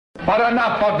But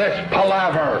enough of this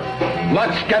palaver.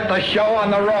 Let's get the show on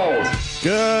the road.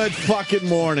 Good fucking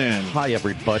morning. Hi,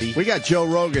 everybody. We got Joe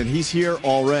Rogan. He's here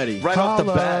already. Right off the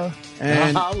bat.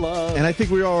 And I think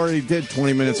we already did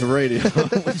 20 minutes of radio.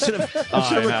 We should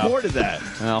have recorded that.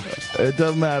 Well, it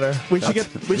doesn't matter. We should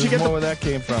get more where that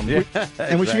came from. Yeah,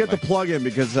 and we should get the plug in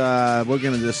because we're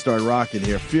going to just start rocking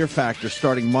here. Fear Factor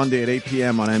starting Monday at 8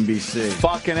 p.m. on NBC.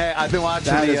 Fucking A. I've been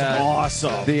watching That is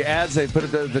awesome. The ads. They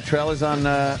put the trailers on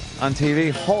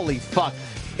TV. Holy fuck.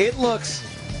 It looks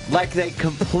like they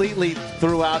completely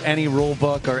threw out any rule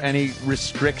book or any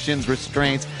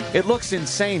restraints. It looks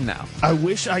insane now. I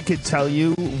wish I could tell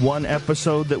you one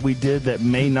episode that we did that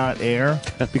may not air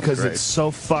because it's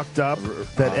so fucked up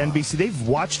that NBC, they've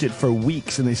watched it for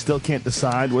weeks and they still can't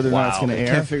decide whether or not it's going to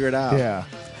air. Can't figure it out. Yeah.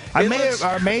 I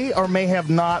may or may have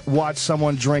not watched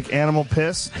someone drink animal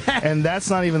piss, and that's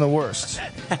not even the worst.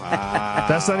 Wow.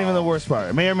 That's not even the worst part.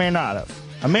 I may or may not have.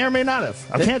 I may or may not have.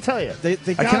 I can't tell you. I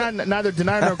cannot neither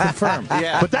deny nor confirm.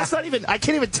 Yeah. But that's not even. I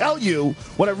can't even tell you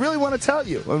what I really want to tell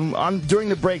you. During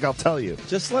the break, I'll tell you.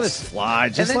 Just let it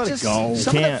slide. Just let it go.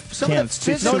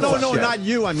 No, not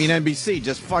you. I mean NBC.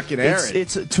 Just fucking air it.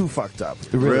 It's too fucked up.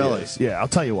 It really is. Yeah, I'll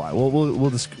tell you why.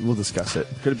 We'll discuss it.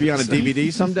 Could it be on a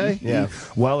DVD someday? Yeah.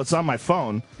 Well, it's on my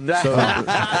phone, so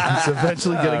it's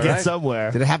eventually going to get somewhere.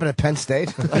 Did it happen at Penn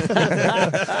State?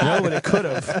 No, but it could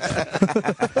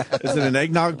have. Is it an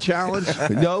eggnog challenge?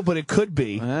 No, but it could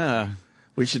be.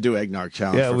 We should do eggnog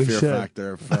challenge for Fear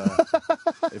Factor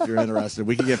if you're interested.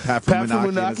 We can get Pat from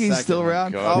Menacke's still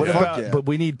around. Oh, fuck yeah. But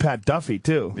we need Pat Duffy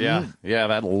too. Yeah,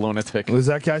 that lunatic. Was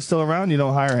that guy still around? You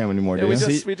don't hire him anymore, do you?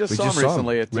 We just saw him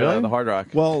recently at the Hard Rock.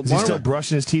 Well, is he still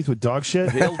brushing his teeth with dog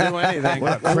shit? He'll do anything.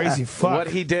 What a crazy fuck. What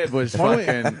he did was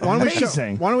fucking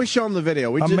amazing. Why don't we show him the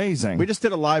video? Amazing. We just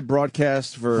did a live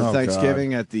broadcast for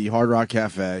Thanksgiving at the Hard Rock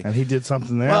Cafe. And he did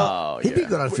something there? Well, he'd be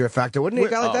good on Fear Factor, wouldn't he? A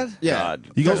guy like that? Yeah. God.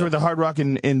 You guys were at the Hard Rock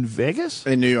in Vegas?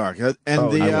 In New York. And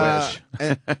I wish.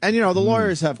 and you know, the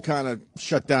lawyers have kind of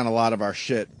shut down a lot of our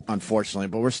shit, unfortunately,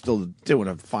 but we're still doing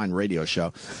a fine radio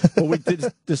show. But we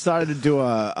decided to do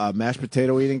a mashed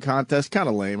potato eating contest. Kind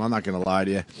of lame, I'm not going to lie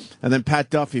to you. And then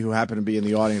Pat Duffy, who happened to be in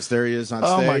the audience, there he is on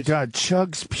stage. Oh, my God.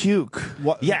 Chugs puke.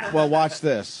 Yeah. Well, watch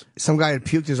this. Some guy had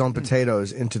puked his own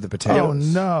potatoes into the potatoes. Oh,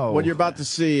 no. What you're about to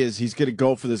see is he's going to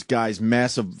go for this guy's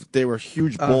massive, they were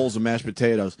huge bowls of mashed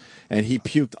potatoes, and he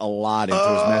puked a lot into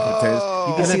his mashed potatoes.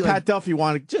 And then Pat Duffy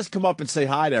wanted to just come up and say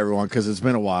hi to everyone because it's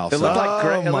been a while. It looked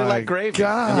like gravy.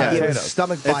 God. Yeah. His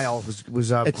stomach bile was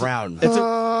brown.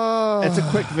 It's a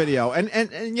quick video.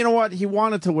 And you know what? He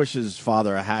wanted to wish his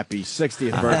father a happy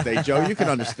 60th birthday, Joe. You can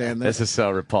understand this. This is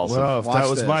so repulsive. Well, if that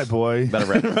was my boy.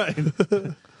 Better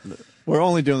read. We're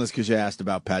only doing this because you asked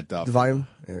about Pat Duffy. The volume?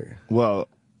 Well,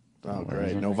 oh,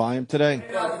 great. No volume today?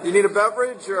 You need a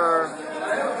beverage or?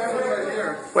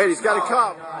 Wait, he's got a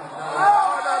cup.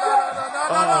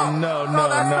 oh, no.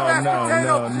 That's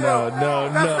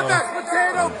mashed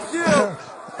potato puke.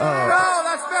 No,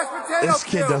 that's mashed potato This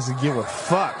kid doesn't give a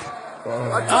fuck.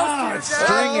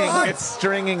 It's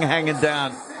stringing, hanging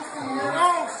down.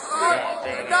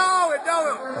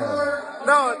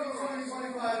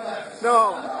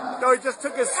 No, he just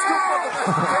took a scoop of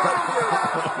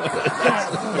the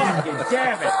mashed potato puke.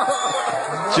 Damn it.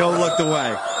 Joe looked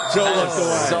away. So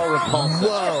repulsive.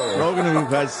 Whoa. Rogan, who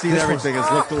has seen everything,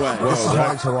 has looked away. This is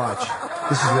hard to watch.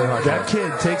 This is really hard to watch. That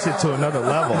kid takes it to another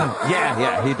level.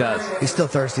 Yeah, he does. He's still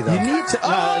thirsty, though. You need to...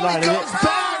 he goes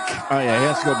back! Oh, yeah, he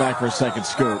has to go back for a second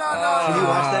scoop. Can you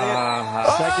watch that yet?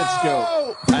 Second scoop.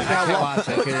 I can't watch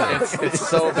it. It's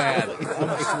so bad.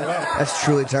 That's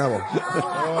truly terrible.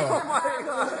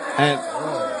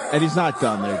 And he's not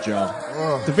done there, Joe.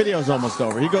 The video's almost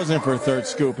over. He goes in for a third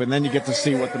scoop, and then you get to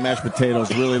see what the mashed potatoes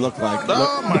really look like.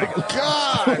 Oh, my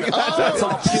God. That's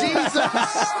all. Jesus.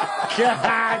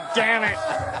 God damn it.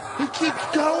 He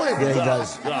keeps going. Yeah, he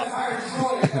does.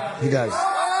 He does.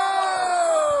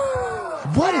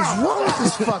 What is wrong with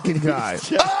this fucking guy?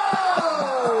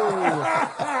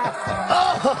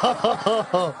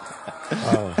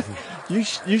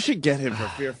 You should get him for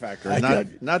Fear Factor. He's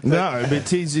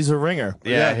a ringer.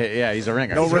 Yeah, he's a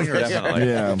ringer. No ringers. Definitely.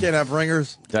 Yeah. You can't have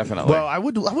ringers. Definitely. Well, I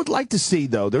would like to see,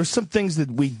 though. There's some things that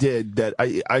we did that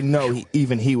I know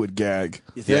even he would gag.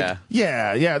 You think?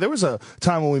 Yeah. There was a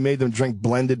time when we made them drink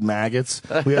blended maggots.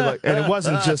 We had and it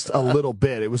wasn't just a little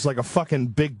bit. It was like a fucking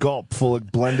big gulp full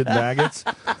of blended maggots.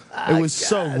 It was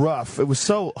so rough. It was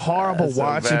so horrible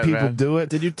watching people do it.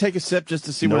 Did you take a sip just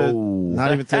to see what it...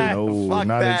 Not even take No,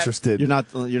 not interested. You're not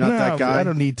that guy. I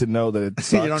don't need to know that it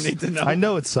sucks. You don't need to know. I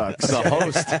know it sucks. The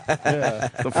host. Yeah.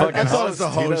 The fucking I thought it was host. the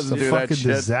He host. doesn't It's a do that fucking shit.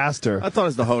 disaster. I thought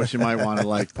as the host you might want to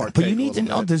like partake. But you need a to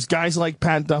little know bit. there's guys like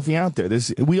Pat Duffy out there.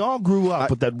 We all grew up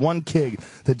with that one kid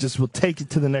that just will take it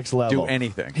to the next level. Do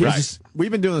anything. He's Right. just-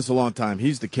 we've been doing this a long time.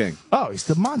 He's the king. Oh, he's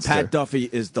the monster. Pat Duffy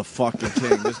is the fucking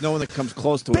king. There's no one that comes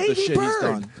close to the Baby shit he's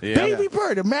done. Bird. Yeah. Baby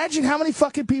Bird. Imagine how many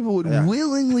fucking people would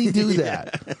willingly do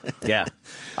that. Yeah.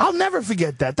 I'll never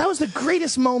forget that. That was the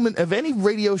greatest moment of any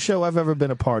radio show I've ever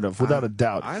been a part of, without a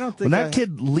doubt. I don't think when that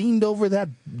kid leaned over that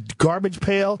garbage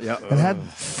pail and had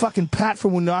fucking Pat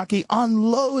from Woonaki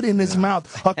unload in his mouth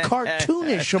a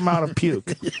cartoonish amount of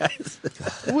puke. Yes.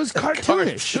 It was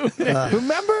cartoonish.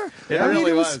 Remember? It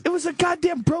really it was. It was a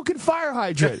goddamn broken fire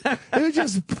hydrant. It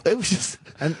was just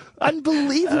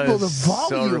unbelievable, the So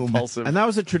volume. repulsive. And that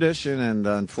was a tradition, and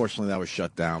unfortunately that was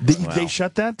shut down. They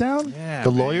shut that down? Yeah,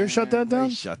 the man. lawyer shut that down?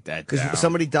 They shut that Because down.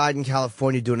 somebody died in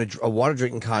California doing a water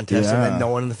drinking contest, and Yeah. then no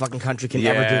one in the fucking country can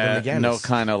ever do them again. No It's-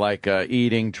 kind of like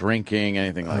eating, drinking,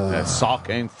 anything like that.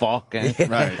 Socking, fucking.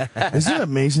 Right. Isn't it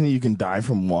amazing that you can die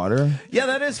from water? Yeah,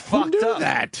 that is fucked knew up.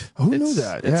 that? Who knew It's-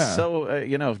 that? It's Yeah. so, If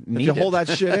you needed. hold that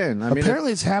shit in, I mean,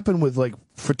 Apparently, it's happened with like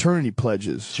fraternity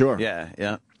pledges. sure. Yeah,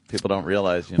 yeah. People don't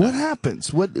realize, you know. What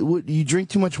happens? What you drink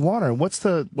too much water? What's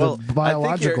the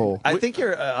biological? I think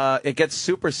it gets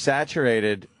super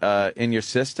saturated in your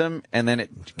system, and then it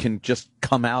can just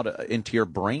come out into your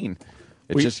brain.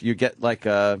 You get like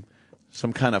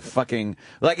some kind of fucking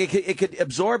like it could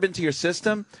absorb into your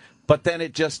system, but then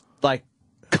it just like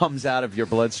comes out of your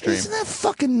bloodstream. Isn't that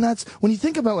fucking nuts? When you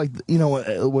think about, like, you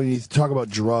know, when you talk about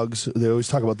drugs, they always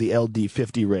talk about the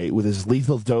LD50 rate, with his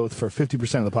lethal dose for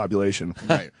 50% of the population.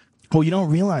 Right. What you don't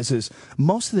realize is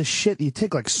most of the shit you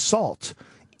take, like salt.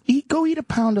 Go eat a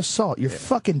pound of salt. You're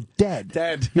fucking dead.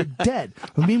 Dead. You're dead.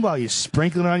 But meanwhile, you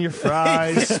sprinkle it on your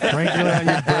fries, sprinkle it on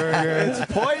your burger.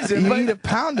 It's poison. You but eat a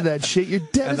pound of that shit, you're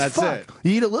dead And as that's fuck. it.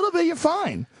 You eat a little bit, you're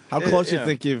fine. How close yeah. you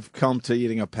think you've come to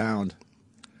eating a pound?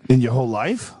 In your whole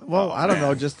life? Well, I don't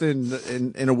know, just in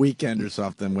a weekend or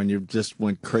something when you just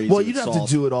went crazy. Well, with you'd have salt.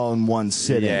 to do it all in one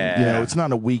sitting. Yeah. You know, it's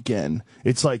not a weekend.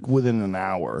 It's like within an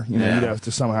hour. You know, Yeah. you'd have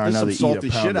to somehow or There's another some eat salty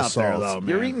a pound shit of out there, salt. though, man.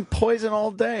 You're eating poison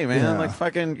all day, man. Yeah. Like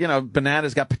fucking,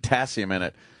 bananas got potassium in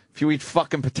it. If you eat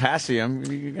fucking potassium,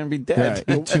 you're gonna be Yeah, dead.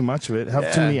 eat too much of it.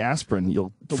 Have too Yeah. many aspirin,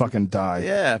 you'll fucking die.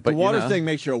 Yeah, but The water you know, thing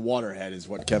makes you a waterhead, is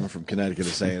what Kevin from Connecticut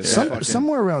is saying. It's fucking-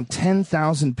 Somewhere around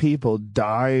 10,000 people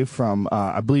die from,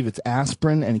 I believe it's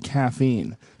aspirin and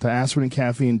caffeine. The aspirin and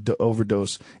caffeine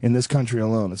overdose in this country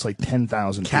alone. It's like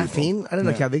 10,000 people. Caffeine? I didn't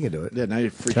know caffeine could do it. Yeah, now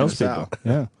you're freaking Kills us people. out.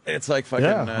 Yeah. it's like fucking.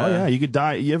 Yeah. Oh, yeah. You could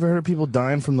die. You ever heard of people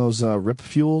dying from those RIP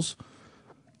fuels?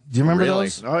 Do you remember Really?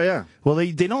 those? Oh yeah. Well,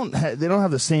 they don't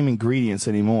have the same ingredients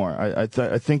anymore. I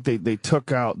think they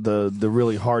took out the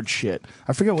really hard shit.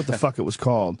 I forget what the fuck it was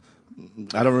called.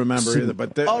 I don't remember either,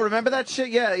 but Oh, remember that shit?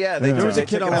 Yeah. there was a they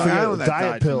kid took on it Long out. Island that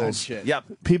Diet died from that pills. shit. Yep.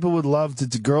 People would love to.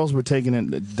 Girls were taking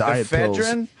it. Diet pills.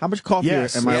 Ephedrine? How much coffee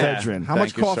Yes, am I? ephedrine. How much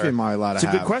Thank you, coffee sir. am I allowed It's to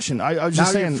a have? good question. I was Now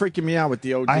just saying. you're freaking me out with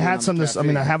the OG. I and had some this. I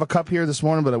mean, I caffeine. have a cup here this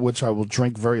morning, but which I will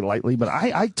drink very lightly. But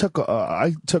I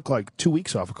took like 2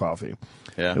 weeks off of coffee.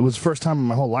 Yeah. It was the first time in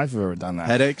my whole life I've ever done that.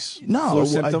 Headaches? No, Flu I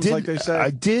symptoms, did, like they say? I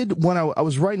did when I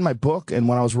was writing my book, and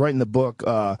when I was writing the book,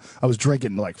 I was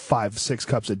drinking like 5-6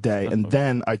 cups a day, and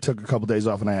then I took a couple days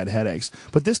off and I had headaches.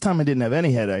 But this time I didn't have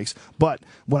any headaches. But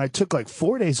when I took like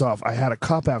 4 days off, I had a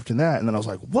cup after that, and then I was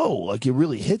like, whoa, like it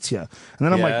really hits you. And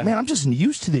then I'm Yeah. like, man, I'm just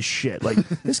used to this shit. Like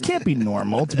this can't be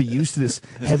normal to be used to this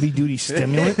heavy duty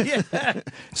stimulant.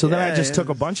 So then I just took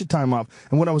a bunch of time off,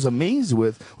 and what I was amazed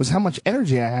with was how much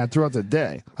energy I had throughout the day.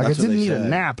 Like That's I what didn't they need a said.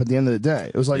 nap at the end of the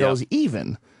day. It was like I Yeah. was even.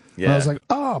 And Yeah. I was like,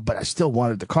 oh, but I still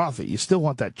wanted the coffee. You still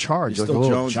want that charge, You're like a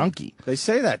little jonesing. junkie. They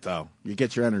say that though. You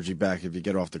get your energy back if you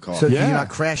get off the coffee. So Yeah. you're not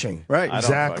crashing. right. I don't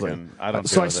Exactly. I don't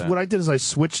so deal with that. what I did is I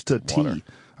switched to Water. tea.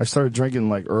 I started drinking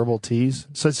like herbal teas.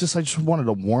 So it's just I just wanted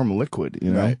a warm liquid,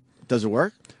 you know. Right. Does it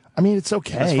work? I mean, it's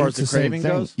okay. As far as It's the same craving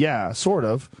thing. goes? Yeah, sort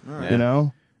of. right. You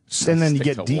know. And then you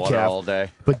Stick get to water decaf. all day.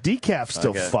 But decaf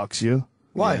still Okay. fucks you.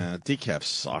 Why? Yeah, decaf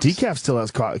sucks. Decaf still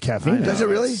has caffeine. in Does it. it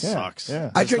really? Yeah. Sucks.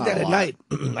 Yeah. I That's drink not that a at lot. night.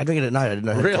 I drink it at night. I didn't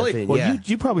know it had Really? caffeine. Well, yeah.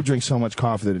 you probably drink so much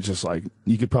coffee that it's just like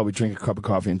you could probably drink a cup of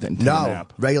coffee and then take a No,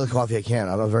 nap. regular coffee I can't.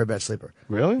 I'm a very bad sleeper.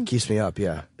 Really? Keeps me up,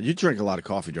 yeah. You drink a lot of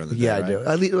coffee during the day. Yeah, I right? do.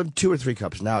 At least 2 or 3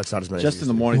 cups. Now it's not as many. Just as in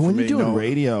the it used morning When for you're me. doing no.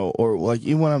 radio or like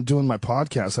even when I'm doing my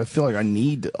podcast, I feel like I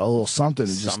need a little something to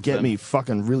just get Something. me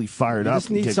fucking really fired You up just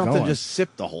and need get something going. to just sip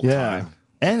the whole yeah. time.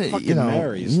 And you Fucking know,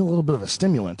 Marys. you need a little bit of a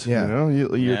stimulant. Yeah. You know,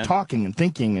 you're Yeah. talking and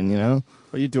thinking, and you know.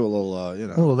 Well, you do a little,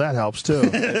 Well, that helps too. I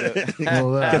took a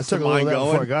little of that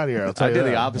before I got here. I'll tell you do that.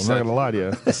 the opposite. I'm not gonna lie to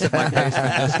you. Sit in my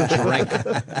basement and just drink.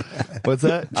 What's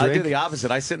that? I do Drink? the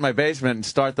opposite. I sit in my basement and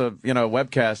start the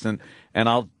webcast and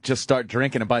I'll just start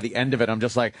drinking, and by the end of it, I'm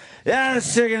just like, yeah, I'm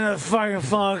sick of the fucking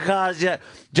phone calls yet.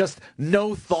 Just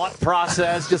no thought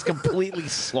process, just completely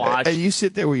sloshed. And you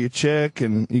sit there with your chick,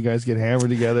 and you guys get hammered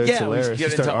together. It's Yeah, we hilarious. get You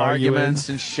start into arguing. arguments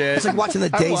and shit. It's like watching the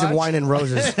Days of Wine and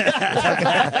Roses.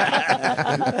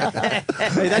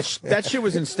 Hey, that shit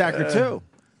was in Stacker too.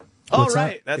 Oh, What's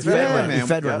right. That's Yeah, right. man.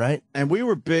 Ephedrine, right? And we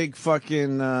were big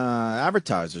fucking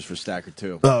advertisers for Stacker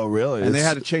too. Oh, really? And they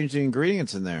had to change the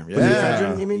ingredients in there. The Yeah.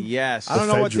 ephedrine, you mean? Yes. I don't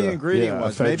know what the Ephedra. ingredient Yeah,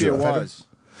 was. Maybe it ephedra. was.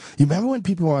 You remember when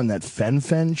people were on that fen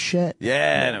shit?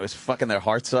 Yeah, and it was fucking their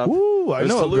hearts up. Ooh, I it was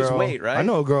know to a lose girl. weight, right? I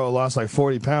know a girl who lost like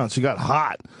 40 pounds. She got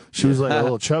hot. She was like a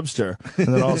little chubster,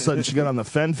 and then all of a sudden she got on the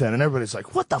fen, and everybody's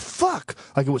like, "What the fuck?"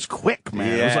 Like it was quick,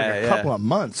 man. It was like a couple of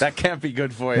months. That can't be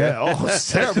good for you. Yeah, oh, it's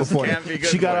terrible for you. Can't be good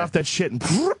She got for you. off that shit and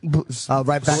Right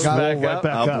back up. Back right up?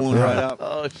 back up. Balloon right up.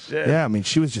 Oh shit. Yeah, I mean,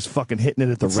 she was just fucking hitting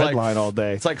it at the It's red like- line all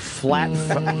day. It's like fat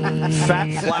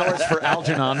flowers for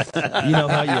Algernon.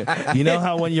 You know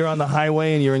how when you're on the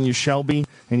highway and you're in your Shelby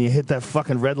and you hit that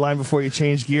fucking red line before you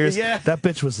change gears? Yeah. That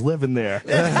bitch was living there.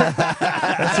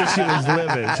 That's what she was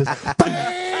living.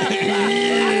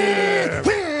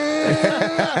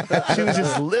 She was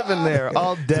just living there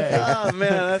all day. Oh man,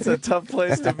 that's a tough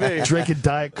place to be. Drinking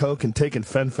Diet Coke and taking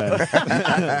fen.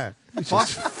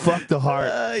 Just fuck the heart.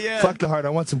 Yeah. Fuck the heart. I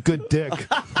want some good dick.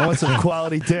 I want some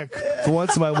quality dick. For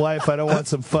once in my life, I don't want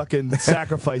some fucking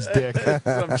sacrifice dick.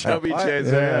 Some chubby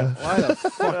chaser. Yeah. Why the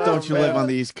fuck don't you live on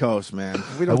the East Coast, man?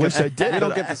 We I wish I did. We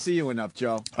don't get to see you enough,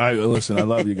 Joe. Listen, I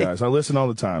love you guys. I listen all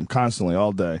the time, constantly,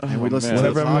 all day. And we listen to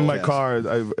Whenever the I'm in my podcast. car,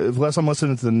 unless I'm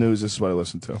listening to the news, this is what I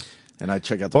listen to. And I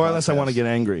check out the Or unless I podcast. want to get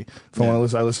angry. If I want to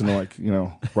listen, I listen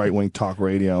to right-wing talk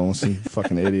radio and listen to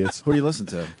fucking idiots. Who do you listen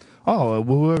to? Oh,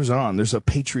 whoever's on. There's a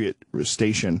Patriot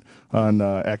station on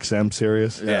XM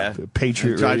Sirius. Yeah.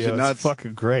 Patriot It drives Radio. you nuts. It's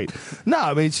fucking great. No,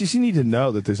 I mean, it's just, you need to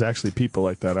know that there's actually people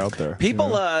like that out there. People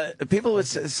were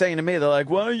saying to me, they're like,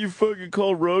 "Why don't you fucking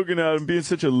call Rogan out and being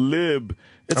such a lib?"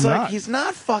 It's I'm like not. he's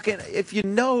not fucking. If you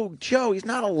know Joe, he's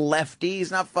not a lefty.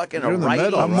 He's not fucking You're a in the righty.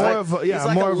 middle, I'm right? more of a, He's I'm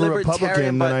like more of a libertarian,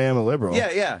 Republican but- than I am a liberal.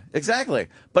 Yeah, exactly.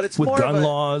 But it's With more gun of a,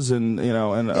 laws and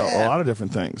a lot of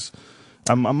different things.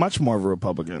 I'm much more of a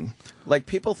Republican. Like,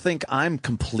 people think I'm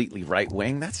completely right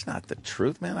wing. That's not the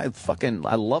truth, man.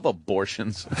 I love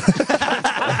abortions.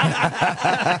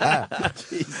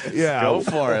 Yeah. Go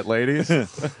for it, ladies.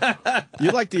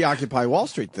 You like the Occupy Wall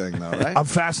Street thing, though, right? I'm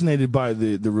fascinated by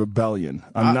the rebellion.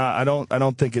 I'm not. I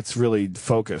don't think it's really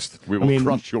focused. We will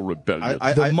crush your rebellion.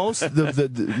 Most of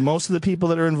the people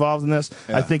that are involved in this,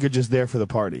 I think, are just there for the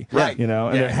party, Right. You know,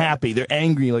 and Yeah. they're happy, they're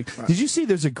angry. Like, did you see?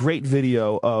 There's a great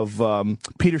video of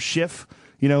Peter Schiff.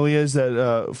 You know, he is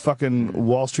that fucking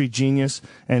Wall Street genius,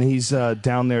 and he's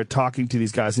down there talking to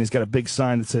these guys, and he's got a big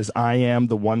sign that says "I am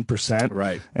the 1%."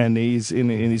 Right. And he's in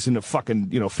a fucking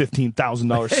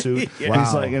 $15,000 suit. Wow.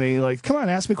 He's like, and he like, come on,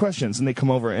 ask me questions, and they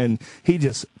come over, and he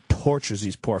just tortures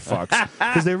these poor fucks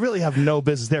because they really have no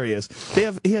business. There he is.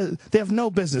 They have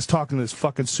no business talking to this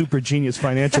fucking super genius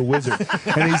financial wizard,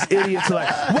 and these idiots are like,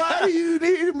 "Why do you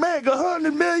need to make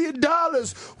 $100 million?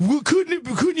 Well,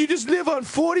 couldn't you just live on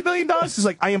 $40 million?" He's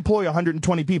like, "I employ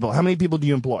 120 people. How many people do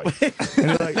you employ?"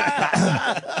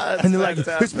 And they're like,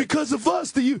 "It's because of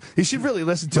us that you." You should really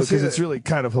listen to it because it's really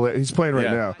kind of hilarious. He's playing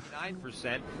right now.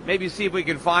 9%. Maybe see if we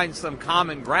can find some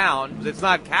common ground. It's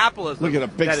not capitalism. Look at a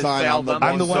big that has sign failed on the them.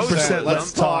 I'm the It's 1%, socialism,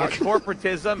 let's talk.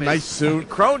 Corporatism. Nice it's suit.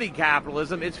 Crony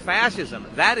capitalism. It's fascism.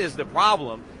 That is the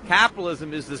problem.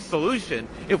 Capitalism is the solution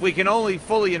if we can only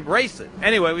fully embrace it.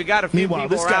 Anyway, we got a few Meanwhile,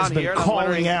 people this guy's around been here. and I'm calling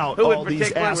wondering out who in all these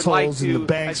particular would like assholes in the to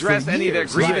banks for address any of their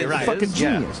years. grievances. Fucking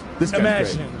genius. This guy's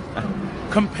Imagine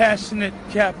compassionate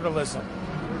capitalism.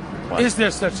 Is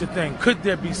there such a thing? Could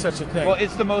there be such a thing? Well,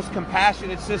 it's the most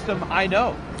compassionate system I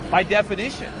know, by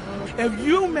definition. If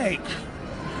you make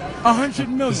 100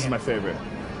 million, This is my favorite.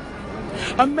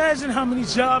 imagine how many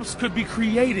jobs could be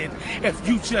created if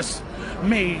you just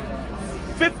made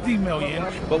 50 million.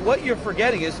 But what you're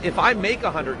forgetting is if I make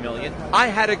 100 million, I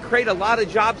had to create a lot of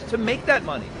jobs to make that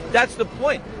money. That's the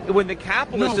point. When the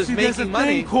capitalist No, is see, there's a making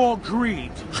money, thing called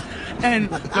greed. And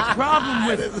the problem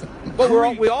with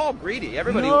well, we're all greedy.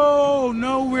 Everybody.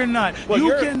 No, we're not. Well, you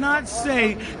you're- cannot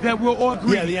say that we're all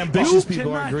greedy. Yeah, the ambitious You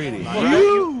people cannot- aren't greedy. Well,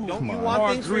 You don't you are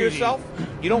want things for greedy. yourself?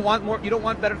 You don't want more. You don't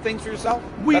want better things for yourself.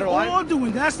 We Better all life? do,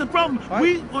 and that's the problem.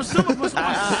 Right. Some of us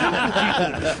are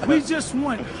simple people. We just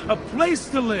want a place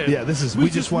to live. Yeah, we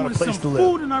just want a place some to live.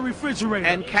 Food in our refrigerator.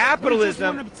 And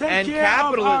capitalism We just want to take care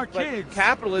of our kids.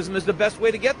 Capitalism is the best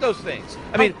way to get those things.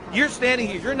 I mean, you're standing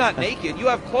here. You're not naked. You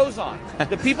have clothes on.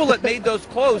 The people that made those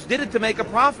clothes did it to make a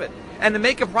profit. And to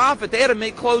make a profit, they had to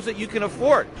make clothes that you can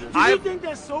afford. Do you think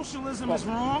that socialism is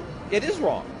wrong? It is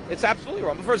wrong. It's absolutely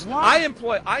wrong. But first, Why?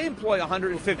 I employ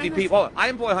 150 people. Hold on. I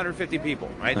employ 150 people,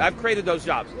 right? I've created those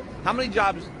jobs. How many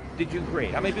jobs did you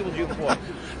create? How many people did you employ?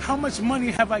 How much money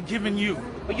have I given you?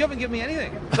 But you haven't given me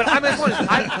anything. But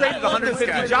I've created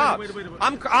 150 jobs. Wait.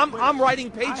 I'm writing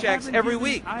paychecks every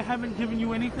week. I haven't given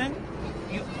you anything.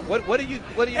 What do you?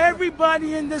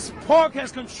 Everybody in this park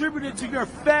has contributed to your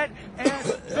fat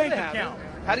ass bank account.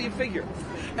 How do you figure?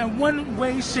 In one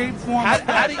way, shape, form.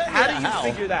 How do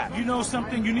you figure that? You know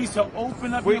something? You need to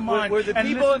open up your mind. Were the and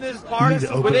people in listen this park?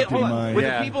 Were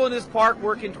Yeah. the people in this park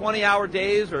working 20-hour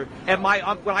days, or when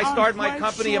I started my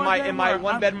company in my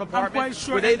one-bedroom apartment?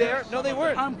 Were they there? No, they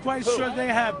weren't. I'm quite sure they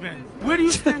have been. Where do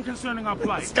you stand concerning our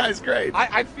plight? This guy's great.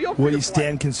 I feel. Where do you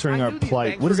stand concerning our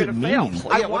plight? What does it mean?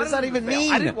 What does that even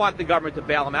mean? I didn't want the government to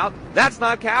bail them out. That's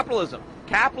not capitalism.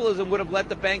 Capitalism would have let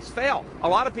the banks fail. A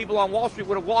lot of people on Wall Street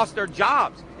would have lost their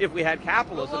jobs if we had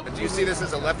capitalism. Do you see this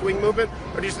as a left-wing movement,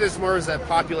 or do you see this more as a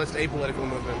populist, apolitical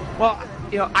movement? Well,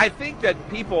 I think that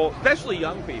people, especially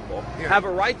young people, have a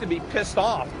right to be pissed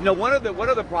off. One of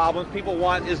the problems people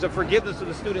want is the forgiveness of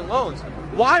the student loans.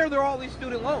 Why are there all these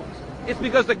student loans? It's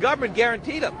because the government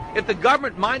guaranteed them. If the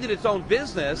government minded its own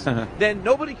business, then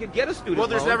nobody could get a student loan. Well,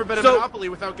 there's never been a monopoly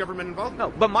without government involvement.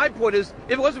 No, but my point is,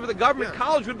 if it wasn't for the government,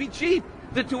 college would be cheap.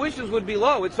 The tuitions would be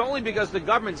low. It's only because the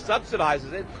government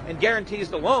subsidizes it and guarantees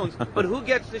the loans. But who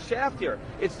gets the shaft here?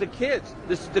 It's the kids.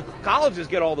 The colleges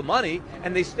get all the money,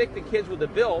 and they stick the kids with a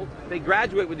bill. They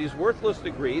graduate with these worthless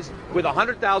degrees with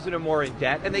 $100,000 or more in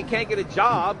debt, and they can't get a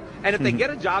job. And if they get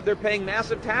a job, they're paying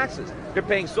massive taxes. They're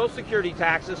paying Social Security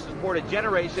taxes to support a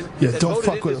generation. Yeah, that don't voted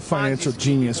fuck in with a this financial Ponzi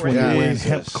genius scheme when for you're it. wearing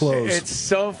hemp clothes. It's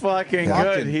so fucking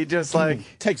good. He just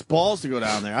like takes balls to go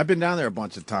down there. I've been down there a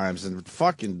bunch of times, and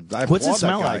fucking. I What's it applaud that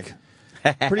smell guy. like?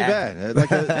 Pretty bad. Like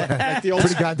the old,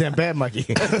 Pretty goddamn bad, Mikey.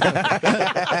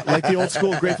 like the old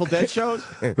school Grateful Dead shows.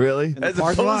 Really? as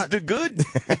parking lot. opposed to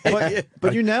good.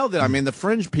 But you nailed it. I mean, the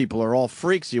fringe people are all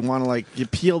freaks. You want to you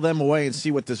peel them away and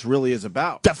see what this really is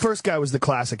about. That first guy was the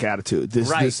classic attitude.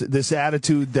 This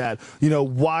attitude that,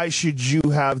 why should you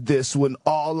have this when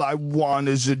all I want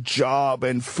is a job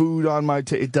and food on my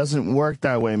table? It doesn't work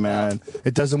that way, man.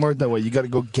 It doesn't work that way. You got to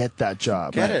go get that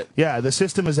job. Get it. Yeah, the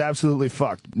system is absolutely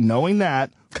fucked. Knowing that,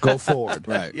 go forward.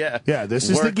 Right. Yeah. Yeah, this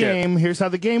is the Work it. game. Here's how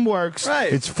the game works.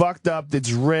 Right. It's fucked up.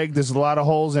 It's rigged. There's a lot of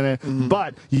holes in it.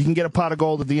 But you can get a pot of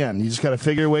gold at the end. You just got to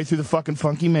figure your way through the fucking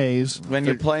funky maze. When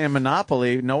you're playing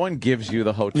Monopoly, no one gives you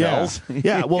the hotels.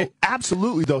 Yeah, well,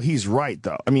 absolutely, though. He's right,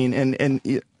 though. I mean, and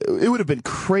it would have been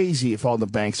crazy if all the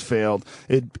banks failed.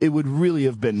 It would really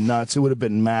have been nuts. It would have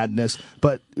been madness.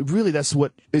 But really, that's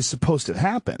what is supposed to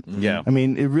happen. Yeah. I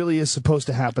mean, it really is supposed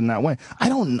to happen that way. I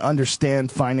don't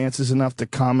understand finances enough to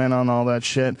comment on all that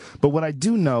shit. But what I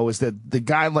do know is that the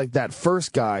guy like that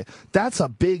first guy, that's a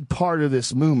big part of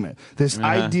this movement. This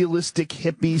idealistic,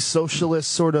 hippie,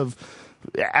 socialist sort of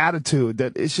attitude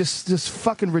that is just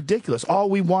fucking ridiculous. All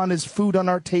we want is food on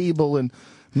our table and...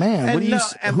 Man, And what do you? no-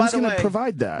 and by Who's the going to way-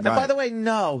 provide that? And by the way,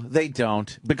 no, they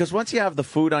don't. Because once you have the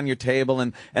food on your table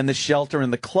and the shelter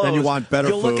and the clothes, Then you want better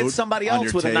you'll look at food somebody on else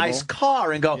your with a table. nice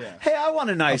car and go, hey, I want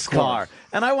a nice car.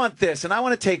 And I want this. And I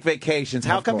want to take vacations.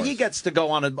 How come he gets to go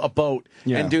on a boat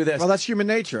and do this? Well, that's human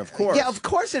nature, of course. Yeah, of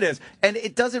course it is. And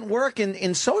it doesn't work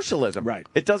in socialism. Right.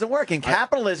 It doesn't work. In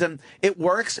capitalism, it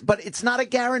works, but it's not a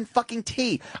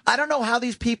guarantee. I don't know how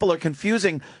these people are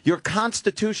confusing your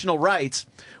constitutional rights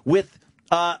with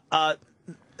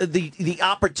the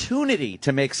opportunity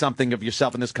to make something of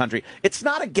yourself in this country. It's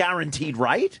not a guaranteed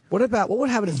right. What would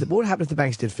happen if the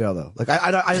banks did fail though? Like I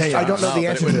don't know the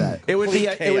answer to that. It would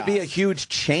be a huge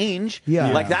change.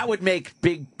 Yeah. Like that would make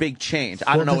big change.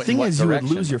 I Well, don't know the thing in what is, you would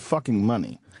direction. lose your fucking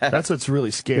money. That's what's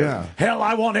really scary. Yeah. Hell,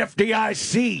 I want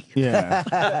FDIC.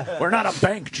 Yeah. We're not a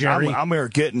bank, Jerry. I'm here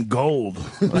getting gold.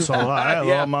 That's all. I have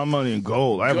all my money in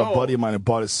gold. I have a buddy of mine who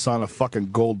bought his son a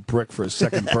fucking gold brick for his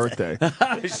second birthday. Got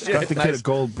the kid a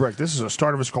gold brick. This is the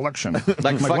start of his collection.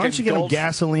 Like, why don't you get him gold-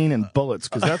 gasoline and bullets?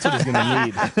 Because that's what he's going to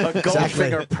need. A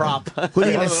Goldfinger prop. Who are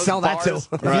you going to sell that to?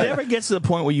 If it ever gets to the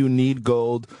point where you need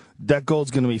gold, that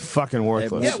gold's going to be fucking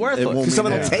worthless. Yeah, worthless.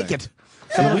 Someone will take it.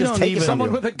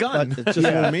 Someone with a gun. It just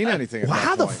won't mean anything. Well,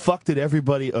 how the fuck did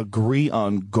everybody agree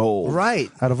on gold?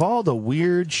 Right. Out of all the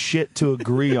weird shit to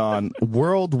agree on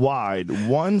worldwide,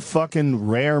 one fucking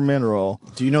rare mineral.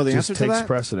 Do you know the just answer to takes that?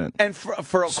 precedent. And for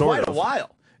quite a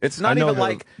while. It's I not know even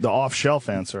like the off-shelf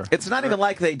answer. It's not even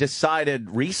like they decided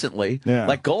recently. Yeah.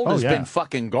 Like gold has been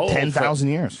fucking gold 10,000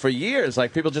 years. For years.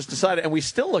 Like people just decided, and we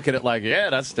still look at it like, yeah,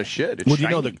 that's the shit. It's Well, do you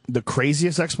know shiny. the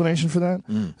craziest explanation for that?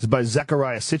 Is by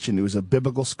Zechariah Sitchin, who was a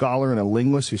biblical scholar and a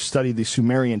linguist who studied the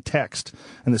Sumerian text.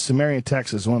 And the Sumerian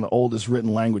text is one of the oldest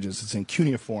written languages. It's in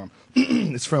cuneiform.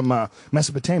 It's from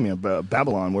Mesopotamia,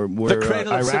 Babylon, where the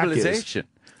cradle of Iraq civilization.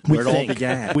 Where it all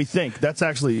began. We think that's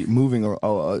actually moving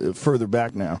further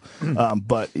back now,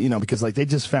 but because like they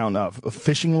just found a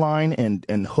fishing line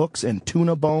and hooks and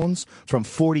tuna bones from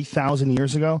 40,000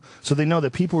 years ago, so they know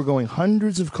that people were going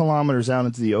hundreds of kilometers out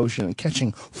into the ocean and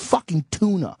catching fucking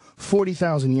tuna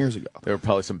 40,000 years ago. There were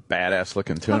probably some badass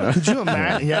looking tuna. Could you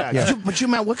imagine? Yeah. But you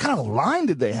imagine what kind of line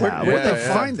did they have? Where'd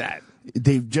they find that?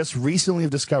 They just recently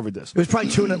have discovered this. It was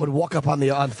probably tuna that would walk up on the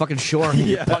fucking shore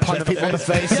and punch people in the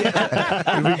face.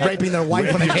 And be raping their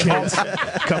wife when they came home.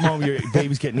 Come home, your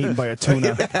baby's getting eaten by a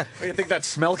tuna. Where do you think that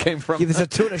smell came from? If there's a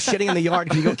tuna shitting in the yard,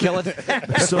 can you go kill it?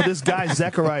 So this guy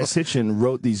Zechariah Sitchin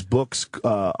wrote these books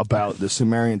about the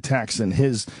Sumerian text, and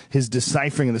his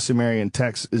deciphering of the Sumerian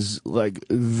text is like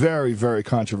very, very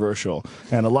controversial,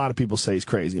 and a lot of people say he's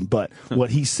crazy. But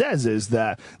what he says is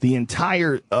that the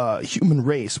entire human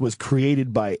race was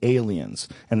created by aliens,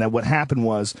 and that what happened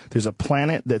was there's a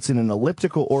planet that's in an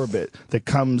elliptical orbit that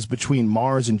comes between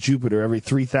Mars and Jupiter every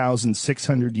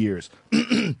 3,600 years.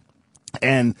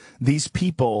 And these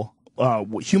people,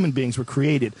 human beings, were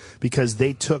created because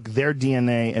they took their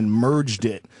DNA and merged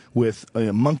it with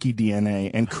monkey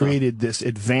DNA and created this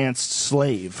advanced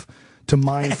slave to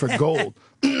mine for gold.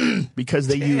 Because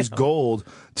they use gold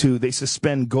they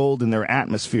suspend gold in their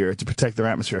atmosphere to protect their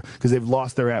atmosphere, because they've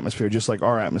lost their atmosphere, just like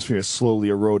our atmosphere is slowly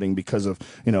eroding because of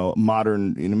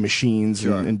modern machines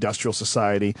and industrial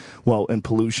society, and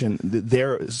pollution.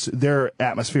 Their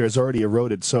atmosphere is already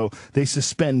eroded, so they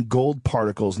suspend gold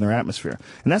particles in their atmosphere,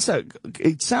 and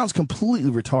it sounds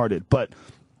completely retarded, but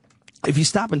if you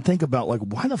stop and think about, like,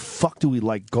 why the fuck do we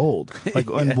like gold? Like,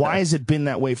 and why has it been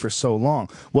that way for so long?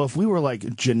 Well, if we were,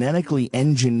 like, genetically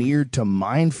engineered to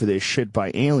mine for this shit by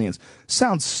aliens,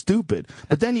 sounds stupid.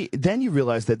 But then you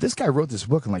realize that this guy wrote this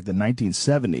book in, like, the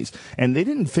 1970s, and they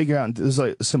didn't figure out, there's,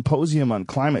 like, a symposium on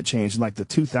climate change in, like, the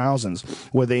 2000s,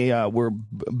 where they were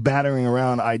battering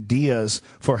around ideas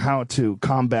for how to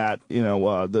combat,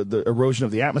 the erosion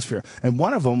of the atmosphere. And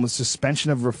one of them was suspension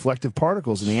of reflective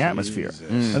particles in the atmosphere.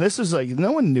 And this is like,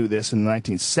 no one knew this in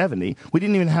 1970. We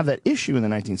didn't even have that issue in the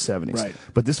 1970s. Right.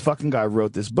 But this fucking guy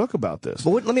wrote this book about this.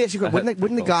 But let me ask you,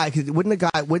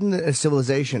 wouldn't a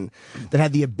civilization that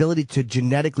had the ability to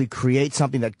genetically create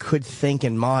something that could think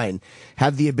and mine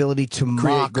have the ability to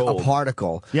mock a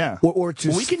particle? Yeah. Or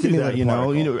to we can do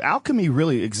that, alchemy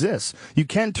really exists. You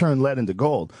can turn lead into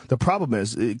gold. The problem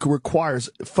is it requires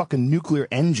fucking nuclear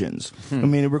engines. I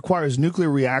mean, it requires nuclear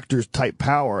reactors type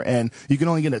power, and you can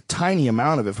only get a tiny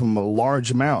amount of it from a large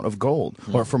amount of gold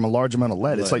or from a large amount of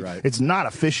lead. It's like, it's not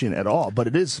efficient at all, but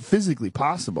it is physically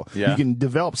possible. Yeah. You can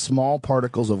develop small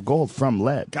particles of gold from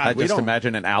lead. I just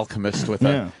imagine an alchemist with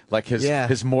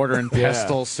his mortar and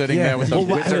pestle sitting there with a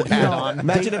wizard hat on.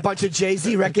 Imagine a bunch of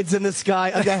Jay-Z records in the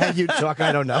sky. Okay, you talk.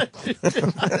 I don't know.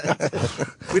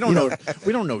 We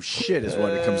don't know shit is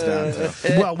what it comes down to.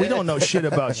 Well, we don't know shit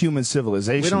about human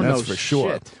civilization. We don't that's know for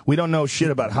sure. shit. We don't know shit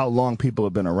about how long people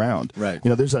have been around. Right.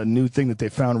 There's a new thing that they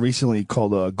found recently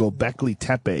called Göbekli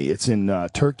Tepe. It's in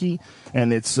Turkey,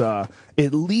 and it's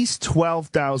at least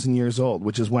 12,000 years old,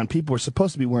 which is when people were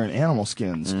supposed to be wearing animal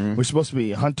skins. We're supposed to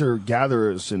be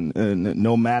hunter-gatherers and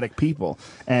nomadic people.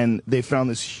 And they found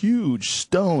this huge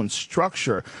stone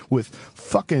structure with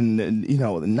fucking,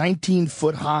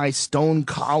 19-foot-high stone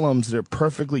columns that are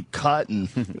perfectly cut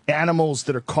and animals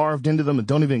that are carved into them that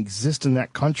don't even exist in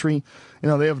that country.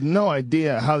 They have no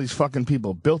idea how these fucking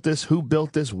people built this, who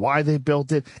built this, why they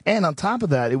built it. And on top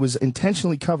of that, it was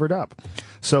intentionally covered up.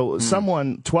 So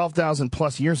someone 12,000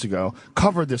 plus years ago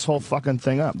covered this whole fucking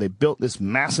thing up. They built this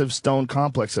massive stone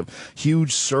complex of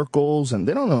huge circles, and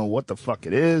they don't know what the fuck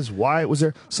it is, why it was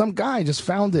there. Some guy just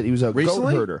found it. He was a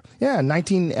goat herder. Yeah, I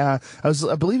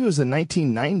believe it was the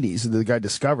 1990s that the guy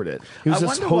discovered it. He was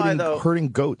just herding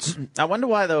goats. I wonder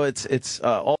why, though, it's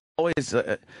always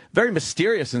very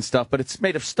mysterious and stuff, but it's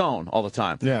made of stone all the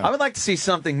time. Yeah. I would like to see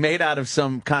something made out of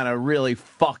some kind of really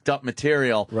fucked up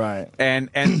material. Right. And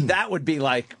that would be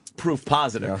like proof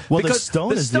positive. Yeah. Well, because the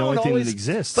stone is the only thing that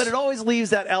exists. But it always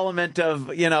leaves that element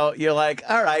of, you're like,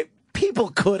 all right, people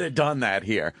could have done that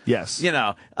here. Yes.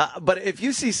 But if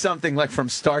you see something like from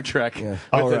Star Trek with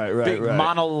big right.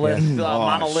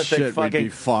 monolithic shit, we'd be fucking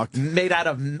fucked. made out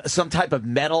of some type of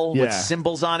metal with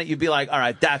symbols on it, you'd be like, all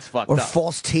right, that's fucked or up.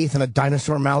 false teeth and a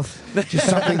dinosaur mouth. Just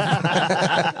something.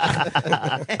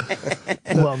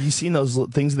 Well, have you seen those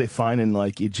things they find in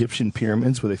like Egyptian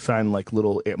pyramids where they find like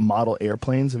little model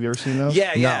airplanes? Have you ever seen those?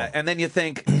 Yeah. And then you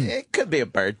think it could be a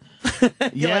bird.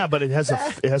 Yeah, but it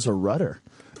has a rudder.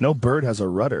 No bird has a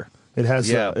rudder. It has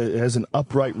an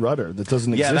upright rudder that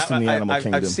doesn't exist in the animal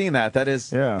kingdom. I've seen that. That is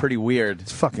pretty weird.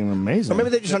 It's fucking amazing. Or maybe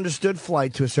they just understood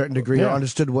flight to a certain degree, or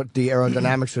understood what the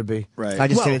aerodynamics would be. Right. I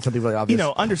just stated something really obvious.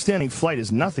 Understanding flight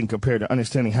is nothing compared to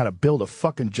understanding how to build a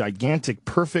fucking gigantic,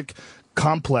 perfect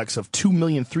complex of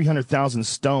 2,300,000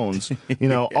 stones,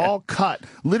 all cut.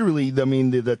 Literally, I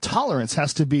mean, the tolerance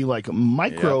has to be like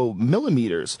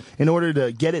micro-millimeters in order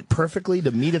to get it perfectly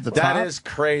to meet at the top. That is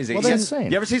crazy. Well, that's insane.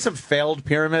 You ever see some failed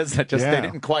pyramids that just, they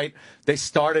didn't quite, they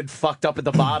started fucked up at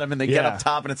the bottom and they get up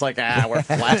top and it's like, we're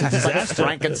flat. It's like a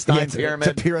Frankenstein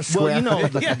pyramid. Well,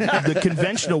 the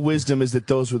conventional wisdom is that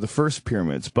those were the first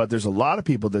pyramids, but there's a lot of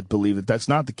people that believe that that's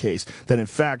not the case. That in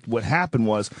fact, what happened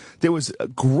was there was a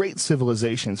great civilizations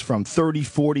from 30,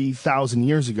 40,000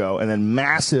 years ago, and then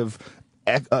massive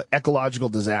ecological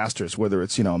disasters, whether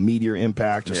it's a meteor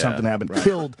impact or something happened,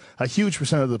 killed a huge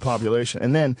percent of the population,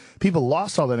 and then people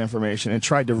lost all that information and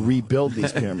tried to rebuild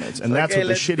these pyramids, and that's what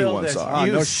the shitty ones are.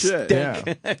 No shit. Yeah.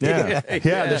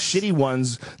 The shitty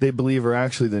ones they believe are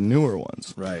actually the newer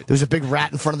ones. Right. There's a big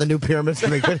rat in front of the new pyramids. They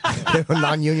were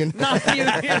non-union. Big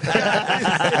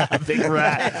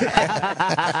rat.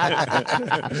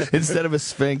 Instead of a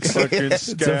sphinx, it's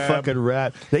a fucking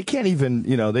rat. They can't even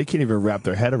wrap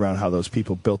their head around how those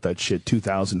people built that shit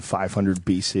 2,500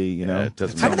 BC.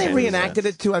 Haven't they reenacted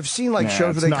it too? I've seen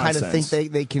shows where they kind of think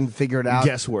they can figure it out.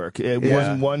 Guesswork.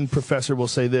 One professor will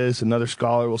say this, another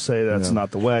scholar will say that's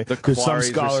not the way. There's some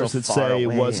scholars that say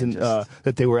it wasn't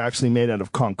that they were actually made out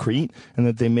of concrete, and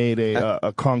that they made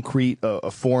a concrete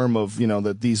a form of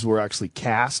that these were actually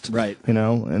cast. Right.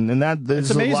 And that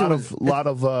there's a lot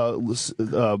of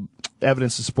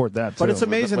evidence to support that. But it's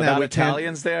amazing that we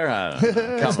Italians there.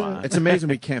 Come on. It's amazing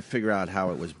we can't figure out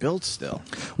how it was built still.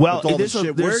 Well, with all the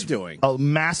shit we're doing. A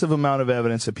massive amount of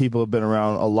evidence that people have been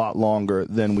around a lot longer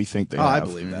than we think they have. I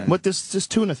believe that. But this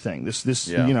tuna thing,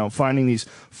 finding these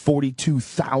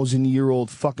 42,000-year-old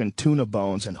fucking tuna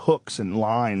bones and hooks and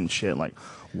line and shit, like,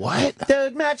 what?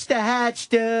 Dude, match the hatch,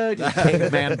 dude.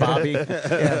 Caveman Bobby.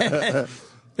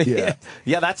 Yeah,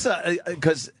 that's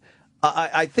because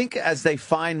I think as they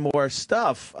find more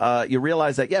stuff, you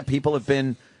realize that people have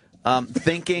been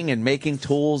thinking and making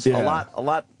tools a lot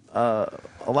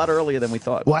earlier than we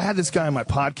thought. Well, I had this guy on my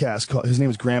podcast. His name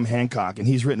is Graham Hancock, and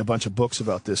he's written a bunch of books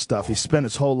about this stuff. He spent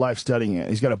his whole life studying it.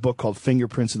 He's got a book called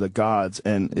Fingerprints of the Gods,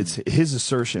 and it's his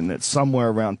assertion that somewhere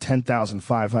around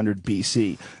 10,500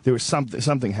 BC, there was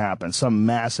something happened, some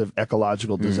massive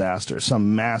ecological disaster,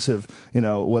 some massive,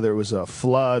 whether it was a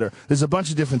flood or there's a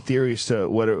bunch of different theories to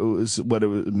whether it was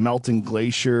melting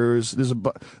glaciers.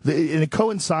 And it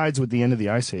coincides with the end of the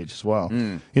Ice Age as well.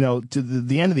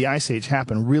 The end of the Ice Age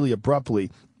happened really abruptly.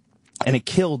 And it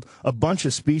killed a bunch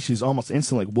of species almost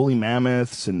instantly, like woolly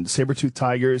mammoths and saber-toothed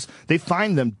tigers. They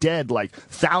find them dead, like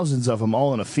thousands of them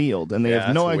all in a field. And they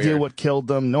have no idea what killed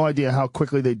them, no idea how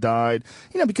quickly they died.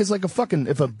 Because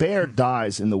if a bear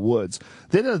dies in the woods,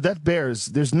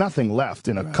 there's nothing left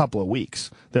in a couple of weeks.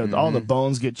 All the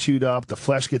bones get chewed up, the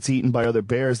flesh gets eaten by other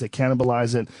bears, they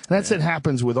cannibalize it. And it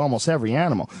happens with almost every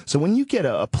animal. So when you get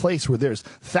a place where there's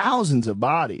thousands of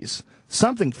bodies,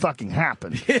 something fucking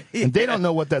happened. And they don't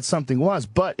know what that something was,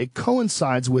 but it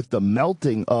coincides with the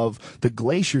melting of the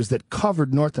glaciers that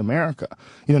covered North America.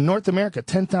 North America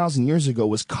 10,000 years ago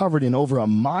was covered in over a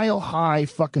mile-high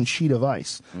fucking sheet of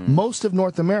ice. Most of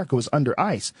North America was under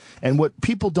ice. And what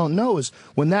people don't know is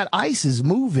when that ice is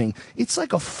moving, it's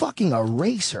like a fucking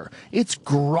eraser. It's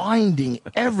grinding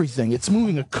everything. It's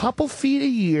moving a couple feet a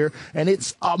year, and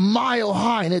it's a mile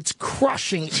high, and it's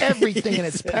crushing everything in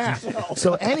its path.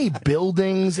 So any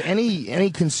buildings,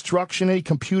 any construction, any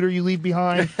computer you leave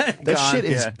behind, that shit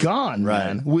is gone,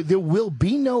 man. There will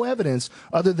be no evidence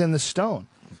other than the stone.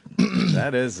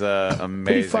 That is amazing.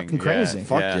 Pretty fucking crazy.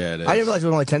 Fuck yeah, it is. I didn't realize it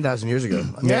was only 10,000 years ago.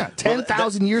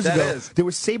 10,000 years ago, there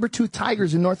were saber-toothed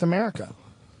tigers in North America.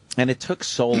 And it took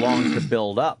so long to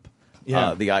build up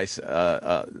the ice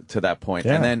to that point.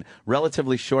 And then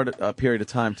relatively short period of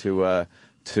time to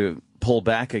to pull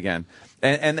back again.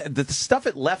 And the stuff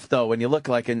it left, though, when you look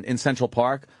like in Central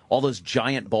Park, all those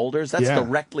giant boulders, that's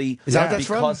directly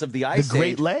because of the ice the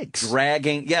Great age Lakes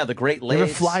dragging. Yeah, the Great Lakes. You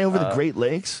ever fly over the Great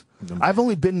Lakes? I've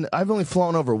only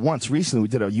flown over once recently. We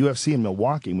did a UFC in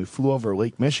Milwaukee, and we flew over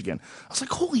Lake Michigan. I was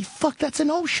like, holy fuck, that's an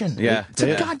ocean. Yeah. It's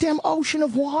a goddamn ocean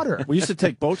of water. We used to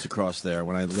take boats across there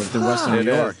when I lived in Western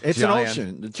New York. It's giant. an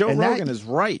ocean. Joe Rogan is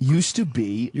right. Used to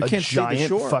be a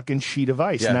giant fucking sheet of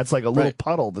ice, and that's like a little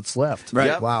puddle that's left. Right.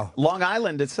 Yep. Wow. Long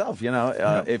Island itself,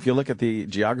 if you look at the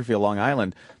geography of Long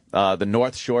Island, the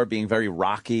North Shore being very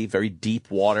rocky, very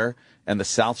deep water, and the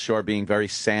South Shore being very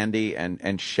sandy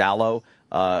and shallow.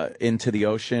 Into the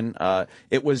ocean.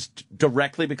 It was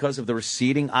directly because of the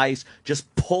receding ice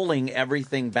just pulling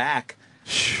everything back.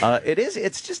 It's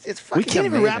fucking We can't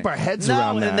even amazing. wrap our heads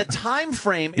around that. And the time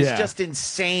frame is just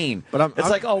insane. But it's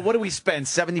like, what do we spend?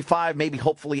 75, maybe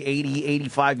hopefully 80,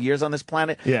 85 years on this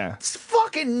planet? Yeah. It's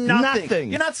fucking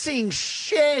nothing. You're not seeing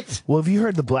shit. Well, have you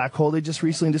heard the black hole they just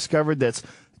recently discovered that's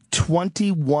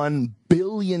 21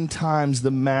 billion times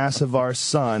the mass of our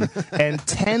sun and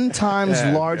 10 times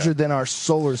larger than our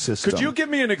solar system? Could you give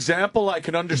me an example I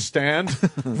can understand?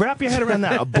 Wrap your head around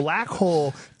that. A black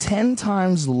hole 10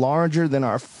 times larger than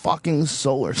our fucking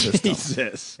solar system.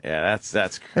 Jesus. Yeah, that's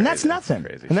crazy. And that's nothing.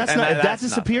 Crazy. And that's not. If that that's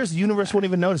disappears, nothing. the universe won't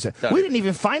even notice it. We didn't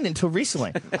even find it until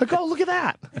recently. Like, oh, look at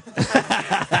that. Look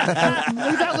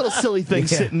at that little silly thing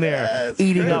sitting there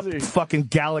eating up fucking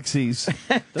galaxies,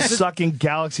 sucking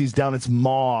galaxies down its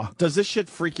maw. Does this shit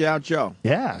freak you out, Joe?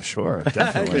 Yeah, sure,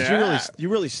 definitely. Because you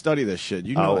really study this shit.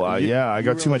 You know. I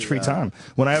got too much free time.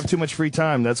 When I have too much free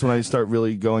time, that's when I start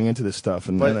really going into this stuff.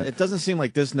 And But it doesn't seem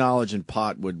like this knowledge and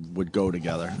pot would go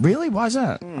together. Really? Why is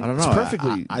that? I don't know. It's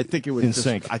perfectly I think it would in just,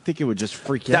 sync. I think it would just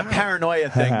freak you out. That paranoia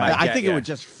thing might I get think you. it would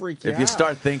just freak you out. If you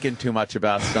start thinking too much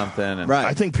about something. And Right.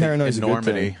 I think paranoia is a good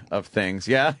enormity thing. of things.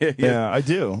 Yeah. Yeah, I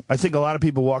do. I think a lot of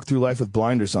people walk through life with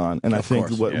blinders on, and I think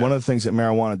one of the things that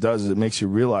marijuana does is it makes you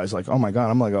realize, like, oh my god,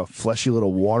 I'm like a fleshy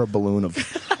little water balloon of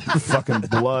fucking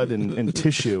blood and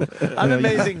tissue. An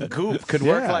amazing goop could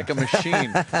work like a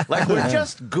machine. Like we're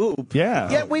just goop. Yeah.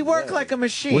 Yet we work like a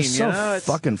machine. We're so It's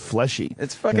fucking fleshy.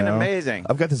 It's fucking amazing.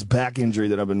 I've got this back injury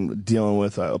that I've been dealing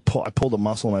with. I pulled a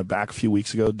muscle in my back a few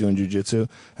weeks ago doing jiu-jitsu,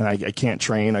 and I can't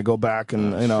train. I go back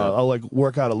and I'll like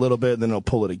work out a little bit, then I'll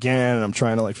pull it again, and I'm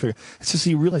trying to like figure. It's just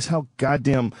you realize how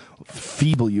goddamn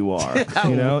feeble you are.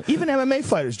 Even MMA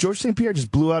fighters. George St. Pierre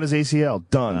just blew out his ACL.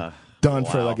 Done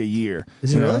for like a year.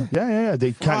 Is it really? Yeah.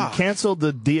 They canceled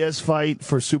the Diaz fight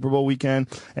for Super Bowl weekend,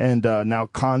 and now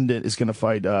Condit is going to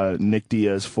fight Nick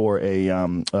Diaz for a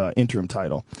interim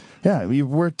title. Yeah,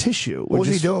 we're tissue. What was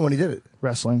he doing when he did it?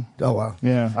 Wrestling. Oh, wow.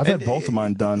 Yeah, I've had both of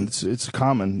mine done. It's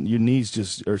common. Your knees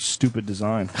just are stupid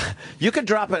design. You could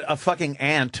drop a fucking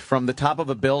ant from the top of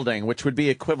a building, which would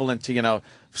be equivalent to,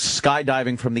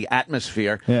 skydiving from the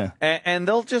atmosphere. Yeah. And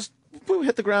they'll just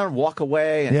hit the ground and walk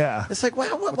away. And it's like, wow,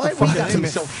 why we got to be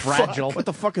so fragile? What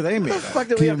the fuck are they made of? Fuck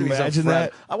do Can we you have to be so imagine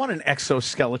fragile? that? I want an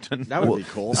exoskeleton. That would be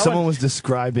cool. Someone was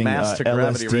describing mass to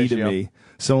gravity LSD ratio. to me.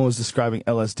 Someone was describing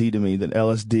LSD to me, that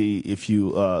LSD, if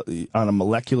you, on a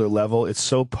molecular level, it's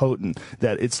so potent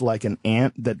that it's like an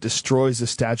ant that destroys the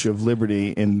Statue of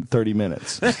Liberty in 30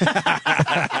 minutes.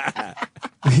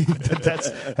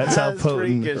 That's how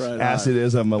potent acid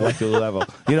is on a molecular level.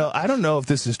 I don't know if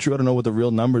this is true. I don't know what the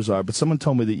real numbers are, but someone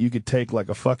told me that you could take like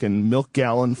a fucking milk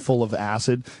gallon full of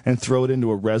acid and throw it into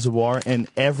a reservoir, and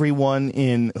everyone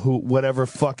in whatever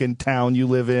fucking town you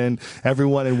live in,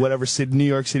 everyone in whatever city, New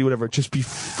York City, whatever, just be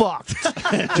fucked.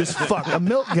 Just fuck a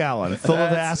milk gallon full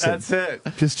of acid. That's it.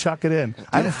 Just chuck it in.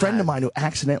 I had a friend of mine who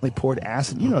accidentally poured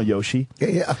acid. You know Yoshi.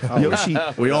 Yeah. Yoshi.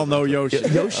 We all know Yoshi.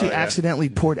 Yoshi accidentally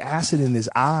poured acid in his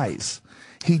eyes.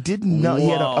 He didn't know. He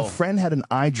had a friend had an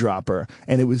eyedropper,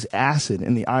 and it was acid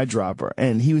in the eyedropper.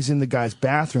 And he was in the guy's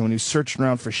bathroom, and he was searching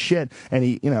around for shit. And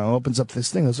he, opens up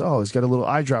this thing. Goes, oh, he's got a little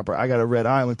eyedropper. I got a red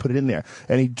eye. Let me put it in there.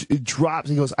 And he drops.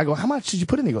 He goes, I go, how much did you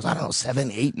put in there? He goes, I don't know, 7,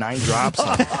 8, 9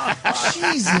 drops.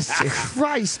 Jesus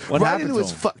Christ! What right happened into to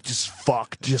his him?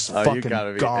 just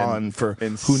fucking gone for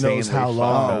who knows how insanely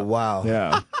long. Oh, wow.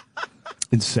 Yeah.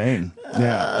 Insane.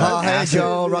 Yeah. Oh, hey,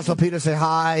 Joe. Russell Peters, say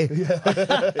hi. Do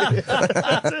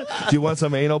you want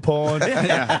some anal porn?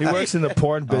 He works in the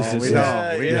porn business. we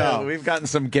know. We know. We've gotten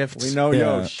some gifts. We know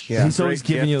Yoshi. Yeah. He's always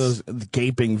Great giving you gifts. those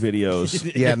gaping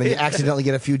videos. Yeah, and then you accidentally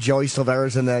get a few Joey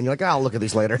Silveras in there, and you're like, I'll look at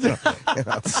these later.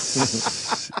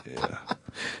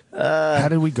 How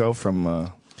did we go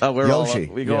from we're Yoshi.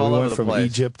 we go all we over went the from place.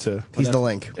 Egypt to He's the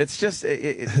link. It's just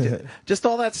just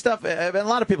all that stuff. And a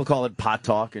lot of people call it pot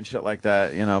talk and shit like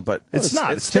that, but It's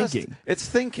not. It's just- thinking. It's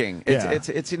thinking. Yeah.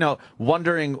 It's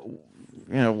wondering,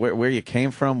 where you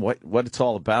came from, what it's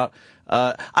all about.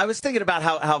 I was thinking about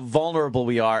how vulnerable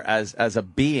we are as a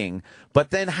being, but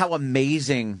then how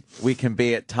amazing we can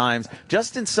be at times,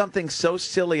 just in something so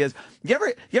silly as you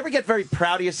ever get very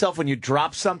proud of yourself when you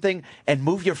drop something and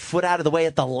move your foot out of the way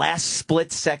at the last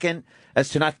split second as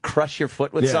to not crush your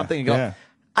foot with something and go,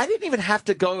 I didn't even have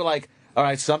to go like, all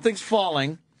right, something's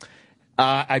falling.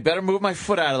 I better move my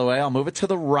foot out of the way. I'll move it to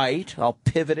the right. I'll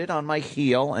pivot it on my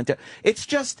heel. It's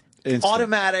just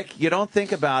automatic. You don't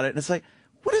think about it. And it's like,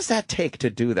 what does that take to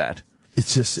do that?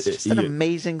 It's just an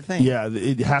amazing thing. Yeah,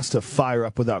 it has to fire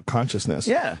up without consciousness.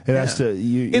 Yeah. It has to.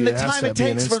 In the time it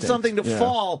takes for something to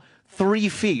fall 3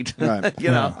 feet. Right.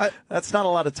 That's not a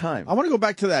lot of time. I want to go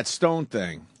back to that stone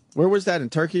thing. Where was that in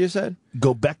Turkey? You said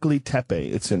Göbekli Tepe.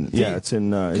 It's in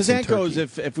Because Anko's,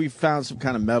 if we found some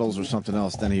kind of metals or something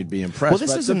else, then he'd be impressed. Well,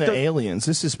 this isn't the aliens.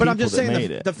 This is people but I'm just saying that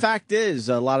made it. The fact is,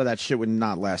 a lot of that shit would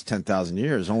not last 10,000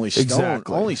 years. Only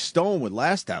stone would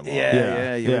last that long.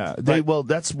 Yeah. Well,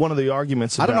 that's one of the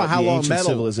arguments about I don't know how the long ancient metal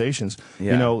civilizations.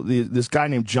 Yeah. This guy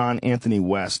named John Anthony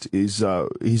West he's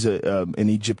an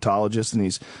Egyptologist, and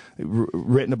he's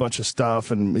written a bunch of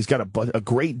stuff, and he's got a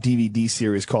great DVD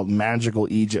series called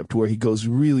Magical Egypt, where he goes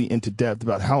really into depth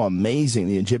about how amazing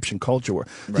the Egyptian culture were.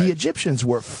 Right. The Egyptians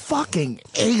were fucking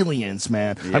aliens,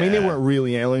 man. Yeah. I mean, they weren't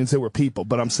really aliens, they were people,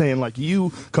 but I'm saying, like,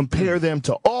 you compare them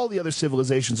to all the other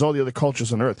civilizations, all the other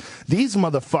cultures on Earth, these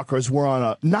motherfuckers were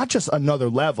on not just another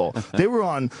level, they were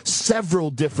on several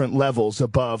different levels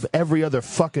above every other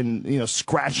fucking,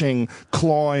 scratching,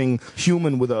 clawing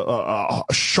human with a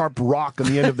sharp rock on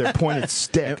the end of their pointed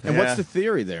stick. And what's the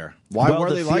theory there? Why were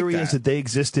they like that? The theory is that they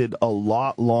existed a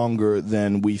lot longer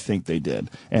than we think they did.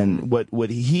 And what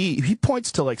he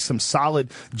points to, like, some solid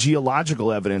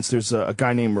geological evidence. There's a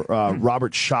guy named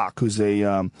Robert Schoch, who's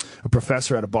a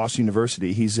professor at Boston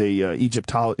University. He's a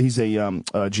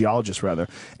geologist rather,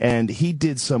 and he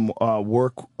did some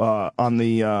work on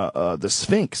the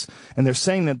Sphinx. And they're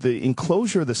saying that the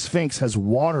enclosure of the Sphinx has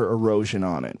water erosion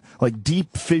on it, like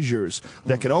deep fissures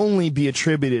that could only be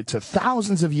attributed to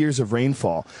thousands of years of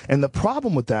rainfall. And the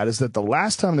problem with that is that the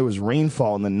last time there was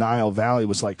rainfall in the Nile Valley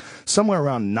was like somewhere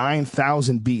around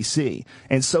 9,000 BC.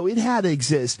 And so it had to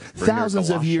exist thousands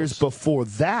of years before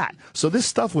that. So this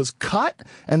stuff was cut,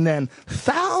 and then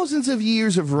thousands of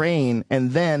years of rain,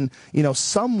 and then,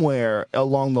 somewhere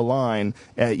along the line,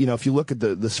 if you look at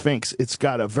the Sphinx, it's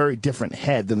got a very different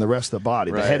head than the rest of the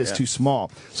body. The head is too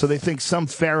small. So they think some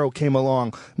pharaoh came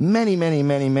along many, many,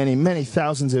 many, many, many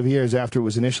thousands of years after it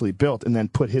was initially built, and then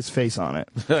put his face on it.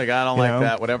 Like, I don't like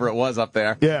that, whatever it was up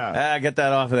there. Yeah. Get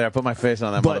that off of there. Put my face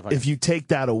on that motherfucker. But if you take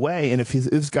that away, and if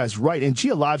this guy's right, and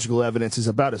geological evidence is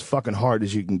about as fucking hard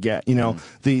as you can get.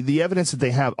 The evidence that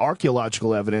they have,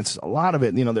 archaeological evidence, a lot of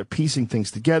it, they're piecing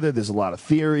things together. There's a lot of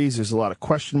theories. There's a lot of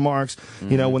question marks.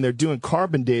 When they're doing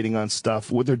carbon dating on stuff,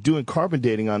 what they're doing carbon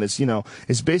dating on is,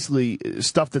 is basically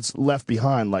stuff that's left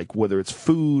behind, like whether it's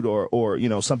food or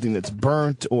something that's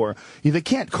burnt, or they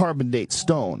can't carbon date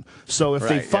stone. So if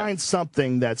they find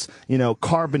something that's,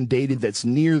 carbon dated that's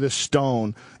near the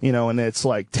stone, and it's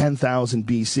like 10,000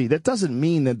 BC, that doesn't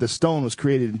mean that the stone was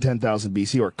created in 10,000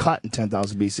 BC or cut in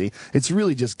 10,000 BC. It's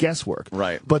really just guesswork.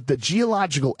 Right. But the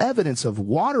geological evidence of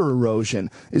water erosion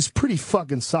is pretty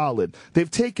fucking solid. They've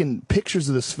taken pictures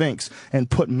of the Sphinx and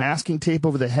put masking tape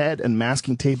over the head and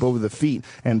masking tape over the feet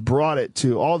and brought it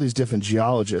to all these different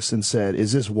geologists and said,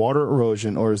 is this water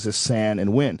erosion or is this sand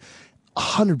and wind?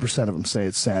 100% of them say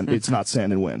it's sand. It's not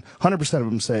sand and wind. 100% of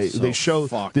them say they show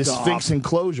this Sphinx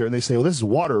enclosure and they say, well, this is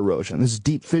water erosion. This is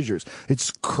deep fissures.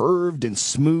 It's curved and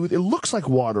smooth. It looks like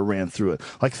water ran through it,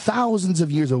 like thousands of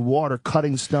years of water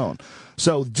cutting stone.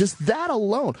 So just that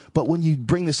alone. But when you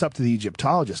bring this up to the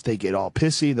Egyptologists, they get all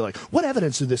pissy. They're like, what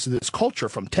evidence is this culture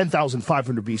from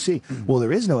 10,500 BC? Well,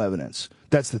 there is no evidence.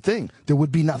 That's the thing. There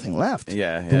would be nothing left.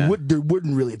 There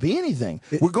wouldn't really be anything.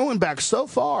 We're going back so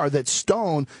far that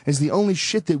stone is the only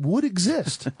shit that would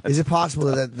exist. Is it possible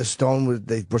that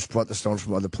they brought the stones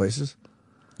from other places?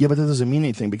 Yeah, but that doesn't mean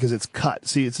anything because it's cut.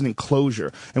 See, it's an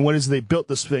enclosure. And what is they built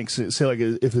the Sphinx? Say, like,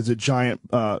 if it's a giant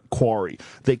quarry,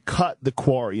 they cut the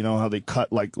quarry. You know how they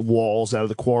cut, like, walls out of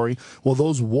the quarry? Well,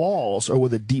 those walls are where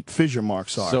the deep fissure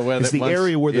marks are. So it's the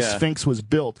area where the Sphinx was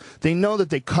built. They know that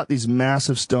they cut these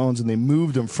massive stones and they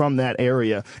moved them from that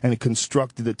area and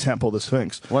constructed the temple of the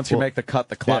Sphinx. Once you make the cut,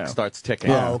 the clock starts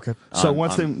ticking. Oh, okay. So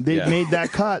once they made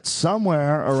that cut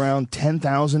somewhere around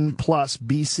 10,000 plus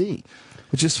BC.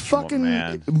 which is fucking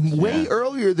way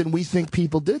earlier than we think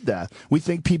people did that. We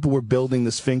think people were building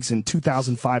the Sphinx in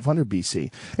 2500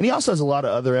 BC. And he also has a lot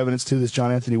of other evidence to this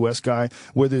John Anthony West guy,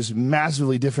 where there's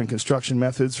massively different construction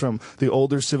methods from the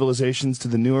older civilizations to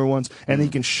the newer ones, and he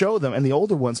can show them. And the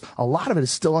older ones, a lot of it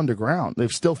is still underground.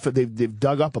 They've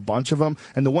dug up a bunch of them,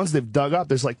 and the ones they've dug up,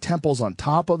 there's like temples on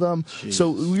top of them. Jeez.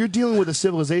 So you're dealing with a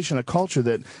civilization, a culture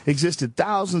that existed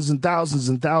thousands and thousands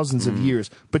and thousands of years,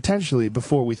 potentially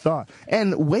before we thought.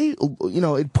 And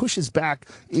it pushes back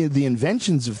the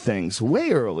inventions of things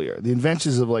way earlier. The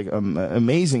inventions of like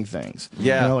amazing things,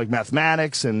 like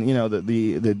mathematics, and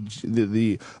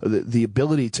the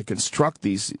ability to construct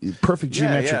these perfect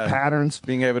geometric patterns,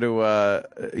 being able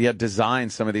to design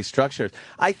some of these structures.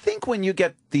 I think when you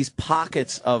get these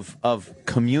pockets of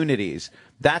communities,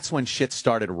 that's when shit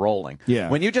started rolling. Yeah.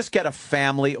 When you just get a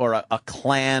family or a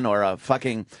clan or a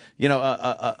fucking,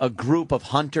 a group of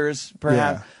hunters,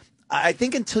 perhaps. Yeah. I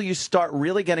think until you start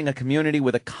really getting a community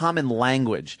with a common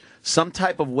language, some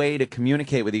type of way to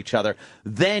communicate with each other,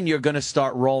 then you're going to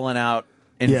start rolling out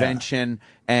invention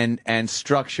and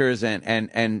structures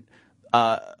and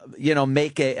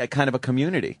make a kind of a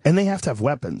community. And they have to have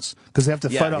weapons, because they have to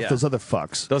fight off those other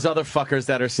fucks. Those other fuckers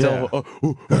that are still...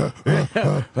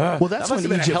 Well, that's when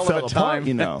Egypt fell apart,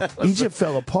 Egypt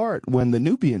fell apart when the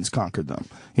Nubians conquered them.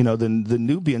 The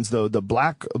Nubians, though, the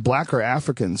blacker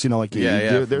Africans, they're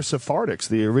Sephardics,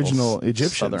 the original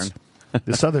Egyptians. Southern.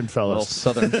 The southern fellas.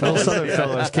 Little southern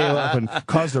fellas came up and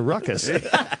caused a ruckus.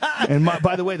 And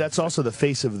by the way, that's also the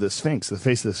face of the Sphinx. The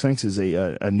face of the Sphinx is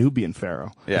a Nubian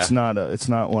pharaoh. Yeah. It's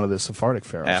not one of the Sephardic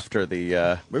pharaohs. After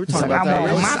the we were talking about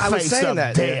that. I was saying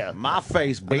that. There. My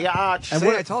face, bitch. And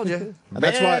what I told you. And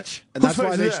that's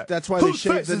why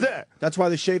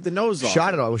they shaved the nose off.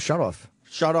 It was shot off.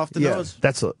 Shot off the nose.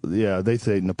 They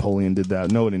say Napoleon did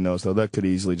that. Nobody knows though. That could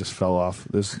easily just fell off.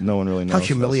 No one really knows. How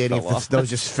humiliating if the nose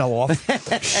just fell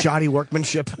off. Shoddy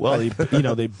workmanship. Well,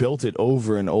 they built it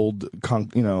over an old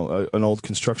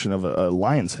construction of a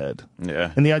lion's head.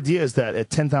 Yeah. And the idea is that at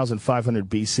 10,500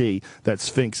 BC, that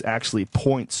Sphinx actually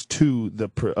points to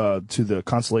the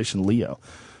constellation Leo.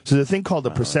 So the thing called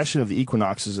the precession of the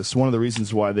equinoxes is one of the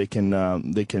reasons why they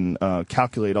can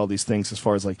calculate all these things as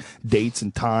far as like dates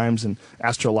and times and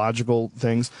astrological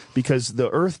things, because the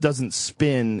Earth doesn't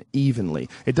spin evenly.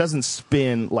 It doesn't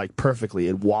spin like perfectly.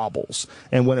 It wobbles,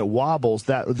 and when it wobbles,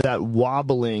 that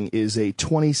wobbling is a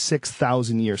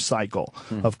 26,000-year cycle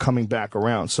of coming back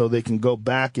around. So they can go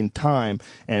back in time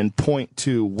and point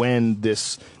to when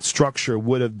this structure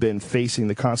would have been facing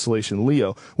the constellation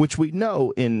Leo, which we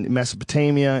know in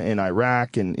Mesopotamia, in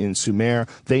Iraq, and in Sumer,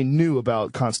 they knew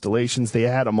about constellations. They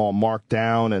had them all marked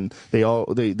down, and they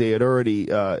had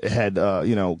already had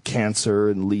Cancer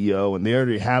and Leo, and they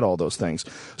already had all those things.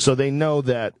 So they know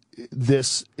that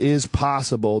this is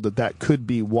possible, that could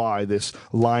be why this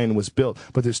line was built.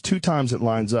 But there's two times it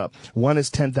lines up. One is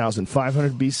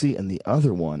 10,500 BC, and the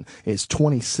other one is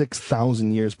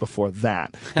 26,000 years before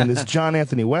that. And this John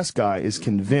Anthony West guy is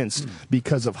convinced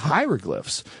because of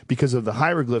hieroglyphs, because of the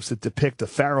hieroglyphs that depict the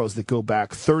pharaohs that go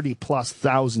back 30+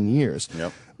 thousand years.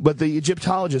 Yep. But the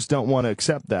Egyptologists don't want to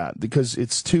accept that because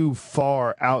it's too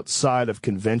far outside of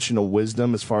conventional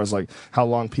wisdom as far as like how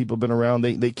long people have been around.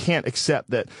 They can't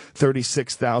accept that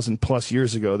 36,000 plus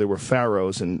years ago there were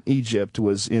pharaohs and Egypt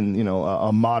was in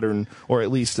a modern, or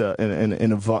at least an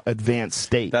advanced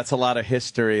state. That's a lot of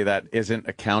history that isn't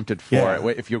accounted for. Yeah.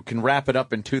 If you can wrap it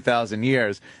up in 2,000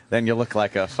 years, then you look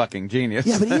like a fucking genius.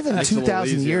 Yeah, but even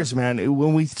 2,000 years, man,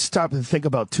 when we stop and think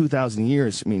about 2,000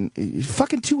 years, I mean,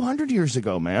 fucking 200 years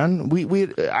ago, man.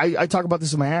 I talk about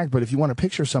this in my act, but if you want to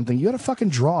picture something, you got to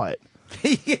fucking draw it.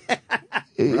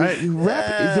 Right?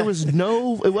 There was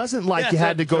it wasn't like you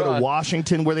had to go to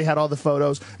Washington where they had all the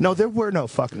photos. No, there were no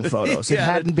fucking photos. It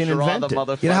hadn't been invented.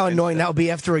 You know how annoying that would be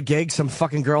after a gig? Some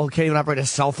fucking girl who can't even operate a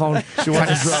cell phone. She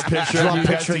wants to draw a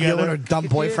picture of you and her dumb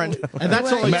boyfriend. And that's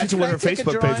only imagine what her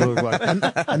Facebook page would look like.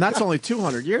 And that's only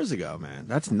 200 years ago, man.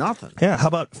 That's nothing. Yeah, how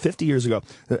about 50 years ago?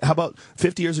 How about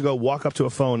 50 years ago, walk up to a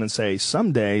phone and say,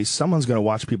 someday someone's going to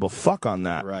watch people fuck on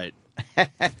that. Right.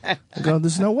 Go,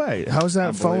 there's no way. How's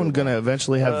that phone going to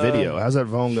eventually have video? How's that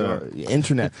phone going to...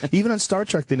 Internet. Even on Star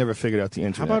Trek, they never figured out the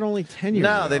internet. How about only 10 years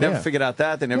ago? No, they never figured out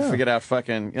that. They never figured out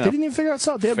fucking... They didn't even figure out...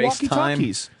 They had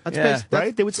walkie-talkies.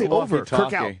 Right? They would say, over,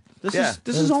 Kirk out. This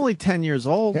is only 10 years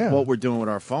old, what we're doing with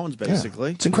our phones,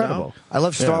 basically. It's incredible. I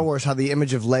love Star Wars, how the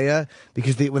image of Leia,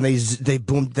 because when they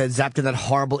zapped in that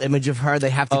horrible image of her,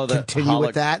 they have to continue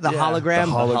with that. The hologram.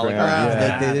 The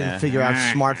hologram. They didn't figure out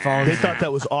smartphones. They thought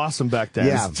that was awesome back then.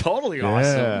 Yeah. It's totally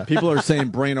awesome. People are saying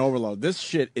brain overload. This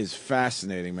shit is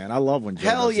fascinating, man. I love when Joe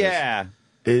Hell does yeah. this.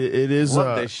 It is.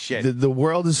 Love this shit. The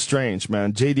world is strange,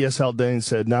 man. JDS Haldane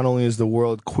said, "Not only is the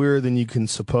world queerer than you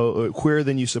suppose,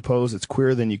 it's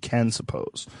queerer than you can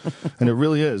suppose," and it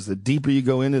really is. The deeper you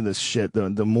go into this shit,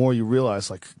 the more you realize,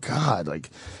 like, God,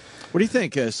 like. What do you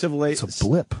think? It's a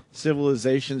blip.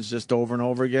 Civilizations just over and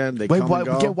over again. They come and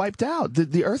go? Get wiped out.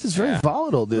 The Earth is very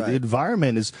volatile. The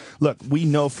environment is. Look, we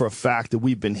know for a fact that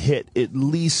we've been hit at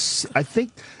least. I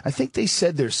think they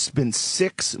said there's been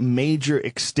 6 major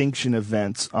extinction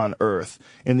events on Earth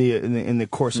in the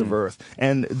course of Earth,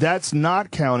 and that's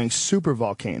not counting super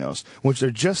volcanoes, which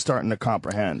they're just starting to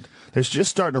comprehend. They're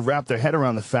just starting to wrap their head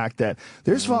around the fact that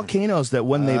there's volcanoes that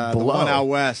when they blow, the one out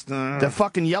west, the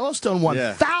fucking Yellowstone one,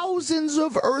 thousands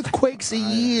of earthquakes a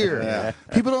year. Yeah.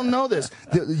 People don't know this.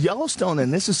 The Yellowstone,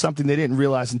 and this is something they didn't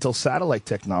realize until satellite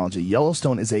technology.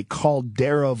 Yellowstone is a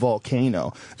caldera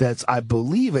volcano that's, I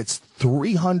believe, it's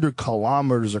 300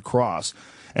 kilometers across.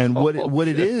 And what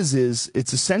it is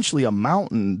it's essentially a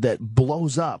mountain that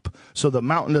blows up, so the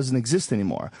mountain doesn't exist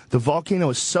anymore. The volcano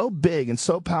is so big and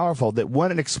so powerful that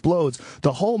when it explodes,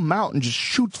 the whole mountain just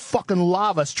shoots fucking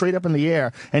lava straight up in the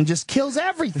air and just kills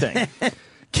everything.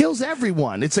 Kills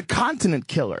everyone. It's a continent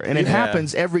killer, and it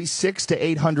happens every 600,000 to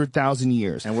 800,000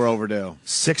 years. And we're overdue.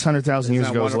 600,000 years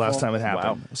ago was the last time it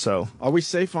happened. Wow. So, are we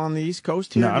safe on the East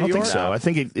Coast here? No, I don't think so. I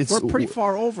think it's we're pretty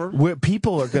far over.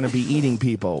 People are going to be eating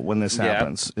people when this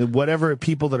happens. Whatever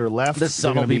people that are left, the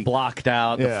sun will be blocked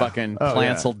out. The fucking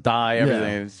plants will die.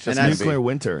 Everything. It's just nuclear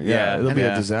winter. It'll be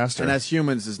a disaster. And as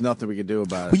humans, there's nothing we can do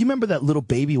about it. Well, you remember that little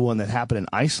baby one that happened in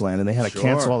Iceland, and they had to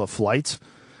cancel all the flights.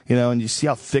 You know, and you see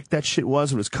how thick that shit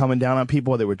was. It was coming down on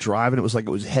people while they were driving. It was like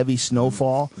it was heavy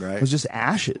snowfall. Right. It was just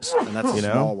ashes. And that's a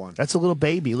small one. That's a little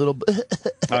baby, Oh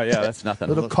yeah, that's nothing.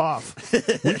 little cough.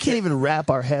 We can't even wrap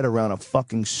our head around a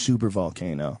fucking super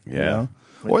volcano. Yeah. You know?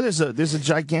 Or there's a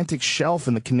gigantic shelf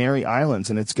in the Canary Islands,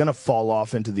 and it's going to fall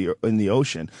off into the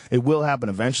ocean. It will happen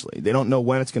eventually. They don't know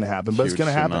when it's going to happen, but it's going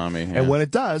to happen. Tsunami, And when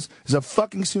it does, there's a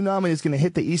fucking tsunami that's going to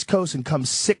hit the East Coast and come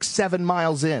 6-7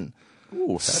 miles in.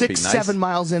 Ooh, 6-7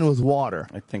 miles in with water.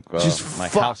 I think just my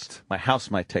fucked. house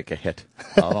might take a hit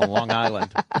out on Long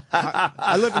Island.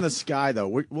 I live in the sky, though.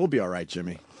 We'll be all right,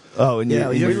 Jimmy. Oh, and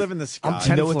we live in the sky.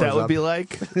 You know what that would be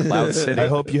like? Cloud City. I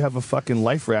hope you have a fucking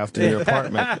life raft in your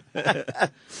apartment.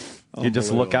 You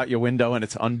just look out your window and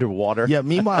it's underwater. Yeah,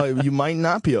 meanwhile, you might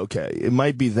not be okay. It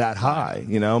might be that high.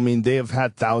 You know, I mean, they have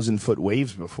had 1,000-foot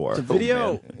waves before. The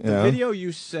video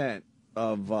you sent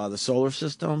of the solar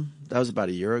system, that was about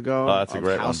a year ago. Oh, that's a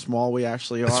great how one. small we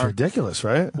actually are. It's ridiculous,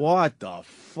 right? What the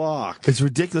fuck? It's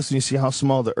ridiculous when you see how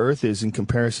small the Earth is in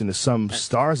comparison to some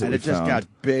stars that and we it just found.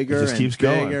 got bigger It just and keeps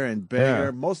bigger going. and bigger.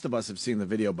 Yeah. Most of us have seen the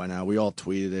video by now. We all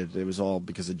tweeted it. It was all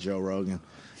because of Joe Rogan.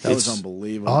 That was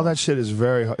unbelievable. All that shit is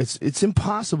very hard. It's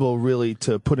impossible really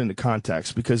to put into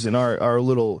context because in our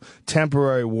little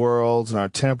temporary worlds and our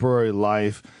temporary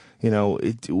life, you know,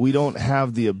 we don't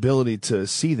have the ability to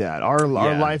see that. Our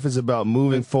life is about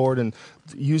moving forward and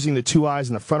using the 2 eyes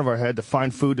in the front of our head to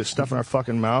find food to stuff in our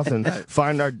fucking mouth and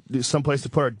find someplace to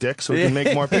put our dick so we can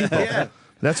make more people.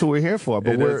 That's what we're here for.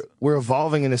 But we're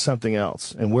evolving into something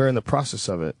else, and we're in the process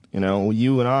of it. You know,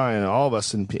 you and I and all of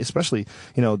us, and especially,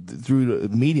 you know, through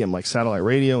the medium like satellite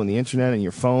radio and the internet and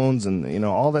your phones, and you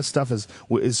know, all that stuff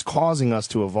is causing us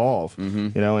to evolve.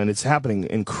 You know, and it's happening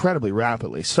incredibly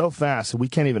rapidly, so fast that we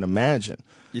can't even imagine.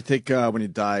 You think when you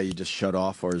die, you just shut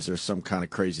off, or is there some kind of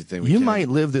crazy thing? You might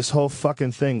live this whole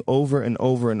fucking thing over and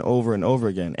over and over and over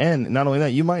again. And not only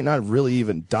that, you might not really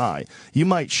even die. You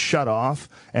might shut off,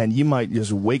 and you might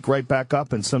just wake right back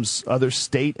up in some other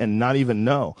state and not even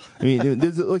know. I mean,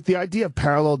 like the idea of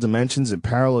parallel dimensions and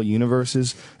parallel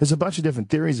universes, there's a bunch of different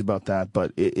theories about that.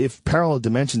 But if parallel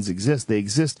dimensions exist, they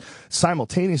exist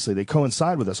simultaneously. They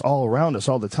coincide with us all around us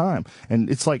all the time. And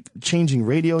it's like changing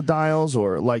radio dials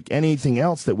or like anything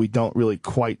else that we don't really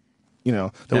quite, you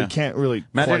know, that we can't really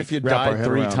Imagine quite if you wrap our died head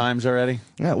 3 around. times already.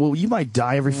 Yeah, well, you might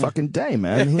die every fucking day,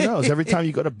 man. Who knows? Every time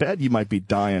you go to bed, you might be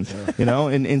dying. You know,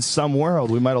 in some world,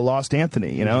 we might have lost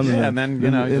Anthony. You know, and then you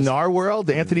know, in our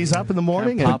world, Anthony's up in the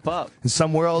morning, and pop up. in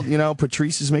some world, you know,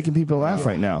 Patrice is making people laugh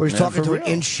right now. Or he's talking to an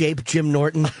in shape Jim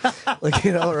Norton, like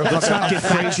you know, or Let's not get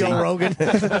crazy. Joe Rogan.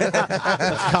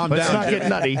 calm down. Let's not get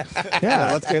nutty.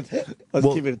 Yeah, let's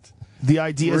keep it. The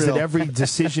idea is that every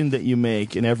decision that you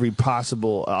make and every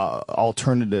possible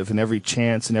alternative and every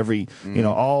chance and every,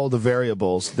 all the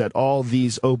variables, that all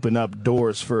these open up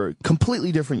doors for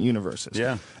completely different universes.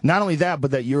 Yeah. Not only that,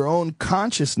 but that your own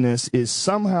consciousness is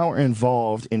somehow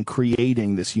involved in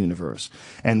creating this universe.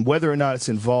 And whether or not it's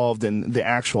involved in the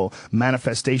actual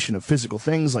manifestation of physical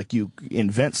things, like you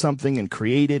invent something and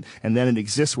create it, and then it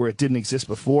exists where it didn't exist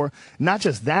before. Not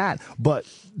just that, but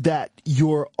that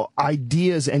your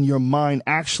ideas and your mind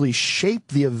actually shape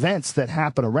the events that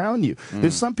happen around you.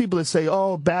 There's some people that say,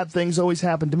 oh, bad things always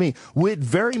happen to me. Well, it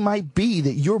very might be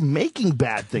that you're making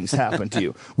bad things happen to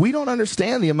you. We don't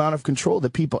understand the amount of control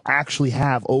that people actually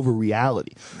have over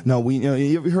reality. No,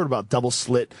 you ever heard about double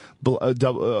slit when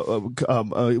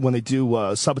they do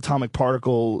subatomic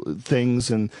particle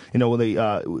things, and when they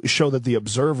show that the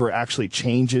observer actually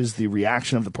changes the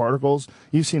reaction of the particles?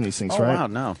 You've seen these things, right? Wow,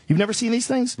 no. You've never seen these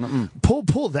things?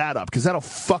 Pull that up, because that'll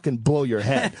fucking blow your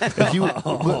head. If you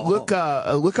look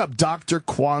up Dr.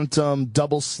 Quantum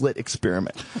double slit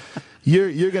experiment.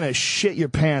 You're gonna shit your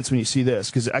pants when you see this,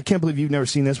 because I can't believe you've never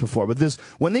seen this before. But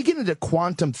when they get into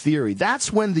quantum theory,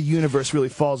 that's when the universe really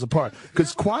falls apart.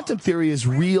 Because quantum theory is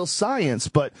real science,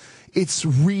 but it's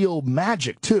real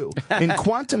magic too. In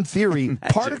quantum theory,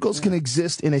 particles can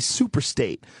exist in a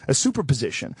superstate, a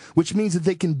superposition, which means that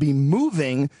they can be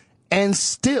moving and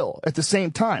still at the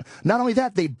same time. Not only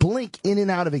that, they blink in and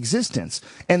out of existence.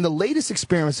 And the latest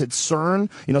experiments at CERN,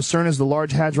 CERN is the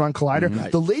Large Hadron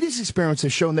Collider, the latest experiments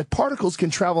have shown that particles can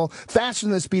travel faster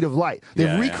than the speed of light.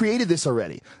 They've recreated this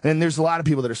already. And there's a lot of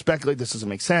people that are speculating this doesn't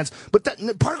make sense. But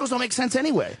particles don't make sense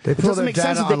anyway. They it doesn't make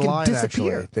sense that they can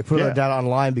disappear. Actually. They put their data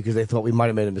online because they thought we might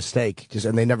have made a mistake.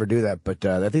 And they never do that. But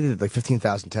I think they did like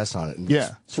 15,000 tests on it.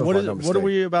 Yeah. So what are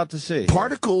we about to see?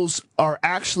 Particles are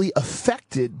actually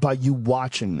affected by you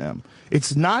watching them.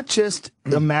 It's not just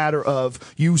a matter of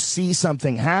you see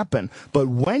something happen, but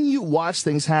when you watch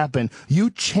things happen,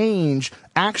 you change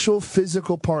actual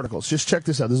physical particles. Just check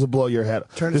this out. This will blow your head.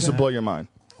 This will blow your mind.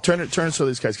 Turn it so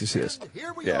these guys can see this.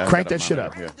 Yeah, crank that shit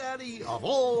up. Daddy of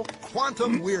all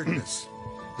quantum weirdness,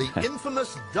 the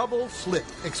infamous double slit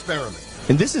experiment.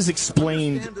 And this is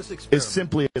explained as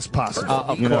simply as possible.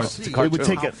 Of course. It would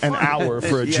take an hour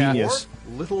for a genius.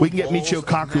 We can get Michio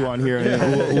Kaku on here,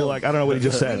 and we'll I don't know what he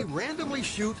just said. We randomly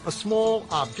shoot a small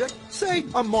object, say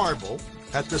a marble,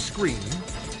 at the screen.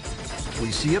 We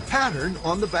see a pattern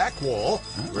on the back wall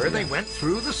where they went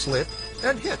through the slit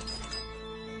and hit.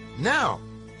 Now,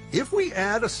 if we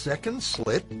add a second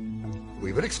slit,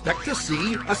 we would expect to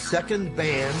see a second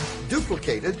band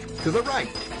duplicated to the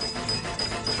right.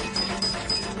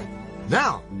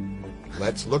 Now,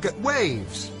 let's look at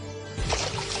waves.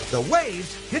 The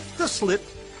waves hit the slit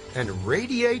and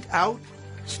radiate out,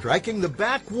 striking the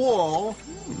back wall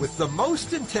with the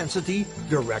most intensity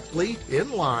directly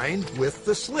in line with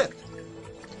the slit.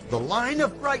 The line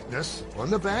of brightness on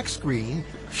the back screen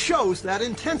shows that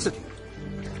intensity.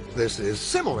 This is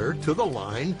similar to the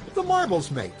line the marbles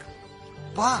make.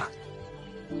 But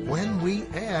when we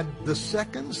add the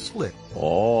second slit,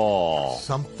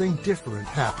 something different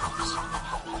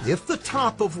happens. If the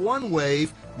top of one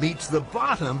wave meets the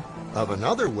bottom of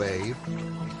another wave,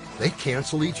 they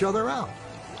cancel each other out.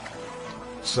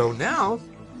 So now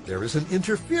there is an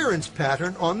interference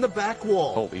pattern on the back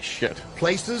wall. Holy shit.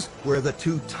 Places where the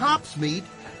two tops meet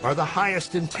are the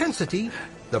highest intensity,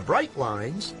 the bright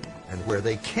lines, and where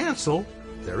they cancel,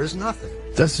 there is nothing.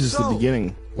 This is the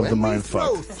beginning of the mind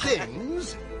fuck. When we throw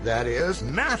things, that is,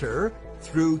 matter,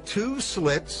 through two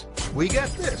slits, we get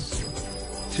this.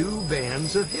 Two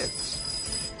bands of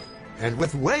hits. And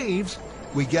with waves,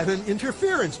 we get an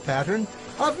interference pattern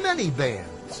of many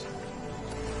bands.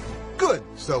 Good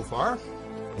so far.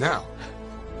 Now,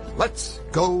 let's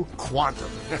go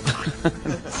quantum.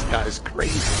 This guy's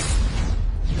crazy.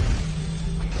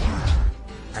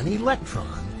 An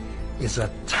electron is a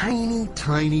tiny,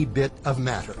 tiny bit of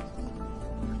matter,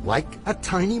 like a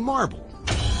tiny marble.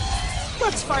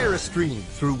 Let's fire a stream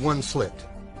through one slit.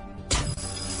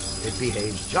 It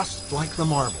behaves just like the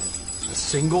marble, a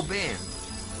single band.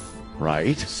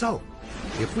 Right. So,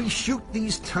 if we shoot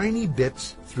these tiny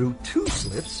bits through two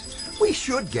slits, we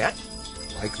should get,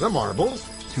 like the marble,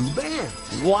 two bands.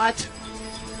 What?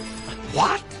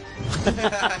 What?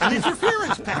 An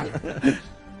interference pattern.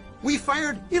 We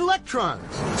fired electrons,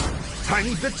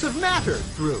 tiny bits of matter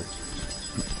through.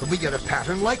 But we get a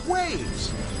pattern like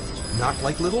waves, not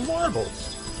like little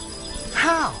marbles.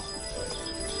 How?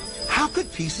 How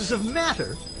could pieces of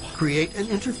matter create an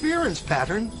interference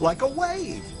pattern like a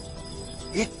wave?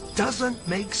 It doesn't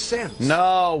make sense.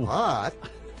 No. But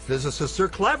physicists are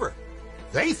clever.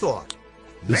 They thought,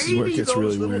 This is where it Maybe gets those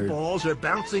really little weird. balls are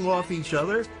bouncing off each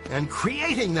other and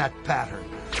creating that pattern.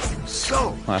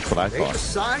 So, That's what I they thought.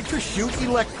 decide to shoot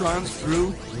electrons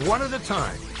through one at a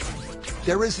time.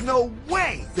 There is no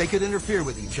way they could interfere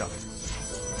with each other.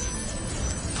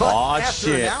 But Aw, after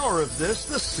shit. an hour of this,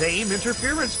 the same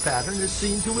interference pattern is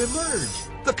seen to emerge.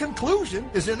 The conclusion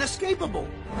is inescapable.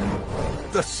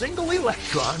 The single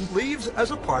electron leaves as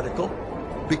a particle,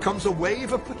 becomes a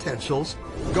wave of potentials,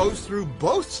 goes through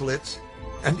both slits,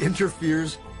 and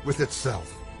interferes with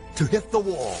itself to hit the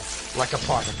wall like a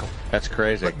particle. That's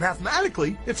crazy. But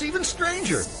mathematically, it's even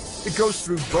stranger. It goes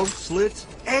through both slits,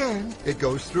 and it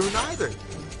goes through neither.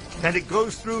 And it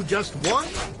goes through just one,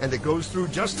 and it goes through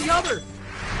just the other.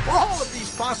 All of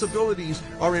these possibilities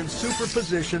are in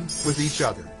superposition with each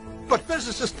other. But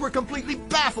physicists were completely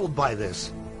baffled by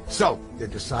this. So they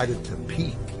decided to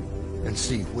peek and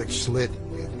see which slit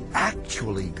it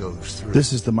actually goes through.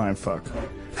 This is the mindfuck.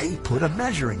 They put a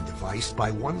measuring device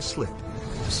by one slit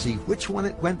to see which one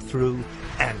it went through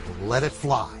and let it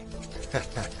fly.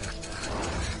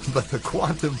 But the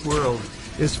quantum world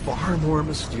is far more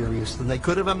mysterious than they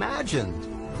could have imagined.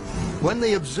 When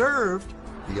they observed,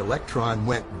 the electron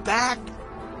went back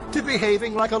to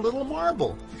behaving like a little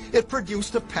marble. It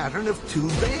produced a pattern of two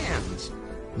bands,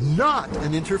 not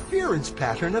an interference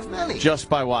pattern of many. Just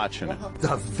by watching it.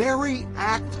 The very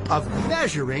act of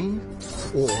measuring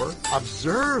or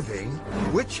observing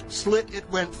which slit it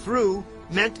went through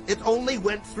meant it only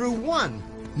went through one,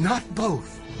 not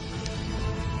both.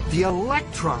 The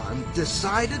electron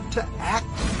decided to act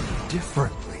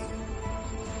differently,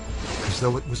 as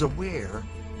though it was aware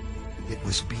it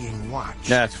was being watched.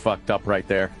 That's fucked up right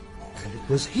there. And it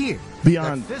was here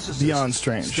Beyond- that physicists beyond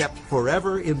strange. stepped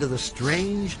forever into the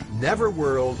strange, never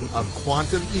world of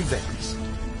quantum events.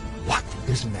 What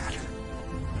is matter?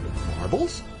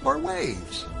 Marbles or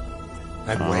waves?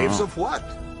 And waves of what?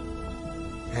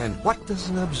 And what does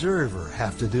an observer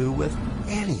have to do with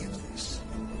any of this?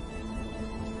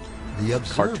 The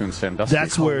observer. Cartoon Sandusky.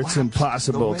 That's where it's collapsed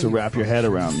impossible the to wave wrap your head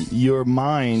function. around. Your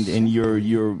mind and your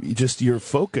just your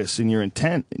focus and your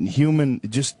intent and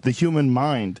the human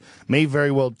mind may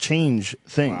very well change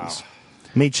things.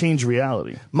 May change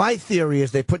reality. My theory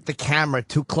is they put the camera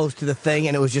too close to the thing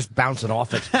and it was just bouncing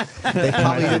off it. They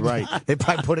probably Might be right. They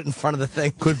probably put it in front of the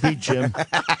thing. Could be, Jim.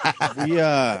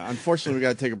 Unfortunately, we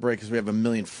got to take a break because we have a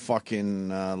million fucking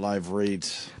live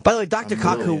reads. By the way, Dr. A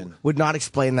Kaku million. would not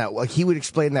explain that. Like he would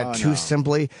explain that too no.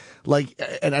 simply. Like,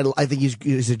 and I think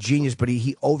he's a genius, but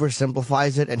he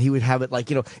oversimplifies it, and he would have it like,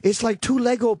 it's like two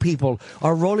Lego people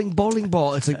are rolling bowling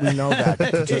ball. It's like, we know that.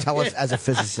 To tell us as a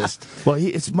physicist. Well,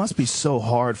 it must be so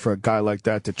hard for a guy like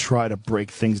that to try to break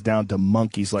things down to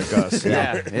monkeys like us.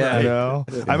 Yeah. You know?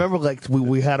 I remember like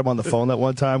we had him on the phone that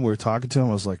one time. We were talking to him.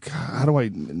 I was like, how do I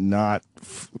not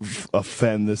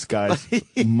offend this guy's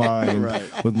mind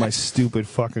with my stupid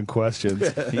fucking questions?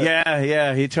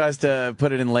 Yeah. He tries to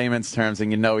put it in layman's terms,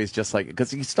 and he's just like,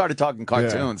 because he started talking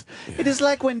cartoons. Yeah. It is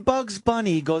like when Bugs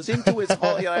Bunny goes into his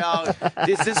hole.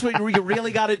 Is this what you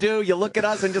really got to do? You look at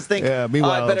us and just think,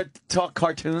 meanwhile, I better talk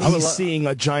cartoons. He's seeing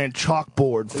a giant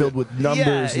chalkboard filled with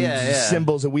numbers and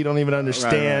symbols that we don't even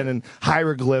understand and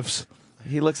hieroglyphs.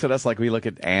 He looks at us like we look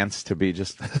at ants to be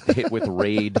just hit with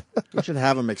raid. We should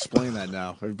have him explain that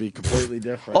now. It would be completely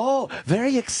different. Oh,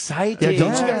 very exciting. Yeah,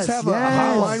 don't you guys have a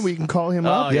hotline where you can call him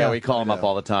up? Oh, yeah, we call him up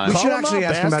all the time. We Call should him actually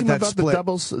up, ask him about that split.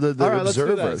 the All right, let's do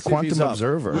observer, that. See if he's quantum up.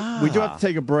 observer. We do have to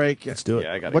take a break. Let's do it.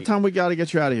 Yeah, I gotta What time we got to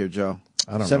get you out of here, Joe?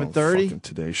 I don't 7:30? know. Fucking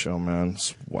Today Show, man.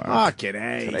 Wow. Fucking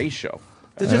A. Today's show.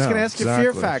 They're just Yeah, going to ask you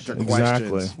Fear Factor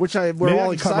questions, which we're Maybe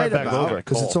all I can come excited right back about. over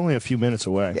because it's only a few minutes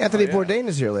away. Anthony Bourdain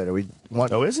is here later.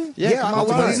 Oh, is he? Yeah, come I on, want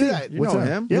to buddy. see that. You know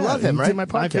him. You love him, he right? did my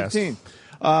podcast.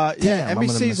 9:15. Damn, I'm gonna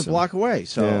NBC's miss a him. block away,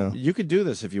 so Yeah. you could do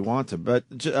this if you want to. But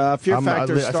Fear Factor I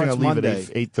think starts I'll leave Monday.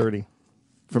 at 8:30.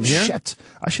 From here? Shit.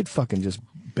 I should fucking just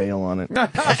bail on it.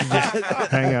 I should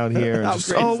just hang out here. And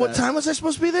just, what time was I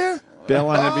supposed to be there? Bail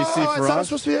on NBC I for thought I was us.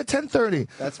 supposed to be there at 10:30.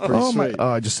 That's pretty sweet. Oh,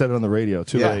 I just said it on the radio.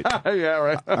 Too late. Yeah,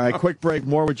 right. All right, quick break.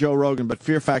 More with Joe Rogan, but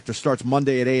Fear Factor starts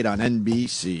Monday at 8 on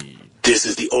NBC. This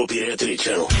is the Opie Anthony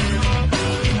channel.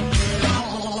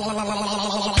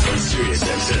 Sirius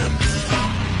XM.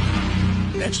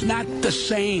 It's not the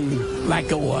same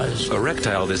like it was.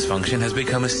 Erectile dysfunction has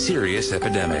become a serious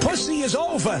epidemic. Pussy is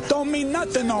over. Don't mean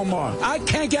nothing no more. I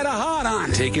can't get a hard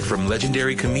on. Take it from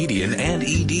legendary comedian and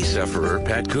ED sufferer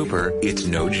Pat Cooper, it's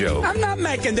no joke. I'm not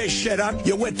making this shit up.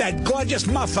 You're with that gorgeous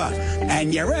muffer,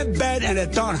 and you're in bed, and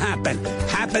it don't happen.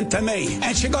 Happened to me.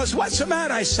 And she goes, "What's the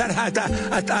matter?" I said,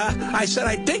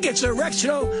 I think it's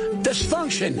erectile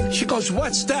dysfunction. She goes,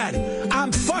 "What's that?"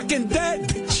 I'm fucking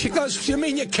dead. She goes, you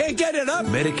mean you can't get it up?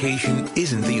 Medication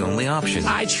isn't the only option.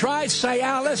 I tried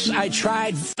Cialis. I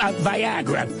tried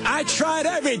Viagra. I tried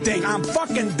everything. I'm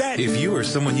fucking dead. If you or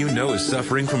someone you know is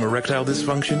suffering from erectile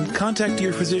dysfunction, contact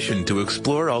your physician to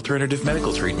explore alternative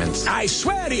medical treatments. I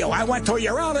swear to you, I went to a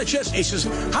urologist. He says,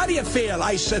 how do you feel?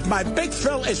 I said, my big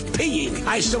thrill is peeing.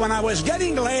 I said, when I was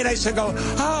getting laid, I said, go,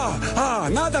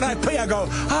 now that I pee, I go,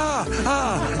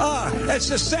 It's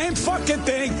the same fucking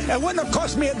thing. It wouldn't have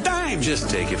cost me a dime. Just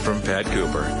take it from Pat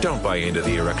Cooper. Don't buy into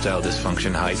the erectile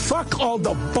dysfunction hype. Fuck all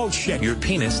the bullshit. Your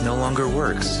penis no longer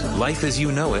works. Life as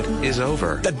you know it is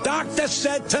over. The doctor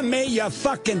said to me, you're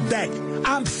fucking dead.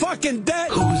 I'm fucking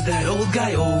dead. Who's that old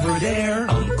guy over there?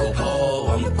 Uncle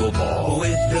Paul,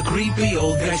 with the creepy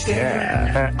old guy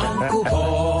stare. Uncle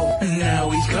Paul, now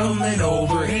he's coming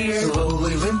over here,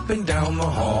 slowly limping down the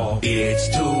hall. It's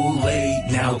too late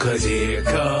now, 'cause here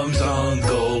comes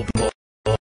Uncle Paul.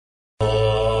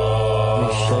 Let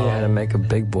me show you how to make a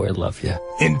big boy love you.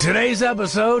 In today's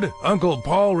episode, Uncle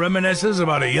Paul reminisces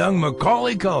about a young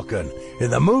Macaulay Culkin in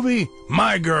the movie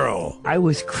My Girl. I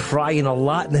was crying a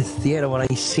lot in the theater when I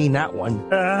seen that one.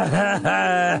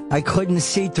 I couldn't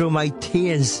see through my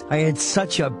tears. I had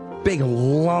such a big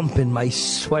lump in my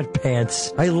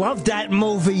sweatpants. I love that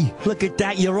movie. Look at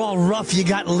that. You're all rough. You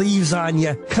got leaves on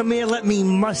you. Come here. Let me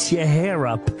muss your hair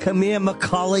up. Come here,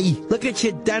 Macaulay. Look at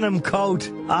your denim coat.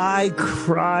 I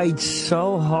cried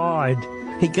so hard.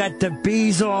 He got the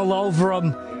bees all over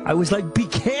him. I was like, be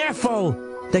careful.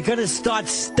 They're gonna start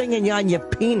stinging you on your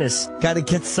penis. Gotta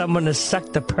get someone to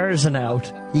suck the person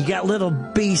out. You got little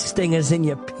bee stingers in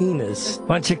your penis.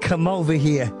 Why don't you come over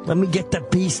here? Let me get the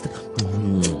bee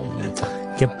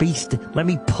Let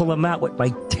me pull them out with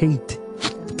my teeth.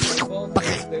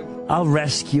 I'll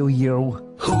rescue you.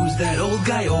 Who's that old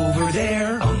guy over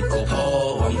there? Uncle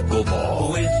Paul,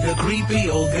 with the creepy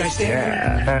old guy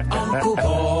stare. Uncle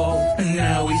Paul,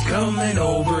 now he's coming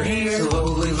over here,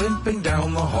 slowly limping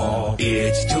down the hall.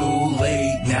 It's too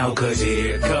late now, 'cause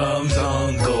here comes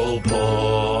Uncle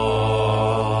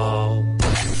Paul.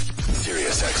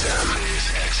 Sirius XM.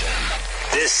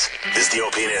 This is the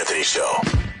Opie and Anthony Show.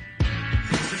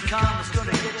 Karma's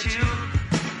gonna get you.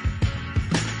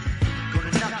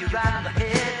 Gonna knock you right on the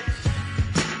head.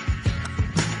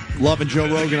 Loving Joe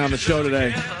Rogan on the show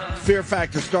today. Fear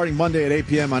Factor starting Monday at 8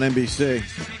 p.m. on NBC.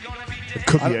 The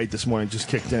cookie I ate this morning just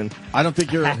kicked in. I don't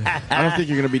think you're going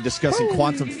to be discussing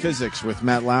quantum physics with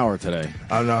Matt Lauer today.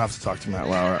 I don't know. I have to talk to Matt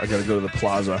Lauer. I got to go to the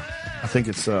Plaza. I think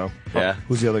it's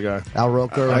who's the other guy? Al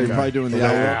Roker. You're probably doing the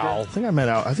Al Roker. I think I met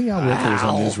Al. I think Al Roker was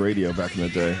on News Radio back in the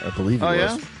day. I believe he was.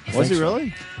 Yeah? Was he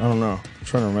really? I don't know. I'm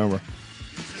trying to remember.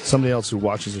 Somebody else who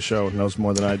watches the show knows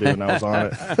more than I do, and I was on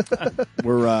it.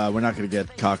 We're not going to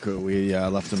get Kaku. We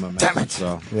left him a message. Damn it.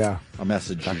 So yeah, a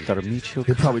message. He'll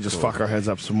probably just fuck our heads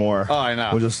up some more. Oh, I know.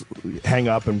 We'll just hang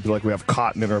up and be like we have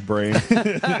cotton in our brain.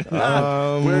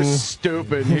 We're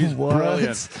stupid. He's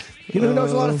brilliant. You know who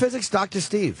knows a lot of physics? Dr.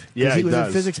 Steve. Yeah, he was does.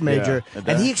 a physics major,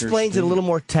 and he explains it a little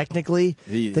more technically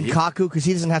than Kaku, because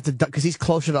he doesn't have to. Because he's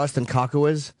closer to us than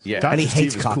Kaku is. Yeah, and he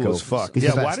hates Steve is Kaku. cool as fuck. He's Yeah,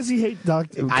 the best. why does he hate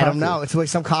Dr. I don't know. It's the way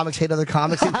some comics hate other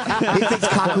comics. He thinks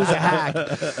Kaku's a hack.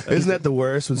 Isn't that the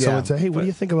worst? When someone say, "Hey, what do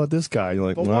you think about this guy?" You're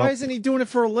like, But well, why isn't he doing it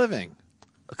for a living?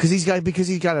 Because he's got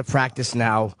to practice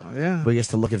now. Yeah. Where he gets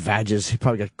to look at vages. He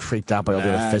probably got creeped out by all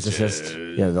the other physicists.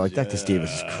 Yeah, they're like, Dr. Steve is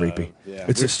just creepy. Yeah.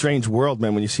 It's a strange world,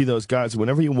 man, when you see those guys.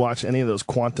 Whenever you watch any of those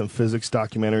quantum physics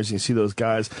documentaries, you see those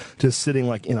guys just sitting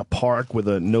like in a park with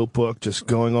a notebook, just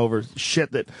going over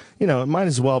shit that, it might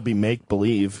as well be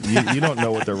make-believe. You don't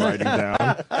know what they're writing down.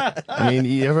 I mean,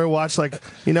 you ever watch,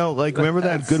 remember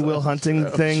that Good Will Hunting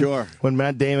thing? Sure. When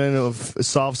Matt Damon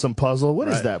solves some puzzle? What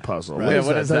is that puzzle? Right. What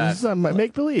what is that? It's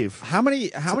make-believe. How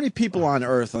many people on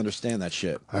Earth understand that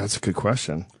shit? That's a good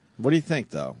question. What do you think,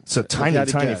 though? It's a tiny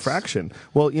guess. fraction.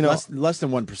 Well, less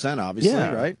than 1%, obviously,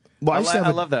 right? Well, I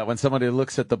love that when somebody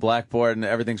looks at the blackboard and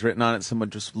everything's written on it. Someone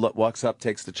just walks up,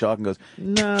 takes the chalk, and goes,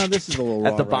 "No, this is a little wrong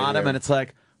at the right bottom," here. and it's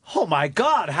like, "Oh my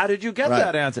God, how did you get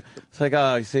that answer?" It's like,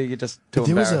 "Oh, you see, you just too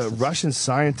There was embarrassed." a Russian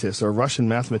scientist or a Russian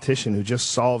mathematician who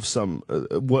just solved some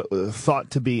what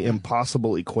thought to be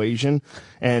impossible equation,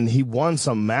 and he won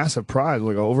some massive prize,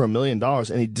 like over $1 million,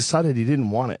 and he decided he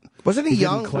didn't want it. Wasn't he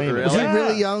young? Didn't claim it. Was he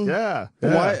really young? Yeah.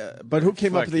 Why? But who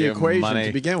came up with the equation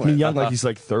to begin with? He's young, like he's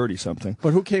like 30 something.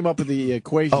 But who came up with the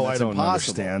equation? Oh, that's I don't impossible?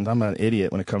 understand. I'm an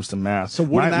idiot when it comes to math. So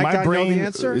wouldn't that my guy know brain the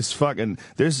answer? is fucking.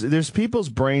 There's people's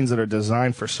brains that are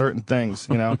designed for certain certain things.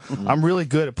 You know, I'm really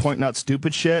good at pointing out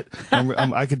stupid shit.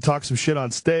 I can talk some shit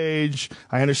on stage.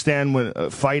 I understand when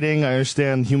fighting. I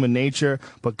understand human nature.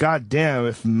 But goddamn,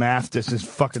 if math just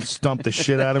fucking stumped the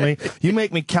shit out of me, you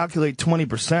make me calculate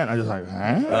 20%. I just like, wait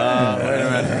a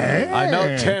minute. I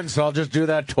know 10, so I'll just do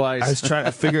that twice. I was trying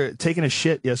to figure, taking a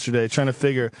shit yesterday, trying to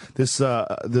figure this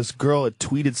girl had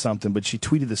tweeted something, but she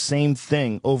tweeted the same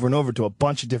thing over and over to a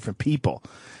bunch of different people.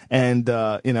 And,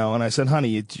 you know, and I said,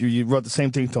 honey, you wrote the same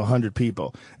thing to 100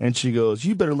 people. And she goes,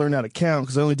 you better learn how to count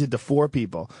because I only did to 4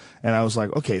 people. And I was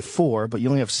like, okay, 4, but you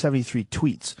only have 73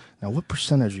 tweets. Now, what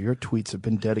percentage of your tweets have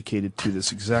been dedicated to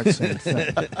this exact same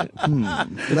thing?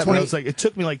 That's when I was like, it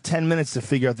took me like 10 minutes to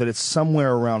figure out that it's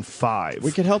somewhere around 5.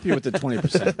 We could help you with the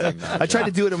thing, though, I tried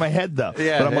to do it in my head, though.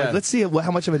 Yeah, but I'm like, let's see how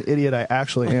much of an idiot I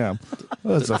actually am.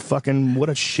 Oh, it's what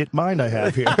a shit mind I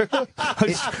have here. I'm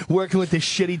just working with this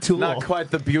shitty tool. Not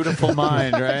quite the beautiful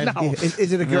mind, right? No.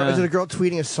 Is it a girl? Is it a girl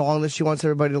tweeting a song that she wants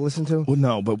everybody to listen to? Well,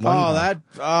 no, but one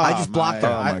I just blocked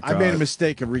her. I made a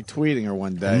mistake of retweeting her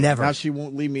one day. Never. Now she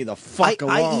won't leave me the fuck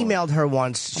alone. I emailed her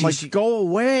once. I'm like, go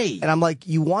away. And I'm like,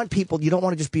 you want people, you don't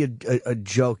want to just be a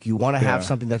joke. You want to have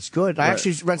something that's good. I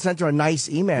actually sent her a nice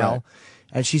email.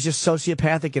 And she's just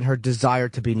sociopathic in her desire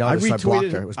to be noticed. I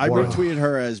blocked her. It was boring. I retweeted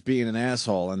her as being an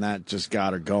asshole, and that just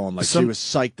got her going. Like, she was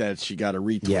psyched that she got a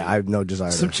retweet. Yeah, I have no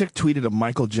desire. Some chick tweeted a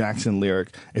Michael Jackson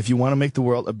lyric: "If you want to make the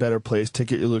world a better place,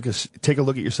 take a look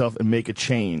at yourself and make a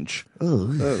change."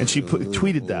 Ooh. And she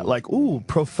tweeted that, like, "Ooh,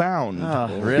 profound."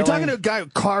 Really? You're talking to a guy who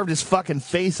carved his fucking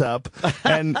face up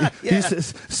and he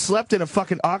slept in a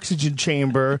fucking oxygen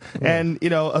chamber, and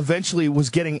eventually was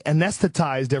getting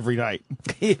anesthetized every night.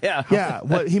 Yeah.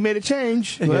 Well, he made a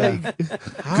change.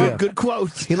 Good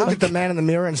quote. He looked at the man in the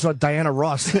mirror and saw Diana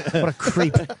Ross. What a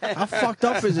creep. How fucked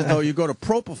up is it, though? You go to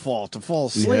propofol to fall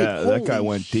asleep. Yeah, that guy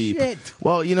went deep.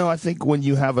 Well, I think when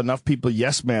you have enough people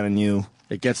yes-manning you,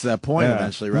 it gets to that point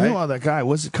eventually, right? You know that guy.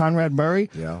 Was it Conrad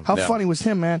Murray? Yeah. How funny was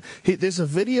him, man? There's a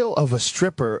video of a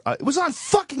stripper. It was on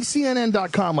fucking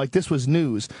CNN.com like this was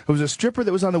news. It was a stripper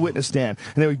that was on the witness stand.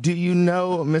 And they were, do you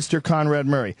know Mr. Conrad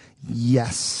Murray?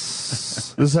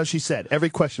 Yes. This is how she said. Every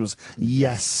question was,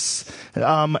 yes.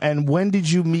 And when did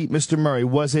you meet Mr. Murray?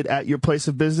 Was it at your place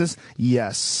of business?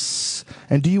 Yes.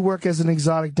 And do you work as an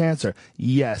exotic dancer?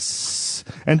 Yes.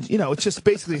 And, it's just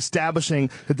basically establishing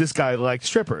that this guy liked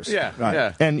strippers. Yeah, right.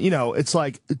 Yeah. And, it's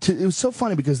like, it was so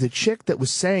funny because the chick that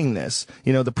was saying this,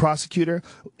 the prosecutor,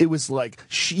 it was like,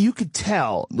 you could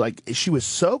tell, like, she was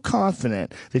so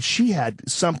confident that she had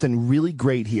something really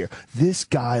great here. This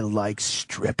guy likes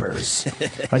strippers.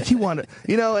 Like, he wanted,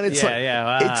 and it's like.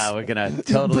 Yeah, we're going to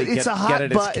totally it's a hot get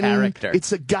at his button. character.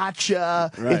 It's a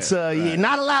gotcha. Right, You're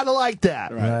not allowed to like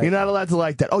that. Right. You're not allowed to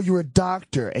like that. Oh, you're a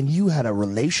doctor and you had a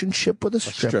relationship with a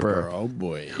stripper. Oh,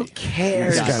 boy. Who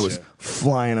cares? This guy was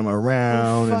flying him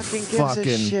around and Who fucking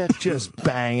gives a shit? just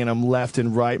banging him left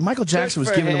and right. Michael Jackson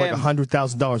was giving him like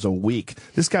 $100,000 a week.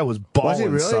 This guy was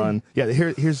balling, really? son. Yeah, here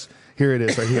it is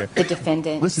right here. The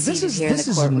defendant. Listen, this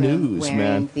is news,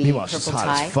 man. Meanwhile, she's hot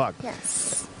as fuck.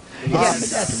 Yes.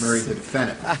 Dr. Murray, the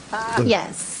defendant.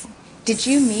 Yes. Did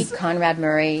you meet Conrad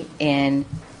Murray in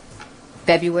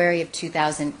February of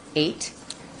 2008?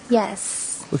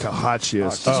 Yes. Look how hot she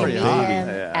is. Did you meet baby. him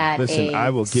at Listen, I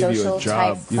will give you a social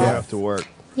job. type You don't club? have to work.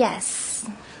 Yes.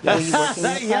 Were you working in the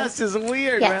club? Yes is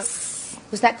weird, Yes.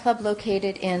 Was that club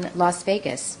located in Las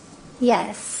Vegas?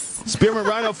 Yes. Spearman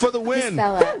Rhino for the Miss win.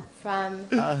 Bella, from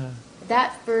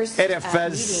that first meeting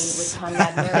with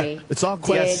Conrad Murray, It's all did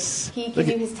questions. he give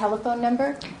you his telephone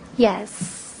number?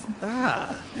 Yes.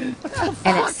 And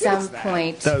at some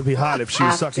point, That would be hot if she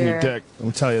was sucking your after dick.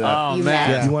 I'll tell you that. Oh, you man.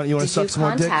 met, You want to did suck you some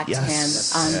more dick? contact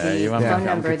Yes. him on Yeah, the you want me phone to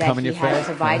number come that in he your had face?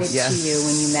 provided Yes. to you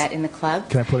when you met in the club?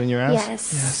 Can I put it in your ass?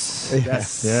 Yes.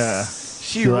 Yes. Yeah.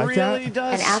 She You like really that?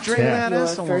 does And after string that your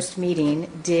asshole. first meeting,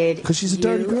 did 'Cause she's a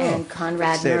dirty you girl. and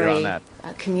Conrad Stayed her on Murray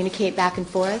that. communicate back and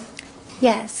forth?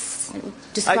 Yes.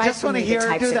 Describe I just for wanna me hear the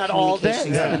her types do of that all day.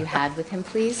 communications that you had with him,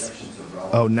 please.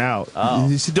 Oh, now. Oh.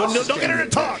 You see, don't get her to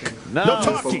talk. No.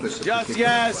 talking. Just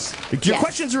yes. Your Yes.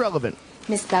 question's irrelevant.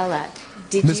 Miss Bella,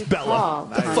 did Miss you Bella. call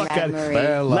The fuck Conrad outta- Murray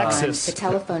Bella. on Lexus. the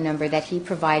telephone number that he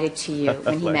provided to you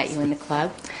when he met you in the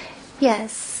club?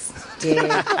 Yes. Did he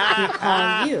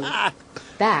call you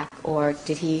back, or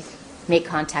did he make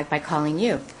contact by calling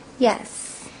you? Yes.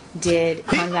 Did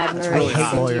Conrad Murray really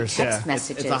hot. send you Lawyers, text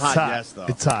messages? It's a hot yes, though.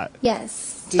 It's hot.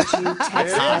 Yes. Did you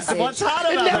text message What's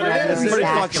hot about Conrad it? Murray Pretty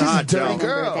back fucking to hot, the Joe. number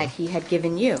Girl. that he had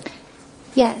given you?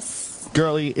 Yes.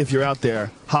 Girlie, if you're out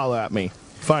there, holla at me.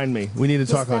 Find me. We need to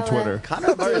talk on Bella. Twitter.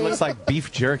 Conrad Murray looks like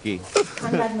beef jerky.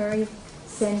 Conrad Murray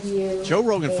send you Joe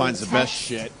Rogan a finds the best text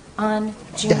shit. on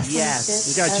June 25th.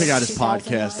 You gotta check out his 2001?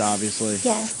 podcast, obviously.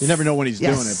 Yes. You never know when he's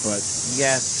doing it, but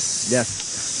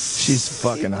yes. She's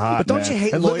fucking hot. But don't man. you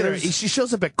hate and look at her. lawyers? She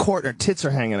shows up at court and her tits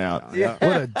are hanging out. Yeah.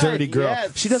 What a dirty girl.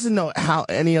 Yes. She doesn't know how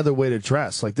any other way to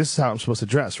dress. Like, this is how I'm supposed to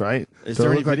dress, right? Is Do I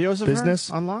there any look like videos of business?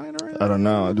 her online or anything? I don't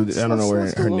know. I don't know where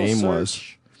Let's do a her little name was.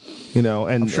 search. You know,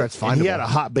 and I'm sure it's and he had findable. a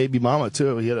hot baby mama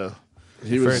too. He had a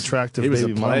very attractive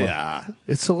baby mama.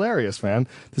 It's hilarious, man.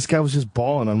 This guy was just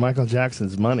balling on Michael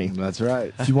Jackson's money. That's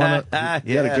right. If you want to,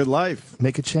 He had a good life.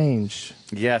 make a change.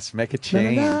 Yes, make a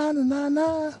change. Na, na, na,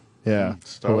 na, na. Yeah,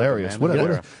 Start with hilarious. the man What a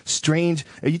together. strange.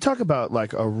 You talk about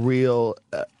like a real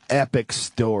epic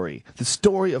story. The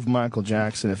story of Michael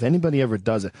Jackson. If anybody ever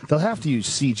does it, they'll have to use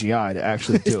CGI to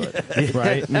actually do it,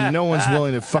 right? I mean, no one's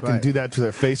willing to fucking do that to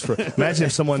their face. For imagine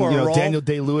if someone, For a role. Daniel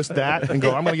Day-Lewis that and go,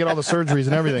 I'm going to get all the surgeries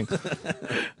and everything.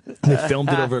 And they filmed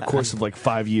it over a course of like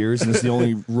 5 years, and it's the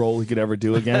only role he could ever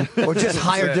do again. Or just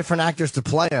hire different actors to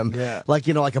play him. Yeah. Like,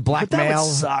 like a black But that male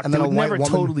would suck. and then They a would white never woman.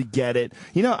 totally get it.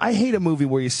 You know, I hate a movie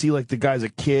where you see like the guy's a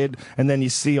kid, and then you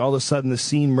see all of a sudden the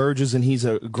scene merges and he's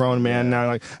a grown man now.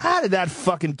 Like, how did that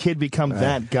fucking kid become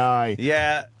that guy?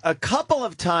 Yeah, a couple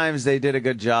of times they did a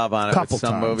good job on it Couple with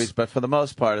some times. movies, but for the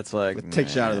most part, it's like It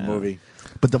takes you out of the movie.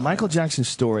 But the Michael Jackson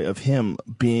story of him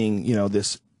being,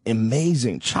 this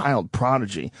amazing child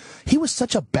prodigy, he was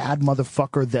such a bad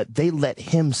motherfucker that they let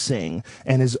him sing,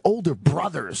 and his older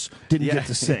brothers didn't get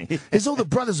to sing. His older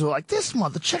brothers were like,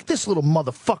 check this little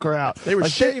motherfucker out. They were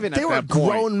like, shaving They at were that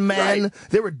point. grown men. Right.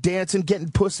 They were dancing,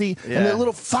 getting pussy, and Yeah. the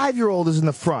little 5-year-old is in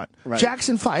the front. Right.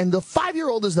 Jackson 5, and the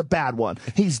 5-year-old is the bad one.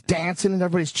 He's dancing, and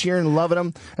everybody's cheering and loving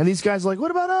him, and these guys are like,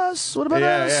 what about us? What about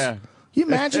us? Yeah. You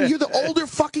imagine you're the older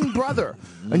fucking brother,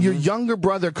 and your younger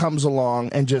brother comes along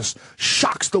and just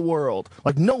shocks the world.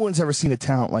 Like, no one's ever seen a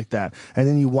talent like that. And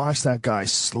then you watch that guy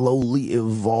slowly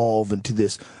evolve into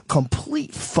this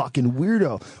complete fucking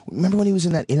weirdo. Remember when he was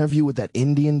in that interview with that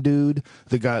Indian dude,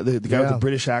 the guy with the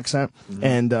British accent,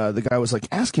 and the guy was like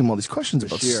asking him all these questions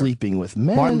about Bashir. sleeping with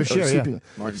men, Martin or Bashir, sleeping,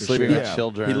 sleeping Yeah. with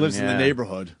children. He lives in the yeah.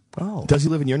 neighborhood. Oh. Does he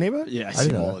live in your neighborhood? Yeah, I I see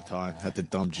didn't him know all the time at the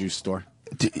dumb juice store.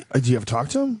 Do you ever talk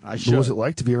to him? I What should. was it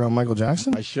like to be around Michael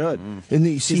Jackson? I should. And then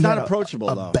you see He's he not had approachable,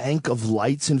 a though. bank of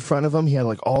lights in front of him. He had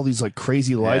like all these like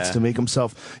crazy lights Yeah. to make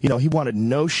himself, he wanted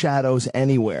no shadows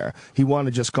anywhere. He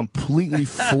wanted just completely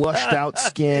flushed out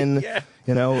skin,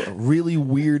 really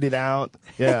weirded out.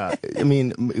 Yeah. I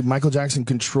mean, Michael Jackson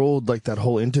controlled like that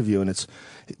whole interview, and it's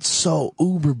so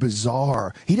uber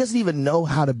bizarre. He doesn't even know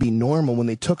how to be normal. When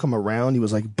they took him around, he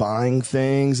was like buying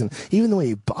things, and even the way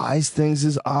he buys things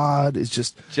is odd. It's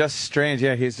just strange.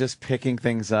 Yeah, he's just picking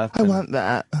things up. I want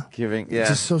that. Giving. It's Yeah.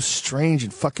 just so strange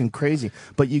and fucking crazy.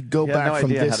 But you go He had back no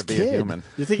from idea how this to be a kid. human.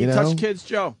 You think he know? touched kids,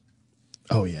 Joe?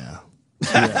 Oh yeah.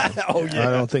 Oh, yeah.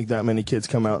 I don't think that many kids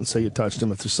come out and say you touched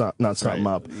him if there's not something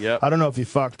up. Yep. I don't know if he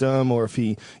fucked them or if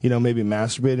he, maybe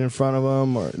masturbated in front of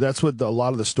them, or that's what a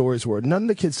lot of the stories were. None of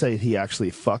the kids say he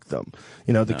actually fucked them.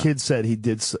 The kids said he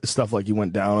did stuff like he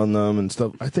went down on them and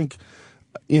stuff. I think.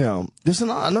 There's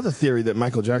another theory that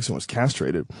Michael Jackson was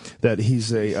castrated, that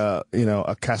he's a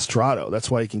castrato. That's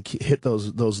why he can hit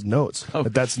those notes.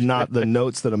 But that's not the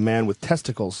notes that a man with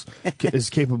testicles is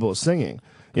capable of singing.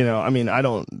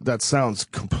 That sounds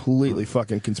completely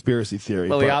fucking conspiracy theory.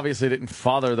 Well, he but- obviously didn't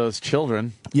father those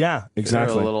children. Yeah,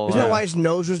 exactly. They're a little, Isn't that why his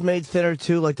nose was made thinner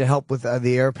too, like to help with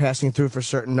the air passing through for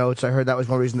certain notes? I heard that was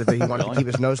one reason that he wanted to keep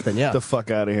his nose thin. Yeah, the fuck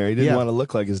out of here. He didn't want to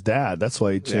look like his dad. That's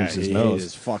why he changed his he nose. hated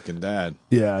his fucking dad.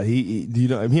 Yeah, he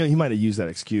might have used that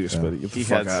excuse, but get the He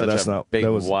fuck had out. such That's a not big,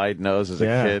 that was, wide nose as a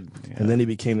kid. Yeah. And then he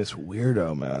became this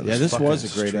weirdo, man. Yeah, this fucking was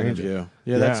a great stranger. interview.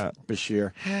 Yeah, that's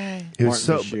Bashir. He was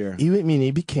Martin so. Bashir.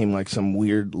 He became like some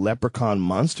weird leprechaun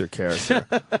monster character.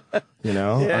 I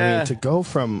Yeah. mean, to go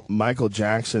from Michael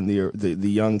Jackson, the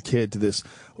young kid, to this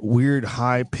weird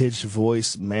high pitched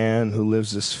voice man who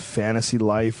lives this fantasy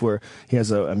life where he has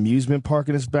an amusement park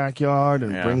in his backyard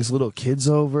and brings little kids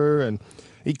over, and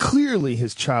clearly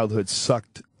his childhood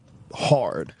sucked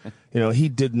hard. He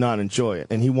did not enjoy it,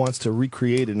 and he wants to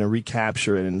recreate it and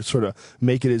recapture it and sort of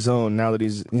make it his own now that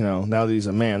he's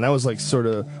a man. That was like sort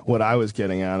of what I was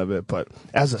getting out of it. But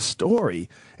as a story,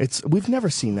 we've never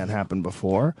seen that happen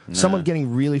before. Nah. Someone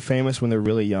getting really famous when they're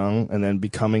really young and then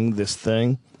becoming this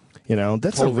thing. You know,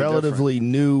 that's Totally a relatively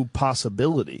new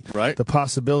possibility. Right. The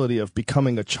possibility of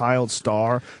becoming a child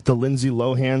star, the Lindsay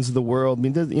Lohans of the world. I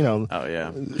mean, you know, Oh,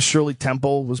 yeah. Shirley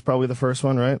Temple was probably the first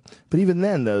one, right? But even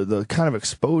then, the kind of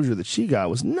exposure that she got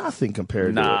was nothing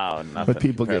compared to nothing what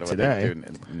people get compared to what they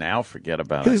today. do now, forget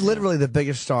about He it. was literally the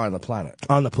biggest star on the planet.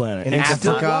 On the planet. In And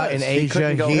still Africa, was. in He Asia,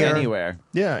 couldn't go here. anywhere.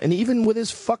 Yeah, and even with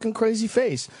his fucking crazy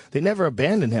face, they never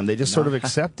abandoned him. They just sort of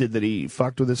accepted that he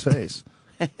fucked with his face.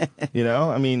 You know,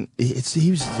 I mean,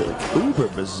 he was like uber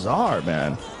bizarre,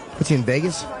 man. What's he in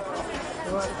Vegas?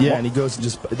 Yeah, and he goes and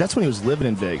that's when he was living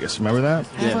in Vegas. Remember that?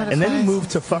 Yeah. And then he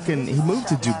moved to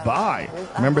Dubai.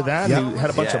 Remember that? Yep. He had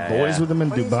a bunch Yeah, of boys yeah. with him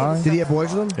in Dubai. Did he have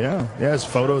boys with him? Yeah, yeah. His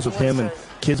photos of him and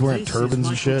kids wearing turbans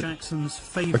and shit. Jackson's Or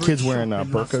favorite kids wearing shop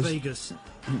in Las burqas. Vegas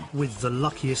with the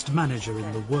luckiest manager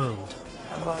in the world.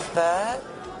 How about that?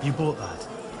 You bought that?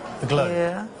 The globe?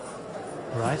 Yeah.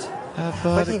 Right.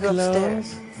 Why do you go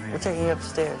upstairs? We're taking you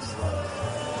upstairs.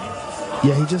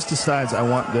 Yeah, he just decides, I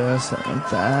want this, I want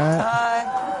that.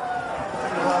 Hi.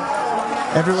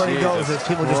 Everywhere he Jesus goes, there's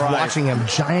people just Christ. watching him.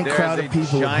 Giant There's crowd a of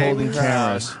people giant holding crowd.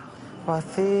 cameras.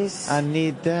 About these. I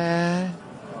need that.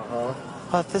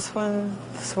 About this one.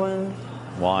 This one.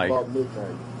 Why?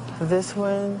 This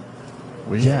one.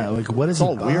 Yeah, like what is It's he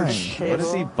all weird buying? shit. What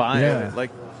is he buying? Yeah.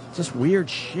 Like, Just weird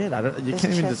shit. You This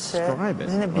can't even chess set. describe it.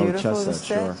 Isn't it beautiful, Oh, this chess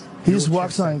set, sure. set? He just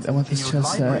walks on, I want this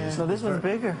chess set. No, this one's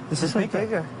bigger. This one's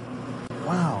bigger.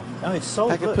 Wow. Oh, it's so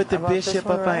I could good. put the How about this bishop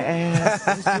one, up my right? ass.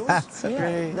 Is this yours? Yeah,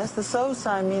 Great. that's the soul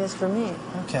sign mean it's for me.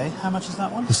 Okay, how much is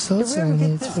that one? The soul Did we ever sign get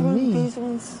is this for one? me. These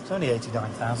ones? It's only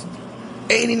 89,000.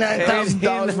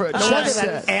 $89,000 for a No chess wonder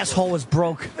set. that asshole was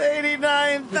broke.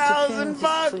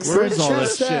 $89,000. Where's all Chess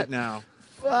this set. shit now?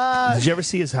 Did you ever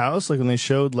see his house? Like when they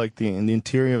showed like the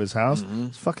interior of his house?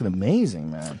 It's fucking amazing,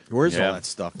 man. Where's Yeah. all that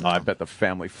stuff Oh, now? I bet the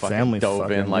family fucking Family dove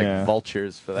fucking, in like yeah.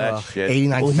 vultures for that shit. Well,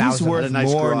 89,000. he's worth What a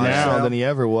nice more garage now sale. than he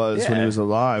ever was when he Yeah. was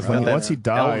alive. When That once he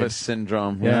died, Elvis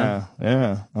syndrome. yeah,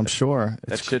 I'm sure.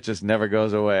 That shit just never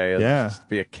goes away. It'll Yeah. just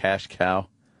be a cash cow.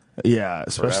 Yeah,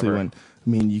 especially Forever.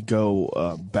 when you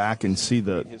go back and see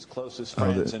His closest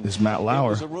friends. is Matt Lauer. It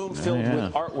was a room filled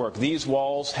with artwork. These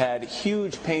walls had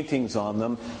huge paintings on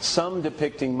them, some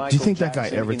depicting Michael Do you think that guy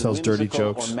Jackson ever in tells dirty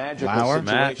whimsical jokes? or magical Lauer?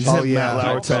 situations. You said Matt I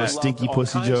Lauer bet. tell a stinky All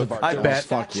pussy kinds joke? of art. I There were bet.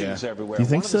 Fuck yeah. statues everywhere. Do you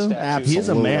think One of the so? statues He is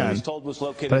a I was man. told was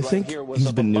located But I right think here was he's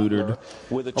of been a butler neutered.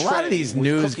 with A lot of tray these with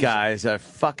news cookies. guys are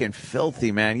fucking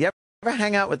filthy, man. You ever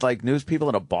hang out with like news people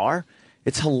at a bar?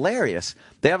 It's hilarious.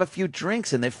 They have a few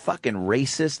drinks and they're fucking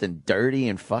racist and dirty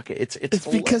and fucking. It's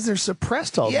because they're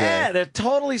suppressed all day. Yeah, they're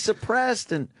totally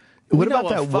suppressed. And What we know about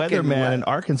that a fucking weatherman in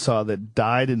Arkansas that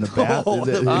died in the bath?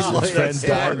 His friends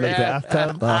died in the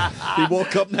bathtub. He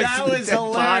woke up next That to the was dead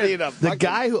body in a The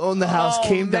guy who owned the house Oh,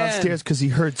 came man. downstairs because he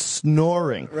heard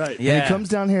snoring. Right. And Yeah. he comes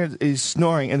down here, he's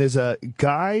snoring, and there's a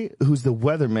guy who's the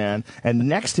weatherman, and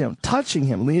next to him, touching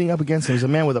him, leaning up against him, is a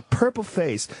man with a purple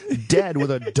face, dead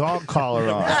with a dog collar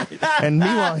on. And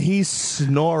meanwhile, he's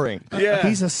snoring. Yeah.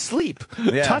 He's asleep,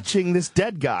 Yeah. touching this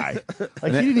dead guy.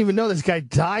 Like, he didn't even know this guy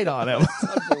died on him.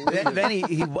 Then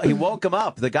he woke him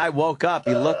up. The guy woke up.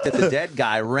 He looked at the dead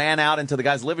guy, ran out into the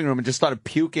guy's living room, and just started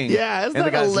puking. Yeah, isn't in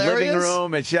the that guy's living hilarious?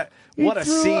 room and shit. He What a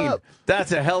threw scene! up.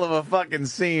 That's a hell of a fucking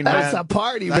scene, That's man. a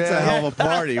party, man. That's a hell of a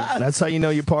party. That's how you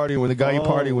know you're partying when the guy you're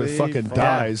partying with Holy fucking fuck.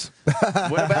 dies.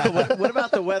 What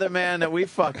about the weatherman that we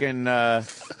fucking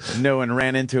knew and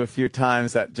ran into a few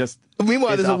times? That just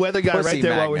Meanwhile, is there's a weather guy pussy right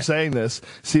there while we're magnet. saying this.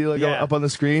 See, like Yeah. up on the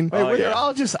screen? Oh, They're yeah.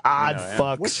 all just odd yeah.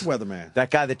 fucks. Which weatherman?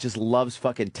 That guy that just loves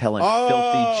fucking telling Oh,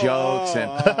 filthy jokes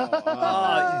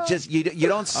and just you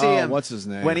don't see Oh, him. what's his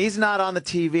name? When he's not on the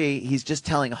TV, he's just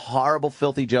telling horrible,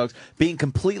 filthy jokes, being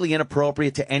completely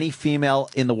inappropriate to any female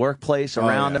in the workplace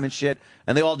around yeah. him and shit.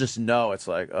 And they all just know. It's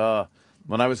like,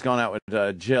 when I was going out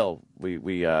with Jill,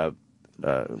 we're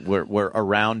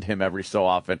around him every so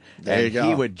often, There and you go.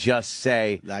 he would just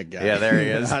say, That guy. "Yeah, there he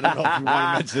is." I don't know if you want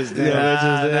to mention his name.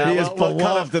 Yeah, He is we'll cut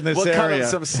beloved him- in this we'll cut area. him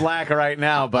some slack right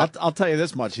now, but I'll tell you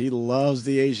this much: he loves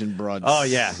the Asian broads. oh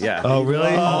yeah, yeah. Oh,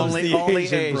 really? Loves Only the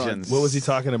Asians. broads. What was he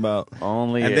talking about?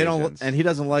 Only And they Asians. don't, and he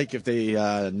doesn't like if they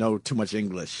know too much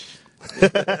English. He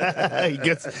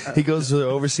goes to the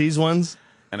overseas ones?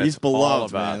 And He's it's all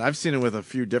beloved, about- man. I've seen him with a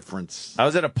few different. I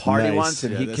was at a party Nice. once,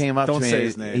 and Yeah, he that's- came up to don't me. say and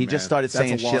his name, he just man. started That's a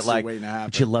saying shit lawsuit like, waiting to happen.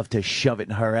 "Would you love to shove it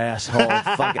in her asshole?"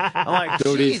 Fucking, I'm like,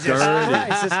 Dude, he's Jesus dirty.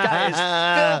 Christ, this guy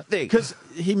is filthy. Because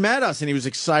he met us and he was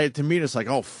excited to meet us. Like,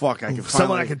 oh fuck, I can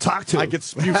Someone finally- I can talk to. I could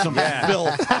spew some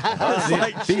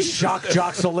filth. These shock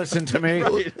jocks will listen to me.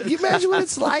 Can you imagine what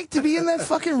it's like to be in that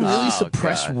fucking really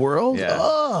suppressed God. world? Yeah.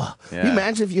 Ugh. Yeah. Can you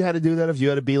imagine if you had to do that, if you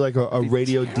had to be like a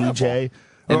radio DJ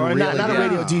Or not a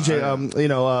radio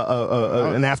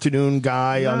DJ, an afternoon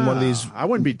guy on one of these I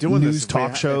wouldn't be doing news this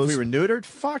talk shows. If we were neutered,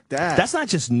 fuck that. That's not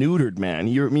just neutered, man.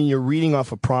 You're reading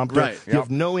off a prompter. Right. You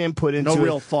have no input into it. No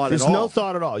real thought There's at all. no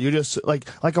thought at all. You're just like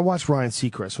I watched Ryan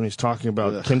Seacrest when he's talking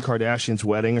about Kim Kardashian's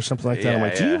wedding or something like that. I'm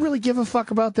like, do you really give a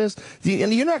fuck about this?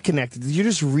 And you're not connected. You're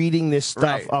just reading this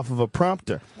stuff off of a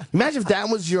prompter. Imagine if that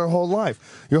was your whole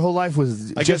life. Your whole life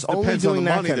was just only doing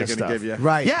that kind of stuff. Give you.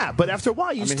 Right. Yeah, but after a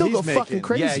while, you still go fucking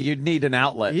crazy. Yeah, you'd need an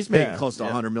outlet. He's making close to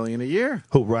 $100 million a year.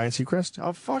 Who, Ryan Seacrest?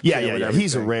 Oh, fuck yeah.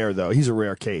 He's a rare, though. He's a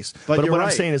rare case. But what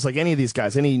I'm saying is, like, any of these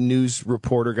guys, any news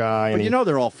reporter guy. But you know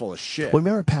they're all full of shit. Well,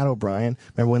 remember Pat O'Brien?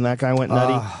 Remember when that guy went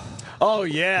nutty? Oh,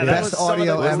 yeah. Best was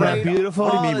audio some of ever. the Isn't that beautiful?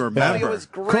 What do you mean remember? It was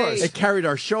great. It carried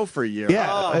our show for a year.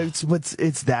 Yeah,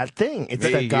 it's that thing. It's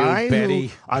Hey, the guy you, Betty.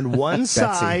 who, on one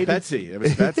side, Betsy. It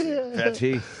was Betsy.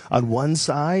 Betty. on one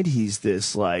side, he's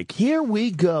this like, here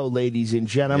we go, ladies and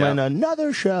gentlemen,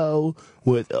 another show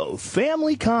with a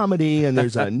family comedy, and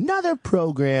there's another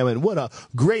program, and what a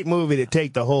great movie to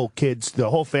take the whole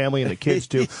family and the kids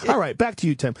to. All right, back to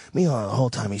you, Tim. Meanwhile, the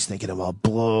whole time he's thinking about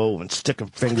blow and sticking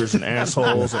fingers in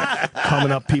assholes and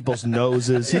coming up people's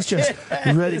noses. He's just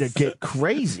ready to get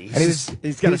crazy. And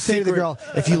he's got to say to the girl,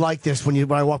 if you like this,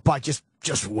 when I walk by, just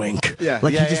wink. Yeah.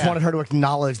 Like he just wanted her to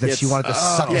acknowledge that she wanted to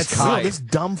suck his cock. This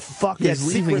dumb fuck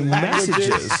is leaving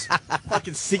messages.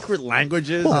 Fucking secret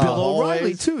languages. Bill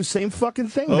O'Reilly, too. Same fucking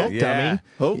thing, that dummy.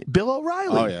 Who? Bill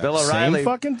O'Reilly. Oh, yeah. Bill O'Reilly. Same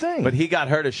fucking thing. But he got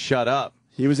her to shut up.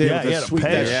 He was able he to had sweep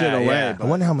pay. that shit away. Yeah. I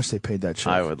wonder how much they paid that shit.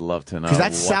 I would love to know. Because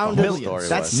that what sounded the whole story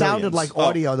was. sounded like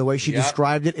audio the way she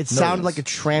described it. It sounded like a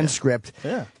transcript.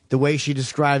 Yeah. The way she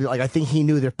described it, like I think he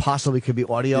knew there possibly could be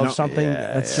audio of something.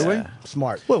 Yeah, That's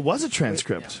smart. Well, it was a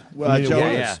transcript. Well,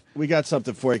 Joe, we got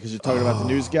something for you because you're talking about the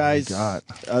news guys. God.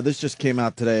 This just came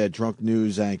out today, a drunk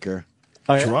news anchor.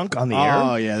 Drunk on the air?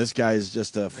 Oh, yeah, this guy is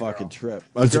just a fucking trip.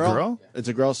 It's a girl? It's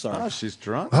a girl, sorry. Oh, she's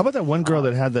drunk. How about that one girl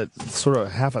that had that sort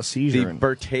of half a seizure?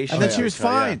 Debertation. And then she was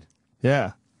fine.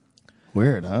 Yeah.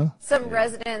 Weird, huh? Some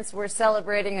residents were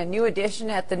celebrating a new addition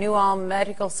at the New Ulm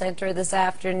Medical Center this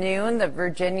afternoon. The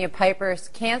Virginia Piper's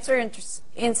Cancer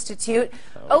Institute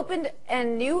opened,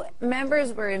 and new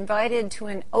members were invited to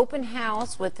an open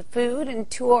house with food and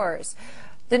tours.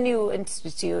 The new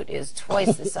institute is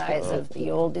twice the size of the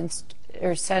old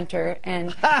center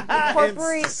and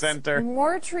incorporates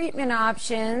more treatment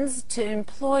options to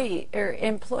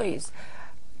employees.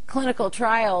 Clinical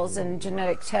trials and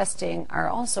genetic testing are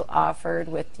also offered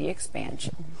with the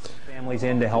expansion. Families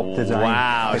in to help design.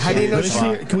 Wow. How do you know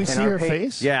Can we see her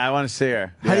face? Yeah, I want to see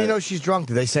her. How do you know she's drunk?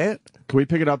 Did they say it? Can we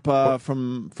pick it up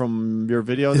from your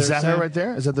video? Is there, that her Sam? right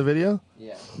there? Is that the video?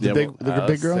 Yeah. The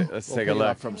big girl? Let's take a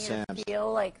look. From Sam's. I feel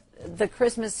like the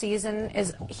Christmas season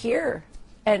is here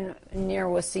and near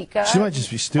Wasika. She might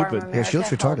just be stupid. Yeah, she looks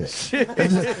retarded.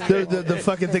 the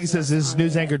fucking thing says, is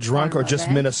news anchor drunk or just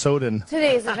Minnesotan?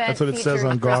 Today's event That's what it says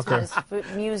on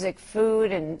Gawker. Music,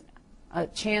 food, and a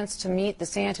chance to meet the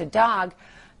Santa dog.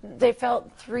 They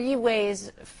felt 3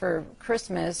 ways for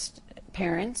Christmas,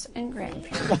 parents and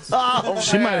grandparents.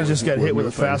 She might have just got hit with a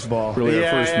fastball. Really, our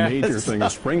first major thing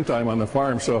is springtime on the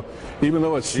farm. So even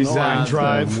though it's snowing on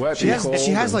drive. and wet She and cold,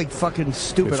 has like fucking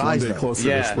stupid it's one eyes day though. closer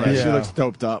to spring. She looks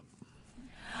doped up.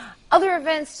 Other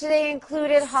events today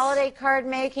included holiday card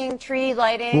making, tree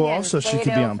lighting, Well, and also she could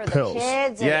be Play-Doh on for the pills.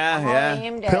 kids, and all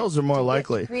aimed at Pills are more to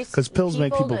likely increase because pills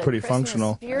make people the pretty Christmas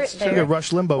functional. spirit Look there. at Rush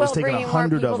Limbaugh was Well, taking bringing more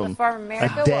 100 people of to them Farm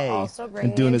America a will day also bring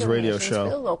and doing in his radio donations for the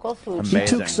show. local food He bank.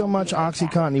 took so much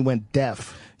OxyContin he went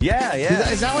deaf. Yeah, yeah.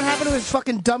 Is that what happened to his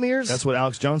fucking dumb ears? That's what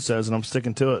Alex Jones says, and I'm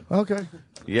sticking to it. Okay.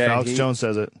 Yeah, Alex Jones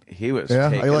says it. He was Yeah,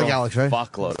 taking you like a Alex, right?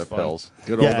 fuckload of pills.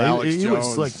 Good old Yeah, Alex he Jones.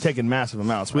 was like taking massive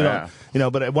amounts. We Yeah.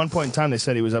 don't, but at one point in time they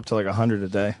said he was up to like 100 a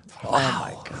day. Oh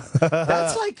my god,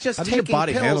 that's like just How does taking your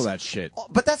body pills. handle that shit?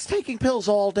 But that's taking pills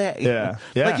all day. Yeah,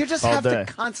 like you just all have day.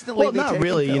 to constantly. Well, be not taking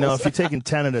really. Pills. If you're taking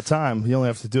 10 at a time, you only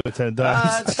have to do it 10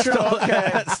 times. That's true.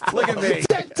 Okay, look at me.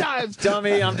 10 times,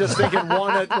 dummy. I'm just thinking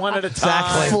one at a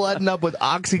time. Flooding up with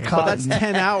OxyContin. But that's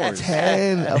 10 hours.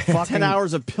 10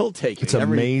 hours of pill taking. It's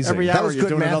amazing. Every That hour was you're good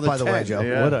doing math, another by the way, 10. Joe.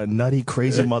 Yeah. What a nutty,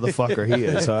 crazy motherfucker he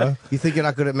is, huh? You think you're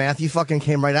not good at math? You fucking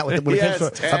came right out with when it Yes,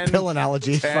 comes to a 10, pill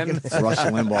analogy. 10. Fucking- Rush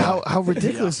Limbaugh. How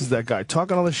ridiculous is that guy?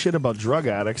 Talking all this shit about drug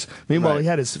addicts. Meanwhile, he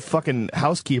had his fucking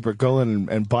housekeeper going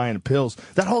and buying pills.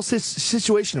 That whole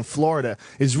situation in Florida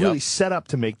is really set up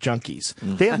to make junkies.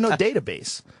 They have no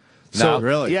database. So,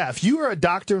 really? Yeah, if you are a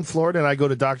doctor in Florida and I go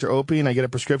to Dr. Opie and I get a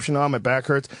prescription on, my back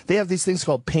hurts, they have these things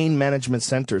called pain management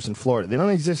centers in Florida. They don't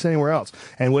exist anywhere else.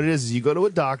 And what it is you go to a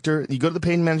doctor, you go to the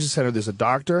pain management center, there's a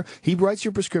doctor, he writes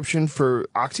your prescription for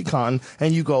OxyContin,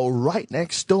 and you go right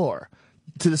next door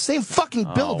to the same fucking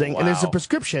building, and there's a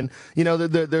prescription. You know,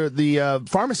 the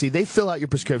pharmacy, they fill out your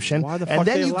prescription, and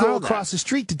then you go across the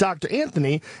street to Dr.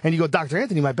 Anthony, and you go, Dr.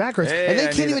 Anthony, my back hurts, and they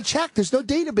can't even check. There's no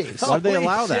database. Why do they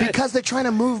allow that? Because they're trying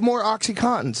to move more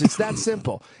OxyContins. It's that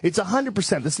simple. It's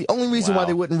 100%. That's the only reason why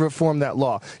they wouldn't reform that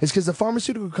law. Is because the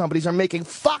pharmaceutical companies are making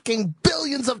fucking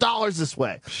billions of dollars this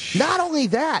way. Not only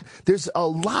that, there's a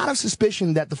lot of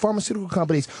suspicion that the pharmaceutical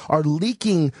companies are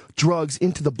leaking drugs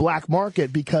into the black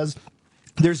market because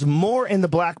there's more in the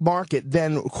black market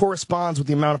than corresponds with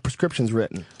the amount of prescriptions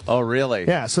written. Oh, really?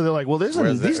 Yeah, so they're like, well, these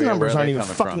numbers aren't even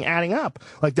fucking adding up.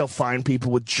 Like, they'll find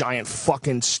people with giant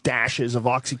fucking stashes of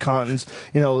OxyContins.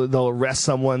 You know, they'll arrest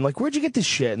someone. Like, where'd you get this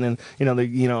shit? And then,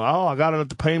 oh, I got it at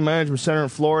the pain management center in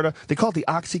Florida. They call it the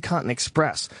OxyContin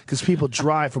Express because people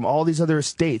drive from all these other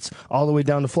states all the way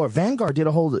down to Florida. Vanguard did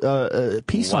a whole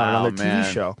piece on it on their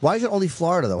TV show. Why is it only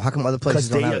Florida, though? How come other places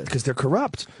don't have it? Because they're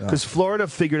corrupt. Because Florida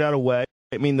figured out a way.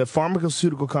 I mean, the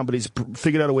pharmaceutical companies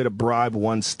figured out a way to bribe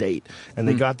one state, and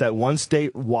they got that one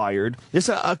state wired. There's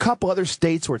a couple other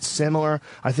states where it's similar.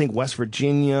 I think West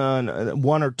Virginia and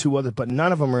one or two others, but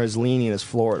none of them are as lenient as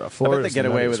Florida. I bet they get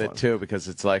away with it too because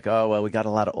it's like, oh well, we got a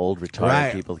lot of old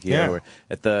retired people here who are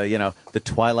at the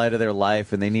twilight of their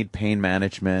life, and they need pain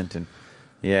management and.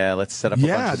 Yeah, let's set up a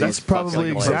bunch of that's these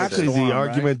probably exactly the right?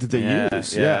 argument that they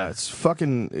use. Yeah, it's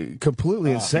fucking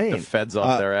completely insane. The feds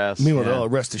off their ass. Meanwhile, they'll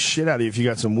arrest the shit out of you if you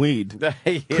got some weed.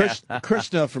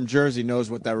 Krishna from Jersey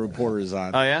knows what that reporter is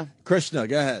on. Oh, yeah? Krishna,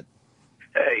 go ahead.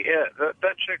 Hey,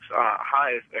 that chick's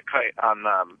high as a kite on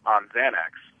Xanax.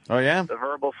 Oh, yeah? The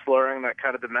verbal slurring, that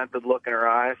kind of demented look in her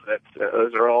eyes,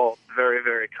 those are all very,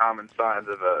 very common signs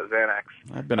of Xanax.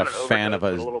 I've been a fan of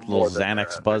a little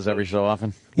Xanax buzz every so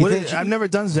often. I've never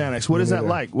done Xanax. What is that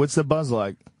like? What's the buzz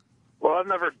like? Well, I've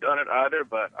never done it either,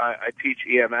 but I teach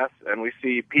EMS, and we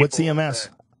see people... What's EMS?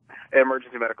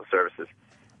 Emergency Medical Services.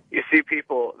 You see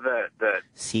people that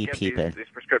get these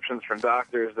prescriptions from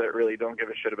doctors that really don't give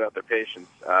a shit about their patients.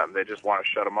 They just want to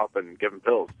shut them up and give them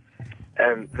pills.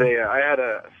 And I had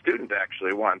a student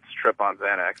actually once trip on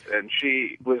Xanax, and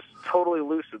she was totally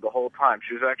lucid the whole time.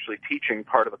 She was actually teaching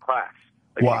part of the class.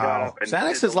 Like, wow.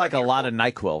 Xanax is like a lot of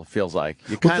NyQuil, it feels like.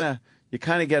 You kind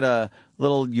of get a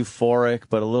little euphoric,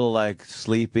 but a little like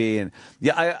sleepy. And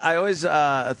yeah, I always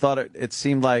thought it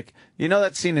seemed like, you know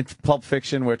that scene in Pulp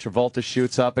Fiction where Travolta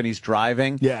shoots up and he's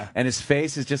driving? Yeah. And his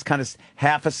face is just kind of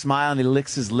half a smile and he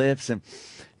licks his lips and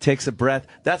takes a breath.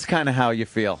 That's kind of how you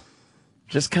feel.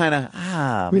 Just kind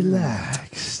of,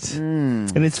 relaxed.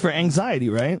 And it's for anxiety,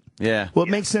 right? Yeah. Well, it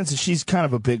makes sense that she's kind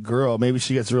of a big girl. Maybe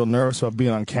she gets real nervous about being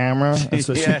on camera, and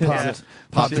so she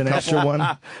popped an extra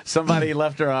one. Somebody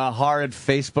left her a horrid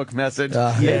Facebook message.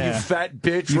 Yeah. You fat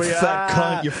bitch. You fat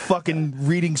cunt. Your fucking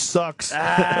reading sucks.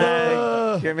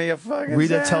 Give me a fucking Read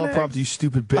that teleprompter, you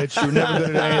stupid bitch. You're never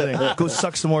good at anything. Go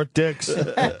suck some more dicks.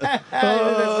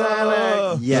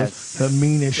 Yes. The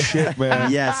meanest shit,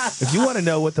 man. Yes. If you want to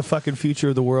know what the fucking future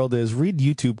of the world is, read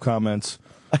YouTube comments.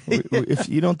 If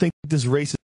you don't think this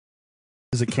race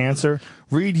is a cancer,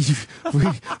 read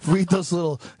those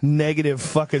little negative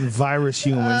fucking virus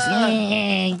humans.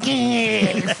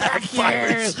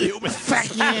 Virus humans.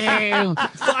 Fuck you.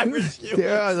 Virus humans.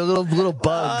 Yeah, the little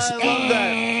bugs. I love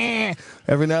that.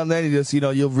 Every now and then you just,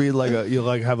 you'll read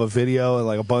you'll have a video and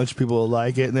like a bunch of people will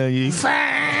like it, and then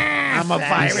I'm a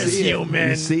virus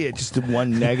human. You see it, just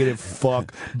one negative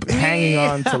fuck hanging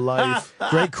on to life.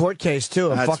 Great court case,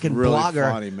 too. A That's fucking really blogger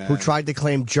funny, man. who tried to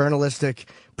claim journalistic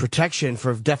protection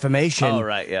for defamation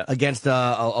against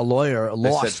a lawyer,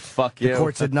 lost. They said, fuck you. The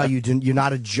court said, no, you're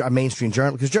not a mainstream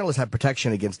journalist, because journalists have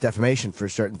protection against defamation for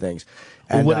certain things.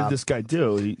 And what did this guy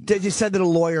do? They said that a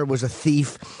lawyer was a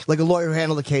thief, like a lawyer who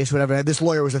handled the case, whatever. This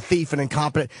lawyer was a thief and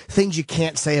incompetent. Things you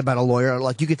can't say about a lawyer.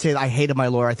 Like, you could say, I hated my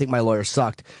lawyer, I think my lawyer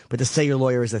sucked. But to say your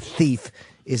lawyer is a thief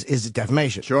is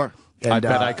defamation. Sure. And, I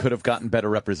bet I could have gotten better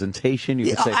representation.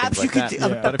 You could say things like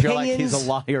that. But if you're like, he's a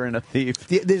liar and a thief,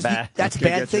 that's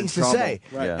bad things to say.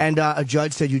 Right. Yeah. And a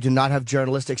judge said you do not have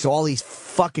journalistic. So all these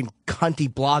fucking cunty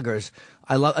bloggers,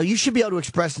 you should be able to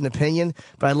express an opinion,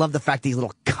 but I love the fact these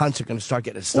little cunts are going to start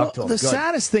getting stuck to them. The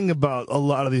saddest thing about a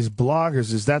lot of these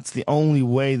bloggers is that's the only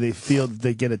way they feel that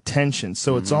they get attention.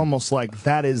 So it's almost like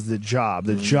that is the job.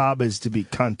 The job is to be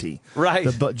cunty. Right.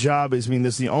 The job is,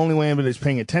 this is the only way anybody's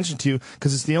paying attention to you,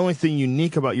 because it's the only thing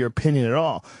unique about your opinion at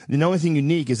all. The only thing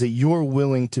unique is that you're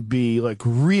willing to be like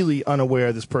really unaware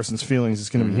of this person's feelings is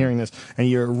going to be hearing this, and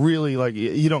you're really like,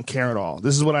 you don't care at all.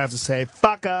 This is what I have to say.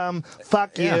 Fuck them.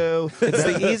 Fuck you.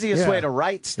 It's the easiest Yeah. way to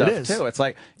write stuff, It is. too. It's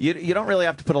like, you don't really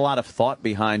have to put a lot of thought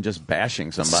behind just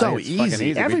bashing somebody. So It's fucking easy.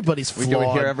 easy. Everybody's we flawed. do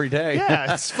it here every day.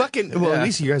 Yeah, it's fucking. Well, at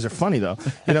least you guys are funny though.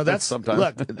 You know, that's Sometimes.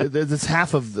 look. That's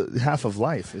half of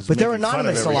life. Is But they're making fun of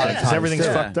anonymous a lot of everything, 'cause times, everything's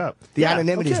too. fucked up. The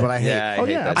anonymity is what I hate. Yeah, I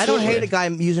hate that I don't shit. hate a guy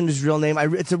using his real name.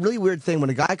 It's a really weird thing when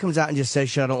a guy comes out and just says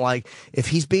shit I don't like. If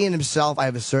he's being himself, I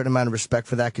have a certain amount of respect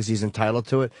for that because he's entitled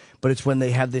to it. But it's when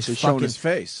they have this He's fucking showing his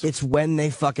face. It's when they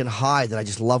fucking hide that I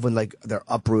just love when like they're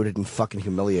uprooted and fucking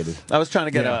humiliated. I was trying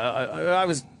to get I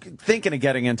was thinking of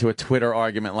getting into a Twitter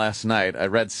argument last night. I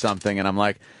read something and I'm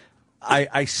like,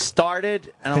 I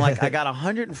started and I'm like, I got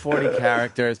 140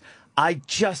 characters.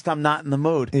 I'm not in the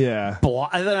mood. Yeah.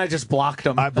 And then I just blocked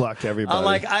them. I blocked everybody. I'm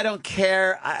like, I don't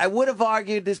care. I would have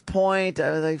argued this point. I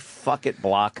was like, fuck it,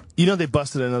 block. You know, they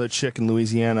busted another chick in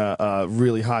Louisiana, a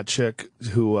really hot chick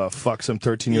who fucked some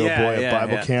 13-year-old boy at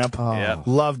Bible camp. Yeah.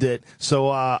 Loved it.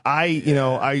 So I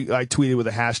tweeted with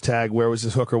a hashtag, "Where was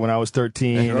this hooker when I was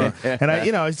 13?" and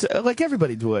I, it's like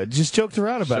everybody would, just joked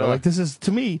around about it. Like, this is,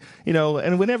 to me,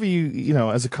 and whenever you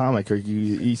as a comic or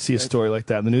you see a story like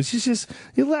that in the news,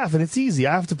 you laugh and it's easy.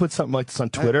 I have to put something like this on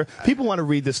Twitter. People want to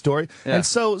read this story. Yeah. And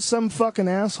so some fucking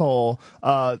asshole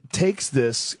takes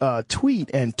this tweet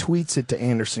and tweets it to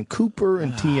Anderson Cooper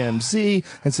and TMZ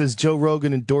and says Joe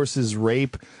Rogan endorses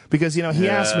rape because, he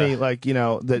asked me, like,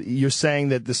 that you're saying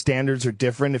that the standards are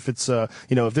different if it's,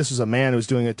 if this was a man who's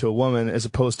doing it to a woman as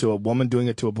opposed to a woman doing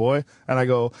it to a boy. And I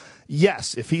go,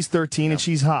 yes, if he's 13 and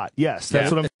she's hot. Yes,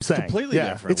 that's what I'm saying. Completely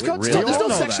different. There's no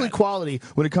sexual equality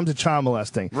when it comes to child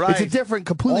molesting. Right. It's a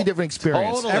completely different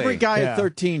experience. Totally. Every guy at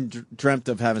 13 dreamt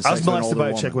of having I sex was with an molested older by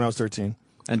a woman. chick when I was 13.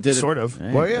 And did it? Sort of.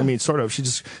 Were you? I mean, sort of. She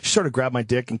sort of grabbed my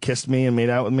dick and kissed me and made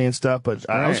out with me and stuff, but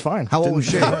I was fine. How old was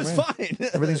she? That was fine.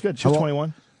 Everything's good. She was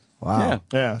 21. Wow.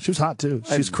 Yeah, she was hot too.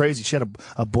 She was crazy. She had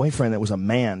a boyfriend that was a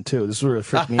man too. This really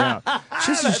freaked me out.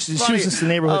 She was just a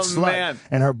neighborhood slut, man.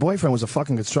 and her boyfriend was a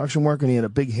fucking construction worker, and he had a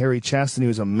big hairy chest, and he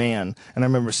was a man. And I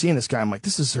remember seeing this guy. I'm like,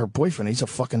 this is her boyfriend. He's a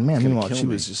fucking man. Meanwhile, she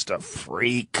was just a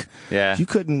freak. Yeah. You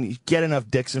couldn't get enough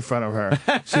dicks in front of her.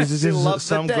 She was She loves just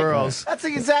some the dick. girls. That's the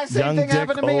exact same Young thing dick,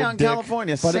 happened to me old on dick.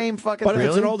 California. But Same fucking But thing. if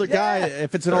it's an older guy,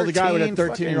 if it's an older guy with a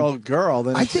 13-year-old girl,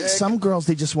 then I think some girls,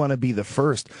 they just want to be the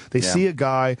first. They see a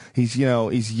guy, he's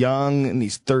young and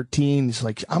he's 13. He's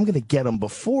like, I'm going to get him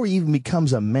before he even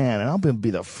becomes a man, and I'm going to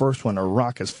be the first one to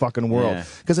rock his fucking world.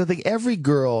 Because I think every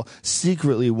girl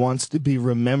secretly wants to be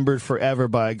remembered forever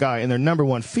by a guy, and their number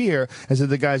one fear is that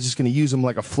the guy's just going to use them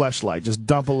like a fleshlight, just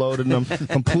dump a load in them,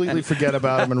 completely forget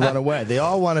about him, and run away. They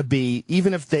all want to be,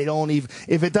 even if they don't even,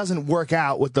 if it doesn't work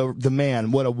out with the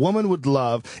man, what a woman would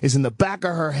love is in the back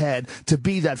of her head to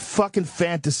be that fucking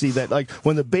fantasy that, like,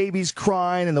 when the baby's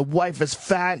crying and the wife is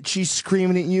fat and she's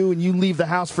screaming at you and you leave the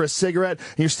house for a cigarette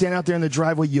and you're standing out there in the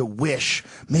driveway, you wish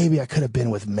maybe I could have been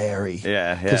with Mary.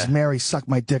 Yeah. Because Mary sucked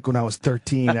my dick when I was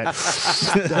 13.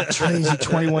 That crazy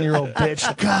 21-year-old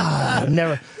bitch. God, I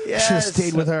never should have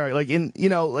stayed with her. Like,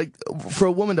 for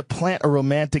a woman to plant a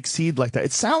romantic seed like that,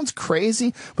 it sounds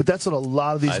crazy, but that's what a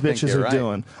lot of these bitches are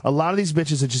doing. A lot of these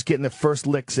bitches are just getting their first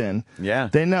licks in. Yeah.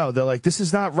 They know. They're like, this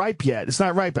is not ripe yet. It's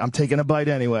not ripe. I'm taking a bite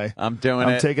anyway. I'm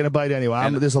taking a bite anyway.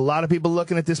 There's a lot of people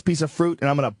looking at this piece of fruit, and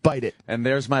I'm going to bite it. And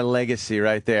there's my legacy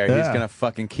right there. Yeah. He's going to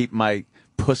fucking keep my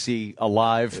pussy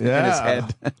alive in his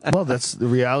head. Well, that's the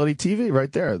reality TV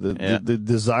right there. The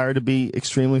desire to be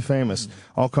extremely famous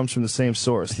all comes from the same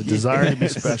source. The desire to be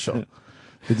special.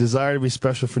 The desire to be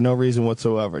special for no reason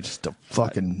whatsoever. Just to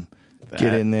fucking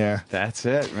get in there. That's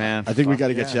it, man. I think we got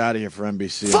to get you out of here for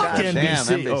NBC. Fuck Damn,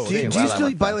 NBC. NBC. Do you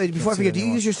still, by the way, before I forget, do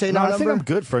you use your say No, now I think number? I'm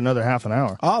good for another half an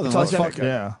hour. Oh, then let's okay. fuck it.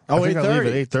 Yeah. Oh, I think I'll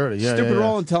leave 8:30. at 8:30. Yeah, Stupid yeah.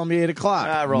 Roland telling me 8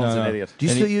 o'clock. Roland's an idiot. Do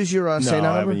you still use your say No, now I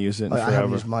number? haven't used it in I forever.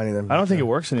 haven't used mine either. I don't think it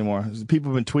works anymore.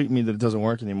 People have been tweeting me that it doesn't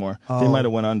work anymore. They might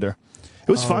have went under.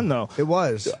 It was fun, though. It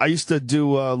was. I used to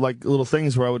do like little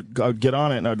things where I would get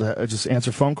on it and I'd just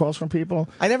answer phone calls from people.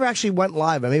 I never actually went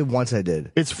live. Maybe once I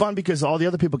did. It's fun because all the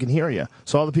other people can hear you.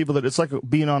 So all the people it's like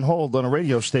being on hold on a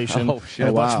radio station. Oh, shit. And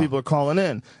a bunch of Wow. people are calling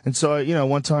in. And so,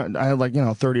 one time I had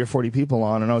 30 or 40 people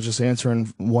on and I was just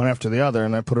answering one after the other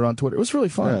and I put it on Twitter. It was really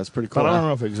fun. Yeah, it's pretty cool. But I don't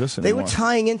know if it exists They anymore. were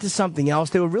tying into something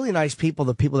else. They were really nice people,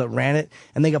 the people that ran it,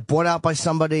 and they got bought out by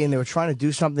somebody, and they were trying to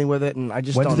do something with it, and I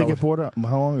just When don't did know. they get bought up?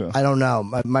 How long ago? I don't know.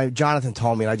 My Jonathan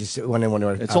told me, and I just went in when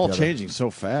It's all changing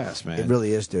so fast, man. It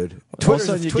really is, dude. All of a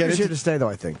sudden you Twitter's get here into- to stay, though,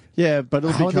 I think. Yeah, but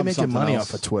it'll How are they become making something money else.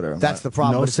 off of Twitter? That's the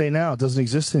problem. No, It's- Say Now. It doesn't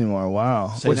exist anymore.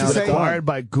 Wow. Say Which Now is is acquired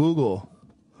by Google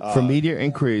for media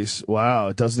increase. Wow.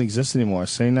 It doesn't exist anymore.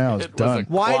 Say Now. It's done.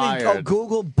 Why did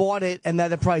Google bought it, and now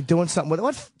they're probably doing something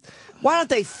with it? Why don't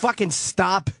they fucking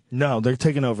stop? No, they're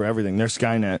taking over everything. They're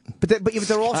Skynet. But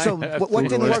they're also what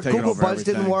didn't work? Google Buzz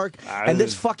didn't work, and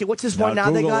this fucking what's this one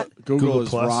now they got? Google is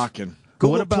Plus. rocking.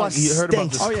 Google what about Plus you heard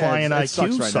about this stinks. client it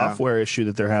sucks IQ right software issue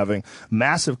that they're having?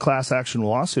 Massive class action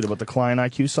lawsuit about the client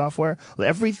IQ software.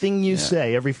 Everything you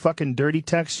say, every fucking dirty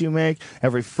text you make,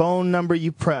 every phone number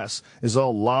you press is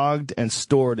all logged and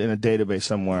stored in a database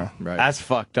somewhere. Right. That's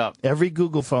fucked up. Every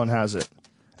Google phone has it.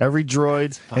 Every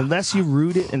Droid, unless you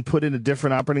root it and put in a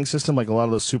different operating system like a lot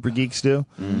of those super geeks do.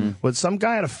 But some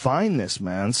guy had to find this,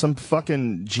 man. Some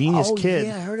fucking genius kid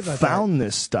yeah, I heard about found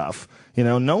this stuff. You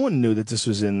know, no one knew that this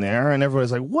was in there, and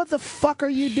everybody's like, what the fuck are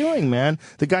you doing, man?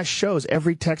 The guy shows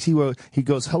every text he wrote, he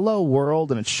goes, hello, world,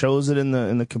 and it shows it in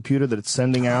the computer that it's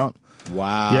sending out.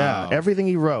 Wow. Yeah, everything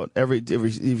he wrote. Every if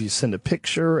you send a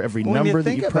picture, every number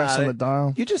that you press on the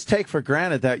dial. You just take for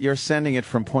granted that you're sending it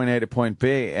from point A to point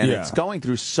B, and it's going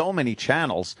through so many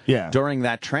channels during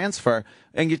that transfer,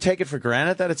 and you take it for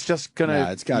granted that it's just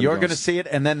gonna you're gonna see it,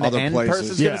 and then the end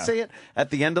person's gonna see it at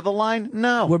the end of the line.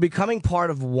 No, we're becoming part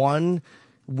of one.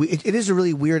 It is a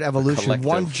really weird evolution.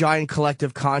 One giant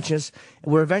collective conscious.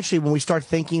 Where eventually, when we start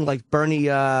thinking like Bernie,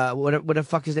 what the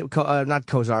fuck is it? Not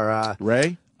Kozar.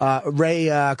 Ray. Ray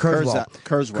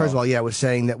Kurzweil, was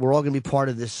saying that we're all going to be part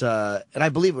of this, and I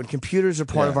believe when computers are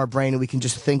part of our brain and we can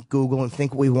just think Google and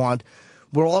think what we want,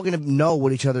 we're all going to know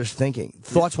what each other's thinking.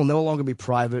 Thoughts will no longer be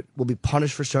private. We'll be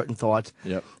punished for certain thoughts.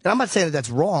 Yep. And I'm not saying that that's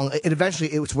wrong.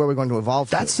 It's where we're going to evolve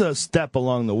to. That's a step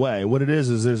along the way. What it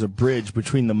is there's a bridge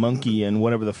between the monkey and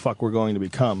whatever the fuck we're going to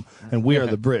become, and we are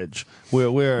the bridge.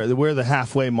 We're the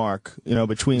halfway mark, you know,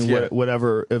 between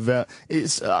whatever event.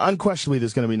 It's unquestionably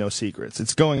there's going to be no secrets.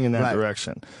 It's going in that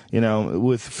direction. You know,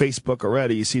 with Facebook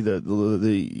already, you see the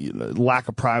lack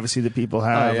of privacy that people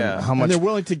have, and how much and they're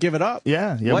willing to give it up.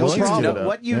 Yeah,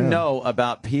 What you know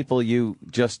about people you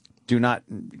just do not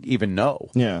even know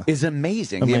is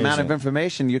amazing. The amount of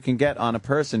information you can get on a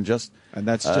person and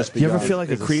that's just you ever feel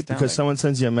like a creep because someone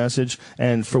sends you a message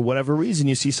and for whatever reason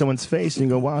you see someone's face and you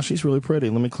go, wow, she's really pretty,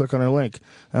 let me click on her link.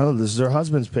 Oh, this is her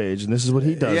husband's page and this is what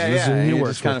he does, this is who he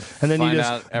works with. And then you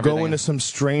just go into some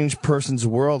strange person's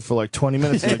world for like 20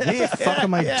 minutes and like, what the fuck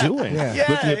am I doing?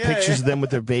 Looking at pictures of them with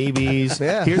their babies.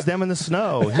 Here's them in the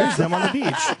snow, here's them on the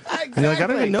beach. And you're like, I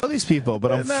don't even know these people,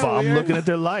 but I'm looking at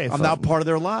their life. I'm now part of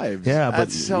their lives. Yeah, but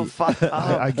that's so fucked up.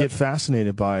 I get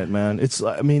fascinated by it, man. It's,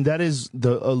 I mean, that is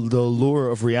the allure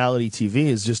of reality TV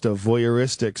is just a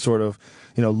voyeuristic sort of,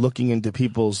 you know, looking into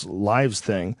people's lives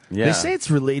thing. Yeah. They say it's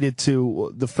related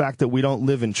to the fact that we don't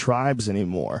live in tribes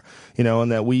anymore, you know,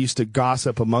 and that we used to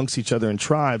gossip amongst each other in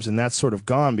tribes, and that's sort of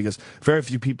gone because very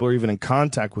few people are even in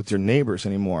contact with your neighbors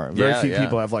anymore. Very few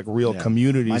people have like real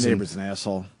communities. My neighbor's an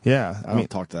asshole. Yeah, I don't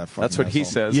talk to that fucking That's what he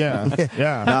asshole. says. Yeah,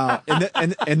 yeah.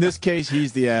 No, in this case,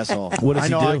 he's the asshole. What does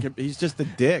he do? He's just a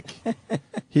dick.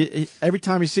 He every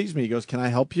time he sees me, he goes, "Can I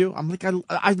help you?" I'm like,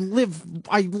 I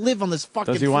live on this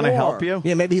fucking. Does he want to help you?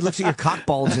 Yeah, maybe he looks at your cock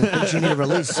balls and thinks you need a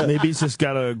release. Maybe he's just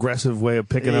got an aggressive way of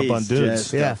picking up on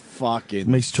dudes. Yeah,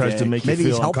 fucking. Tries to make you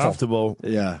feel uncomfortable.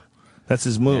 Yeah. That's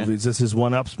his move. It's just his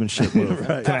one-upsmanship move.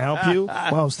 Can I help you?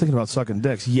 Well, I was thinking about sucking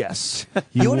dicks. Yes.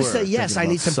 You want to say, yes, I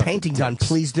need some painting done.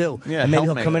 Please do. Yeah, and maybe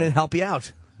he'll come in and help you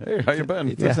out. Hey, how you been?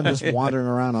 He thinks I'm just wandering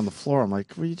around on the floor. I'm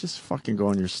like, will you just fucking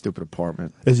go in your stupid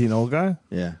apartment? Is he an old guy?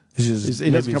 Yeah. He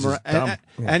doesn't come around,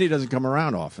 and he doesn't come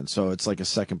around often, so it's like a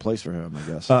second place for him, I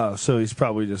guess. Oh, so he's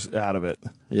probably just out of it.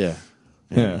 Yeah.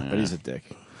 But he's a dick.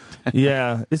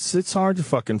 Yeah, it's hard to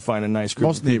fucking find a nice group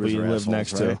of people you live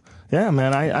next to. Yeah,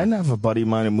 man, I have a buddy of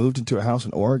mine who moved into a house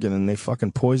in Oregon, and they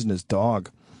fucking poisoned his dog.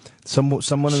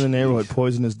 Someone in the neighborhood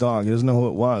poisoned his dog. He doesn't know who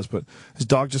it was, but his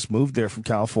dog just moved there from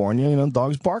California. You know,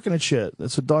 dog's barking at shit.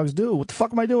 That's what dogs do. What the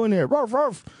fuck am I doing here? Ruff,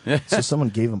 ruff. So someone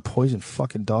gave him poisoned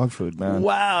fucking dog food, man.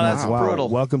 Wow, that's brutal.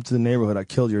 Welcome to the neighborhood. I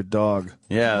killed your dog.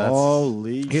 Yeah, that's...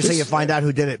 Holy Here's how you find out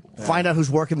who did it. Find out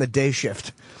who's working the day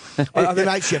shift. Or the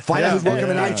night shift. Find out who's working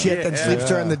the night shift and sleeps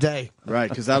during the day. Right,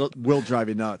 because that will drive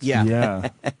you nuts. Yeah.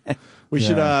 We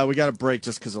should. We got a break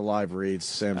just because of live reads.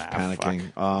 Sam's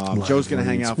panicking. Joe's going to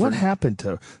hang out. What happened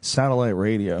to satellite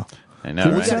radio? I know.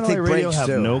 Did right? satellite radio have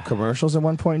no commercials at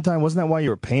one point in time? Wasn't that why you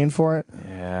were paying for it?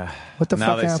 Yeah. What the now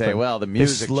fuck they happened? say, well, the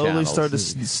music they slowly channels. started to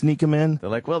sneak them in. They're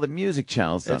like, well, the music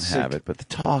channels don't have it, but the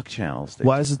talk channels.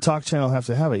 Why does the talk channel have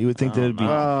to have it? You would think that it'd be.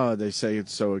 Oh, they say it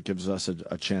so it gives us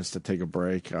a chance to take a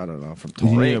break. I don't know from talk.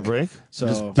 You need a break? So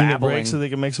just need a break so they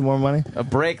can make some more money. A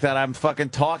break that I'm fucking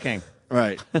talking.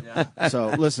 Right. So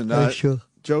listen,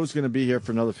 Joe's going to be here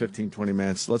for another 15, 20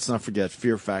 minutes. Let's not forget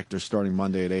Fear Factor starting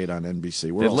Monday at 8 on NBC.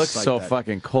 It looks so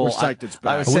fucking cool. We're psyched it's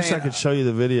back. I wish I could show you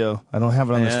the video. I don't have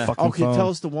it on this fucking phone. Can you tell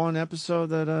us the one episode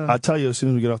that... I'll tell you as soon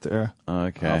as we get off the air.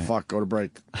 Okay. Oh, fuck. Go to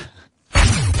break.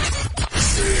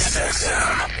 Sirius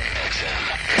XM.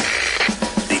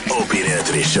 The Opie and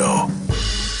Anthony Show.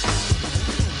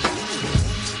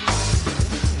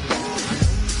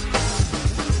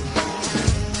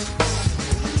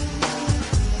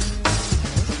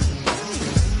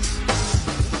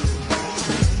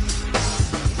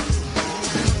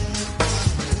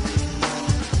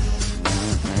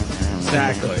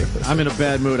 Exactly. I'm in a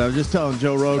bad mood. I was just telling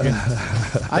Joe Rogan,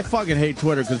 I fucking hate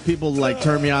Twitter because people like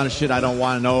turn me on to shit I don't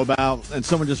want to know about. And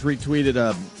someone just retweeted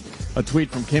a tweet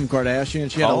from Kim Kardashian.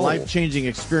 She had a life-changing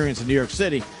experience in New York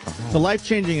City. The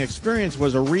life-changing experience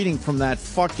was a reading from that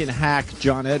fucking hack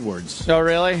John Edwards. Oh,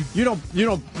 really? You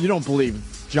don't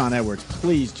believe John Edwards?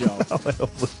 Please, Joe.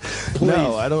 Please.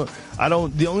 No, I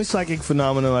don't. The only psychic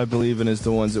phenomenon I believe in is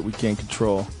the ones that we can't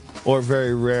control. Or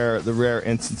the rare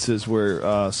instances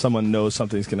where someone knows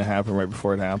something's going to happen right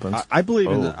before it happens. I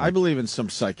believe in some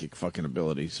psychic fucking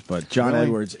abilities, but John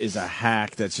Edwards is a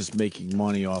hack that's just making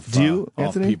money off. Anthony?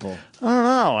 Off people? I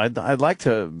don't know. I'd like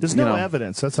to. There's no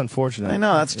evidence. That's unfortunate. I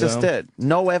know. That's just it.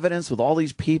 No evidence with all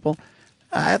these people.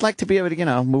 I'd like to be able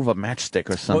to, move a matchstick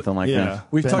or something like that.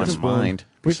 We've talked about mind.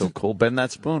 We're so cool. Bend that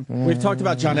spoon. We've talked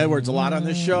about John Edwards a lot on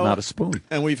this show. Not a spoon.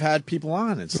 And we've had people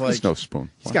on. There's no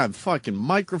spoon. He's got fucking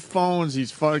microphones.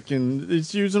 He's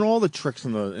using all the tricks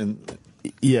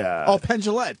Yeah. Oh, Penn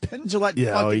Jillette. Penn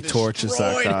Jillette he torches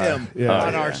that guy. him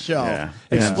on our show,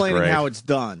 explaining how it's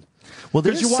done. Well,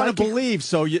 because you want to believe,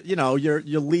 so you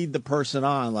lead the person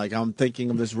on. Like, I'm thinking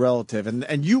of this relative,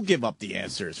 and you give up the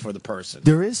answers for the person.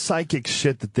 There is psychic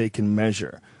shit that they can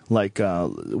measure, like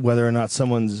whether or not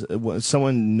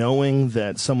someone knowing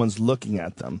that someone's looking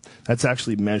at them. That's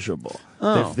actually measurable.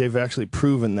 Oh. They've actually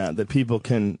proven that people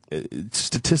can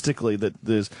statistically that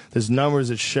there's numbers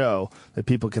that show that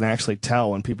people can actually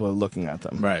tell when people are looking at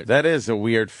them. Right. That is a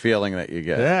weird feeling that you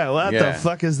get. Yeah. What the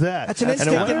fuck is that? That's an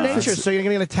instinct in nature. So you're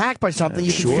going to get attacked by something.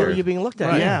 You can feel you're being looked at.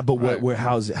 Right. Yeah, but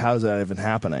how's that even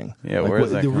happening? Yeah, where is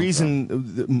that? The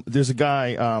reason there's a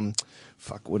guy.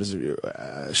 What is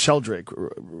it? Sheldrake,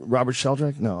 Robert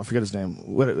Sheldrake? No, I forget his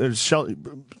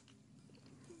name.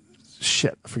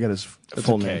 Shit, I forget his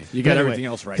full name. You got everything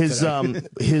else right. He's got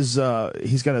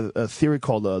a theory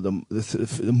called the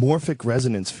morphic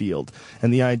resonance field,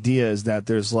 and the idea is that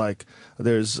there's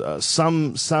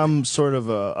some sort of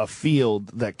a field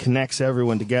that connects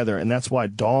everyone together, and that's why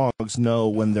dogs know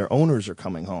when their owners are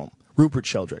coming home. Rupert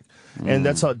Sheldrake. And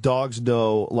that's how dogs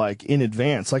know, like, in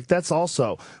advance. Like, that's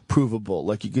also provable.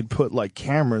 Like, you could put, like,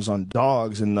 cameras on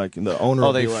dogs and, like, the owner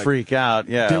will they be, like, freak out,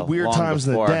 yeah. There are weird times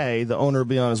in the day, the owner will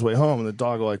be on his way home and the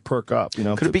dog will, like, perk up,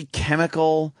 Could it be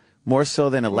chemical more so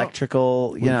than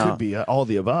electrical? It could be all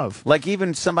the above. Like,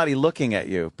 even somebody looking at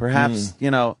you. Perhaps,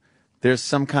 there's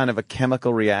some kind of a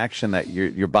chemical reaction that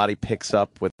your body picks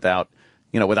up without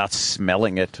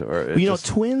smelling it. Or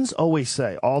twins always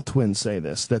say, all twins say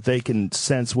this, that they can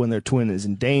sense when their twin is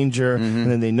in danger, and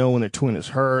then they know when their twin is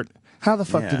hurt. How the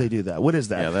fuck do they do that? What is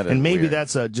that? Yeah, that is and maybe weird.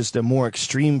 that's just a more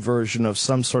extreme version of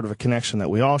some sort of a connection that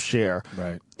we all share.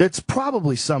 Right. It's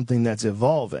probably something that's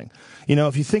evolving.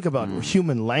 If you think about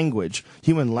human language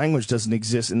doesn't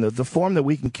exist in the form that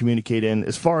we can communicate in.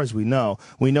 As far as we know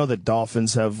that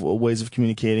dolphins have ways of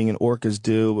communicating and orcas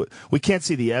do. But we can't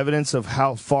see the evidence of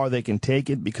how far they can take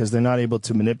it because they're not able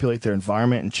to manipulate their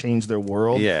environment and change their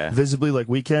world visibly like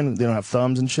we can. They don't have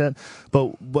thumbs and shit.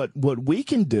 But what we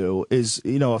can do is,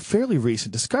 a fairly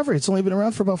recent discovery. It's only been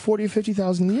around for about 40 or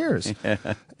 50,000 years.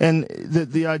 And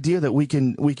the idea that we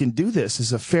can do this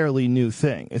is a fairly new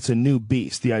thing. It's a new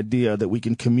beast. The idea that we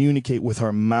can communicate with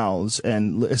our mouths,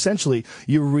 and essentially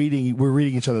we're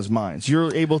reading each other's minds.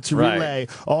 You're able to relay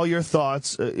all your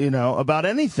thoughts, about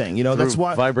anything. That's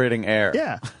why vibrating air.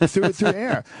 Yeah, through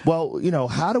air. Well,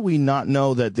 how do we not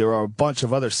know that there are a bunch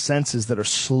of other senses that are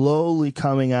slowly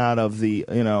coming out of the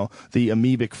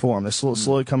amoebic form? They're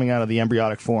slowly coming out of the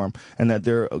embryonic form, and that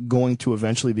they're going to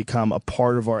eventually become a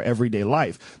part of our everyday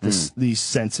life. These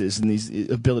senses and these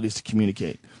abilities to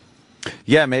communicate.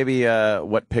 Yeah, maybe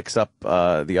what picks up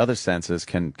the other senses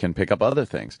can pick up other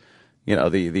things.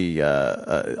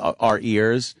 Our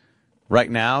ears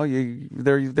right now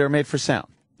they're made for sound.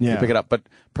 Yeah. You pick it up, but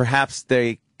perhaps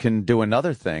they can do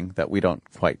another thing that we don't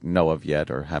quite know of yet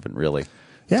or haven't really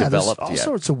developed there's all yet.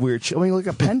 Sorts of weird shit. Like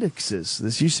appendixes.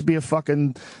 This used to be a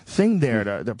fucking thing there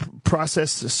to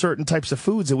process certain types of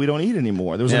foods that we don't eat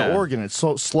anymore. There was an organ. It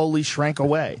slowly shrank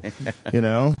away.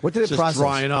 What did it process?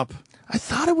 Drying up. I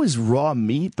thought it was raw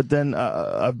meat, but then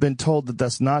I've been told that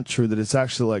that's not true, that it's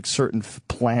actually like certain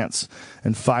plants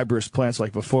and fibrous plants,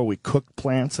 like before we cooked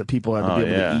plants, that people had to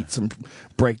be able to eat some,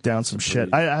 break down some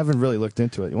shit. I haven't really looked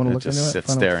into it. You want to look into it? Just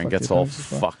sits there and gets all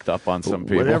fucked up on some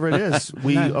people. Whatever it is.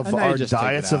 Our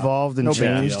diets evolved and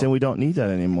changed, and we don't need that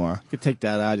anymore. You could take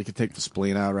that out. You could take the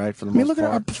spleen out, right? For the look at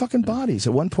our fucking bodies.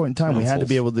 At one point in time, we had to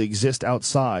be able to exist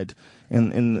outside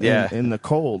in the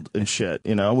cold and shit.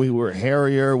 You know, we were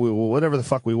hairier. We were whatever the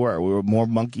fuck we were. We were more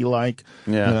monkey-like.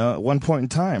 Yeah. You know, at one point in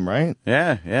time, right?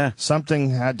 Yeah. Something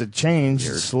had to change,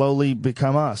 slowly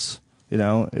become us. You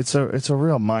know, it's a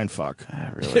real mind fuck.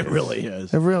 It really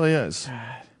is. It really is.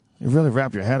 You really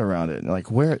wrap your head around it.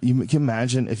 Like, where you can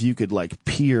imagine if you could like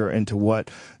peer into what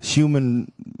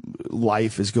human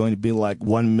life is going to be like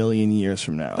 1 million years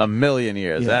from now. 1 million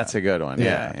years. That's a good one.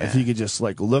 Yeah. If you could just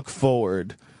like look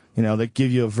forward. You know, they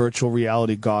give you a virtual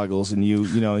reality goggles, and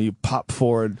you pop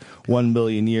forward 1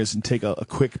 million years and take a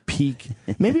quick peek.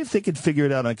 Maybe if they could figure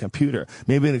it out on a computer,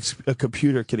 maybe a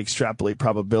computer could extrapolate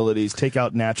probabilities, take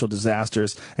out natural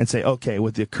disasters, and say, okay,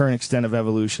 with the current extent of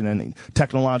evolution and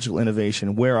technological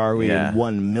innovation, where are we in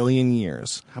 1 million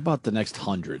years? How about the next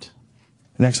 100?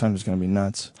 The next 100 is going to be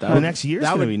nuts. The next year is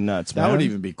going to be nuts, man. That would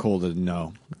even be cool to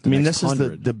know. I mean, this is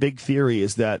the big theory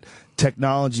is that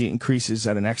technology increases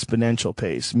at an exponential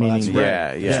pace. Meaning, It's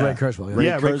Ray Kurzweil. Ray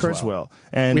Kurzweil.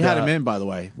 And we had him in, by the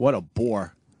way. What a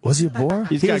bore. Was he a bore?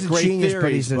 He's got great genius,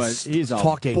 theories, but he's a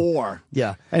talking. bore.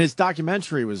 Yeah. And his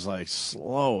documentary was like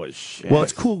slow as shit. Well,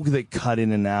 it's cool they cut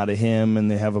in and out of him,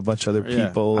 and they have a bunch of other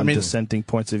people and dissenting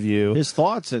points of view. His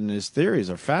thoughts and his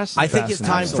theories are fascinating. I think his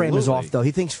time frame is off, though.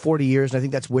 He thinks 40 years, and I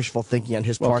think that's wishful thinking on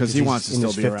his part because he wants to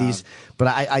still his be 50s. around. But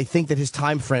I think that his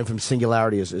time frame from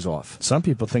singularity is off. Some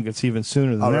people think it's even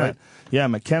sooner than that. Right. Yeah,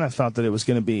 McKenna thought that it was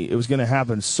going to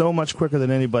happen so much quicker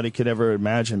than anybody could ever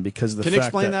imagine because of the fact that... Can you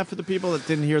explain that for the people that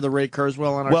didn't hear the Ray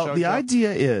Kurzweil on our show? Well, the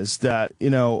idea is that, you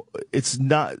know, it's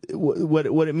not...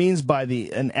 What it means by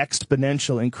an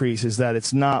exponential increase is that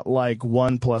it's not like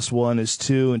 1 + 1 is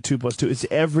 2 and 2 + 2. It's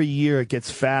every year it gets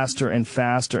faster and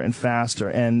faster and faster.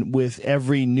 And with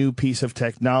every new piece of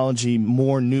technology,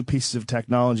 more new pieces of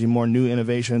technology, more new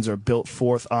innovations are built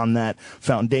forth on that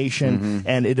foundation. Mm-hmm.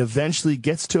 And it eventually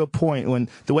gets to a point when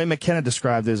the way McKenna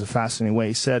described it is a fascinating way.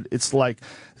 He said it's like,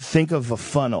 think of a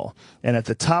funnel, and at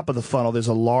the top of the funnel there's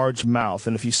a large mouth,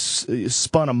 and if you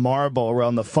spun a marble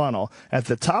around the funnel, at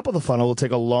the top of the funnel it will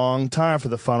take a long time for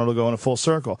the funnel to go in a full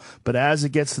circle, but as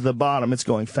it gets to the bottom it's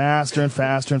going faster and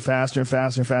faster and faster and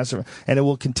faster and faster, and it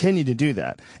will continue to do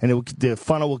that, and the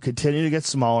funnel will continue to get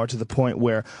smaller to the point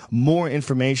where more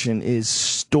information is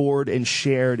stored and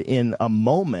shared in a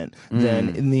moment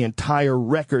than in the entire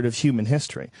record of human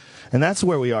history. And that's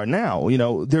where we are now. You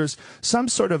know, there's some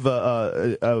sort of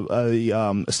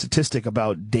a statistic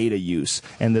about data use,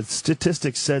 and the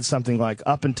statistic said something like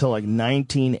up until like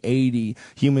 1980,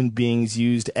 human beings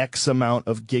used X amount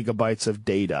of gigabytes of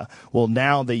data. Well,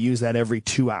 now they use that every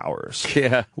 2 hours.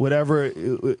 Yeah. Whatever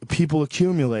people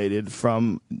accumulated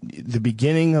from the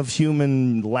beginning of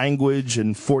human language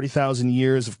and 40,000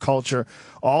 years of culture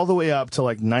all the way up to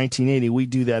like 1980, we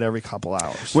do that every couple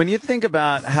hours. When you think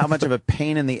about how much of a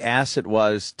pain in the ass it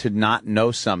was to not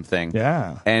know something,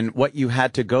 and what you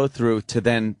had to go through to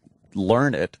then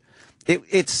learn it,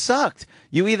 it sucked.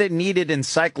 You either needed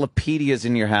encyclopedias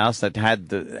in your house that had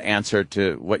the answer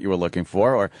to what you were looking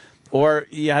for, or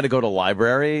you had to go to a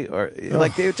library, or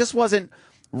like it just wasn't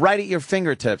right at your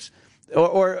fingertips.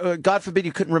 Or God forbid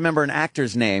you couldn't remember an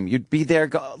actor's name. You'd be there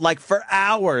like for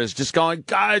hours just going,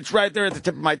 God, it's right there at the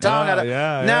tip of my tongue.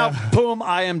 Now, boom,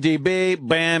 IMDb,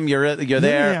 bam, you're there. You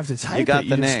don't have to type you got it.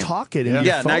 the You name. just talk it in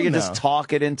your phone now you just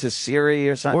talk it into Siri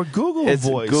or something. Or Google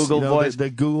Voice. Google Voice. The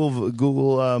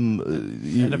Google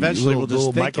and eventually we'll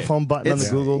just microphone button on the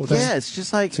Google thing. Yeah, it's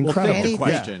just like it's incredible. Anything.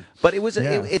 Question. But it was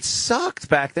it sucked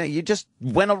back then. You just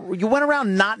went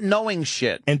around not knowing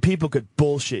shit. And people could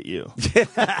bullshit you.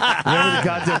 Remember the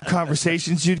goddamn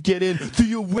conversations you'd get in? Do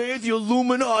you where the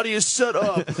Illuminati is set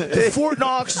up? Fort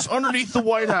Knox is underneath the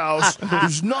White House.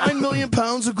 There's 9 million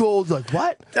pounds of gold. Like,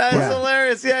 what? That's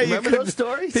hilarious. Yeah, Remember those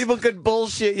stories? People could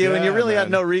bullshit you, and you really had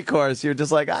no recourse. You're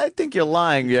just like, I think you're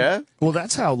lying, yeah? Well,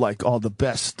 that's how, like, all the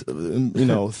best,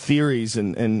 theories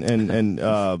and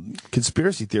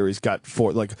conspiracy theories got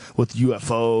for, like, with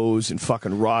UFOs and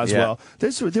fucking Roswell.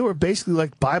 They were basically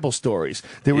like Bible stories.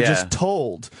 They were just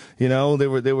told, they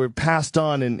were passed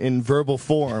on in verbal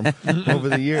form over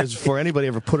the years before anybody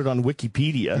ever put it on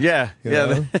Wikipedia.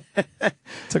 It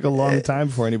took a long time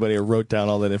before anybody wrote down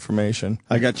all that information.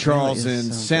 I got Charles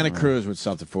in Santa Cruz with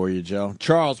something for you, Joe.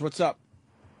 Charles, what's up?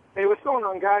 Hey, what's going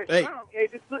on, guys? Hey.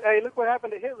 Hey, look what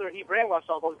happened to Hitler. He brainwashed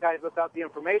all those guys without the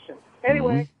information.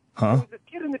 Anyway, there was this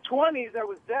kid in the 20s that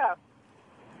was deaf,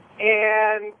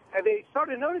 and they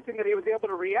started noticing that he was able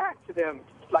to react to them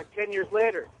like 10 years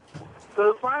later.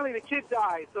 So finally the kid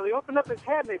died. So they opened up his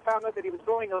head, and they found out that he was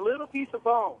growing a little piece of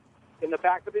bone in the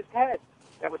back of his head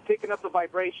that was picking up the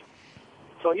vibration.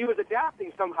 So he was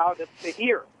adapting somehow to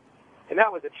hear. And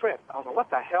that was a trip. I was like, what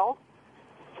the hell?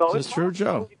 So Is this true,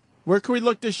 Joe? Where can we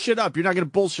look this shit up? You're not going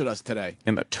to bullshit us today.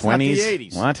 In the It's not 20s? the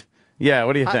 80s. What? Yeah,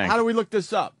 what do you think? How do we look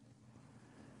this up?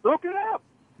 Look it up.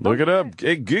 Look it up.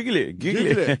 Hey, Google it. Google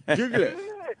it. Google it.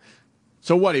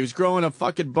 So what? He was growing a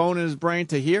fucking bone in his brain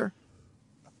to hear?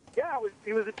 Yeah,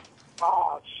 he was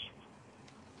oh,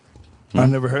 I've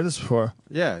never heard this before.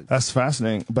 Yeah. That's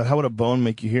fascinating. But how would a bone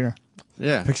make you hear?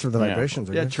 Yeah. Picture the vibrations.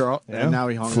 I Yeah, guess. Charles. Yeah. And now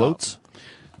he hung Floats.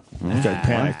 You guys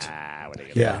panicked.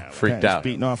 Yeah. Freaked Okay, out.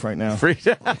 He's beating off right now. Freaked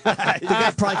out. The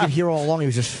guy probably could hear all along. He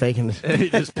was just faking it. He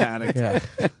just panicked. Yeah.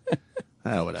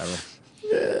 Oh, whatever.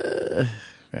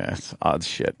 Yeah, it's odd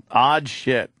shit. Odd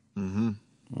shit.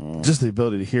 Just the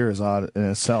ability to hear is odd in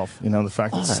itself. You know, the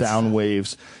fact that sound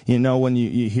waves. You know, when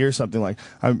you hear something like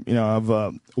I have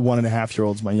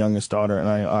 1.5-year-old's my youngest daughter, and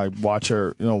I watch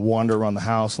her wander around the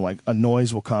house, and like a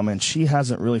noise will come, and she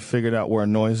hasn't really figured out where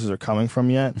noises are coming from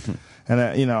yet. And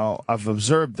I've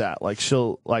observed that. Like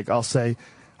I'll say,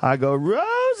 I go,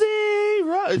 Rosie,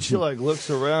 and she like looks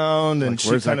around, and Like, she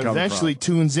where's that kind of coming eventually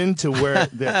tunes into where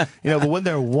they're, but when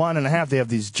they're 1.5, they have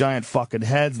these giant fucking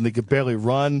heads, and they could barely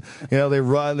run. They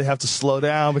run, they have to slow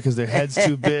down because their head's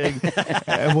too big.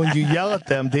 And when you yell at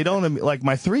them, they don't, like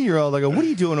my 3-year-old, I go, what are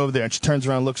you doing over there? And she turns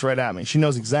around and looks right at me. She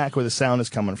knows exactly where the sound is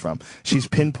coming from. She's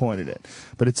pinpointed it.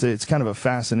 But it's kind of a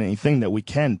fascinating thing that we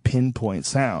can pinpoint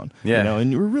sound. Yeah.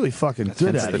 And we're really fucking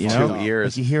good at it. the 2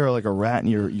 ears. Like you hear like a rat in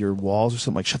your walls or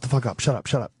something, like, shut the fuck up, shut up,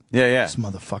 shut up. Yeah, yeah. This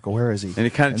motherfucker, where is he? And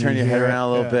you kind of turn your head hear it, around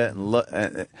a little bit and look.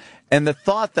 And the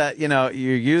thought that, you're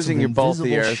using your both invisible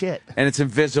ears shit. and it's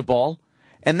invisible.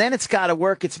 And then it's got to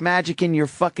work its magic in your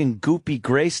fucking goopy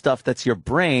gray stuff that's your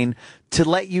brain to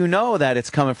let you know that it's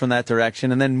coming from that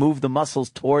direction and then move the muscles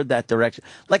toward that direction.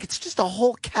 Like it's just a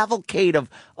whole cavalcade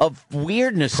of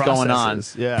weirdness going on.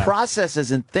 Processes, yeah.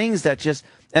 Processes and things that just,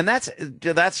 and that's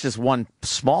just one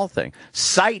small thing.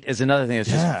 Sight is another thing that's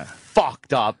just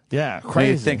fucked up. Yeah, When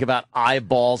you crazy. think about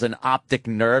eyeballs and optic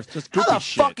nerves. How the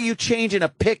fuck are you changing a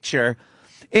picture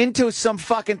into some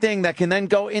fucking thing that can then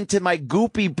go into my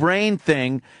goopy brain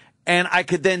thing and I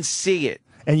could then see it?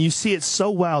 And you see it so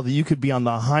well that you could be on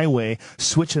the highway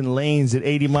switching lanes at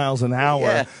 80 miles an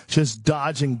hour, just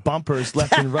dodging bumpers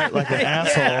left and right like an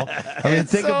asshole. I mean,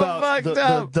 think so about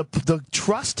the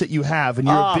trust that you have and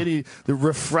your ability, the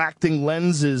refracting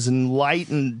lenses and light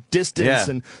and distance,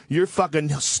 and you're fucking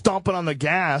stomping on the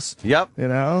gas. Yep. You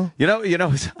know,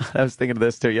 I was thinking of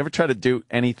this too. You ever try to do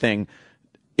anything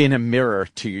in a mirror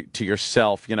to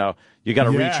yourself? You got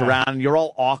to reach around. You're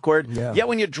all awkward. Yeah. Yet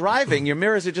when you're driving, your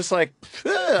mirrors are just like,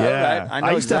 all right. I know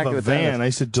used to exactly have a what that van. is. I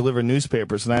used to deliver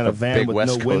newspapers, and I had a van big with West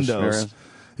no Coast windows. mirrors.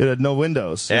 It had no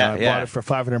windows. Yeah, I bought it for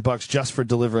 $500 just for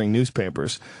delivering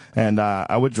newspapers. And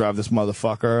I would drive this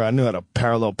motherfucker. I knew how to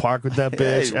parallel park with that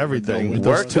bitch. Everything. With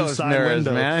Work those those two-side mirrors,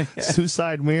 windows. man.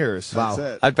 Two-side mirrors.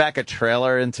 Wow. I'd back a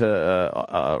trailer into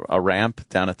a ramp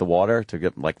down at the water to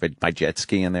get like my jet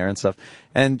ski in there and stuff.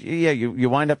 And you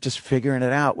wind up just figuring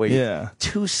it out. Where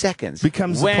 2 seconds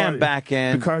becomes wham back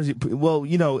in. Because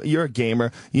you're a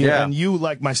gamer. And you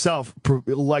like myself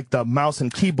like the mouse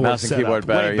and keyboard. Mouse and setup. keyboard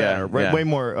better, way better, yeah, yeah. way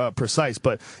more precise.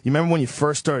 But you remember when you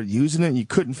first started using it, and you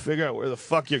couldn't figure out where the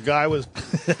fuck your guy was.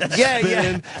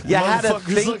 spinning? You had to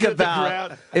Motherfuckers think looking at the about.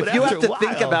 ground. If But you after have to a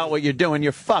think while- about what you're doing,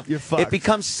 you're fucked. It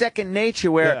becomes second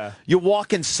nature where you're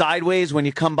walking sideways when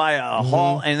you come by a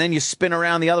hall, and then you spin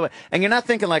around the other way, and you're not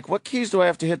thinking like, what keys do I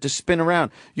have to hit to spin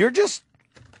around? You're just.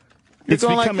 You're It's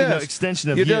going becoming like an this. extension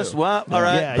of you. you. Just all right,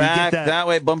 Yeah, you back get that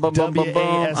way, boom, boom, boom, boom, boom.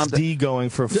 WASD going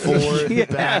for forward, Yeah.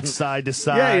 back, side to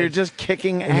side. Yeah, you're just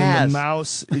kicking and ass. then the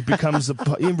mouse, it becomes it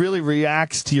really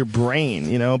reacts to your brain.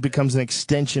 It becomes an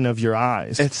extension of your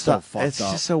eyes. It's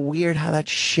just so weird how that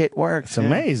shit works. It's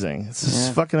amazing. It's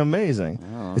just fucking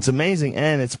amazing. It's amazing,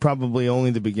 and it's probably only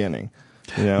the beginning.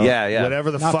 Yeah. Whatever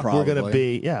the Not fuck we're gonna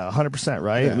probably. be, 100%,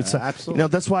 right? Yeah, It's, absolutely.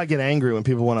 that's why I get angry when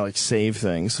people want to save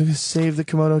things. So just save the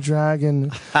Komodo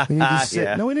dragon. We need to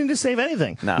Yeah. No, we didn't save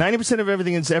anything. No. 90% of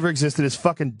everything that's ever existed is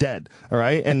fucking dead. All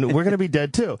right, and we're gonna be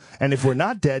dead too. And if we're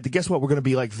not dead, then guess what? We're gonna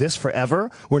be like this forever.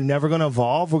 We're never gonna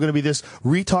evolve. We're gonna be this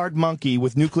retard monkey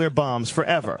with nuclear bombs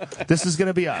forever. This is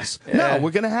gonna be us. No,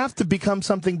 we're gonna have to become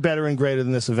something better and greater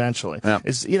than this eventually. Yeah.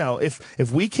 It's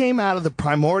if we came out of the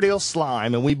primordial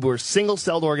slime and we were single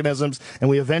single-celled organisms, and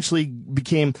we eventually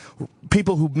became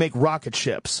people who make rocket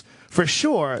ships. For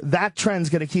sure, that trend's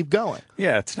going to keep going.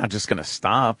 Yeah, it's not just going to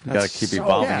stop. You got to keep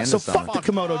evolving into so something. fuck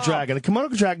the Komodo dragon. The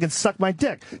Komodo dragon can suck my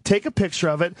dick. Take a picture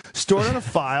of it, store it on a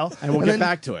file, and we'll get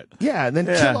back to it. Yeah, and then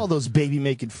kill all those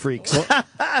baby-making freaks.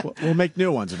 We'll make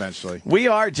new ones eventually. We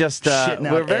are just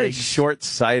we're very eggs.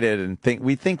 short-sighted and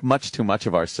we think much too much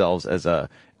of ourselves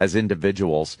as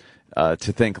individuals. To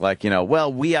think like,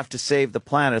 well, we have to save the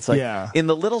planet. It's like in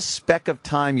the little speck of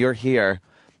time you're here,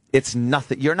 it's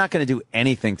nothing. You're not going to do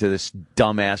anything to this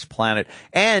dumbass planet.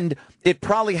 And it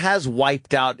probably has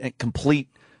wiped out complete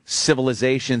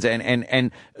civilizations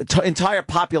and entire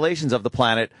populations of the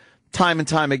planet time and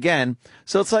time again.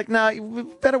 So it's like, no,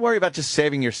 you better worry about just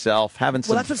saving yourself, having some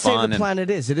fun. Well, that's what Save the Planet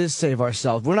is. It is save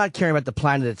ourselves. We're not caring about the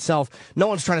planet itself. No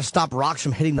one's trying to stop rocks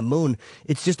from hitting the moon.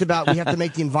 It's just about we have to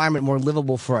make the environment more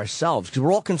livable for ourselves because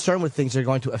we're all concerned with things that are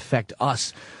going to affect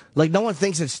us. Like, no one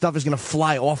thinks that stuff is going to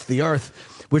fly off the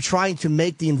earth. We're trying to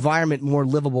make the environment more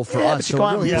livable for us. So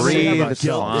really we have a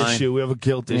guilt issue. We have a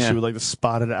guilt issue, like the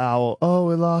spotted owl. Oh,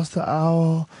 we lost the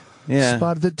owl. Yeah.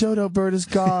 Spotted the dodo bird is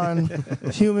gone.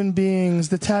 Human beings,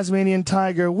 the Tasmanian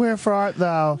tiger, wherefore art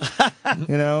thou?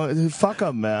 Fuck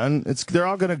them, man. They're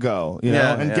all gonna go.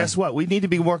 And guess what? We need to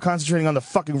be more concentrating on the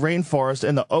fucking rainforest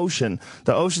and the ocean.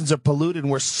 The oceans are polluted,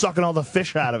 and we're sucking all the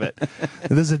fish out of it.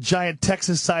 There's a giant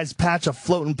Texas-sized patch of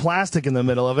floating plastic in the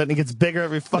middle of it, and it gets bigger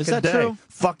every fucking day. Is that true?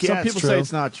 Fuck yeah, Some it's people true. say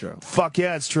it's not true. Fuck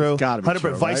yeah, it's true. It's gotta be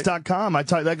true, Vice.com.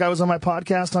 That guy was on my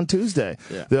podcast on Tuesday.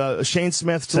 Yeah. Shane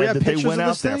Smith Do we said have that they pictures went of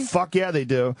out this there. thing? Fuck yeah, they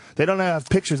do. They don't have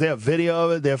pictures. They have video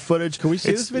of it. They have footage. Can we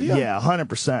see this video? Yeah,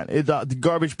 100%. The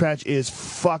garbage patch is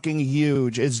fucking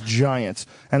huge. It's giant,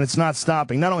 and it's not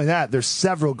stopping. Not only that, there's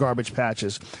several garbage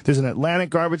patches. There's an Atlantic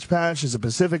garbage patch. There's a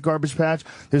Pacific garbage patch.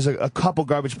 There's a couple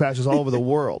garbage patches all over the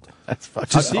world. That's fucking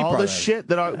just deep all the shit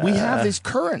that we have these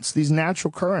currents, these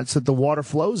natural currents that the water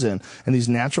flows in, and these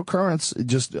natural currents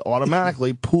just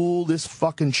automatically pool this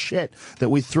fucking shit that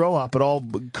we throw up. It all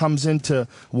comes into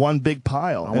one big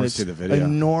pile. I want to see the video.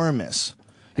 Enormous.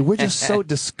 We're just so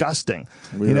disgusting.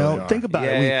 We really are. Think about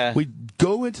it. We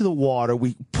go into the water,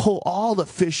 we pull all the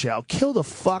fish out, kill the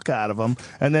fuck out of them,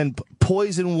 and then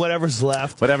poison whatever's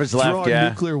left. Throw our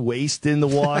nuclear waste in the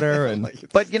water. And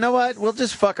But you know what? We'll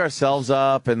just fuck ourselves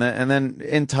up, and then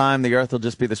in time, the Earth will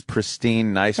just be this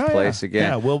pristine, nice place again.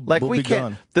 Yeah, we'll be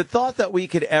gone. The thought that we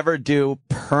could ever do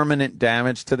permanent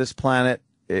damage to this planet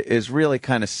is really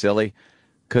kind of silly.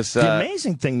 The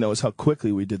amazing thing, though, is how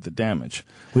quickly we did the damage.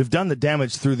 We've done the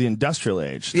damage through the industrial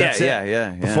age. That's it.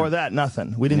 Yeah. Before that,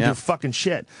 nothing. We didn't do fucking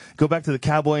shit. Go back to the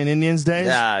cowboy and Indians days.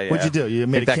 Yeah. What'd you do? You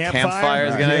made a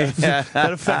campfire?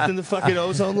 That affecting the fucking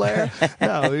ozone layer?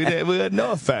 No, we had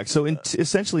no effect. So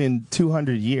essentially in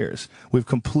 200 years, we've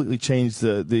completely changed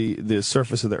the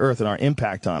surface of the Earth and our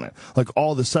impact on it. Like,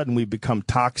 all of a sudden, we've become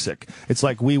toxic. It's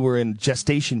like we were in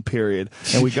gestation period,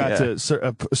 and we got to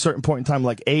a certain point in time,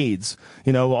 like AIDS,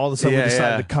 all of a sudden we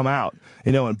decided to come out,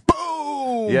 and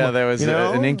boom! Yeah, there was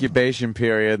an incubation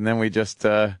period, and then we just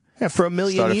for a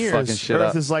million years,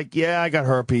 Earth is like, I got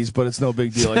herpes, but it's no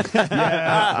big deal. Like,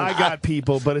 I got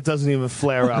people, but it doesn't even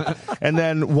flare up. And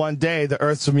then one day, the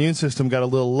Earth's immune system got a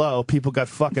little low. People got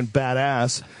fucking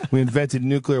badass. We invented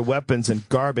nuclear weapons and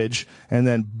garbage, and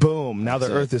then boom! Now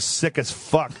the Earth is sick as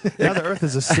fuck. Now the Earth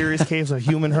is a serious case of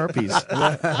human herpes.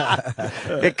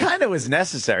 It kind of was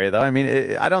necessary, though. I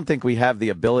mean, I don't think we have the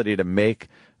ability to make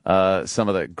some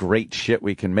of the great shit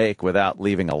we can make without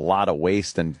leaving a lot of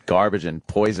waste and garbage and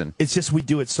poison. It's just we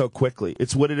do it so quickly.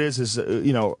 It's what it is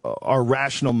our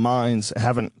rational minds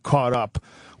haven't caught up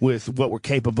with what we're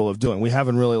capable of doing. We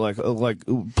haven't really like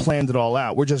planned it all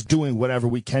out. We're just doing whatever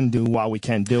we can do while we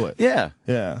can do it. Yeah.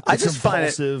 I just find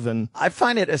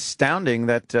it astounding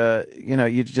that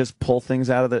you just pull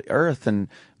things out of the earth and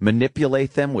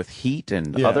manipulate them with heat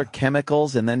and other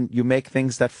chemicals, and then you make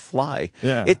things that fly.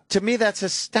 Yeah. To me, that's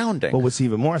astounding. Well, what's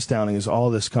even more astounding is all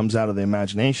this comes out of the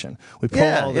imagination. We pull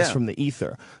all this from the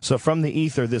ether. So from the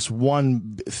ether, this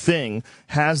one thing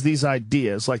has these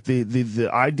ideas. Like the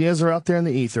ideas are out there in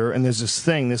the ether, and there's this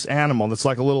thing, this animal that's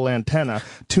like a little antenna,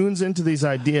 tunes into these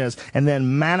ideas, and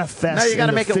then manifests. Now you got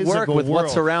to make it work with world.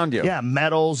 what's around you. Yeah,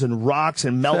 metals and rocks,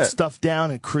 and melts stuff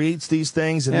down and creates these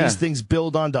things, and these things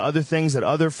build onto other things that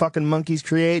other fucking monkeys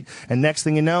create, and next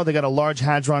thing you know, they got a large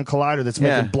hadron collider that's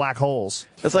making black holes.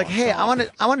 It's like, hey, I want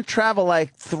to travel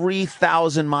like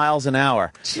 3,000 miles an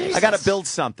hour. Jesus. I got to build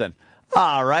something.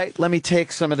 All right, let me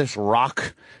take some of this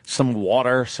rock, some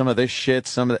water, some of this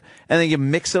shit, and then you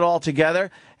mix it all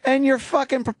together, and you're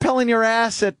fucking propelling your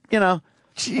ass at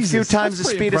a few times the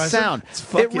speed of sound.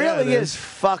 It really is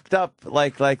fucked up,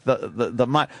 like the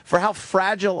mind. For how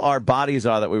fragile our bodies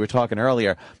are that we were talking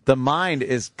earlier, the mind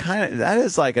is that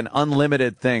is like an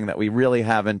unlimited thing that we really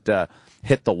haven't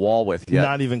hit the wall with yet.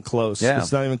 Not even close. Yeah.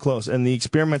 It's not even close. And the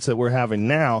experiments that we're having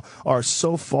now are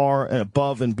so far and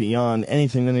above and beyond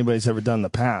anything anybody's ever done in the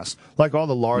past. Like all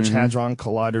the Large Hadron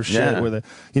Collider shit, where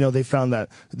they found that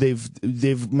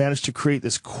they've managed to create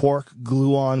this quark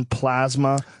gluon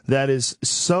plasma that is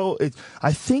so.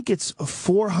 I think it's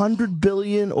 400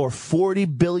 billion or 40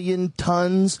 billion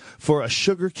tons for a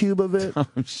sugar cube of it. Oh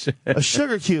shit! A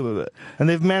sugar cube of it, and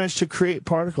they've managed to create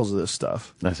particles of this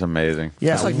stuff. That's amazing.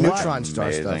 Yeah, it's like neutron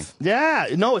star stuff. Yeah,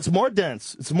 no, it's more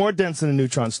dense. It's more dense than a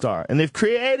neutron star, and they've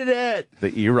created it.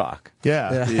 The E-Rock.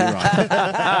 Yeah. The E-Rock. We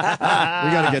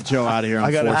got to get Joe out of here.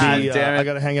 I got unfortunately.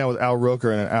 to hang out with Al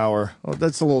Roker in an hour. Well,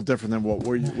 that's a little different than what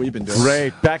we've been doing.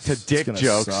 Great. Back to dick gonna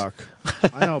jokes. suck.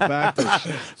 I know. Back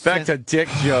to dick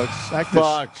jokes. Back to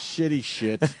shitty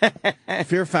shit.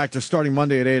 Fear Factor starting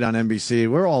Monday at 8 on NBC.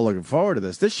 We're all looking forward to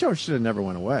this. This show should have never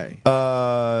went away.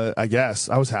 I guess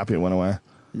I was happy it went away.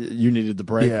 You needed the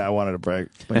break. Yeah, I wanted a break,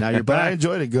 but now you're But back. I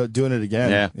enjoyed it doing it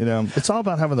again. Yeah. You know, it's all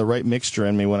about having the right mixture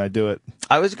in me when I do it.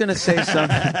 I was going to say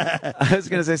something. I was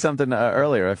going to say something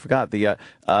earlier. I forgot the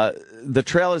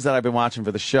trailers that I've been watching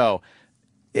for the show.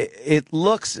 It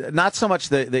looks not so much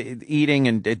the eating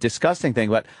and disgusting thing,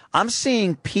 but I'm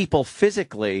seeing people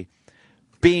physically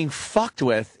being fucked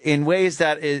with in ways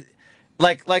that is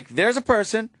like there's a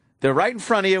person, they're right in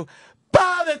front of you.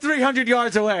 Bah, they're 300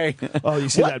 yards away. Oh, you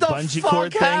see what that the bungee fuck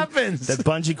cord happens? thing? That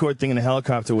bungee cord thing in a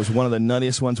helicopter was one of the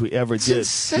nuttiest ones we ever did.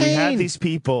 Insane. We had these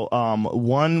people.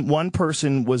 One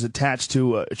person was attached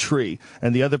to a tree,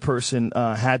 and the other person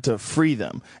had to free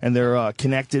them. And they're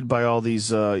connected by all these,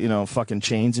 fucking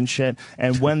chains and shit.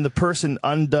 And when the person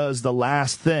undoes the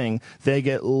last thing, they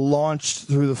get launched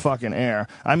through the fucking air.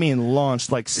 I mean, launched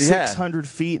like 600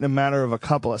 feet in a matter of a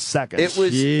couple of seconds.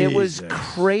 It was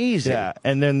crazy. Yeah,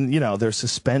 and then they're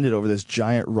suspended over this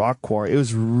giant rock quarry. It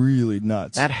was really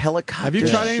nuts. That helicopter. Have you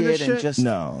tried any of this shit? Just...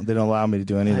 No, they don't allow me to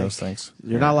do any of those things.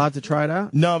 You're not allowed to try it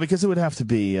out? No, because it would have to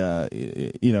be, I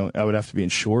would have to be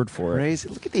insured for it. Crazy.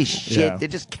 Look at these shit. Yeah. They're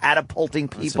just catapulting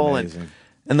people and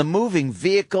the moving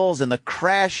vehicles and the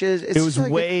crashes. It was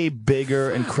way bigger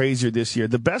and crazier this year.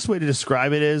 The best way to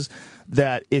describe it is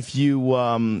that if you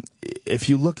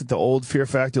look at the old Fear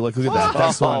Factor, look at that.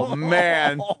 That's oh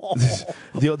man,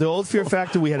 the old Fear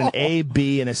Factor, we had an A,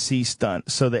 B, and a C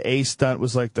stunt. So the A stunt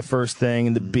was like the first thing,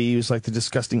 and the B was like the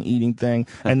disgusting eating thing,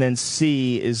 and then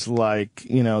C is like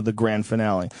the grand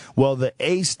finale. Well, the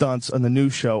A stunts on the new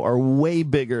show are way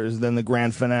bigger than the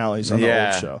grand finales on the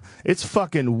old show. It's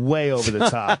fucking way over the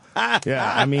top.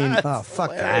 Yeah, I mean, oh fuck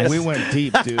that. We went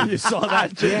deep, dude. You saw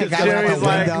that? Jerry's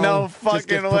like, no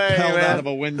fucking way, man. Out of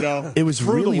a window. It was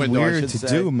Through really the window, weird to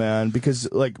do, man,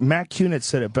 because like Matt Kunitz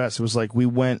said it best. It was like we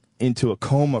went into a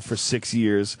coma for 6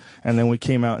 years, and then we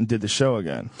came out and did the show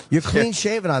again. You're clean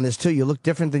shaven on this too. You look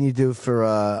different than you do for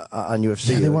on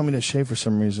UFC. Yeah, they want me to shave for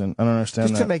some reason. I don't understand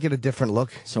Just that. to make it a different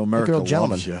look. So America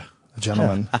loves you.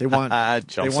 Gentlemen. They want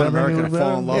America to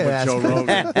fall in love with Joe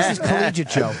Rogan. This is collegiate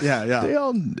Joe. Yeah. They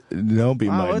all know me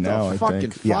by now, I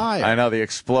think. Fire. I know the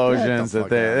explosions. Get the fuck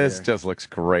This outta just looks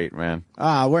great, man.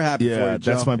 We're happy for you,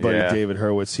 Joe. That's my buddy David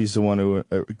Hurwitz. He's the one who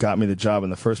got me the job in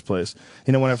the first place.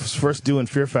 When I was first doing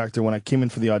Fear Factor, when I came in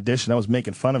for the audition, I was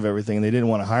making fun of everything, and they didn't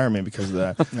want to hire me because of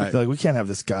that. Right. They're like, we can't have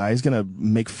this guy. He's going to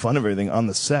make fun of everything on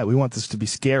the set. We want this to be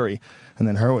scary. And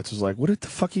then Hurwitz was like, what the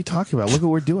fuck are you talking about? Look what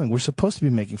we're doing. We're supposed to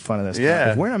be making fun of this.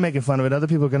 Yeah. If we're not making fun of it, other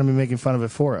people are going to be making fun of it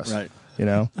for us. Right.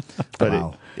 But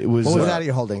wow. it was... What was that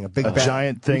you're holding? A big bat?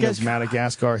 Giant thing of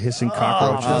Madagascar hissing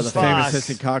cockroaches. The famous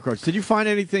hissing cockroach. Did you find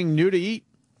anything new to eat?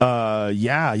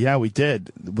 Yeah, we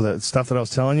did. The stuff that I was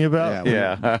telling you about.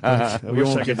 We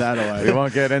won't give that away. We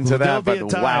won't get into that,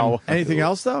 but wow. Anything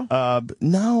else, though?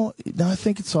 No, I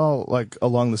think it's all like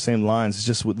along the same lines. It's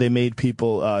just they made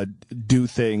people do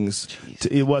things.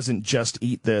 It wasn't just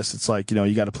eat this. It's like,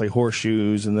 you got to play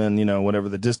horseshoes, and then, whatever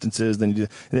the distance is, then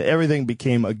everything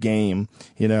became a game.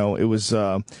 It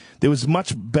was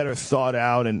much better thought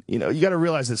out, and, you got to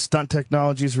realize that stunt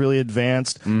technology is really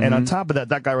advanced. Mm-hmm. And on top of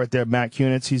that guy right there, Matt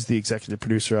Kunitz, he's the executive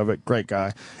producer of it. Great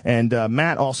guy. And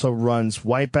Matt also runs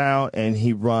Wipeout, and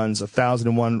he runs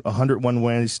 101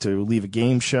 Ways to Leave a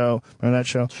Game show. Remember that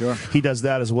show? Sure. He does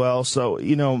that as well. So,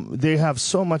 they have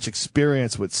so much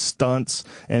experience with stunts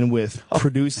and with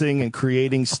producing and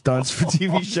creating stunts for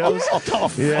TV shows.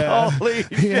 Holy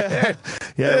shit.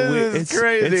 It's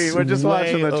crazy. It's We're just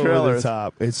watching the way over trailers. the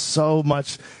top. It's so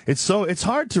much. It's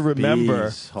hard to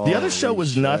remember. The other show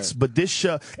was nuts, but this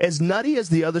show, as nutty as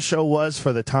the other show was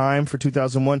for the the time for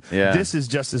 2001. Yeah. This is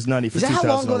just as nutty for Is that 2011.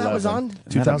 how long ago that was on?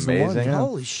 2001. amazing? Yeah.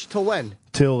 Holy till when?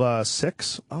 Till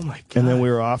 6. Oh my god! And then we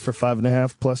were off for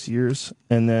 5.5 plus years,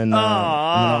 and then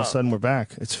all of a sudden we're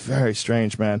back. It's very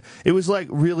strange, man. It was like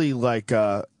really like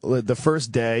the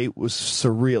first day was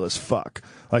surreal as fuck.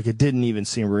 Like it didn't even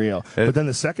seem real. But then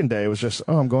the second day it was just,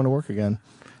 oh, I'm going to work again.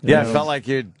 Yeah, it felt like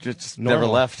you just never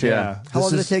left. Yeah. How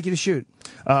long did it take you to shoot?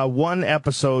 One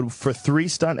episode. For 3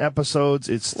 stunt episodes,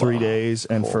 it's 3 days,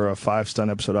 and for a 5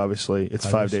 stunt episode, obviously, it's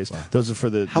 5 days. Those are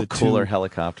for the How the cool 2. are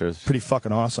helicopters? Pretty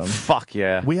fucking awesome. Fuck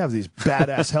yeah. We have these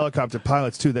badass helicopter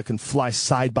pilots too that can fly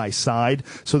side by side.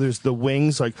 So there's the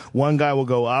wings, like one guy will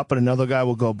go up and another guy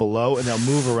will go below, and they'll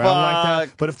move around like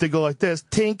that. But if they go like this,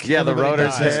 tink. Yeah, the everybody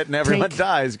rotors dies. hit and everyone Tink.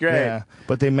 dies. Great. Yeah,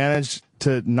 but they managed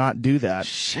to not do that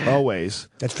always.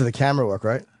 That's for the camera work,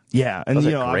 right? Yeah, and Those you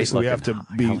are know, great obviously we have to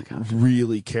be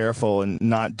really careful and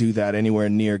not do that anywhere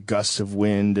near gusts of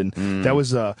wind. And that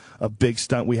was a big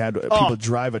stunt. We had people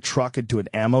drive a truck into an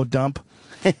ammo dump.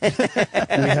 We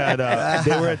had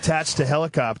they were attached to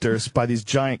helicopters by these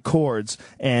giant cords,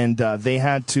 and they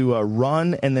had to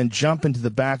run and then jump into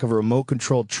the back of a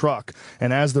remote-controlled truck.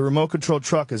 And as the remote-controlled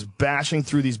truck is bashing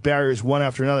through these barriers one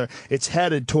after another, it's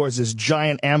headed towards this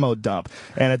giant ammo dump.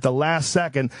 And at the last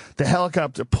second, the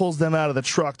helicopter pulls them out of the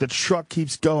truck. The truck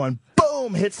keeps going.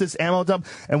 Boom! Hits this ammo dump.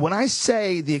 And when I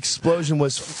say the explosion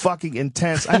was fucking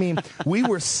intense, I mean, we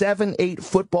were 7-8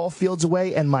 football fields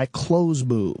away, and my clothes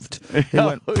moved. It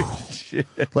went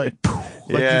like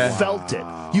Yeah. you felt it.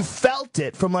 You felt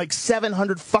it from like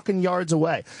 700 fucking yards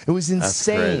away. It was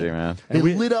insane. That's crazy, man. It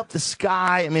lit up the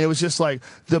sky. I mean, it was just like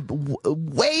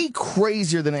way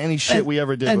crazier than any shit we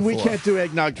ever did And before. we can't do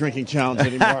eggnog drinking challenge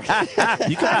anymore.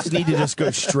 You guys need to just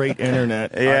go straight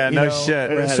internet. Yeah, You no know, shit. At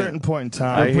We're a heading- certain point in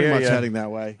time. I We're pretty hear much ya. heading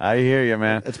that way. I hear you,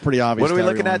 man. It's pretty obvious. What are we to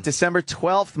looking everyone. at? December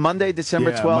 12th? Monday,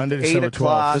 December Yeah, 12th, Monday, 8 December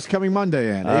o'clock. This coming Monday,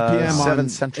 Ann. 8 p.m. 7 on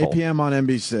Central. 8 p.m. on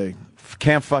NBC.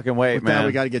 Can't fucking wait, With man. that,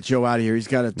 we got to get Joe out of here. He's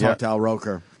got to talk to Al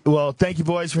Roker. Well, thank you,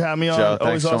 boys, for having me on. Joe, Always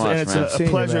thanks so awesome. much, And it's man. a Seeing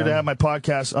you, pleasure man. to have my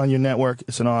podcast on your network.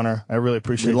 It's an honor. I really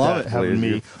appreciate We love that, it. having Please, me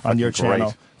you're on your fucking great.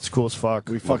 channel. It's cool as fuck.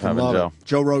 We fucking having love Joe. it.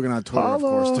 Joe Rogan on Twitter, of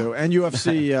course, too. And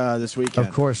UFC this weekend.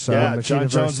 Of course. Yeah, Machida John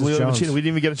Jones, versus Leo Jones. Machida. We didn't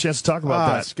even get a chance to talk about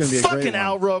that. It's gonna be a great fucking one.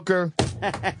 Al Roker.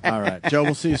 All right. Joe,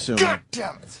 we'll see you soon. God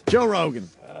damn it. Joe Rogan.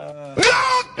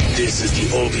 This is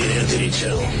the Opie and Anthony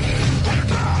Show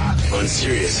on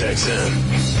Sirius XM.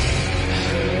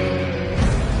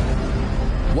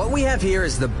 What we have here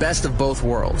is the best of both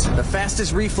worlds. The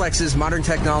fastest reflexes modern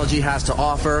technology has to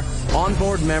offer,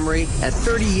 onboard memory, and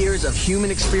 30 years of human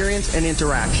experience and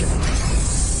interaction.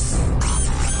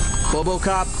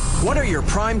 BoboCop, what are your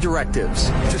prime directives?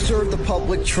 To serve the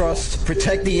public trust,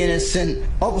 protect the innocent,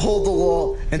 uphold the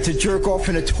law, and to jerk off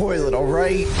in a toilet, all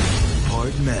right?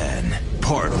 Part man,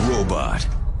 part robot.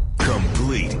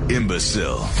 Complete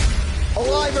imbecile.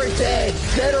 Alive or dead?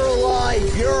 Dead or alive?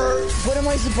 You're... What am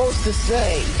I supposed to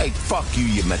say? Hey, fuck you,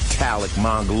 you metallic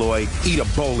mongoloid. Eat a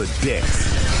bowl of dicks.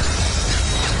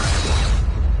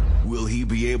 Will he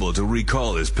be able to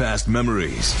recall his past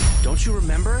memories? Don't you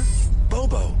remember?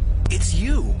 Bobo, it's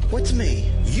you. What's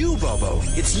me? You, Bobo,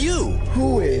 it's you.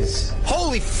 Who is?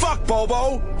 Holy fuck,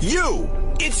 Bobo! You!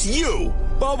 It's you!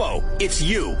 Bobo, it's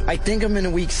you! I think I'm in a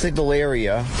weak signal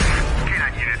area.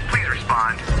 K-9 units, please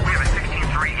respond. We have a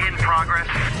 16-3 in progress.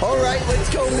 All right, let's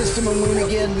go, Mr.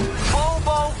 Mamoonigan.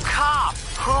 Bobo Cop!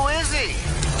 Who is he?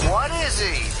 What is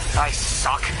he? I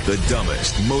suck. The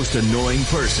dumbest, most annoying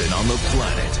person on the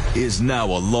planet is now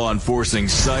a law-enforcing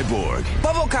cyborg.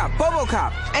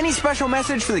 BoboCop, any special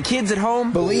message for the kids at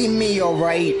home? Believe me, all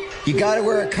right. You gotta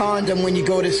wear a condom when you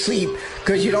go to sleep,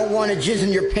 because you don't want to jizz in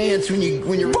your pants when you're...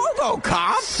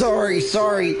 BoboCop?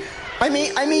 Sorry. I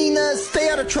mean, stay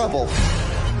out of trouble.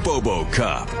 Bobo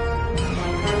Cop.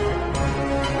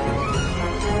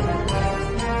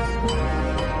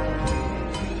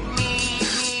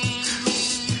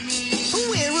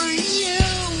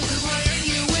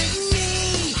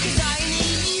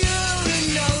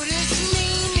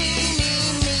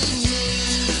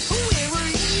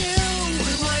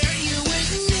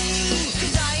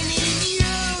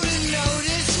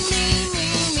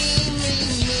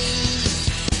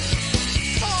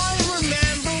 I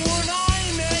remember when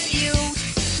I met you.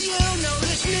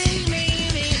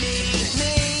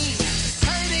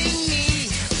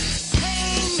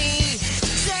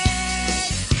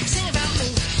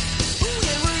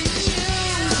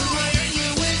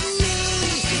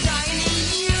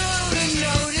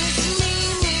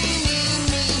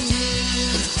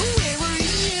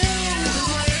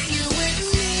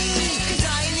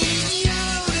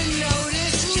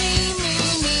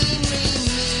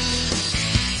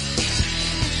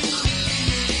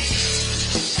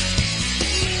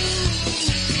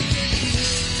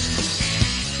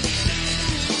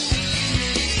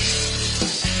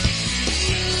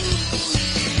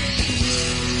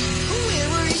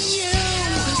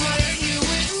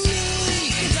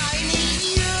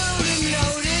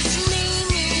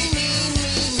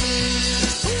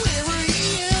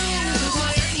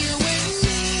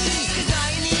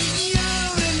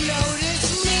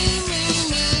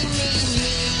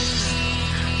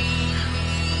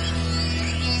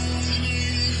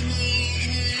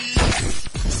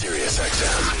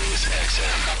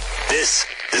 This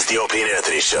is the Opie and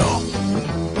Anthony Show.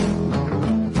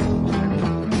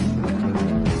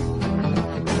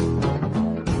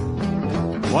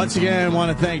 Once again, I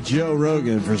want to thank Joe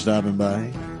Rogan for stopping by.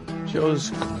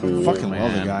 Joe's cool, Fucking love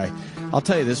man. the guy. I'll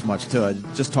tell you this much, too. I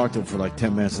just talked to him for like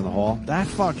 10 minutes in the hall. That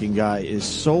fucking guy is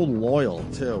so loyal,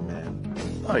 too, man.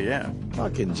 Oh, yeah.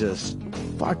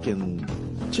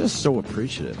 Just so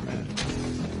appreciative, man.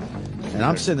 And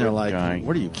I'm sitting there like,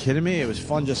 what are you kidding me? It was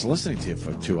fun just listening to you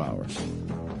for 2 hours.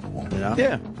 You know?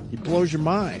 Yeah. He blows your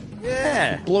mind.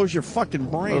 Yeah. He blows your fucking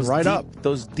brain right up.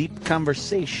 Those deep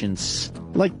conversations.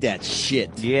 Like that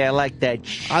shit. Yeah, I like that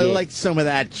shit. I like some of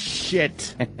that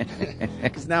shit.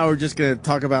 Because now we're just going to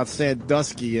talk about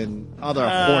Sandusky and other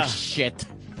horse shit.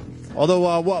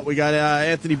 Although, we got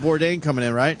Anthony Bourdain coming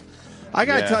in, right? I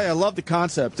got to tell you, I love the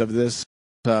concept of this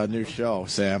new show,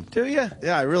 Sam. Do you?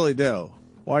 Yeah, I really do.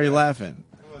 Why are you laughing?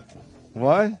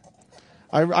 What?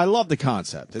 I love the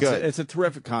concept. It's a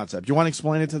terrific concept. You want to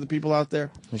explain it to the people out there?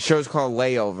 The show's called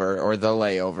Layover, or The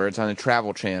Layover. It's on the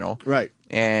Travel Channel. Right.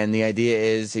 And the idea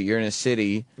is that you're in a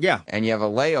city. Yeah. And you have a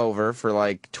layover for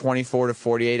like 24 to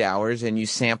 48 hours, and you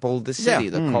sample the city,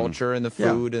 the culture, and the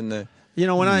food, and the... You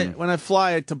know, when I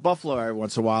fly to Buffalo every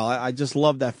once in a while, I just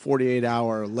love that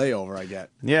 48-hour layover I get.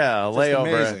 Yeah, Just layover.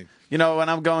 amazing. You know, when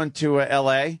I'm going to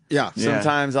L.A.,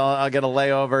 sometimes I'll get a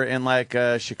layover in, like,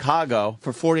 Chicago.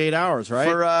 For 48 hours, right?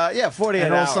 For 48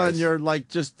 and all hours. of a sudden, you're, like,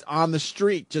 just on the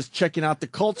street, just checking out the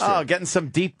culture. Oh, getting some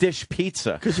deep dish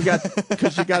pizza. Because you got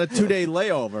a 2-day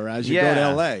layover as you go to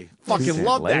L.A. Fucking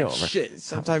love that shit.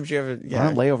 Sometimes you have a...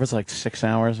 Aren't layovers like 6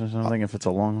 hours or something if it's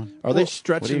a long one? Are they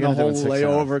stretching the whole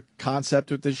layover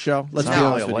concept with this show? Let's be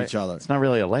honest with each other. It's not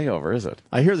really a layover, is it?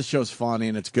 I hear the show's funny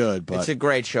and it's good, but... It's a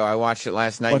great show. I watched it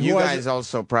last night. But You guys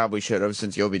also probably should have,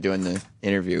 since you'll be doing the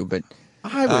interview, but...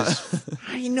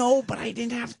 I know, but I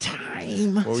didn't have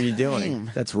time. What were you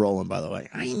doing? That's rolling, by the way.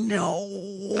 I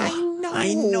know.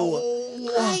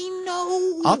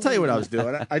 I'll tell you what I was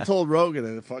doing. I told Rogan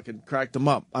and it fucking cracked him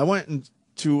up. I went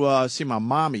to see my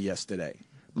mommy yesterday.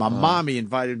 My mommy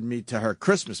invited me to her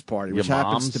Christmas party, which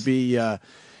happens to be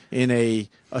in a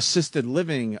assisted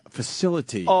living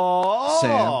facility. Oh,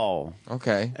 Sam.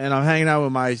 Okay. And I'm hanging out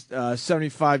with my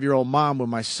 75-year-old mom with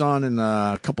my son and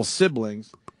a couple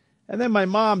siblings. And then my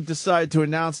mom decided to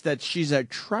announce that she's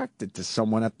attracted to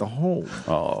someone at the home.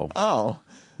 Oh.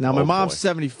 Now, my mom's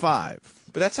 75.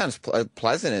 But that sounds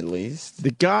pleasant, at least.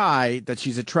 The guy that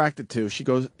she's attracted to, she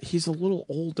goes, he's a little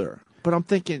older. But I'm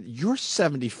thinking, you're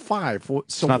 75. So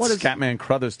it's not what is... Scatman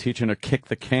Crothers teaching her kick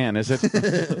the can, is it?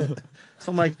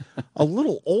 So I'm like, a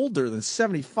little older than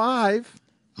 75?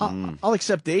 I'll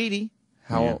accept 80.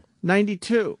 How?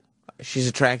 92. She's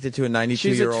attracted to a 92-year-old man?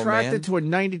 She's attracted to a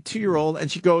 92-year-old, and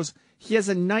she goes, he has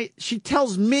a nice... She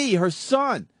tells me, her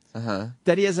son,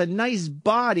 that he has a nice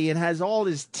body and has all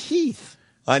his teeth.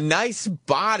 A nice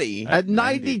body? At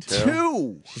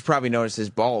 92. She's probably noticed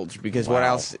his bulge, because what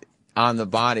else on the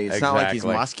body? It's not like he's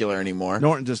muscular anymore.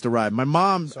 Norton just arrived. My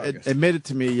mom admitted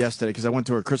to me yesterday, because I went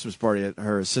to her Christmas party at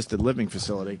her assisted living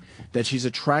facility, that she's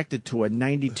attracted to a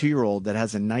 92-year-old that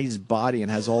has a nice body and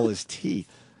has all his teeth.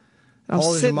 I'm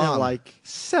sitting there like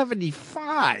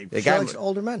 75. He likes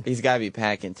older men. He's got to be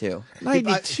packing, too.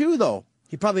 92, though.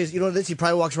 He probably is, you know this, he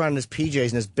probably walks around in his PJs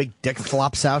and his big dick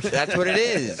flops out. That's what it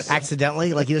is.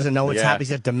 Accidentally, like he doesn't know what's happening. He's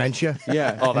got dementia.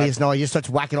 Yeah. And he just starts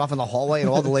whacking off in the hallway, and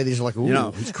all the ladies are like,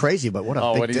 ooh, he's crazy, but what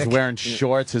a big when dick. he's wearing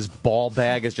shorts, his ball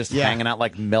bag is just hanging out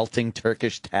like melting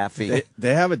Turkish taffy.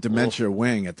 They have a dementia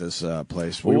wing at this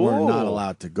place. We were not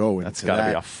allowed to go into That's got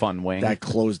to be a fun wing. that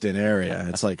closed-in area.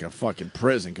 It's like a fucking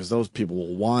prison because those people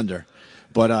will wander.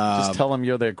 But just tell them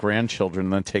you're their grandchildren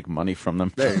and then take money from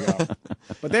them. There you go.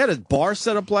 But they had a bar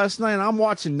set up last night, and I'm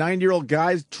watching 90-year-old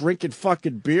guys drinking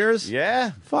fucking beers.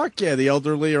 Yeah. Fuck yeah, the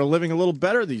elderly are living a little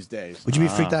better these days. Would you be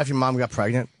freaked out if your mom got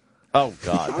pregnant? Oh,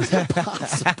 God. How is that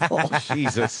possible?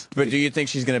 Jesus. But do you think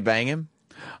she's going to bang him?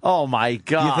 Oh, my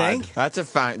God. You think? That's a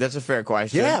fair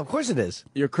question. Yeah, of course it is.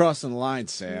 You're crossing the line,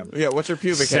 Sam. Yeah, what's her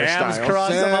pubic Sam's hairstyle?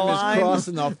 crossing Sam the line. is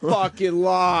crossing the fucking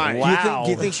line. Wow.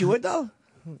 Do you think she would, though?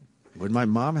 Would my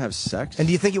mom have sex? And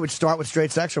do you think it would start with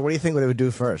straight sex, or what do you think it would do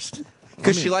first?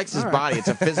 Because she likes his body. It's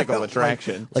a physical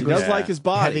attraction. She does like his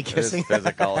body. Heavy kissing. It is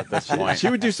physical at this point. She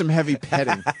would do some heavy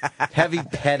petting. Heavy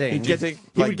petting. He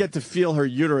would get to feel her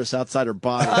uterus outside her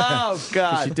body. Oh,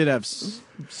 God. She did have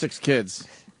 6 kids.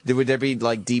 Would there be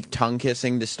like deep tongue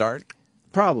kissing to start?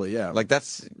 Probably, yeah. Like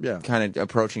that's kind of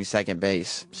approaching second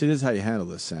base. See, this is how you handle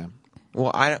this, Sam.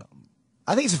 Well,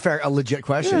 I think it's a legit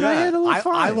question. Yeah, I had a little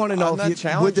fun. I want to know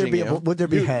would there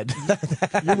be head?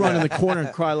 You run in the corner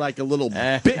and cry like a little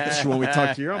bitch when we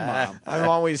talk to your mom. I'm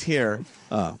always here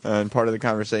and part of the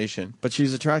conversation. But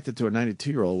she's attracted to a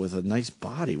 92-year-old with a nice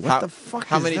body. What the fuck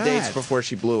How is many that? dates before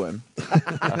she blew him?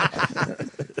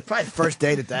 Probably first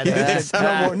date at that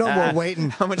age. No more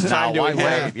waiting. How much time do we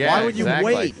wait? Yeah, why would you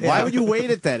wait? Yeah. Why would you wait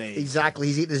at that age? Exactly.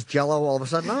 He's eating his Jello all of a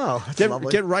sudden. Oh, that's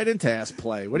lovely. Get right into ass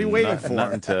play. What are you waiting for?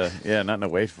 Nothing to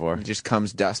wait for. It just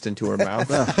comes dust into her mouth.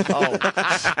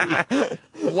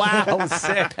 Wow,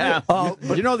 Sam.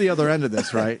 But you know the other end of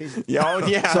this, right?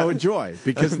 Yeah. So enjoy,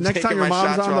 because I'm next time taking your my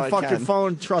mom's shots on while the I fucking can.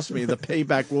 phone, trust me, the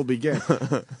payback will begin.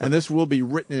 And this will be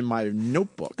written in my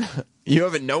notebook. You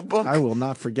have a notebook? I will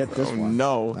not forget this one.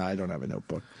 No. I don't have a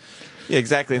notebook. Yeah,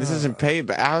 exactly. This isn't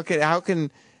payback.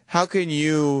 How can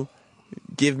you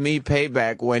give me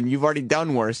payback when you've already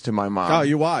done worse to my mom? Oh,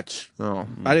 you watch. Oh.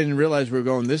 I didn't realize we were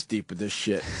going this deep with this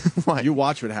shit. What? You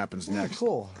watch what happens next.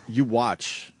 Cool. You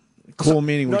watch. Cool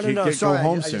meaning we can go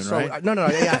home I soon, saw, right? No,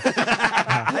 yeah.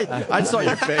 I saw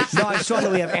your face. No, I saw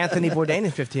that we have Anthony Bourdain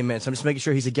in 15 minutes. I'm just making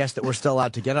sure he's a guest that we're still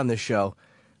allowed to get on this show.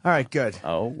 All right, good.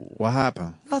 Oh. What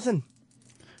happened? Nothing.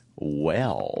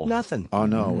 Well. Nothing. Oh,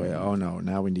 no. Wait. Oh, no.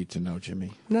 Now we need to know,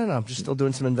 Jimmy. No, I'm just still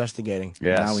doing some investigating.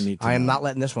 Yes. Now we need to I am know. not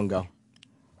letting this one go.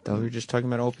 Thought we were just talking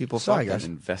about old people Sorry, fucking. guys.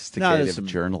 Investigative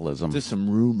journalism. There's some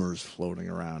rumors floating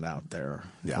around out there.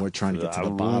 Yeah. We're trying to get to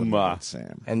the bottom of it,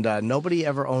 Sam. And nobody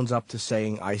ever owns up to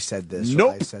saying, I said this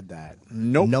Nope. or I said that.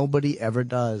 Nope. Nobody ever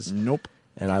does. Nope.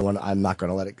 And I'm not going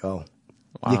to let it go.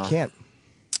 Wow. You can't.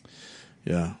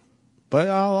 Yeah. But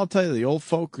I'll tell you, the old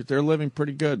folk, they're living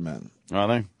pretty good, man. Are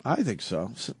they? I think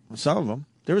so. Some of them.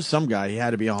 There was some guy, he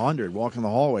had to be 100 walking the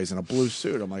hallways in a blue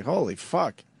suit. I'm like, holy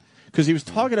fuck. Because he was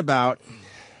talking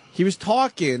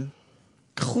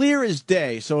clear as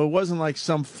day, so it wasn't like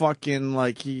some fucking,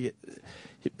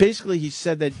 basically he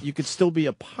said that you could still be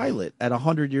a pilot at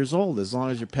 100 years old as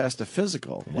long as you're past a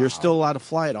physical. Wow. You're still allowed to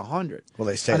fly at 100. Well,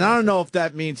 they say and that. I don't know if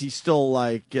that means he's still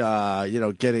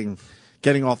getting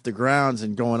off the grounds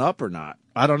and going up or not.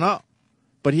 I don't know.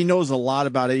 But he knows a lot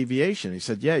about aviation. He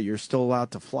said, yeah, you're still allowed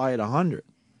to fly at 100.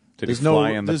 Did he fly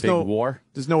in the big war?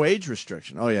 There's no age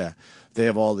restriction. Oh, yeah. They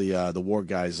have all the war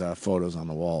guys' photos on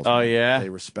the walls. Oh, man. yeah? They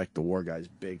respect the war guys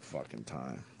big fucking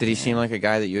time. Did he seem like a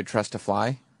guy that you would trust to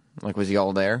fly? Like, was he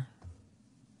all there?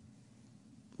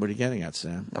 What are you getting at,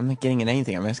 Sam? I'm not getting at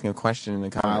anything. I'm asking a question in the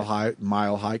comments.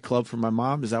 Mile High Club for my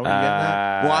mom? Is that what you're getting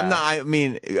at? Well, I'm not. I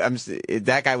mean,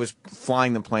 that guy was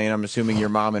flying the plane. I'm assuming your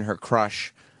mom and her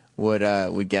crush would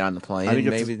get on the plane. I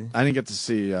didn't get to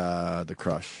see the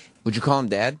crush. Would you call him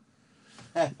Dad?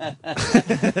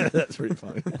 That's pretty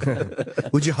funny.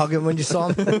 Would you hug him when you saw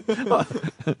him?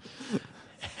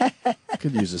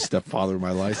 Could use a stepfather in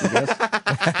my life, I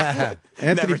guess.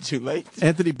 Never too late.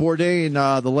 Anthony Bourdain,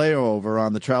 the layover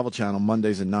on the Travel Channel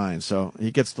Mondays at 9. So he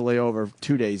gets to lay over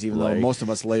 2 days, even though most of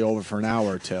us lay over for an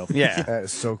hour or two. Yeah.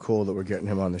 It's so cool that we're getting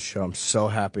him on the show. I'm so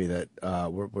happy that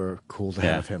we're cool to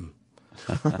have him.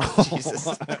 Jesus.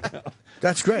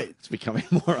 That's great. It's becoming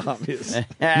more obvious. No,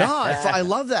 I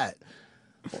love that.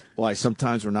 Why?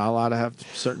 Sometimes we're not allowed to have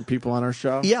certain people on our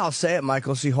show? Yeah, I'll say it,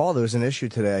 Michael C. Hall. There was an issue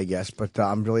today, I guess, but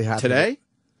I'm really happy. Today?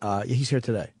 He's here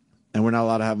today. And we're not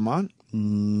allowed to have him on?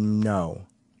 No.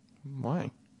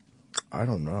 Why? I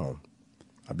don't know.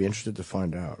 I'd be interested to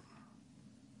find out.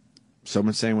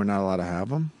 Someone's saying we're not allowed to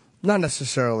have him? Not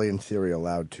necessarily in theory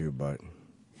allowed to, but,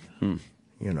 you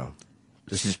know.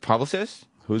 This is publicist?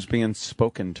 Who's being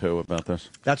spoken to about this?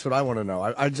 That's what I want to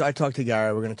know. I talked to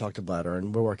Gary. We're going to talk to Bladder,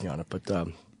 and we're working on it. But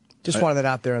just wanted that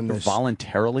out there. You're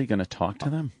voluntarily going to talk to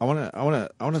them? I want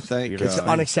to thank. It's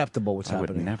unacceptable what's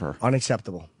happening. Would never.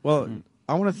 Unacceptable. Well,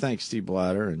 I want to thank Steve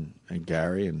Bladder and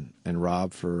Gary and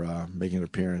Rob for making an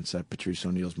appearance at Patrice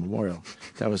O'Neal's memorial.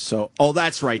 That was so. Oh,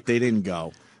 that's right. They didn't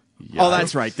go. Yeah. Oh,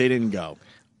 that's right. They didn't go.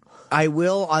 I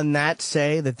will on that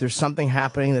say that there's something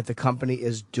happening, that the company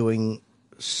is doing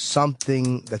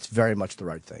something that's very much the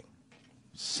right thing.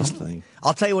 Something.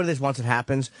 I'll tell you what it is once it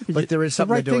happens, but there is something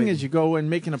the right they're doing. thing is you go and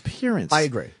make an appearance. I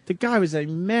agree. The guy was a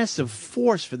massive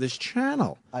force for this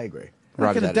channel. I agree. I'm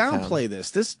not going to downplay this.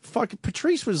 This fucking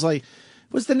Patrice was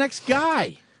the next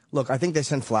guy. Look, I think they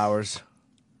sent flowers.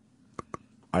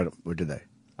 Or did they?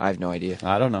 I have no idea.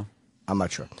 I don't know. I'm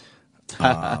not sure.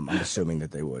 I'm assuming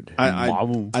that they would.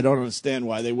 I don't understand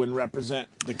why they wouldn't represent.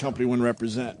 The company wouldn't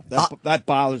represent. That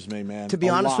bothers me, man. To be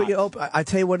honest with you, Opie, I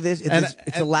tell you what it is.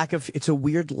 It's a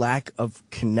weird lack of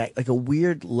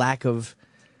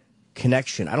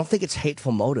connection. I don't think it's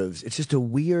hateful motives. It's just a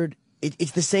weird.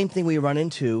 It's the same thing we run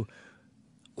into.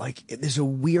 like there's a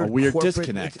weird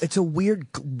disconnect. It's a weird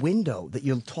window that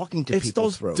you're talking to people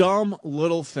those through. dumb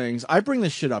little things. I bring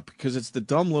this shit up because it's the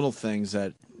dumb little things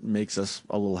that makes us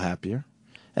a little happier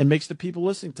and makes the people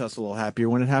listening to us a little happier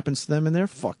when it happens to them in their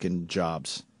fucking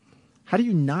jobs. How do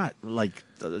you not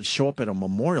show up at a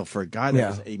memorial for a guy that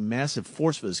was a massive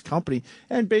force for this company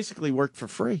and basically worked for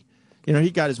free? You know,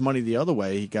 he got his money the other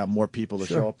way. He got more people to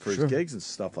show up for his gigs and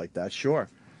stuff like that. Sure.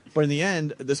 But in the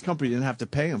end, this company didn't have to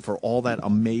pay him for all that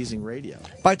amazing radio.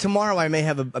 By tomorrow, I may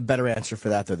have a better answer for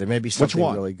that, though. There may be something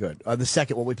really good. The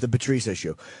second one, with the Patrice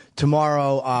issue.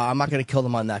 Tomorrow, I'm not going to kill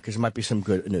them on that because there might be some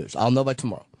good news. I'll know by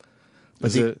tomorrow.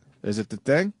 But is it the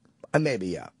thing? Maybe,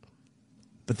 yeah.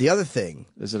 But the other thing...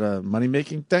 Is it a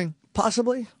money-making thing?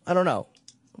 Possibly. I don't know.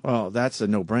 Well, that's a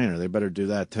no-brainer. They better do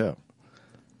that, too.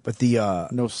 But the...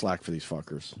 no slack for these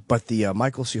fuckers. But the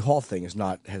Michael C. Hall thing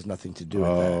has nothing to do with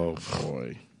that. Oh,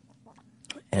 boy.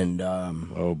 And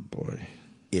oh boy,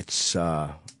 it's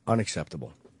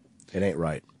unacceptable. It ain't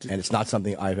right, and it's not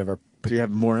something I've ever. Do you have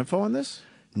more info on this?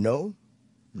 No,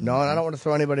 and I don't want to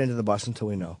throw anybody into the bus until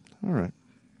we know. All right.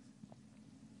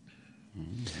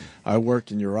 I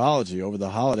worked in urology over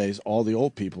the holidays. All the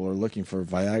old people are looking for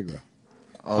Viagra.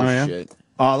 Oh shit!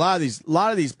 A lot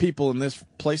of these people in this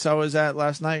place I was at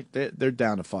last night, they're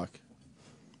down to fuck.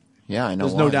 Yeah, I know.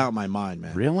 There's no doubt in my mind,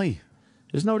 man. Really?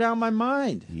 There's no doubt in my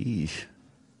mind. Yeesh.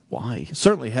 Why?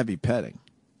 Certainly heavy petting.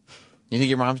 You think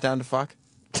your mom's down to fuck?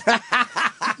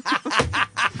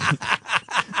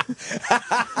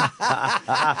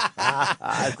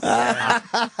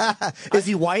 Is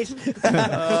he white?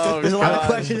 There's a lot of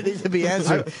questions that need to be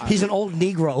answered. He's an old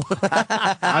Negro.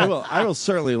 I will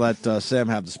certainly let Sam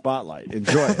have the spotlight.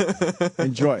 Enjoy it.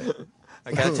 Enjoy it.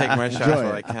 I gotta take my shots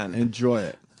while I can. Enjoy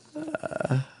it.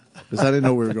 Because I didn't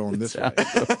know we were going this way.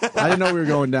 I didn't know we were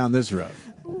going down this road.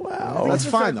 Wow, that's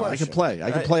fine though. I can play.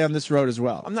 I can play on this road as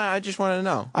well. I'm not. I just want to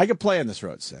know. I can play on this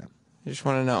road, Sam. I just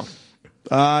want to know.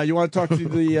 You want to talk to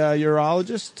the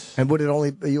urologist? And would it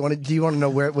only? Do you want to know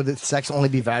where would the sex only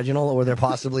be vaginal, or would there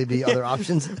possibly be other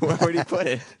options? Where would he put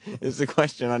it? Is the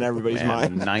question on everybody's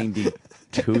mind.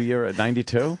 92?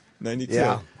 92.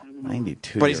 Yeah.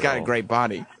 92. But he's got a great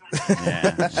body.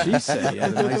 Yeah. She said he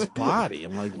had a nice body.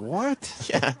 I'm like, what?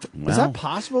 Yeah. Is that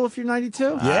possible if you're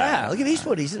 92? Yeah. Look at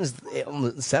Eastwood. He's in his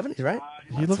 70s, right?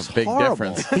 He looks a big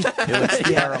horrible. difference. He looks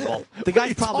terrible. The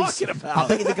guy's probably talking about? I'm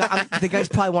thinking the guy's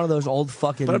probably one of those old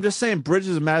fucking. But I'm just saying,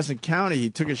 Bridges of Madison County, he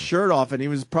took his shirt off, and he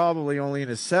was probably only in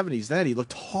his 70s then. He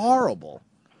looked horrible.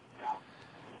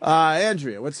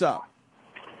 Andrea, what's up?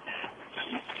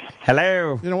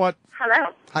 Hello. You know what?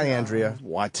 Hello. Hi, Andrea.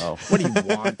 What? Oh. What do you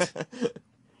want?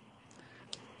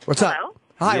 What's up? Hello?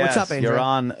 Hi, Yes, what's up, Andrea? You're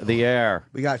on the air.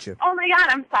 We got you. Oh my God,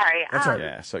 I'm sorry. That's all right.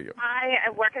 Yeah, so you. I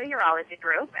work at a urology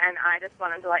group, and I just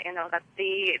wanted to let you know that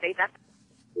they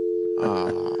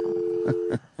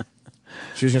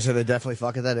She was gonna say they definitely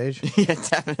fuck at that age. Yeah,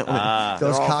 definitely.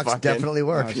 Those cocks definitely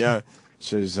work. Yeah.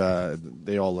 She's,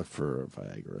 they all look for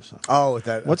Viagra or something. Oh, with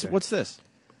that. What's this?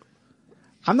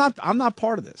 I'm not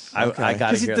part of this. I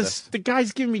gotta hear this. The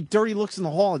guy's giving me dirty looks in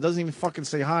the hall and doesn't even fucking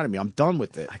say hi to me. I'm done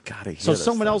with it. I gotta hear So this.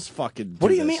 someone else fucking. What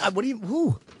do you this. mean?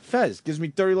 Who? Fez gives me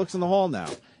dirty looks in the hall now,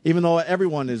 even though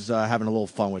everyone is having a little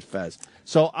fun with Fez.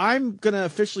 So I'm gonna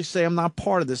officially say I'm not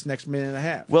part of this next minute and a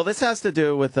half. Well, this has to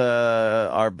do with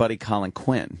our buddy Colin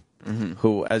Quinn,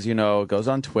 who, as you know, goes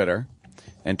on Twitter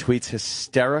and tweets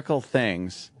hysterical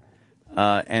things,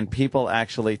 and people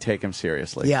actually take him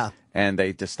seriously. Yeah. And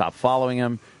they just stop following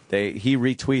him. He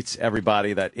retweets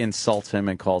everybody that insults him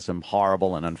and calls him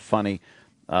horrible and unfunny,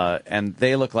 and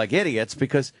they look like idiots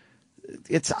because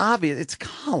it's obvious. It's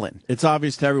Colin. It's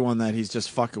obvious to everyone that he's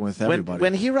just fucking with everybody.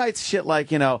 When he writes shit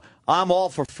like, I'm all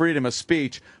for freedom of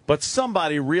speech, but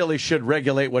somebody really should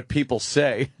regulate what people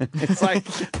say. It's like,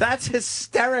 that's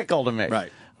hysterical to me.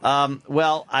 Right.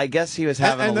 Well, I guess he was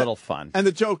having a little fun. And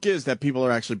the joke is that people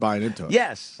are actually buying into it.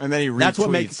 Yes. And then he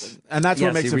retweets. That's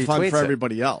what makes it fun for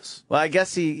everybody else. Well, I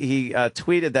guess he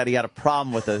tweeted that he had a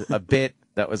problem with a bit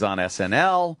that was on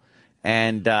SNL,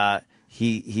 and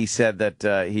he said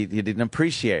that he didn't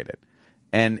appreciate it.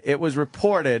 And it was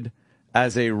reported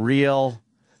as a real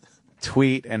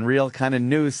tweet and real kind of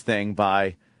news thing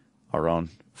by our own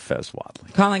Fez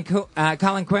Wadley.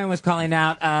 Colin Quinn was calling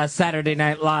out Saturday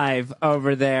Night Live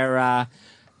over their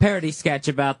parody sketch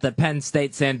about the Penn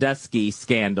State Sandusky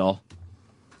scandal.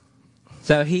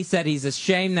 So he said he's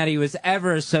ashamed that he was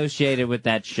ever associated with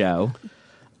that show.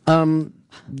 Do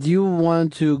you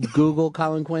want to Google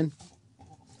Colin Quinn?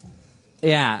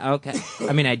 Yeah, okay.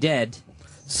 I mean, I did.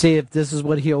 See if this is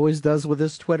what he always does with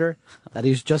his Twitter, that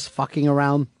he's just fucking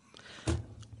around.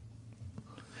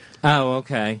 Oh,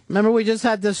 okay. Remember we just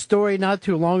had this story not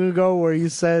too long ago where you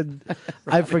said,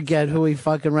 I forget who he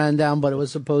fucking ran down, but it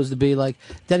was supposed to be like,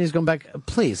 Denny's going back.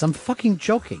 Please, I'm fucking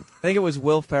joking. I think it was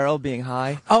Will Ferrell being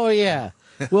high. Oh, yeah.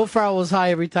 Will Ferrell was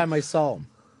high every time I saw him.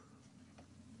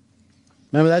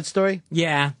 Remember that story?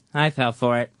 Yeah, I fell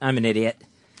for it. I'm an idiot.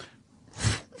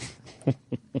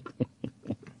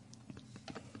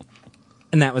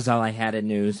 And that was all I had in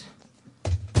news.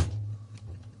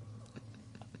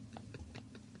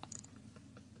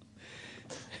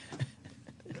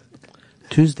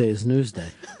 Tuesday is news day.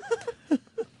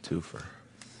 Twofer.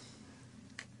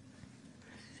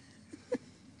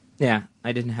 Yeah,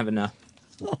 I didn't have enough.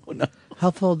 Oh, no.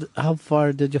 How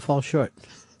far did you fall short?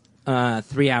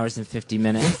 3 hours and 50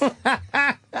 minutes.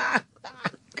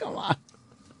 Come on.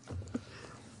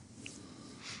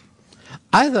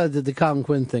 I thought that the Colin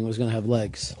Quinn thing was going to have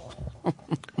legs.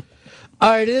 All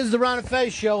right, it is the Ron and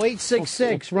Fez show,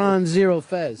 866 Ron Zero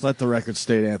Fez. Let the record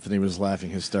state Anthony was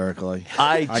laughing hysterically.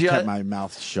 I kept my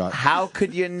mouth shut. How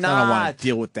could you not? I don't want to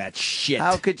deal with that shit.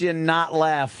 How could you not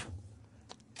laugh?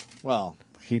 Well,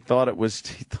 he thought it was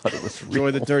real.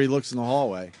 Enjoy the dirty looks in the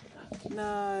hallway.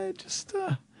 No, just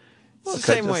Well, it's the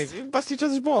same way. You bust each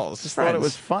other's balls. Just thought it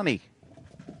was funny.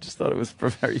 Just thought it was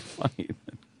very funny.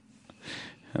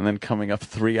 And then coming up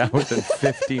 3 hours and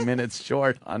 50 minutes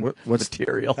short on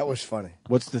material. That was funny.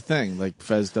 What's the thing? Like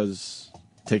Fez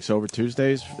takes over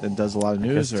Tuesdays and does a lot of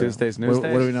news? I guess Tuesday's news What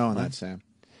day. do we know on that, Sam?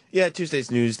 Yeah, Tuesday's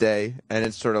news day, and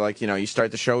it's sort of like, you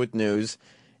start the show with news,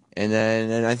 and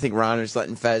I think Ron is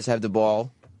letting Fez have the ball.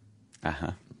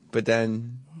 Uh-huh. But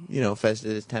then, Fez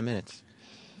did his 10 minutes.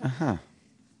 Uh-huh.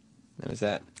 That was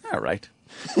that. All right.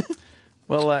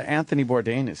 Well, Anthony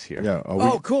Bourdain is here. Yeah.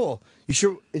 Oh, cool. You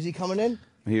sure? Is he coming in?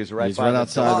 He was right He's by right the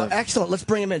outside. Oh, excellent. Let's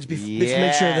bring him in. Let's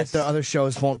make sure that the other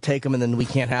shows won't take him and then we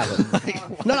can't have him.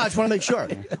 No, I just want to make sure.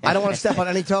 I don't want to step on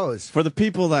any toes. For the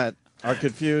people that are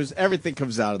confused, everything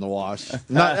comes out in the wash.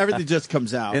 Not everything just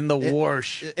comes out. In the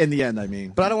wash. In the end, I mean.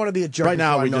 But I don't want to be a jerk. Right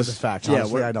now, we we know just the facts. Yeah,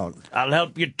 Honestly, I don't. I'll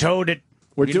help you toad it.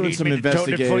 We're You doing need some me to toad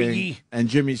it for investigating, ye? and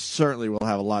Jimmy certainly will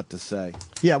have a lot to say.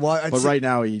 Yeah, well, but right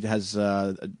now he has, I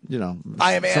am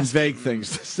some asking. vague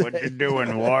things to say. What you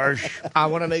doing, Wash? I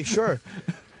want to make sure.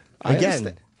 I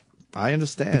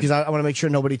understand. Because I want to make sure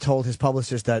nobody told his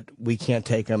publicist that we can't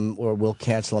take him or we'll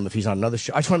cancel him if he's on another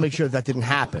show. I just want to make sure that didn't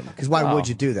happen. Because why would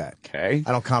you do that? Okay.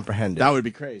 I don't comprehend it. That would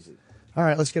be crazy. All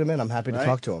right, let's get him in. I'm happy to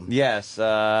talk to him. Yes.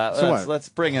 Let's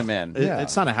bring him in.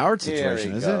 It's not a Howard Here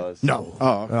situation, he is goes. it? No.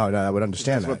 Oh, no, I would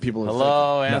understand that's that. what people are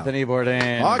Hello, thinking. Anthony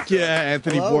Bourdain. Fuck yeah,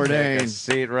 Anthony Hello. Take a Bourdain.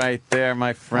 seat right there,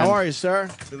 my friend. How are you, sir?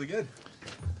 Really good.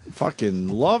 Fucking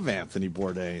love Anthony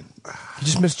Bourdain. You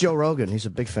just missed Joe Rogan. He's a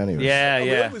big fan of yours. Yeah,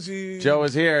 yeah. Was he... Joe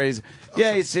is here.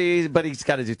 But he's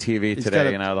got to do TV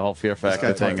today. gotta- The whole Fear He's Factor got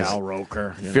to thing. talk Is, Al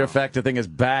Roker. Fear Factor thing is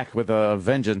back with a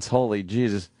vengeance. Holy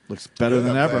Jesus. Looks better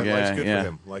than ever. Yeah, Life's good yeah. for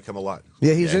him. Like him a lot.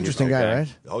 Yeah, he's an interesting guy, okay.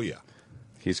 right? Oh, yeah.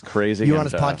 He's crazy. You on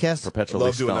and, his podcast? I Perpetually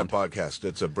love doing stoned. that podcast.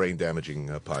 It's a brain-damaging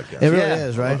podcast. It really Yeah.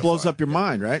 is, right? It blows up your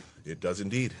mind, right? It does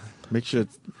indeed. Makes you,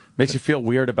 Makes you feel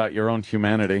weird about your own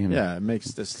humanity. And yeah, it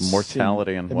makes this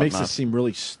mortality seem, and it whatnot. makes us seem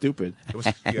really stupid. It was,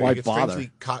 Why you get bother?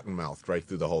 strangely cotton-mouthed right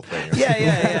through the whole thing.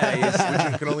 Yeah.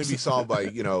 Which can only be solved by,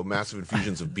 massive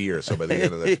infusions of beer. So by the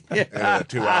end of the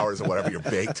 2 hours or whatever, you're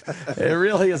baked. It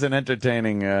really is an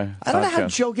entertaining I don't know how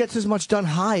podcast. Joe gets as much done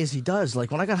high as he does.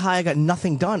 Like, when I got high, I got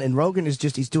nothing done. And Rogan is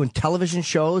just, he's doing television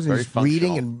shows and Very he's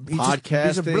reading and he's Podcasting,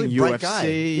 he's a really bright guy.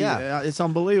 UFC, Yeah. it's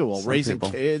unbelievable. Some Raising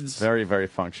people. kids. Very, very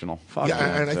functional.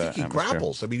 Yeah, and I think he atmosphere.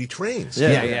 grapples. I mean, he trains.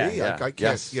 Yeah. I can't,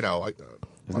 Yes. I'm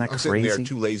that sitting there crazy?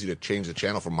 too lazy to change the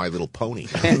channel from My Little Pony.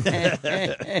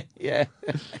 Yeah.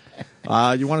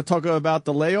 You want to talk about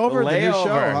the layover? The new show,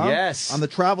 Layover, huh? yes. On the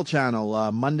Travel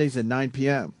Channel, Mondays at 9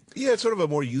 p.m. Yeah, it's sort of a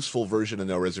more useful version of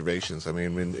No Reservations. I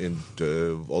mean, in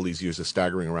all these years of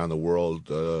staggering around the world,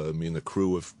 the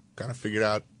crew have kind of figured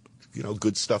out,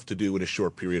 good stuff to do in a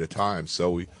short period of time.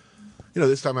 So we,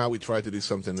 this time out, we tried to do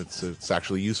something that's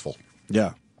actually useful.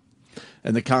 Yeah.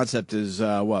 And the concept is,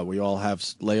 we all have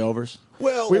layovers?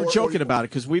 Well, we were joking about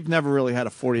it because we've never really had a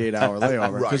 48-hour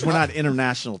layover because we're not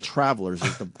international travelers.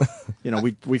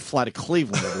 We fly to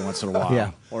Cleveland every once in a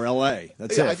while, or L.A.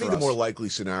 That's it. I think for the us. more likely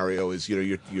scenario is,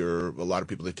 you're a lot of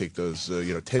people that take those,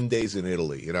 10 days in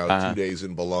Italy, 2 days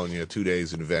in Bologna, 2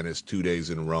 days in Venice, 2 days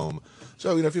in Rome.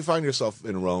 So, if you find yourself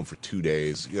in Rome for 2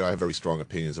 days, I have very strong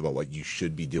opinions about what you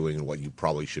should be doing and what you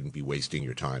probably shouldn't be wasting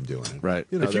your time doing. Right.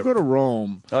 If you go to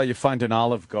Rome, you find an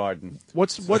Olive Garden.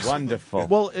 What's wonderful?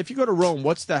 Well, if you go to Rome,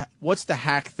 what's the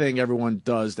hack thing everyone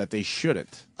does that they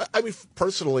shouldn't? I mean,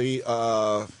 personally,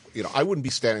 I wouldn't be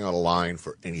standing on a line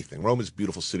for anything. Rome is a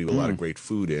beautiful city with a lot of great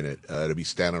food in it. To be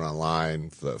standing on line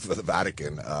for the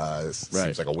Vatican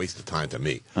seems like a waste of time to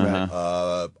me.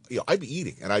 I'd be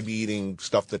eating, and I'd be eating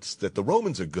stuff that the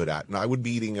Romans are good at, and I would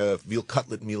be eating a veal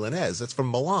cutlet Milanese. That's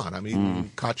from Milan. I'm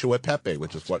eating cacio e pepe,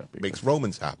 which is what makes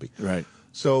Romans happy. Right.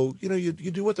 So you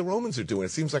do what the Romans are doing.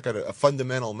 It seems like a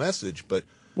fundamental message, but.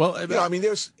 Well, I mean,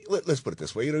 let's put it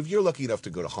this way. If you're lucky enough to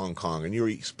go to Hong Kong and you're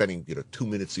spending 2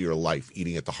 minutes of your life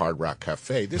eating at the Hard Rock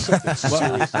Cafe, there's something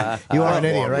seriously. You are an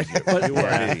idiot, right? You are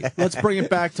an idiot. Let's bring it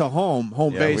back to home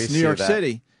base, New York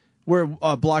City. We're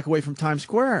a block away from Times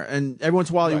Square, and every once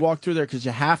in a while you walk through there because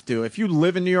you have to. If you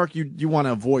live in New York, you want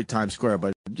to avoid Times Square,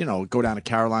 but go down to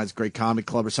Caroline's Great Comedy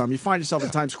Club or something. You find yourself in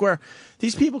Times Square.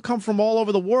 These people come from all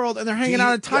over the world, and they're hanging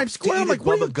out in Times Square. I'm like,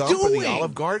 what are you doing? The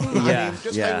Olive Garden? I mean,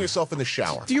 just hang yourself in the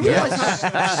shower. Do you realize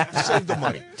save the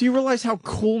money? Do you realize how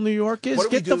cool New York is?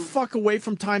 Get the fuck away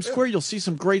from Times Square. You'll see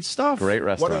some great stuff. Great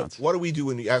restaurants. What do we do?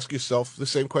 And ask yourself the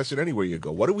same question anywhere you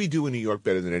go. What do we do in New York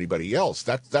better than anybody else?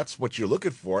 That's what you're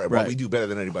looking for. And what we do better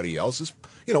than anybody else is,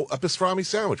 a pastrami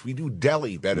sandwich. We do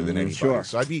deli better than anybody. Sure.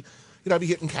 So I'd be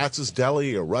hitting Katz's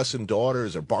Deli or Russ and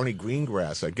Daughters or Barney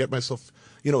Greengrass. I'd get myself,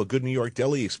 a good New York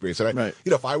deli experience. And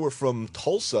if I were from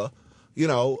Tulsa,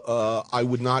 I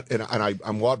would not. And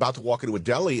I'm about to walk into a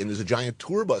deli and there's a giant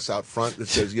tour bus out front that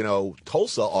says,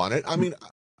 Tulsa on it. I mean.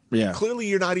 Yeah. Clearly,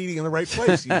 you're not eating in the right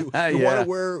place. You want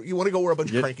to go where a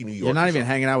bunch of cranky New Yorkers. You're not even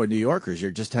hanging out with New Yorkers.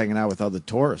 You're just hanging out with other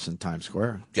tourists in Times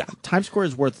Square. Yeah. Times Square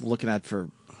is worth looking at for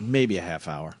maybe a half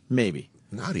hour. Maybe.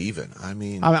 Not even. I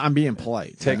mean, I'm being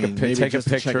polite. Take a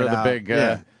picture of the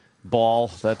big ball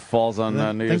that falls on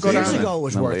New Year's Eve. Years ago, it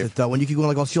was worth it though. When you could go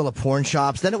and see all the porn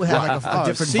shops, then it would have like a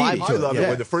different vibe to it. I love it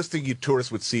when the first thing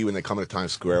tourists would see when they come into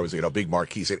Times Square was big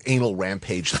marquee said "Anal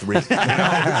Rampage 3." It was like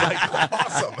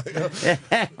awesome.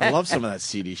 I love some of that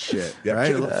seedy shit. Yeah,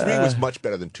 right? 3 was much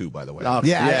better than 2, by the way.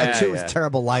 2 was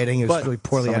terrible lighting. It was really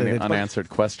poorly edited. Unanswered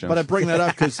questions. But I bring that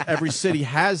up because every city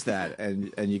has that,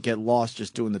 and you get lost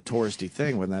just doing the touristy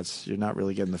thing when you're not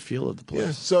really getting the feel of the place.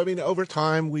 Yeah. So I mean, over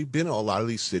time, we've been in a lot of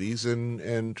these cities,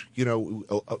 and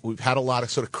we've had a lot of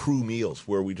sort of crew meals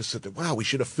where we just said, "Wow, we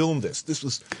should have filmed this. This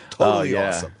was totally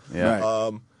awesome." Yeah.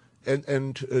 Right.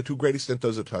 And to a great extent,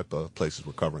 those are the type of places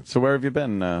we're covering. So where have you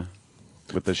been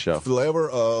with this show?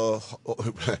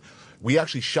 We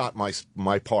actually shot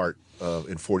my part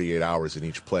in 48 hours in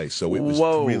each place, so it was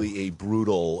really a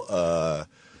brutal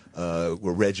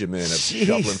regimen of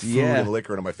shoveling food and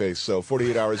liquor into my face. So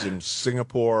 48 hours in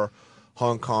Singapore,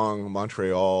 Hong Kong,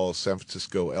 Montreal, San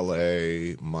Francisco,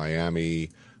 L.A., Miami,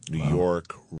 New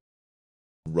York,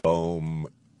 Rome,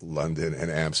 London, and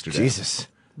Amsterdam. Jesus.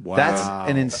 Wow. That's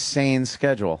an insane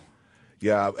schedule.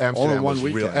 Yeah, Amsterdam was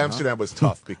real. Amsterdam was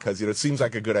tough because it seems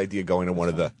like a good idea going to one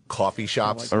of the coffee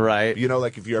shops, right?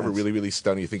 Like if you're ever really, really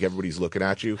stunned, you think everybody's looking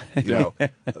at you.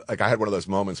 Like I had one of those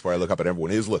moments where I look up and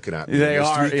everyone is looking at me. There's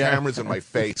 3 cameras in my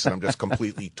face, and I'm just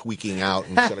completely tweaking out.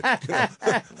 And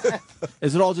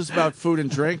Is it all just about food and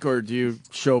drink, or do you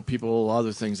show people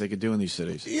other things they could do in these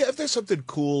cities? Yeah, if there's something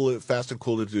cool, fast and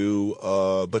cool to do,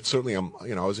 but certainly I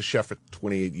was a chef for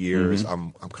 28 years.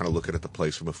 I'm kind of looking at the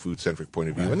place from a food centric point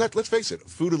of view, and let's face it,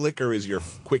 food and liquor is your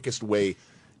quickest way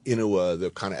into the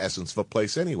kind of essence of a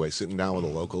place anyway. Sitting down with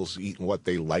the locals, eating what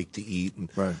they like to eat, and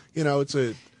it's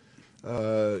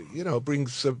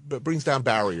brings down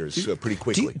barriers pretty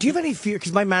quickly. Do you have any fear?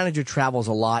 Because my manager travels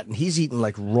a lot, and he's eating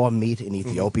like raw meat in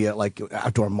Ethiopia, like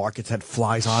outdoor markets had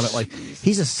flies on it. Like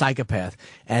he's a psychopath.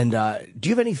 And do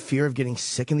you have any fear of getting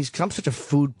sick in these? Because I'm such a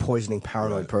food poisoning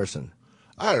paranoid person.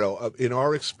 I don't know. In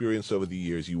our experience over the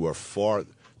years, you are far.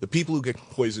 The people who get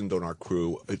poisoned on our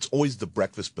crew, it's always the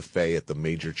breakfast buffet at the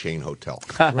major chain hotel.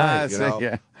 Right.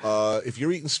 If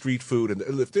you're eating street food, and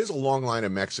if there's a long line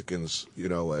of Mexicans,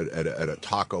 at a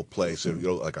taco place, and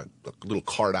like a little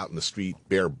cart out in the street,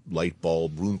 bare light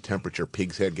bulb, room temperature,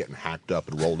 pig's head getting hacked up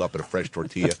and rolled up in a fresh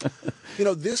tortilla.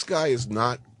 This guy is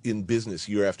not in business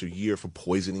year after year for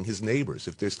poisoning his neighbors.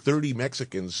 If there's 30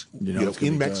 Mexicans,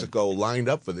 in Mexico lined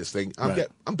up for this thing,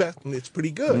 I'm betting it's pretty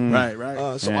good.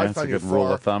 Right. So I find it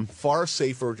far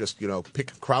safer. Just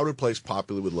pick a crowded place,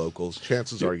 popular with locals.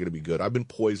 Chances are you're going to be good. I've been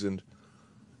poisoned.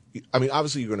 I mean,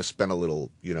 obviously, you're going to spend a little,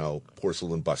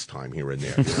 porcelain bus time here and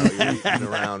there.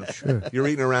 You're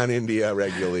eating around India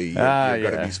regularly. You're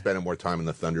going to be spending more time in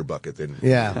the Thunder Bucket than.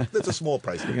 Yeah, that's a small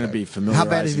price. You're going to be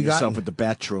familiarizing yourself with the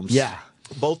bathrooms. Yeah.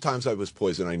 Both times I was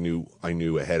poisoned, I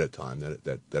knew ahead of time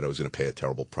that I was going to pay a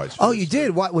terrible price for Oh, this. you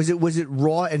did? What was it? Was it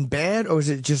raw and bad, or was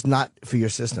it just not for your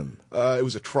system? It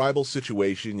was a tribal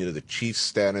situation. You know, the chief's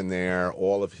standing there.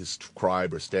 All of his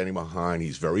tribe are standing behind.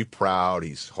 He's very proud.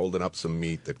 He's holding up some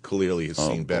meat that clearly has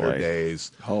seen better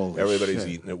days. Everybody's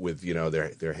eating it with,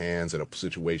 their hands in a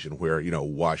situation where,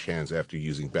 wash hands after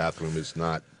using bathroom is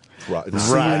not... Right.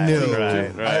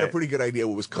 I had a pretty good idea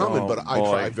what was coming, but I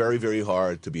tried very, very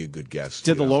hard to be a good guest.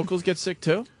 Did the locals get sick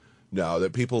too? No,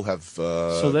 that people have.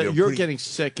 So that you're getting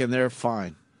sick and they're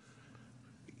fine.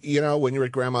 When you're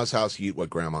at Grandma's house, you eat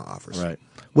what Grandma offers. Right.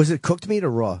 Was it cooked meat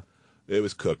or raw? It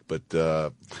was cooked, but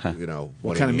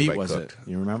what kind of meat was it?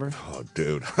 You remember? Oh,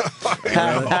 dude.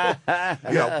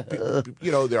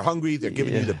 They're hungry. They're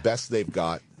giving you the best they've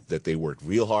got that they worked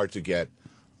real hard to get.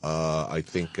 I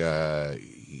think.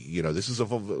 This is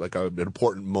an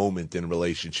important moment in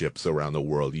relationships around the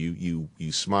world. You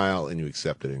smile and you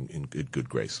accept it in good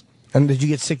grace. And did you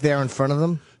get sick there in front of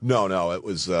them? No. It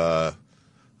was, a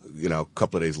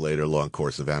couple of days later, long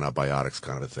course of antibiotics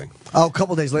kind of a thing. Oh, a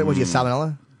couple of days later, what, did you get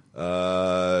salmonella?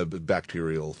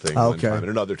 Bacterial thing. Oh, one okay. time. And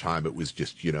another time it was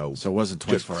just, So it wasn't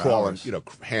 24 just crawling, hours.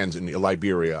 hands in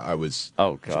Liberia. I was,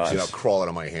 crawling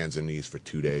on my hands and knees for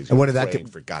 2 days. And what did that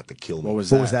forgot to kill me. What was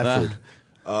that food?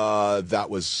 That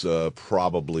was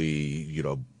probably,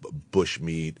 bush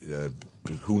meat.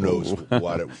 Who knows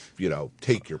what?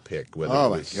 Take your pick. Whether oh it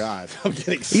my was, God! I'm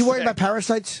getting Are you worried about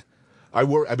parasites?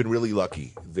 I've been really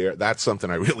lucky. That's something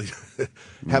I really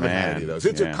haven't had any of those.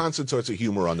 It's a constant source of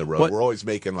humor on the road. We're always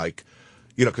making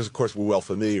because of course we're well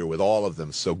familiar with all of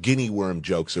them. So guinea worm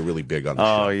jokes are really big on the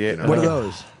show. Oh yeah. What are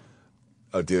those?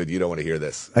 Oh, dude, you don't want to hear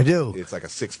this. I do. It's like a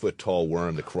 6-foot-tall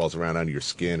worm that crawls around under your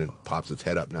skin and pops its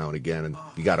head up now and again, and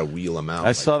you got to wheel them out.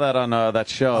 I saw that on that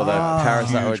show. That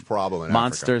parasite huge problem in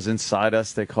monsters inside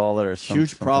us, they call it, or something.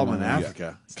 Huge problem in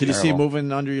Africa. Could you see it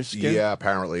moving under your skin? Yeah,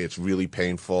 apparently it's really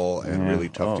painful and really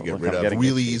tough to get rid of.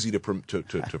 Really easy to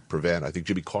prevent. I think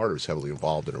Jimmy Carter is heavily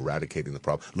involved in eradicating the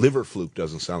problem. Liver fluke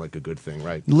doesn't sound like a good thing,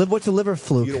 right? What's a liver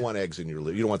fluke? You don't want eggs in your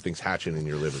liver. You don't want things hatching in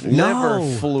your liver. Liver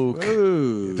fluke.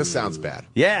 It just sounds bad.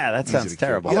 Yeah, that sounds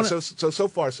terrible. Yeah, so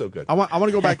far so good. I want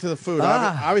to go back to the food.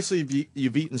 Obviously,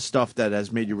 you've eaten stuff that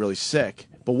has made you really sick.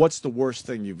 But what's the worst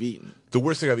thing you've eaten? The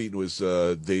worst thing I've eaten was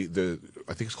I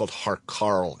think it's called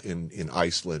harkarl in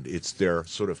Iceland. It's their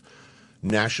sort of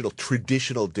national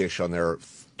traditional dish on their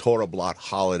Torablat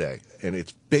holiday, and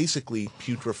it's basically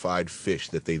putrefied fish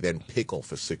that they then pickle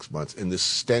for 6 months. And the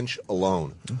stench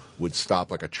alone would stop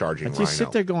like a charging But rhino. you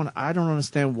sit there going, I don't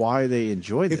understand why they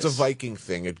enjoy this. It's a Viking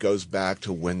thing. It goes back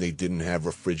to when they didn't have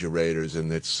refrigerators,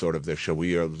 and it's sort of their show.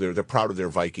 They're proud of their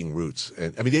Viking roots,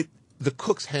 and I mean the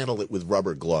cooks handle it with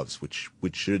rubber gloves, which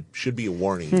should be a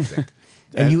warning, you think.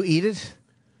 And you eat it?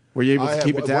 Were you able to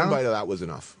keep it down? One bite of that was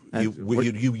enough.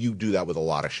 You do that with a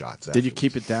lot of shots. Did you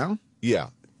keep it down? Yeah.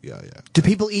 Do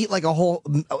people eat like a whole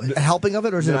helping of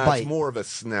it, or is it a bite? It's more of a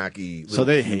snacky. So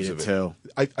they hate it too.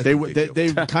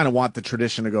 They kind of want the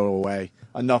tradition to go away.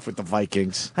 Enough with the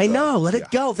Vikings. I know. Let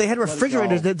it go. If they had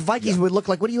refrigerators, the Vikings would look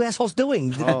like, "What are you assholes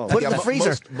doing? Put it in the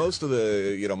freezer." Most of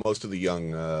the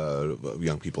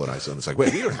young people in Iceland, it's like,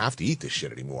 wait, we don't have to eat this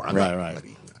shit anymore. Right.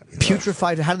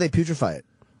 Putrefied. How do they putrefy it?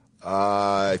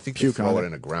 I think you throw it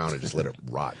in the ground and just let it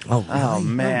rot. Oh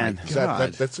man.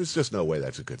 There's just no way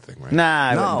that's a good thing, right? Nah,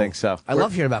 I wouldn't think so. I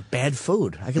love hearing about bad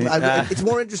food. It's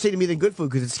more interesting to me than good food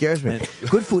because it scares me.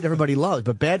 Good food everybody loves,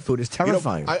 but bad food is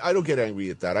terrifying. I don't get angry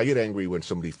at that. I get angry when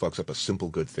somebody fucks up a simple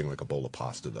good thing like a bowl of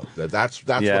pasta, though. That's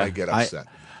when I get upset.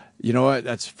 You know what?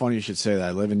 That's funny you should say that.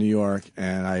 I live in New York,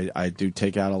 and I do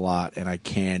take out a lot, and I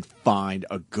can't find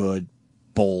a good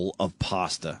bowl of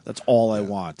pasta. That's all I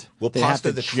want. Well, they pasta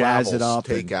have to that jazz travels it up.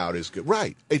 Takeout is good,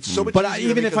 right? It's so much. But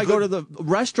even if I go to the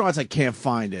restaurants, I can't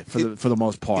find it for the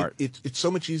most part. It's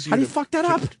so much easier. How do you fuck that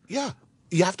up? Yeah.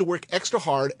 You have to work extra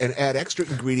hard and add extra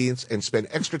ingredients and spend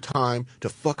extra time to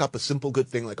fuck up a simple good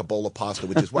thing like a bowl of pasta,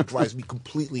 which is what drives me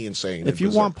completely insane. If you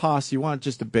want pasta, you want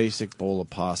just a basic bowl of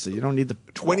pasta. You don't need the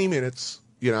 20 minutes.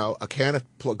 A can of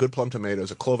good plum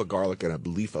tomatoes, a clove of garlic, and a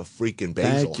leaf of freaking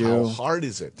basil. Thank you. How hard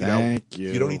is it? Thank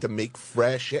you. You don't need to make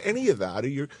fresh any of that.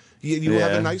 You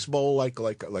have a nice bowl like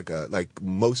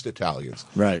most Italians.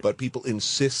 Right. But people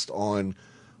insist on,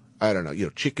 I don't know,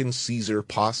 chicken Caesar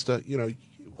pasta.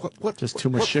 What? Just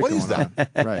too much shit What going is that?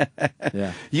 on. Right.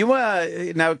 Yeah. You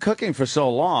now cooking for so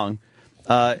long,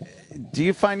 do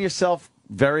you find yourself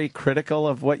very critical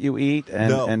of what you eat,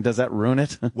 and does that ruin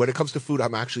it? When it comes to food,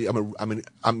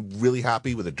 I'm really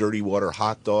happy with a dirty water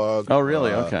hot dog. Oh,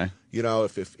 really? Okay.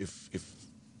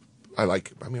 If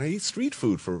I eat street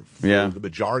food for Yeah. the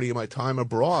majority of my time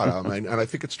abroad. And I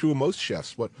think it's true of most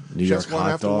chefs. What New chefs York want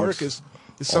hot after dogs. work is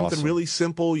something Awesome. really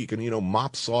simple. You can,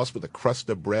 mop sauce with a crust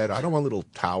of bread. I don't want little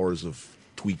towers of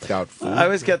tweaked out food. I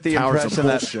always get the Towers of impression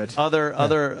that bullshit.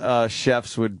 other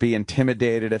chefs would be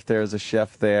intimidated if there's a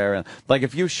chef there. And like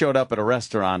if you showed up at a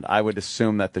restaurant, I would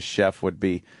assume that the chef would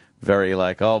be very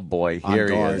like, oh boy, here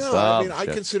he is. No, Oh, I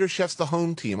shit. consider chefs the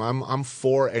home team. I'm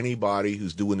for anybody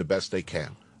who's doing the best they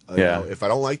can. Yeah. If I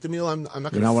don't like the meal, I'm not going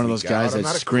to. You're not one of those guys I'm that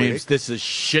not a screams, critic. "This is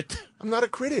shit." I'm not a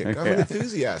critic. I'm an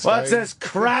enthusiast. What's this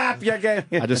crap you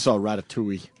gave me? I just saw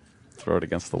Ratatouille. Throw it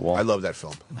against the wall. I love that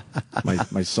film.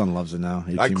 My son loves it now.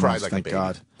 18 I cried months, like thank a baby.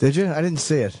 God. Did you? I didn't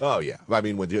see it. Oh yeah. I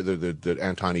mean, when the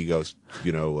Anton Egos,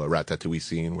 Ratatouille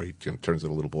scene where he turns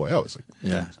into a little boy. I was like,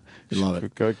 Yeah, you love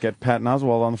it. Go get Patton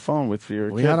Oswalt on the phone with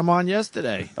your We kid. had him on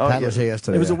yesterday. Oh, Pat yeah. was here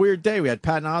yesterday. It was a yeah. weird day. We had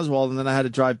Patton Oswalt, and then I had to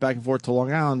drive back and forth to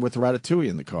Long Island with Ratatouille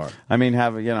in the car. I mean,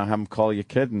 have him call your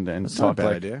kid and That's talk not a bad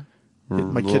like idea. r-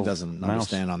 My kid little doesn't mouse.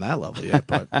 understand on that level yet,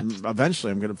 but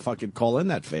eventually I'm going to fucking call in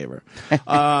that favor.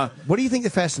 What do you think the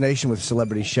fascination with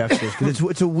celebrity chefs is? 'Cause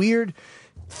it's a weird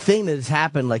thing that has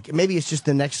happened. Like maybe it's just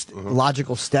the next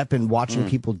logical step in watching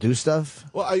people do stuff.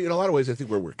 well, in a lot of ways, I think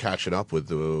we're catching up with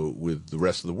the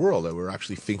rest of the world. That we're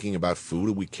actually thinking about food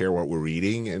and we care what we're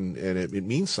eating, and it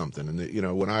means something.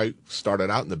 And when I started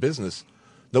out in the business,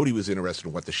 nobody was interested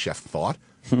in what the chef thought.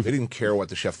 They didn't care what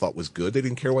the chef thought was good. They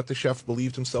didn't care what the chef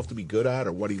believed himself to be good at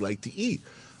or what he liked to eat.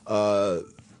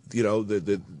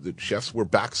 The chefs were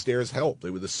backstairs help. They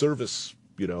were the service,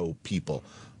 people.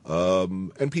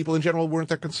 And people in general weren't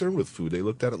that concerned with food. They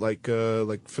looked at it like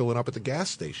filling up at the gas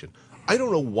station. I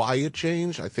don't know why it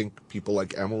changed. I think people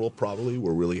like Emerald probably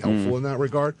were really helpful in that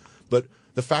regard. But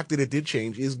the fact that it did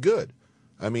change is good.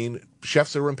 I mean,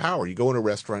 chefs are empowered. You go in a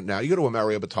restaurant now, you go to a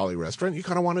Mario Batali restaurant, you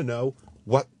kind of want to know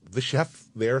what the chef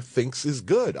there thinks is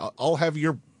good. I'll have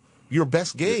your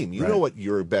best game. You know what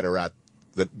you're better at.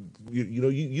 That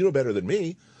you know better than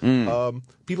me.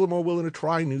 People are more willing to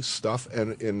try new stuff,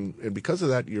 and because of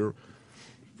that, you're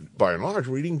by and large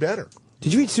we're eating better.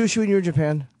 Did you eat sushi when you were in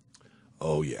Japan?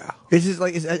 Oh yeah. Is it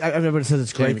like everybody says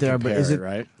it's great there, but is it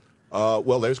right?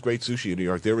 Well, there's great sushi in New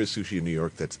York. There is sushi in New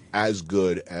York that's as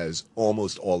good as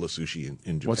almost all the sushi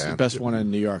in Japan. What's the best one in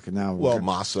New York now? Well,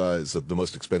 Masa is the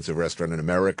most expensive restaurant in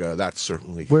America. That's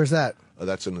certainly. Where's that?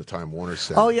 That's in the Time Warner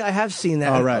Center. Oh yeah, I have seen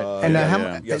that. Oh, right. And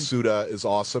Yasuda is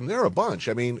awesome. There are a bunch.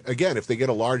 I mean, again, if they get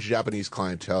a large Japanese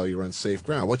clientele, you're on safe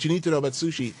ground. What you need to know about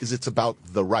sushi is it's about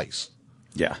the rice.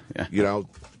 Yeah.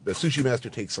 The sushi master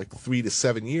takes like 3 to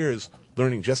 7 years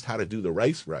learning just how to do the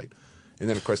rice right, and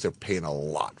then of course they're paying a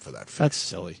lot for that. That's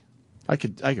silly. I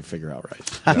could figure out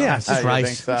rice. Yeah, it's just rice.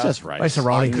 It's just rice. Rice and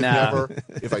I roni. could never,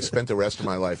 if I spent the rest of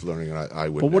my life learning it, I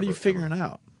would. But what are you never, figuring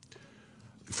out?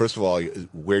 First of all,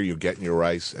 where you're getting your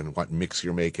rice and what mix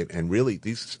you're making, and really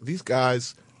these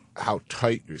guys, how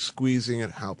tight you're squeezing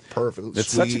it, how perfect.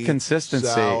 It's sweet, such a consistency.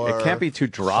 sour, It can't be too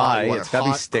dry. hot. You want It's it gotta be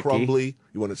hot, sticky. crumbly.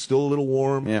 You want it still a little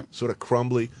warm, Yeah. sort of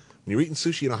crumbly. When you're eating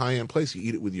sushi in a high-end place, you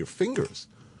eat it with your fingers.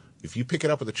 If you pick it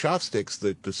up with the chopsticks,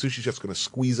 the sushi chef's going to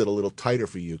squeeze it a little tighter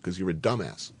for you because you're a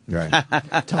dumbass. Right.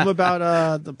 Tell them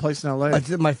about the place in L.A. I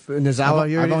did my Nizawa.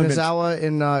 You're in only been-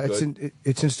 Nizawa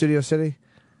it's in Studio City.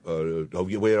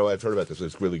 I've heard about this.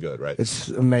 It's really good, right? It's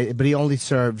amazing, but he only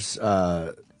serves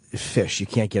fish. You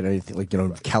can't get anything like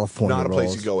California Not a rolls.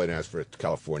 place you go and ask for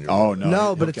California. Oh, no. No,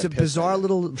 He'll but it's get a pissed bizarre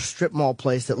little strip mall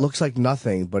place that looks like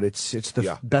nothing, but it's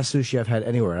the best sushi I've had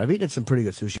anywhere. I've eaten at some pretty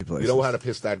good sushi places. You know how to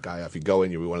piss that guy off? You go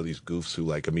in, you're one of these goofs who,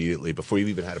 like, immediately, before you've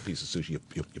even had a piece of sushi,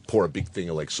 you pour a big thing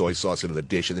of, like, soy sauce into the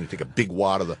dish, and then you take a big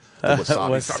wad of the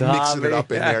wasabi, start mixing it up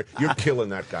in there. You're killing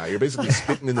that guy. You're basically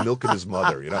spitting in the milk of his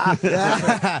mother, you know?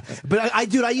 But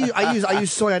I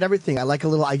use soy on everything. I like a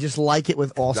little. I just like it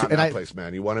with all. Not in and that place,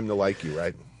 man. You want him to like you,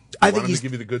 right? I You think want him he's- to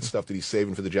give you the good stuff that he's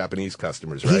saving for the Japanese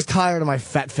customers, right? He's tired of my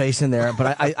fat face in there,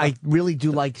 but I really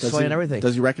do like soy and everything.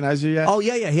 Does he recognize you yet? Oh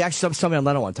yeah. He actually saw me on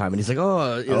Leno one time, and he's like,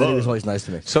 "Oh," then he was always nice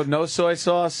to me. So no soy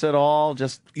sauce at all.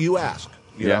 Just You ask.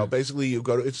 You know, basically, you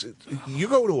go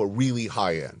to a really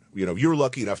high end. You know, you're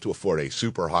lucky enough to afford a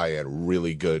super high end,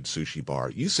 really good sushi bar.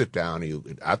 You sit down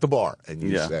at the bar and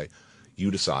you say,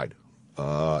 you decide,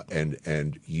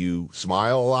 and you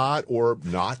smile a lot or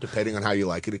not, depending on how you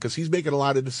like it, because he's making a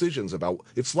lot of decisions about.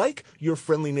 It's like your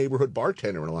friendly neighborhood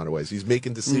bartender in a lot of ways. He's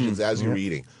making decisions as you're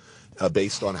eating,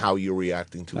 based on how you're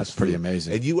reacting to. That's his pretty food.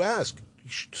 amazing. And you ask,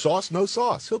 sauce, no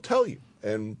sauce. He'll tell you,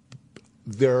 and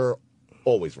they're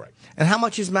always right. And how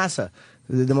much is masa?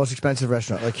 The most expensive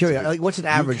restaurant. Like, what's an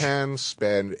average? You can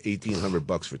spend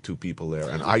 $1,800 for 2 people there,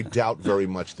 and I doubt very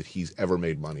much that he's ever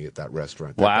made money at that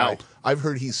restaurant. That Wow. guy, I've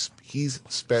heard he's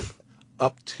spent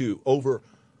up to over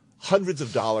hundreds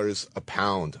of dollars a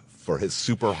pound for his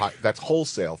super high. That's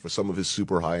wholesale for some of his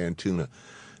super high end tuna.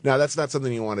 Now, that's not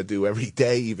something you want to do every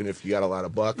day, even if you got a lot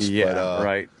of bucks. Yeah, but,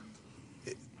 right.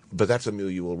 But that's a meal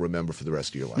you will remember for the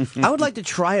rest of your life. I would like to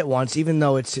try it once, even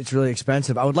though it's really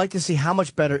expensive. I would like to see how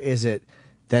much better is it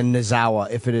than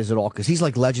Nizawa, if it is at all, because he's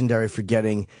like legendary for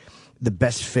getting the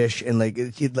best fish, and like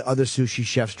the other sushi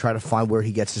chefs try to find where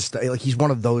he gets his stuff. Like he's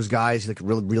one of those guys, like a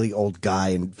really, really old guy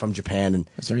and from Japan. And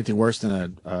is there anything worse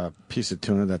than a piece of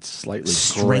tuna that's slightly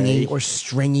stringy gray? or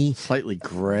stringy, slightly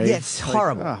gray? Yeah, it's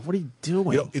horrible. What are you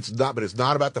doing? You know, it's not, but it's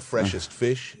not about the freshest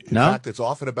fish. In No? fact, it's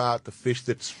often about the fish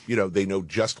that's, they know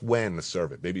just when to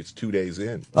serve it. Maybe it's 2 days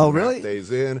in. Oh, really? 2.5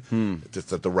 days in.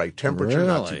 It's at the right temperature,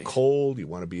 not too Really? cold. You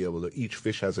want to be able to, each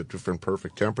fish has a different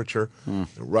perfect temperature. The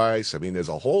rice, I mean, there's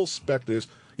a whole spectrum. There's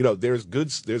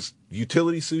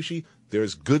utility sushi,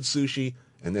 there's good sushi,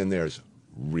 and then there's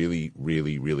really,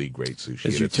 really, really great sushi.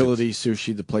 Is utility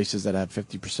sushi the places that have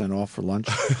 50% off for lunch?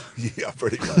 Yeah,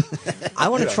 pretty much. I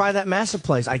want to try that Massa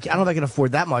place. I don't know if I can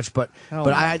afford that much, but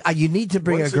you need to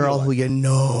bring Once a in your girl life. who you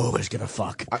know is gonna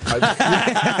fuck. You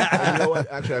know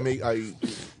what? Actually,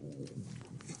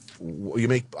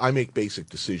 I make basic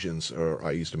decisions, or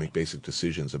I used to make basic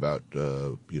decisions about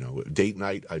date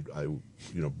night.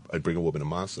 I'd bring a woman to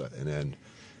Masa, and then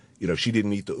if she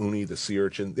didn't eat the uni, the sea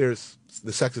urchin,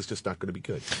 the sex is just not going to be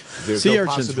good. There's Sea no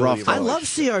urchin's possibility rough. of I knowledge. love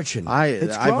sea urchin. I've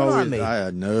grown always, on me.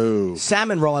 No.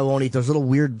 Salmon roll, I won't eat. Those little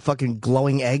weird fucking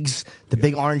glowing eggs, the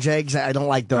big orange eggs. I don't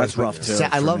like those. That's rough, too,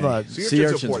 I for love me. Sea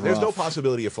urchin's important. There's no rough.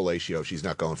 possibility of fellatio. She's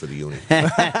not going for the uni.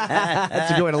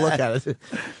 That's a good way to look at it.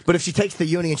 But if she takes the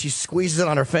uni and she squeezes it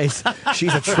on her face,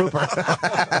 she's a trooper.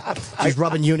 She's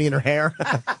rubbing uni in her hair.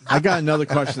 I got another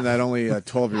question that only a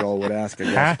 12-year-old would ask, I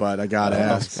guess, but I got to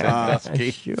ask.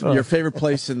 Your favorite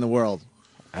place in the world?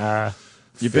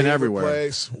 You've been Favorite everywhere.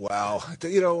 Place? Wow.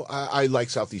 I like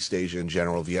Southeast Asia in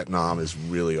general. Vietnam is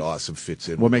really awesome. Fits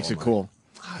in. What with makes all it my- cool?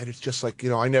 It's just like,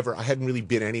 I hadn't really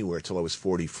been anywhere till I was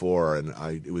 44,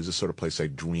 and it was the sort of place I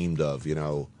dreamed of.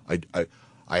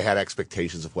 I had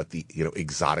expectations of what the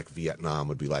exotic Vietnam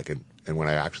would be like, and when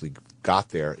I actually got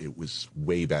there, it was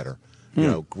way better.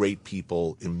 Great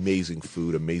people, amazing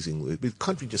food, the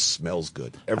country just smells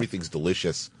good. Everything's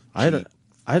delicious. I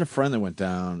had a friend that went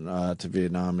down to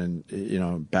Vietnam and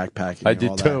backpacking. I and did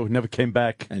all too. that. Never came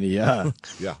back. And he Yeah.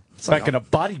 it's Back in a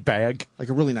body bag. like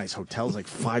a really nice hotel. It's like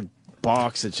 $5.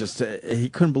 It's just he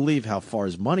couldn't believe how far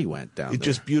his money went down. It's there.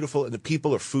 just beautiful, and the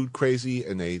people are food crazy,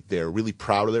 and they're really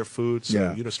proud of their food.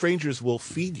 So Yeah. strangers will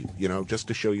feed you, just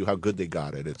to show you how good they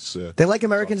got it. It's They like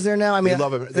Americans there now. I mean, they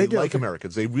love it. They do. like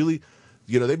Americans. They really,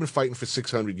 they've been fighting for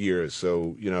 600 years.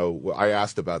 So I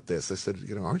asked about this. I said,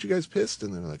 aren't you guys pissed?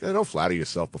 And they're like, don't flatter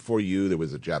yourself. Before you, there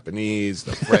was the Japanese,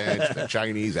 the French, the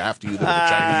Chinese. After you, there were the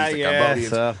Chinese, the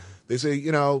Cambodians. They say,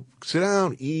 sit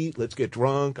down, eat, let's get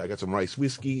drunk. I got some rice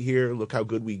whiskey here. Look how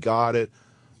good we got it.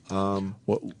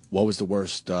 What was the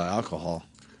worst alcohol?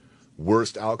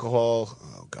 Worst alcohol?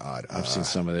 Oh, God. I've seen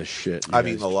some of this shit. I've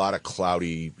eaten a lot of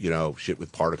cloudy, shit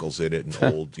with particles in it,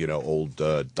 and old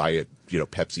diet,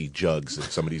 Pepsi jugs, and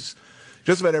somebody's.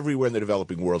 Just about everywhere in the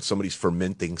developing world, somebody's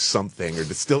fermenting something or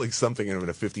distilling something in a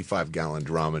 55-gallon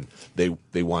drum, and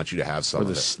they want you to have some Or of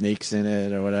the it. snakes in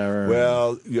it or whatever.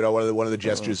 Well, one of the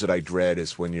gestures that I dread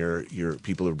is when your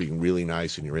people are being really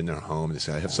nice and you're in their home and they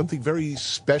say, "I have something very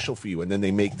special for you," and then they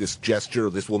make this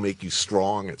gesture. This will make you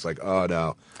strong. It's like, oh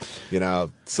no,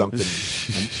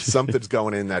 something's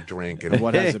going in that drink. And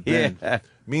what has it been?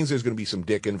 Means there's going to be some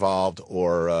dick involved,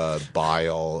 or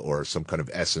bile, or some kind of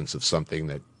essence of something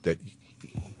that.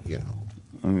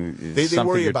 They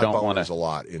worry about boners a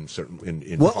lot in certain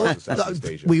in parts of Southeast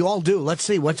Asia. We all do. Let's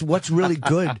see what's really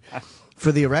good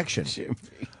for the erection.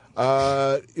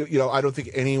 I don't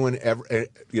think anyone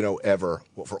ever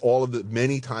for all of the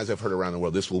many times I've heard around the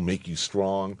world, this will make you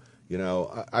strong.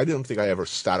 I don't think I ever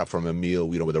sat up from a meal,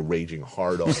 with a raging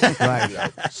heart on.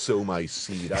 Right. Sow my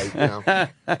seed.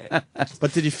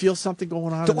 But did you feel something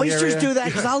going on? Do in the oysters area? do that?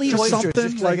 Because I'll eat oysters.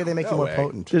 Something Just like they make you more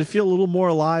potent. Did it feel a little more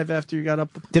alive after you got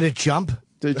up? Did it jump?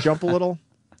 Did it jump a little?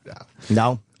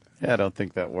 No. Yeah, I don't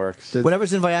think that works.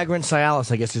 Whatever's in Viagra and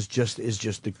Cialis, I guess, is just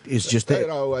it.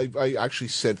 I actually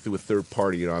said through a third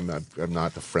party, I'm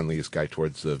not the friendliest guy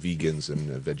towards vegans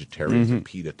and vegetarians and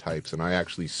PETA types, and I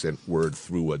actually sent word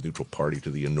through a neutral party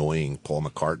to the annoying Paul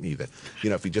McCartney that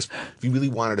if he really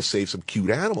wanted to save some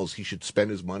cute animals, he should spend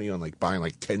his money on buying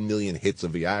 10 million hits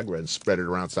of Viagra and spread it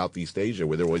around Southeast Asia,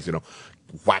 where they're always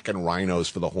whacking rhinos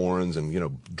for the horns and,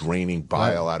 draining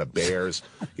bile out of bears.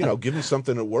 Give me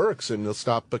something that works, and they'll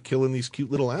stop killing these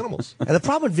cute little animals. And the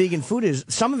problem with vegan food is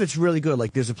some of it's really good.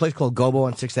 Like there's a place called Gobo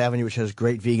on 6th Avenue which has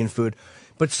great vegan food.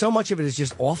 But so much of it is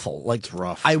just awful. Like, it's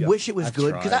rough. I wish it was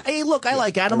good. Because, hey, look, I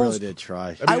like animals. I really did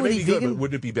try. I would eat vegan. But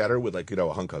wouldn't it be better with,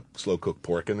 a hunk of slow-cooked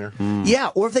pork in there? Yeah,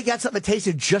 or if they got something that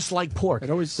tasted just like pork.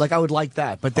 I would like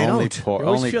that, but they don't.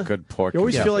 Only good pork. You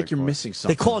always feel like you're missing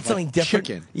something. They call it something different.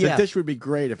 Chicken. Yeah. The dish would be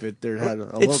great if there had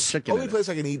a little chicken. The only place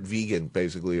I can eat vegan,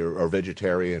 basically, or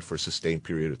vegetarian for a sustained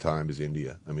period of time is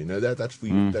India. I mean, that's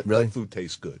food. That food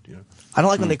tastes good. I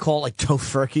don't like when they call it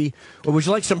tofurkey. Or would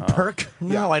you like some perk?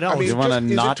 No, I don't. I mean, you want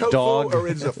a not dog? Or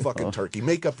is it a fucking turkey?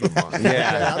 Make up your mind.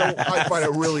 I find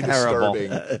it really disturbing.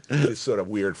 This sort of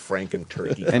weird Franken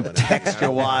turkey. And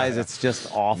texture-wise, it's just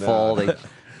awful. No.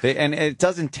 And it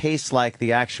doesn't taste like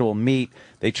the actual meat.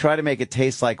 They try to make it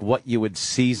taste like what you would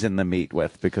season the meat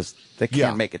with because they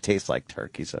can't make it taste like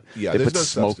turkey. So they put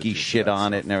smoky shit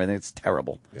on it and everything. It's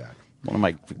terrible. Yeah. One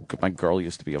of my girl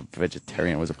used to be a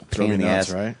vegetarian. It was a pain in the ass.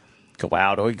 Right? Go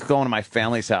out or go into my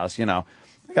family's house.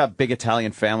 I got a big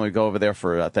Italian family. We go over there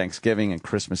for Thanksgiving and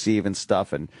Christmas Eve and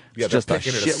stuff, and it's just a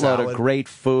shitload of great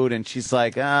food. And she's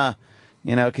like,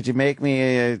 could you make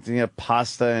me a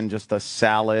pasta and just a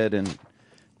salad? And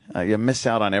you miss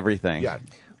out on everything. Yeah.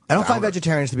 I don't find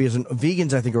vegetarians to be as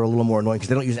vegans. I think are a little more annoying because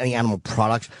they don't use any animal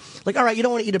products. Like, all right, you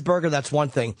don't want to eat a burger, that's one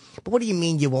thing. But what do you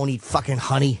mean you won't eat fucking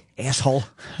honey, asshole?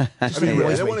 They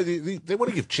want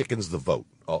to give chickens the vote.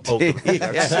 The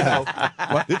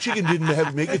chicken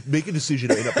didn't make a decision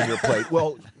to end up on your plate.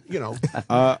 Well,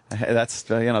 that's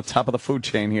top of the food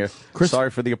chain here.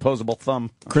 Sorry for the opposable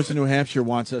thumb. Chris in New Hampshire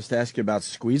wants us to ask you about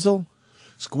squeezel.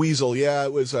 Squeezel, yeah,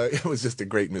 it was just a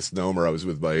great misnomer. I was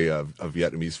with my a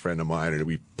Vietnamese friend of mine, and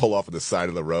we pull off on the side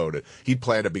of the road. And he'd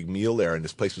planned a big meal there, and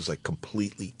this place was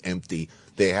completely empty.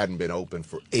 They hadn't been open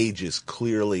for ages,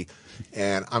 clearly.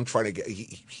 And I'm trying to get.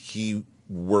 He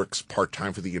works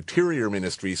part-time for the Interior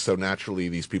Ministry, so naturally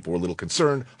these people were a little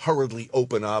concerned. Hurriedly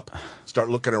open up, start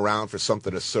looking around for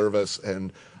something to serve us,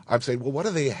 and I'm saying, well, what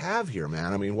do they have here,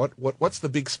 man? I mean, what's the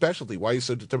big specialty? Why are you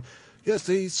so determined? Yes,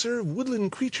 they serve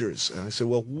woodland creatures. And I said,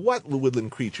 well, what woodland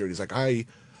creature? And he's like, I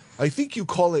think you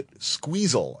call it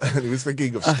squeezel. And he was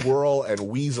thinking of squirrel and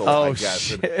weasel, I guess.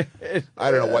 Shit. And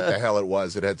I don't know what the hell it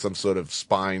was. It had some sort of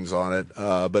spines on it.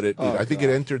 But I think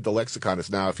it entered the lexicon. It's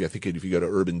now, if you go to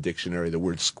Urban Dictionary, the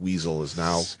word squeezel is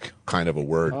now kind of a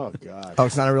word. Oh, God. Oh,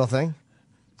 it's not a real thing?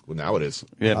 Well, now it is.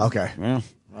 Yeah. Okay. Yeah.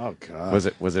 Oh, God.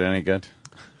 Was it any good?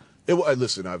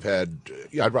 Listen, I'd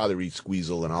rather eat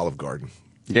squeezel than Olive Garden.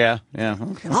 Yeah.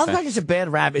 Okay. Olive Garden is a bad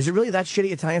rap. Is it really that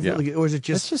shitty Italian food? Yeah. Or is it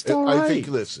just... It's just all right. I think,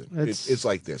 listen, it's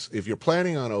like this. If you're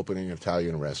planning on opening an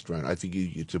Italian restaurant, I think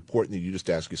it's important that you just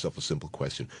ask yourself a simple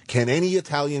question. Can any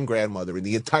Italian grandmother in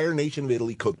the entire nation of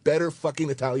Italy cook better fucking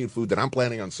Italian food than I'm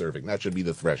planning on serving? That should be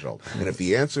the threshold. And if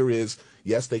the answer is,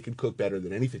 yes, they can cook better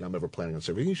than anything I'm ever planning on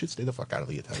serving, you should stay the fuck out of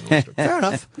the Italian restaurant. Fair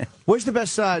enough. Where's the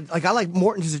best... I like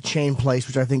Morton's is a chain place,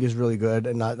 which I think is really good.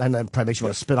 And that probably makes you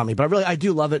want to spit on me. But I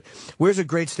do love it. Where's a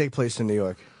great steak place in New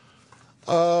York?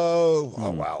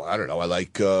 Wow. I don't know. I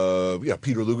like,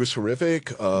 Peter Luger's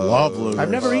terrific. Love Luger's. I've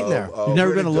never eaten there. You've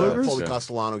never been to Luger's? Paulie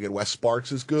Castellano again. West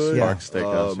Sparks is good. Yeah. Sparks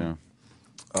Steakhouse,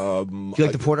 Do you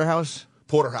like the Porterhouse?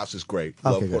 Porterhouse is great. Okay,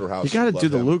 Love good. Porterhouse. You got to Love do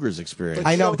the them. Luger's experience.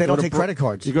 I know, but they Go don't to take credit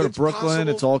cards. You go to It's Brooklyn,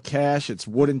 possible. it's all cash, it's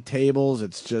wooden tables,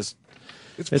 it's just...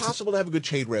 It's possible to have a good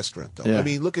chain restaurant, though. Yeah. I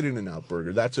mean, look at In-N-Out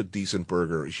Burger. That's a decent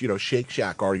burger. Shake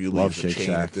Shack arguably Love is a Shake chain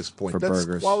Shack at this point. for That's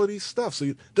burgers. quality stuff. So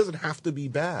it doesn't have to be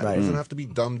bad. Right. It doesn't have to be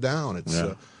dumbed down. It's,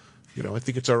 Yeah. I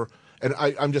think it's our... And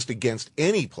I'm just against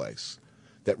any place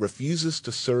that refuses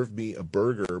to serve me a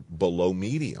burger below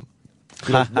medium.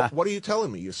 What are you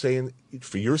telling me? You're saying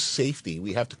for your safety,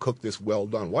 we have to cook this well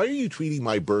done. Why are you treating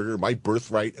my burger, my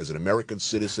birthright as an American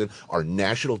citizen, our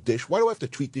national dish? Why do I have to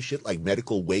treat this shit like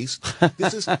medical waste?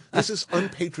 This is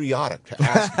unpatriotic to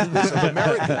ask this of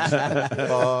Americans.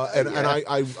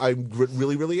 I'm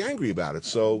really, really angry about it.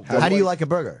 So How do you like a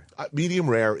burger? Medium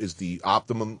rare is the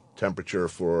optimum temperature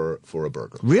for a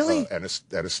burger. Really? And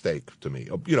a steak to me.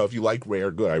 If you like rare,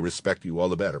 good. I respect you all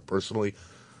the better. Personally,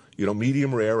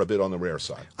 medium rare, a bit on the rare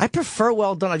side. I prefer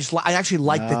well done. I actually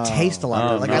like the taste a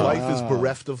lot. Life is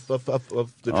bereft of the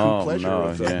true pleasure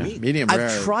of meat. Medium rare.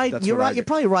 I've tried. You're right. You're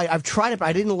probably right. I've tried it, but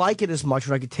I didn't like it as much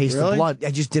when I could taste the Really? blood. I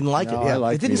just didn't like No, it. Yeah. I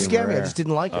like It didn't medium scare me. I rare. just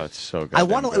didn't like it. Oh, it's so good.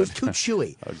 It was too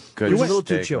chewy. Good It was a little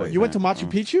too steak chewy. like You went to that. Machu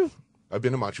Picchu? I've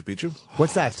been to Machu Picchu.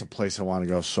 What's that? That's a place I want to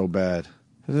go so bad.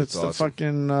 It's the awesome.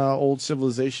 fucking old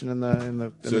civilization in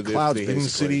the clouds, the hidden basically.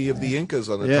 city of the Incas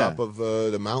on the top of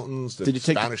the mountains. The Did you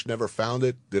take- Spanish never found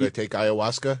it. Did I take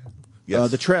ayahuasca?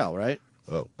 Yes. The trail, right?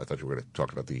 Oh, I thought you were going to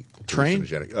talk about the train.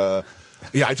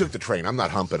 Yeah, I took the train. I'm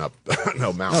not humping up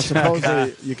no mountain. No,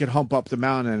 supposedly you can hump up the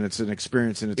mountain, and it's an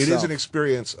experience in itself. It is an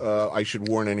experience. I should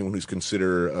warn anyone who's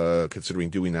considering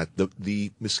doing that.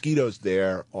 The mosquitoes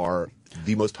there are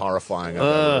the most horrifying I've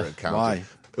ever encountered.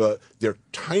 Why? They're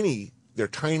tiny. They're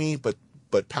tiny, but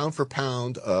pound for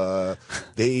pound,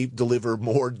 they deliver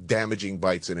more damaging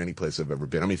bites than any place I've ever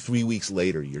been. I mean, 3 weeks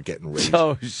later, you're getting raised.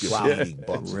 Oh, shit.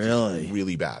 Bumps. Really? It's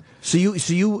really bad. So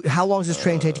you, how long does this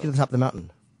train take to get to the top of the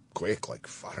mountain? Quick, like,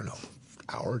 I don't know,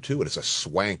 hour or two. And it's a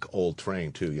swank old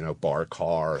train, too, bar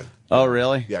car. And, oh,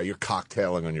 really? Yeah, you're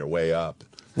cocktailing on your way up.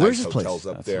 Where's nice this place? hotels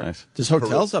up there. Nice. There's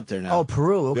hotels up there now. Oh,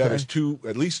 Peru. Okay. Yeah, there's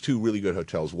at least two really good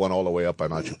hotels. One all the way up by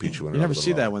Machu Picchu. And You never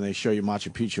see that when they show you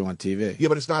Machu Picchu on TV. Yeah,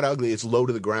 but it's not ugly. It's low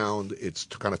to the ground. It's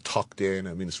kind of tucked in.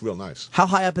 I mean, it's real nice. How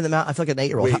high up in the mountain? I feel like an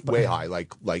 8-year-old. Way high.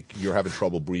 Like you're having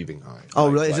trouble breathing high. Oh,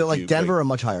 really? Is it like Denver or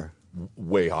much higher?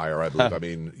 Way higher, I believe. I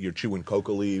mean, you're chewing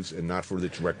coca leaves, and not for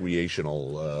its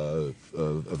recreational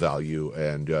value.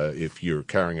 And if you're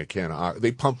carrying a can of,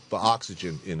 they pump the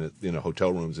oxygen in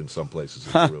hotel rooms in some places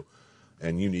in Peru,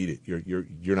 and you need it.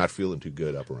 You're not feeling too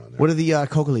good up around there. What do the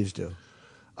coca leaves do?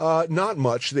 Not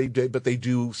much. But they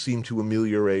do seem to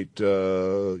ameliorate.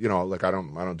 Like I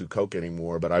don't do coke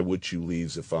anymore, but I would chew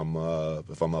leaves if I'm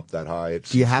up that high.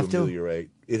 Do you have to ameliorate?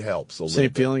 It helps a little.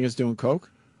 Same feeling as doing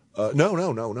coke? No.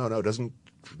 It doesn't.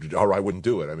 Or I wouldn't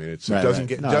do it. I mean, it doesn't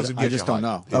get. I just don't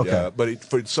know. Okay, but it,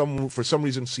 for some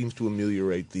reason seems to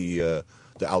ameliorate the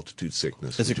altitude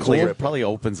sickness. Is it Well, cool? it probably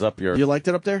opens up your You liked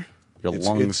it up there?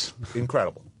 lungs. It's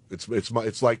incredible. It's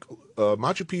like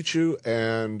Machu Picchu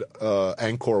and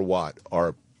Angkor Wat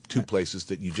are two places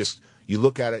that you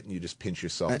look at it and you just pinch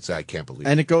yourself and say, I can't believe it.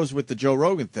 And it goes with the Joe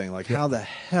Rogan thing. Like, how the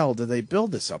hell did they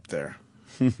build this up there?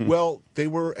 Well, they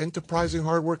were enterprising,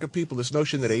 hard-working people. This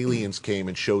notion that aliens came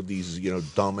and showed these,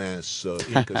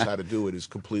 dumbass Incas how to do it is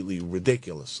completely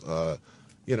ridiculous.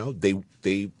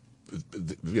 They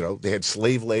had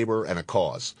slave labor and a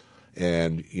cause,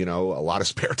 and a lot of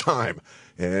spare time,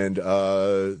 and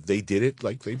they did it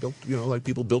like they built, like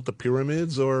people built the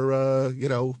pyramids or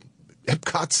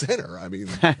Epcot Center. I mean,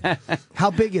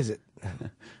 how big is it?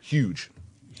 Huge.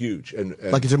 And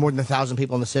like, is there more than 1,000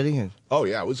 people in the city? Oh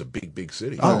yeah, it was a big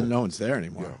city. Oh, no one's there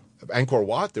anymore. Yeah. Angkor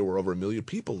Wat, there were over 1 million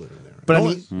people living there. But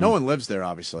no one lives there,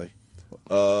 obviously.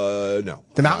 No.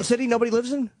 The mountain city, nobody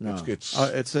lives in? No.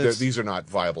 These are not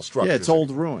viable structures. Yeah, it's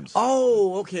old ruins.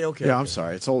 Oh, okay. Yeah, I'm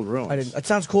sorry, it's old ruins. It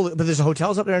sounds cool, but there's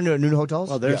hotels up there, new hotels?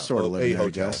 Well, they're sort of living 8 there,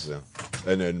 hotels, yeah.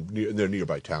 And then they're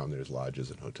nearby town. There's lodges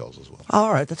and hotels as well. Oh,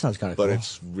 all right, that sounds kind of cool. But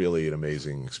it's really an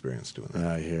amazing experience doing that.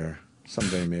 I hear.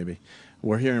 Someday, maybe.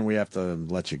 We're here and we have to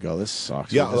let you go. This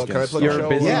sucks. Yeah, can I plug You're the show? a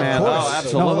busy man. Oh,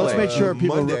 absolutely. No, let's make sure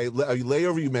people... Monday,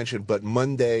 layover you mentioned, but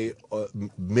Monday,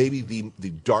 maybe the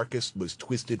darkest, most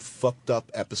twisted, fucked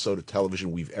up episode of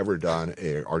television we've ever done.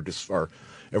 Every once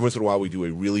in a while we do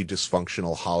a really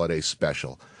dysfunctional holiday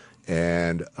special.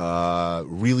 And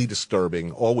really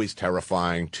disturbing, always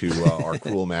terrifying to our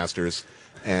cruel masters.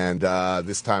 And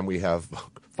this time we have,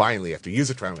 finally, after years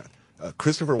of trying to...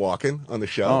 Christopher Walken on the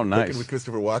show. Oh, nice. Working with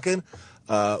Christopher Walken.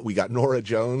 We got Nora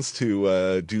Jones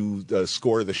to do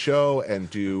score the show and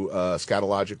do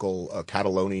scatological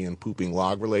Catalonian pooping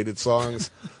log related songs.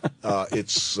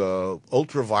 It's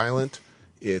ultra violent.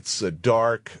 It's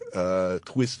dark,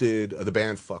 twisted. The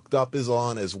band Fucked Up is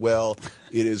on as well.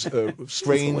 It is a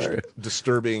strange,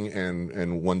 disturbing,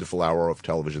 and wonderful hour of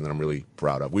television that I'm really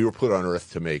proud of. We were put on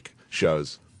Earth to make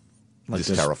shows. Like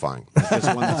this terrifying. Like this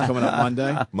one that's coming up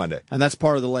Monday? Monday. And that's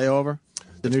part of the layover?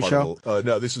 The new show?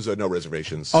 No, this is No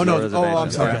Reservations. Oh, no.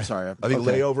 Reservations. I'm sorry. I think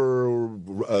Layover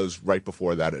was right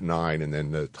before that at 9, and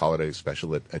then the holiday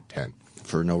special at 10.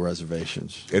 For No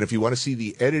Reservations. And if you want to see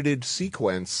the edited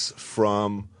sequence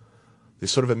from...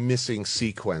 There's sort of a missing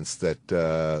sequence that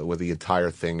where the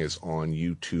entire thing is on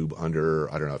YouTube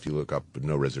under... I don't know if you look up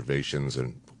No Reservations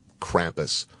and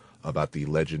Krampus... about the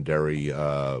legendary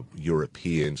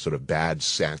European sort of bad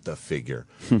Santa figure.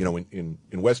 In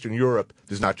Western Europe,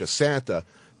 there's not just Santa,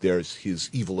 there's his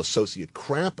evil associate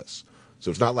Krampus. So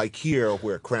it's not like here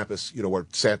where Krampus, where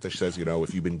Santa says,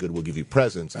 if you've been good, we'll give you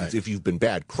presents. Right. If you've been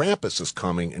bad, Krampus is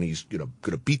coming and he's, going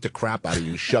to beat the crap out of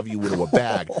you, shove you into a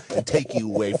bag, and take you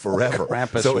away forever.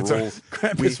 Krampus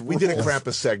rules. We did a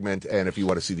Krampus segment, and if you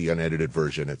want to see the unedited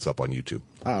version, it's up on YouTube.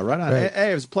 Oh, right on. Right.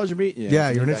 Hey, it was a pleasure meeting you. Yeah,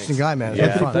 you're an interesting guy, man.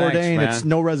 Yeah, Fun. Bourdain, it's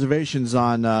No Reservations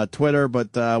on Twitter,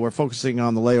 but we're focusing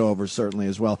on the layover certainly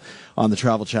as well on the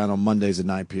Travel Channel Mondays at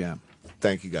 9 p.m.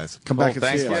 Thank you, guys. Come back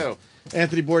and see you.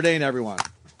 Anthony Bourdain, everyone.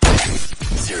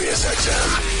 Sirius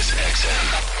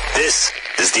XM. This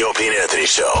is the Opie and Anthony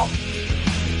Show.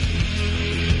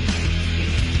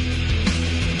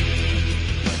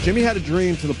 Jimmy had a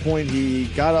dream to the point he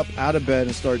got up out of bed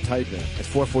and started typing. At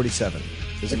 4:47.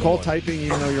 Is it called typing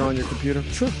even though you're on your computer?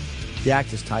 Sure. The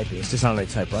act is typing. It's just not on a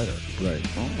typewriter. Right.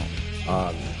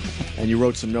 And you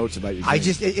wrote some notes about your dream.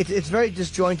 It's very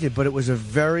disjointed, but it was a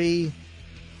very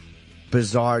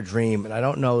bizarre dream, and I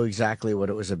don't know exactly what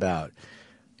it was about.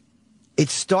 It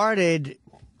started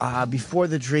before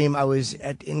the dream. I was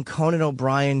in Conan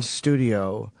O'Brien's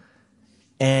studio,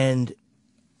 and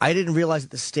I didn't realize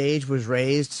that the stage was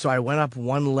raised, so I went up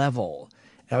one level.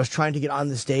 And I was trying to get on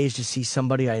the stage to see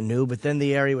somebody I knew, but then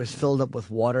the area was filled up with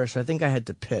water, so I think I had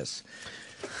to piss.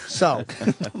 So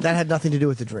that had nothing to do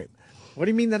with the dream. What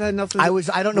do you mean that had nothing? I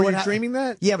don't know. Were you dreaming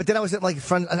that? Yeah, but then I was at like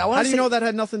front. How do you know that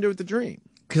had nothing to do with the dream?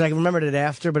 Because I remembered it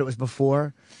after, but it was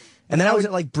before. And then I was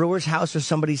at like Brewer's house or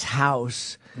somebody's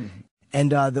house,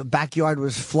 and the backyard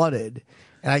was flooded.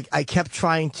 And I kept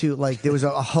trying to, like, there was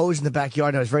a hose in the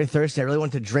backyard, and I was very thirsty. I really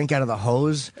wanted to drink out of the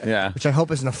hose. Yeah. Which I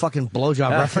hope isn't a fucking blowjob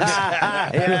reference.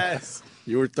 Yes.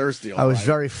 You were thirsty. I was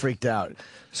very freaked out.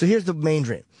 So here's the main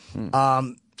dream.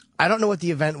 I don't know what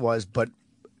the event was, but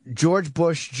George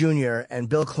Bush Jr. and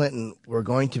Bill Clinton were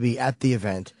going to be at the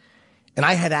event, and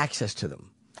I had access to them.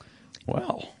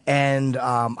 Well. And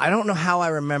I don't know how I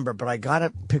remember, but I got a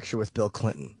picture with Bill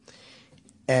Clinton.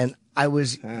 And I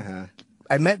was...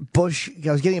 I met Bush.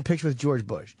 I was getting a picture with George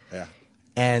Bush. Yeah.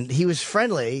 And he was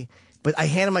friendly, but I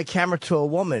handed my camera to a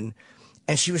woman,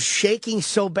 and she was shaking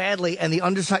so badly, and the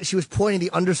underside, she was pointing the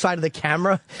underside of the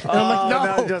camera. And I'm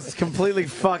like, no. Just completely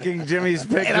fucking Jimmy's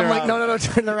picture. And I'm like, no,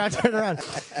 turn around.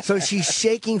 So she's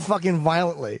shaking fucking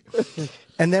violently.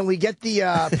 And then we get the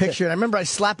picture, and I remember I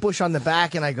slapped Bush on the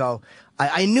back, and I go,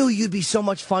 I knew you'd be so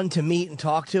much fun to meet and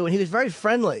talk to, and he was very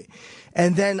friendly.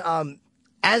 And then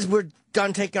as we're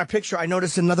done taking our picture, I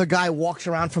noticed another guy walks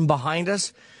around from behind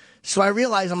us. So I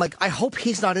realized, I'm like, I hope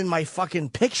he's not in my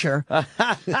fucking picture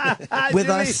with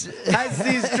us. Has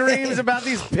these dreams about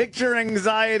these picture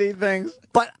anxiety things.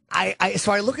 But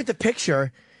so I look at the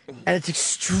picture, and it's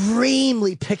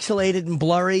extremely pixelated and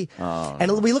blurry. Oh,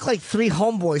 and we look like three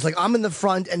homeboys. Like, I'm in the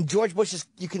front, and George Bush is,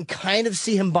 you can kind of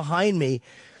see him behind me.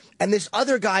 And this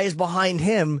other guy is behind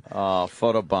him. Oh,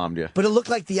 photobombed you. But it looked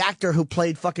like the actor who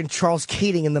played fucking Charles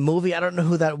Keating in the movie. I don't know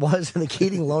who that was in the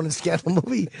Keating Loan and Scandal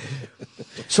movie.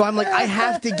 So I'm like, I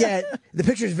have to get... The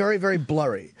picture is very, very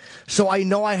blurry. So I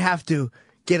know I have to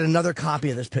get another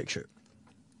copy of this picture.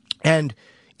 And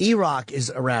E-Rock is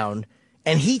around,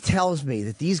 and he tells me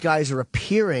that these guys are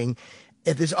appearing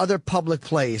at this other public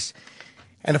place.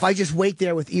 And if I just wait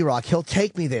there with E-Rock, he'll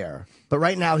take me there. But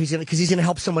right now, he's gonna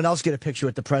help someone else get a picture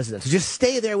with the president. So just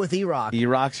stay there with E-Rock.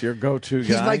 E-Rock's your go-to guy?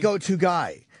 He's my go-to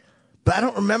guy. But I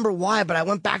don't remember why, but I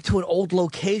went back to an old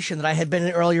location that I had been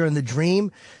in earlier in the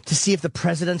dream to see if the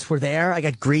presidents were there. I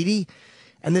got greedy.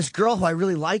 And this girl who I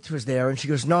really liked was there, and she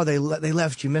goes, no, they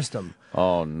left. You missed them.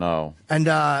 Oh, no. And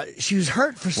she was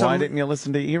hurt for some... Why didn't you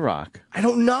listen to E-Rock? I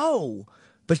don't know.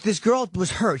 But this girl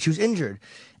was hurt. She was injured.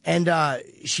 And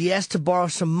she asked to borrow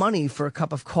some money for a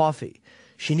cup of coffee.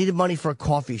 She needed money for a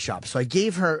coffee shop. So I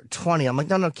gave her $20. I'm like,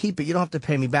 no, keep it. You don't have to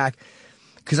pay me back.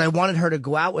 Because I wanted her to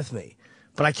go out with me.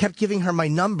 But I kept giving her my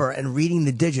number and reading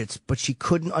the digits, but she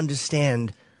couldn't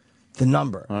understand the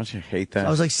number. Don't you hate that? So I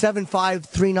was like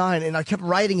 7539, and I kept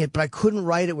writing it, but I couldn't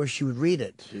write it where she would read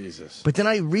it. Jesus. But then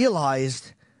I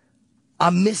realized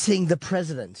I'm missing the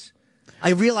presidents. I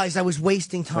realized I was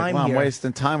wasting time here. I'm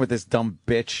wasting time with this dumb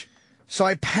bitch. So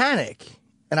I panic,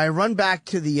 and I run back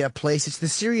to the place. It's the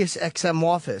Sirius XM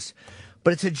office,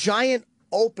 but it's a giant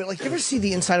open, like, you ever see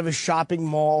the inside of a shopping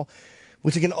mall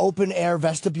with like an open-air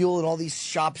vestibule and all these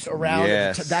shops around?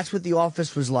 Yes. That's what the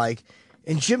office was like.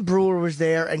 And Jim Brewer was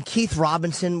there, and Keith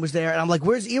Robinson was there, and I'm like,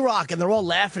 where's E-Rock? And they're all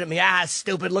laughing at me.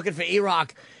 Stupid, looking for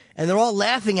E-Rock. And they're all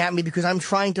laughing at me because I'm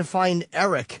trying to find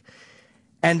Eric.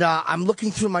 And I'm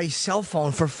looking through my cell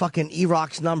phone for fucking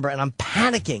E-Rock's number, and I'm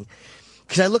panicking.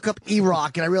 Because I look up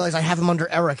E-Rock, and I realize I have him under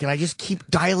Eric, and I just keep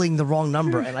dialing the wrong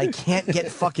number, and I can't get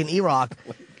fucking E-Rock.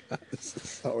 This is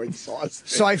so exhausting.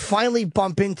 So I finally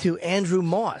bump into Andrew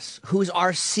Moss, who's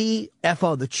our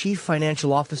CFO, the Chief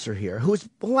Financial Officer here, who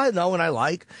I know and I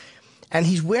like. And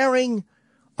he's wearing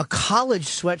a college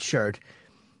sweatshirt,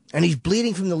 and he's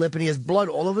bleeding from the lip, and he has blood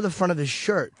all over the front of his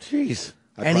shirt. Jeez.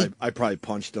 I probably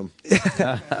punched him.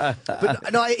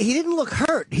 But no, he didn't look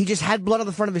hurt. He just had blood on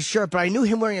the front of his shirt. But I knew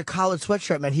him wearing a college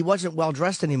sweatshirt, man. He wasn't well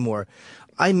dressed anymore.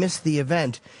 I missed the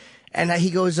event. And he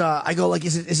goes, I go, like,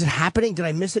 is it happening? Did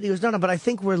I miss it? He goes, no, but I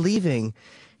think we're leaving.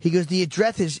 He goes, the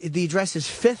address is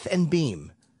 5th and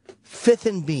Beam. 5th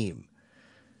and Beam.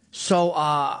 So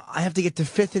I have to get to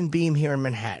 5th and Beam here in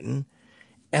Manhattan.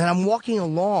 And I'm walking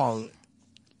along,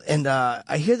 and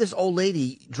I hear this old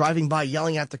lady driving by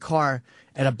yelling at the car,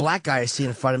 and a black guy I see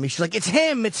in front of me. She's like, it's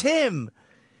him.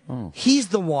 Oh. He's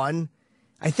the one.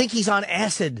 I think he's on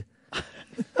acid.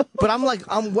 But I'm like,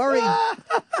 I'm worried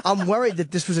that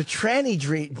this was a tranny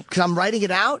dream because I'm writing it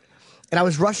out, and I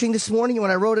was rushing this morning, and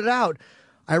when I wrote it out,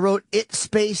 I wrote it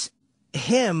space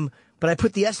him, but I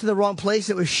put the S in the wrong place.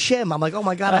 It was shim. I'm like, oh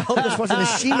my God, I hope this wasn't a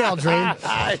shemale dream.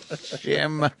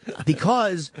 Shim.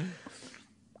 Because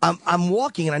I'm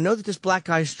walking, and I know that this black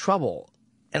guy's trouble,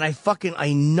 and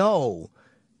I know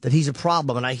that he's a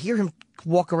problem, and I hear him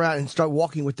walk around and start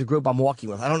walking with the group I'm walking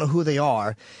with. I don't know who they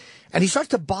are. And he starts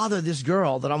to bother this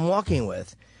girl that I'm walking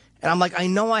with. And I'm like, I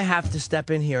know I have to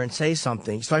step in here and say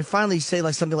something. So I finally say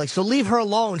something like, so leave her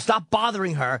alone. Stop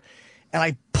bothering her. And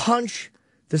I punch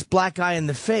this black guy in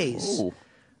the face. Ooh.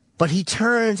 But he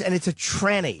turns, and it's a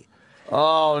tranny.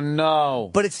 Oh,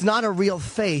 no. But it's not a real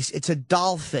face. It's a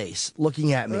doll face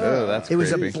looking at me. Oh, that's It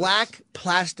was creepy. a black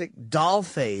plastic doll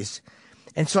face.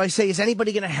 And so I say, is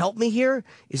anybody going to help me here?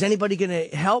 Is anybody going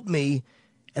to help me?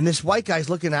 And this white guy's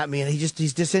looking at me, and he's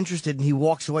disinterested, and he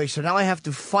walks away. So now I have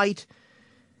to fight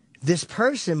this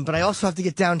person, but I also have to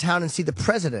get downtown and see the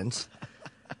president.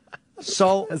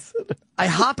 So I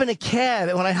hop in a cab,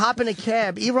 and when I hop in a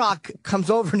cab, E-Rock comes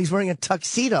over, and he's wearing a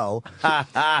tuxedo.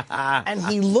 And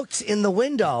he looks in the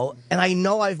window, and I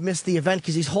know I've missed the event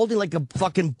because he's holding like a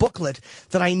fucking booklet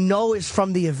that I know is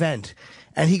from the event.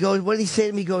 And he goes, what did he say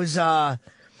to me? He goes,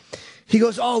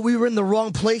 oh, we were in the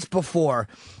wrong place before.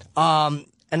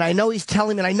 And I know he's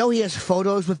telling me, and I know he has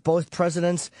photos with both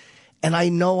presidents, and I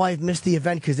know I've missed the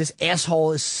event because this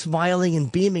asshole is smiling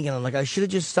and beaming, and I'm like, I should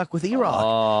have just stuck with E-Rock.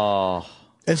 Oh.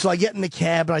 And so I get in the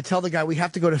cab, and I tell the guy, we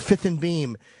have to go to 5th and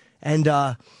Beam,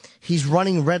 and he's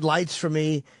running red lights for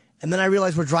me, and then I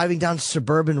realize we're driving down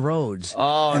suburban roads.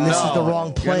 Oh, and this is the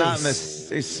wrong place. You're not in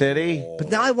the city? But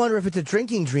now I wonder if it's a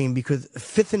drinking dream, because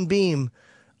 5th and Beam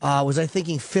was I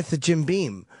thinking 5th of Jim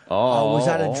Beam. Was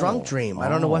that a drunk dream? I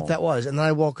don't know what that was. And then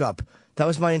I woke up. That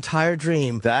was my entire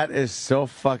dream. That is so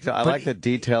fucked up. I like the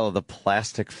detail of the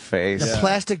plastic face. The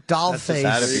plastic doll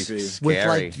face with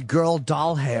like girl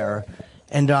doll hair.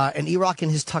 And E-Rock in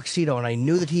his tuxedo, and I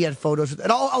knew that he had photos. And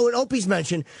and Opie's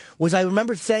mention was I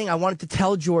remember saying I wanted to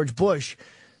tell George Bush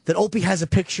that Opie has a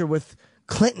picture with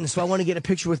Clinton, so I want to get a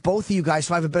picture with both of you guys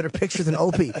so I have a better picture than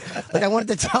Opie. Like, I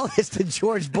wanted to tell this to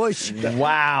George Bush.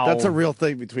 Wow. That's a real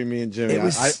thing between me and Jimmy.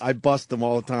 I bust him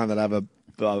all the time that I have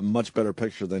a much better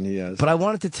picture than he has. But I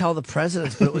wanted to tell the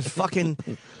presidents, but it was fucking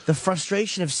the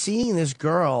frustration of seeing this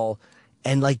girl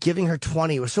and, like, giving her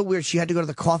 20. It was so weird. She had to go to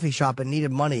the coffee shop and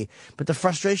needed money. But the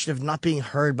frustration of not being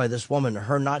heard by this woman,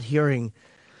 her not hearing...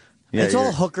 Yeah, it's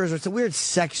all hookers. It's a weird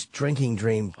sex drinking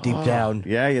dream deep down.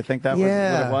 Yeah, you think that was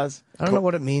what it was? I don't know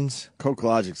what it means. Coke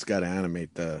Logic's got to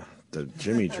animate the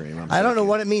Jimmy dream. I don't know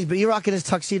what it means, but E-Rock in his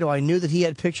tuxedo, I knew that he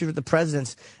had pictures with the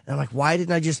presidents. And I'm like, why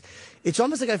didn't I just... It's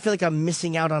almost like I feel like I'm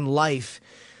missing out on life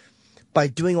by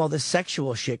doing all this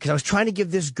sexual shit. Because I was trying to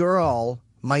give this girl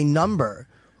my number,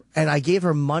 and I gave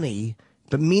her money...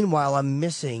 But meanwhile, I'm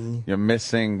missing... You're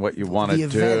missing what you want to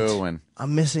do. And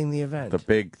I'm missing the event. The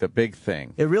big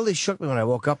thing. It really shook me when I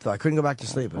woke up, though. I couldn't go back to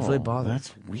sleep. It was really bothering.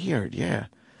 That's weird, yeah.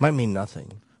 Might mean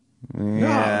nothing. Yeah. No,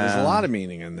 there's a lot of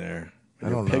meaning in there. I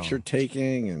don't know. Picture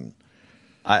taking and...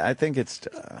 I think it's...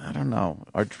 I don't know.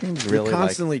 Our dreams really You're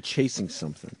constantly chasing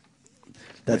something.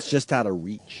 That's just out of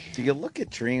reach. Do you look at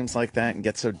dreams like that and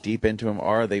get so deep into them,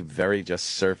 or are they very just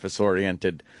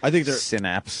surface-oriented? I think they're...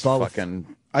 Synapse both.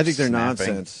 fucking... I think they're snapping.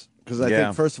 nonsense. Because I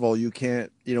think, first of all, you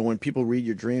can't, when people read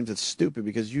your dreams, it's stupid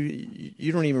because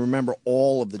you don't even remember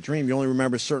all of the dream. You only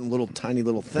remember certain tiny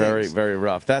little things. Very, very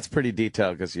rough. That's pretty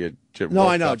detailed because you No,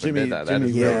 I know. Jimmy Jimmy did that. That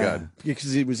is real good.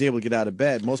 Because he was able to get out of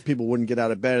bed. Most people wouldn't get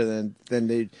out of bed, and then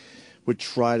they would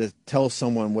try to tell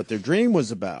someone what their dream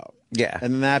was about. Yeah.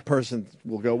 And then that person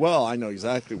will go, well, I know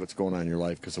exactly what's going on in your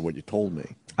life because of what you told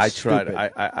me. I try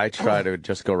to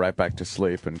just go right back to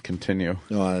sleep and continue.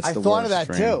 No, that's I the thought worst. of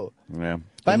that, too. Yeah.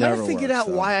 But I might have figured out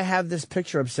why I have this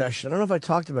picture obsession. I don't know if I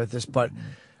talked about this, but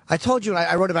I told you,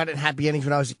 I wrote about it in Happy Endings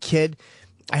when I was a kid.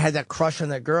 I had that crush on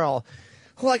that girl.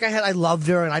 Who, I loved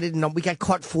her, and I didn't know. We got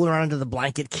caught fooling around under the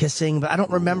blanket kissing, but I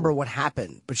don't remember what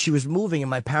happened. But she was moving, and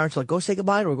my parents were like, go say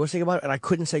goodbye to her, go say goodbye to her. And I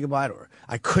couldn't say goodbye to her.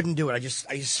 I couldn't do it. I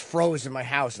just froze in my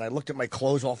house, and I looked at my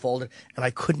clothes all folded, and I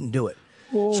couldn't do it.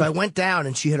 Whoa. So I went down,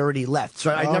 and she had already left.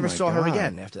 So I never saw her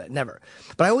again after that. Never.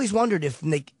 But I always wondered if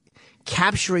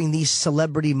capturing these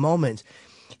celebrity moments,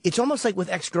 it's almost like with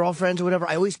ex-girlfriends or whatever,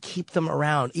 I always keep them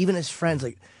around, even as friends,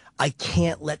 like, I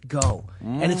can't let go.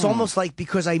 And it's almost like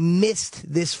because I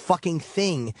missed this fucking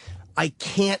thing, I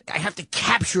have to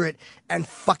capture it and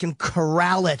fucking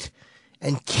corral it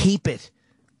and keep it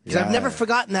Because I've never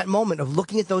forgotten that moment of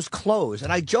looking at those clothes.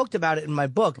 And I joked about it in my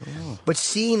book. But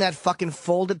seeing that fucking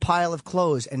folded pile of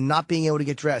clothes and not being able to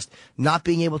get dressed, not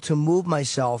being able to move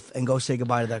myself and go say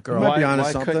goodbye to that girl.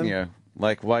 Why couldn't you?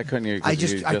 Like, why couldn't you? I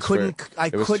couldn't.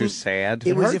 It was too sad.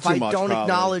 It was if I don't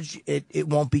acknowledge it, it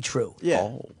won't be true.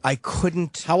 Yeah. I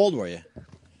couldn't. How old were you?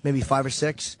 Maybe 5 or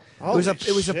 6.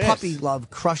 It was a puppy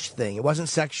love crush thing. It wasn't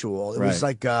sexual. It was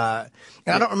like, and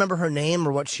I don't remember her name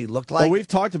or what she looked like. Well, we've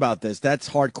talked about this. That's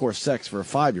hardcore sex for a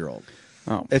 5-year-old.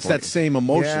 Oh, it's that same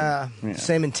emotion. Yeah,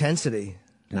 same intensity.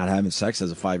 Not having sex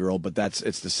as a 5-year-old, but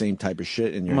it's the same type of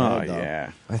shit in your head. Though.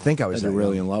 Yeah. I think I was. You're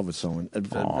really in love with someone.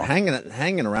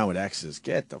 Hanging around with exes.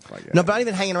 Get the fuck out. No, but not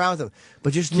even hanging around with them.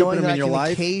 But just Keeping knowing them that I in your can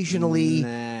life? occasionally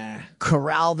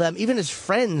corral them, even as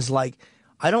friends. Like,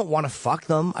 I don't want to fuck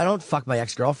them. I don't fuck my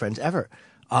ex-girlfriends ever.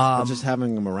 Just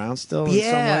having them around still in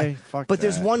some way? Fuck but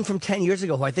there's that. one from 10 years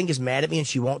ago who I think is mad at me and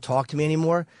she won't talk to me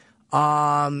anymore.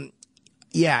 Yeah,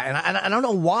 and I don't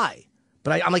know why.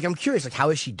 But I'm curious, like,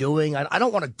 how is she doing? I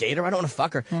don't want to date her. I don't want to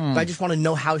fuck her. But I just want to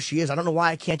know how she is. I don't know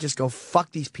why I can't just go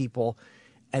fuck these people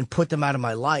and put them out of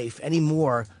my life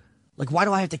anymore. Like, why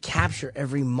do I have to capture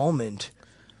every moment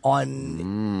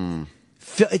on...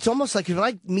 It's almost like when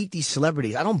I meet these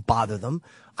celebrities, I don't bother them.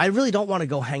 I really don't want to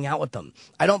go hang out with them.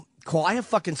 I don't call. I have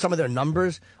fucking some of their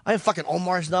numbers. I have fucking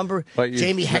Omar's number,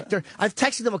 Jamie Hector. I've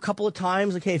texted them a couple of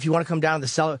times, like, hey, if you want to come down to the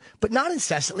cellar, but not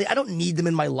incessantly. I don't need them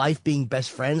in my life being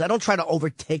best friends. I don't try to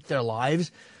overtake their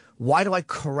lives. Why do I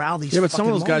corral these? Yeah, but some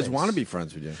of those guys moments? want to be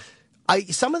friends with you.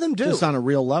 Some of them do. Just on a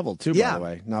real level too. By the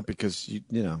way, not because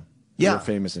you're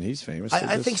famous and he's famous.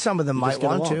 I think some of them might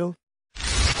want to.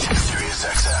 Sirius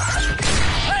XM.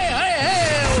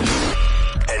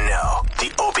 And now,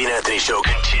 the Opie and Anthony Show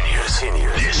continues.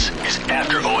 This is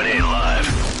After O&A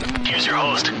Live. Here's your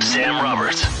host, Sam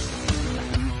Roberts.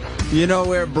 You know,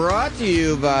 we're brought to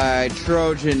you by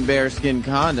Trojan Bearskin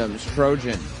Condoms.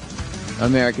 Trojan,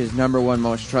 America's #1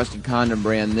 most trusted condom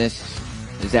brand. This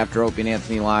is After Opie and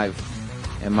Anthony Live.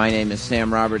 And my name is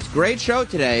Sam Roberts. Great show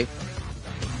today.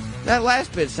 That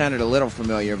last bit sounded a little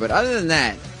familiar, but other than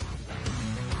that,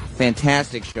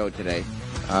 fantastic show today.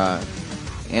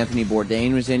 Anthony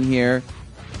Bourdain was in here.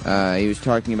 He was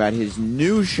talking about his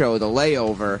new show, The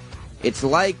Layover. It's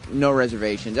like No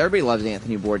Reservations. Everybody loves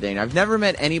Anthony Bourdain. I've never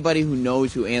met anybody who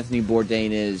knows who Anthony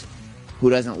Bourdain is who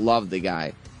doesn't love the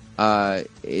guy.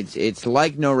 It's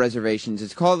like No Reservations.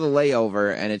 It's called The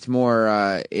Layover, and it's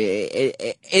more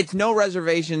it's No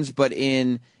Reservations, but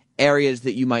in areas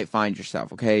that you might find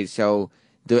yourself. Okay, so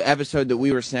the episode that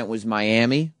we were sent was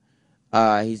Miami.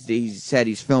 He said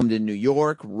he's filmed in New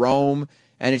York, Rome,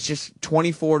 and it's just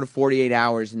 24 to 48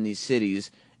 hours in these cities,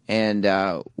 and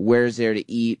where's there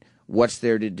to eat, what's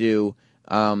there to do.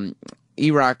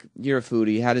 E-Rock, you're a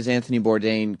foodie. How does Anthony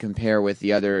Bourdain compare with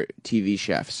the other TV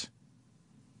chefs?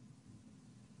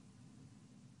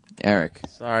 Eric.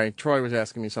 Sorry, Troy was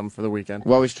asking me something for the weekend.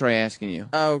 What was Troy asking you?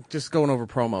 Oh, just going over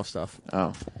promo stuff.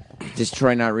 Oh. Does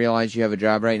Troy not realize you have a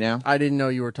job right now? I didn't know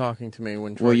you were talking to me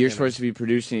when Troy Well, you're came supposed to be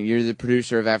producing. You're the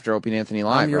producer of After Opie and Anthony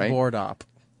Live, I'm your right? board op.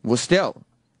 Well, still.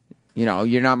 You know,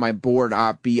 you're not my board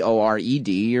op,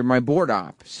 B-O-R-E-D. You're my board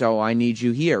op. So I need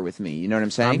you here with me. You know what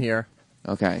I'm saying? I'm here.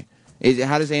 Okay.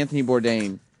 How does Anthony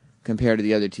Bourdain compare to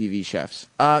the other TV chefs?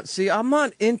 See, I'm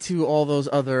not into all those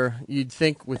other, you'd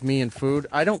think with me and food.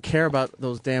 I don't care about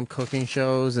those damn cooking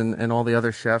shows and all the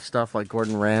other chef stuff like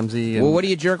Gordon Ramsay. And Well, what do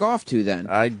you jerk off to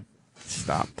then?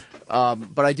 Stop.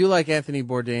 But I do like Anthony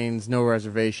Bourdain's No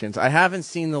Reservations. I haven't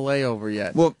seen The Layover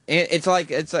yet. Well,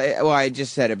 well, I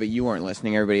just said it, but you weren't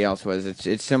listening. Everybody else was.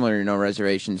 It's similar to No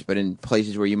Reservations, but in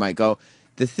places where you might go.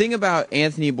 The thing about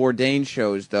Anthony Bourdain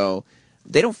shows, though,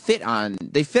 they fit on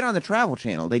the Travel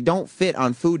Channel. They don't fit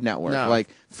on Food Network. No. Like,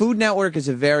 Food Network is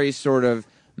a very sort of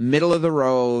middle of the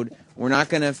road. We're not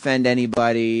going to offend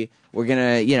anybody. We're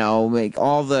going to, make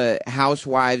all the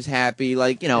housewives happy.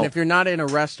 Like, And if you're not in a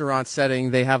restaurant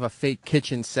setting, they have a fake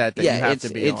kitchen set that you have to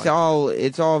be on.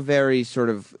 It's all very sort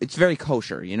of, it's very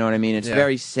kosher. You know what I mean? It's Yeah.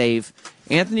 very safe.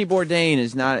 Anthony Bourdain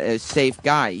is not a safe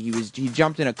guy. He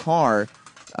jumped in a car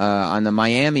on the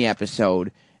Miami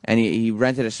episode, and he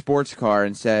rented a sports car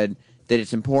and said that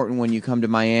it's important when you come to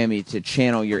Miami to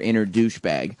channel your inner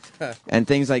douchebag and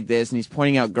things like this. And he's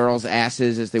pointing out girls'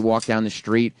 asses as they walk down the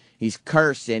street. He's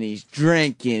cursing, he's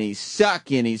drinking, he's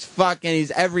sucking, he's fucking,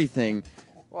 he's everything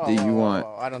that you want.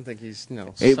 I don't think he's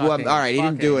All sucking, right, he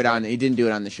didn't do it fucking, on. He didn't do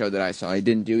it on the show that I saw. He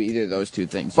didn't do either of those two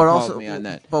things. He But called also, me on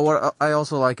that. but what I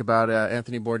also like about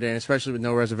Anthony Bourdain, especially with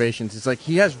No Reservations, is like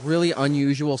he has really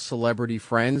unusual celebrity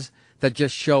friends that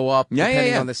just show up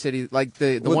depending on the city. Like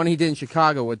the one he did in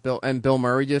Chicago with Bill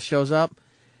Murray just shows up.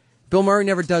 Bill Murray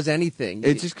never does anything.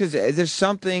 It's just because there's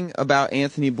something about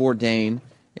Anthony Bourdain.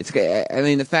 I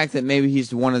mean, the fact that maybe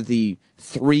he's one of the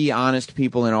 3 honest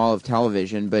people in all of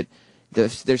television, but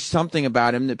there's something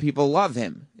about him that people love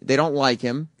him. They don't like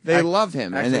him. They love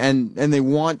him, and they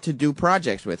want to do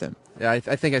projects with him. Yeah, I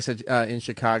think I said in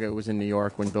Chicago. It was in New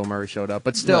York when Bill Murray showed up.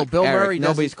 But still, Look, Bill Eric, Murray.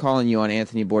 Nobody's calling you on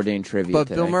Anthony Bourdain trivia. But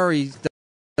today. Bill Murray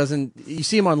doesn't. You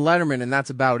see him on Letterman, and that's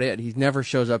about it. He never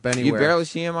shows up anywhere. You barely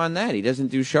see him on that. He doesn't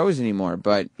do shows anymore.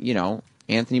 But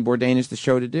Anthony Bourdain is the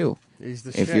show to do. He's the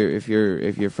if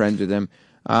shit. you're friends with him.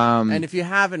 And if you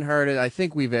haven't heard it, I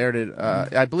think we've aired it.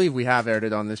 I believe we have aired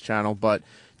it on this channel. But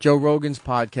Joe Rogan's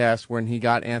podcast, when he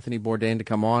got Anthony Bourdain to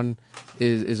come on,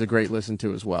 is a great listen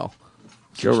to as well.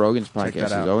 Joe Rogan's podcast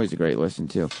is always a great listen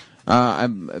to.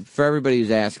 For everybody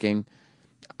who's asking,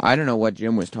 I don't know what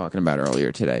Jim was talking about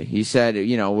earlier today. He said,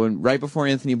 right before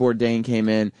Anthony Bourdain came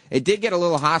in, it did get a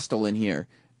little hostile in here.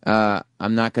 I'm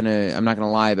not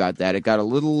gonna lie about that. It got a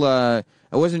little. I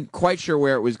wasn't quite sure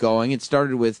where it was going. It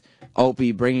started with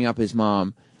Opie bringing up his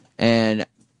mom, and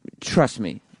trust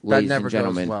me, ladies and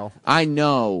gentlemen, goes well. I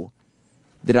know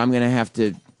that I'm gonna have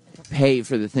to pay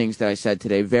for the things that I said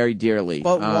today very dearly.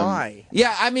 But why?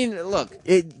 Yeah, I mean, look.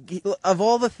 Of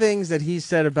all the things that he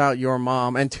said about your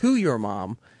mom and to your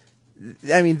mom,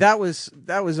 I mean, that was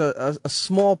a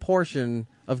small portion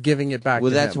of giving it back.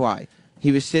 Well, to that's him. why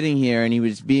he was sitting here and he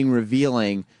was being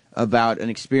revealing about an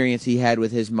experience he had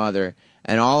with his mother,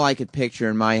 and all I could picture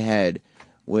in my head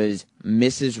was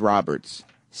Mrs. Roberts,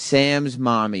 Sam's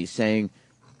mommy, saying,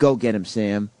 "Go get him,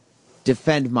 Sam.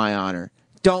 Defend my honor.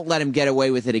 Don't let him get away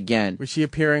with it again." Was she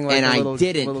appearing like a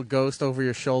little ghost over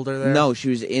your shoulder there? No, she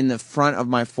was in the front of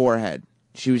my forehead.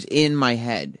 She was in my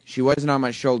head. She wasn't on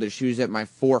my shoulders. She was at my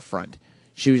forefront.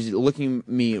 She was looking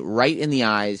me right in the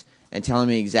eyes and telling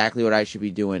me exactly what I should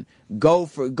be doing. Go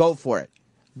for it.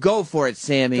 Go for it,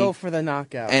 Sammy. Go for the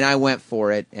knockout. And I went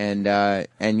for it. And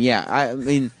yeah, I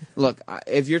mean, look,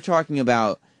 if you're talking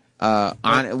about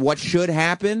on what should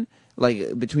happen,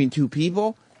 like between 2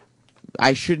 people,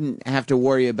 I shouldn't have to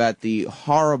worry about the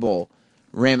horrible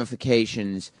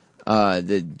ramifications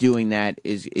that doing that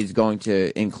is going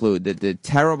to include. The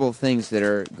terrible things that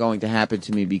are going to happen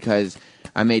to me because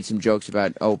I made some jokes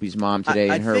about Opie's mom today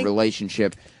and her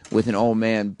relationship with an old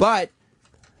man. But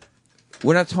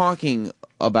we're not talking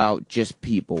about just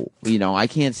people. I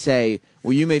can't say,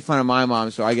 well, you made fun of my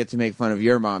mom, so I get to make fun of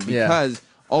your mom. Because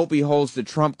Opie holds the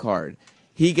trump card.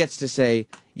 He gets to say,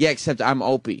 yeah, except I'm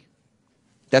Opie.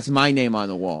 That's my name on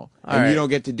the wall, and you don't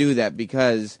get to do that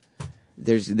because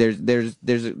there's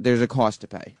a cost to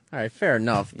pay. All right, fair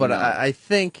enough. But I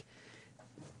think,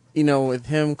 with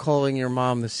him calling your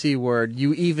mom the C word,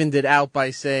 you evened it out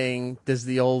by saying, "Does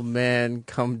the old man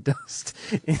come dust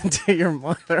into your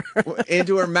mother?"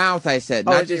 Into her mouth, I said,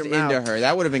 not just into her.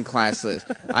 That would have been classless.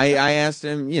 I asked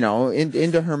him,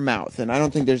 into her mouth, and I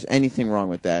don't think there's anything wrong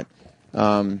with that.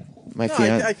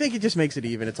 I think it just makes it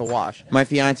even. It's a wash. My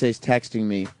fiance is texting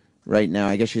me right now.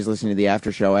 I guess she's listening to the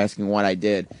after show, asking what I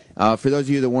did. For those of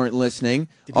you that weren't listening,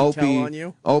 did he tell on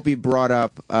you? Opie brought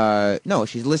up. No,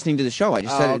 she's listening to the show. I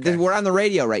just said it. We're on the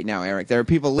radio right now, Eric. There are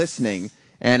people listening,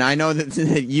 and I know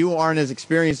that you aren't as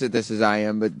experienced at this as I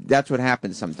am, but that's what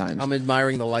happens sometimes. I'm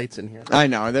admiring the lights in here. I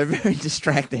know they're very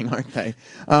distracting, aren't they?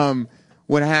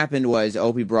 What happened was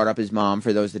Opie brought up his mom.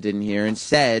 For those that didn't hear, and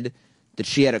said that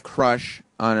she had a crush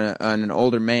on an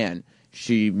older man.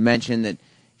 She mentioned that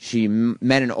she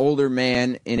met an older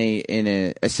man in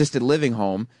a assisted living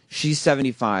home. She's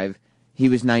 75, he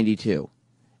was 92,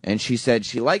 and she said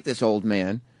she liked this old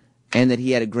man and that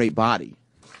he had a great body.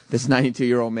 This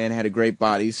 92-year-old man had a great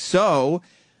body. So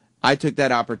I took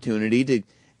that opportunity to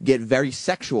get very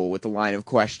sexual with the line of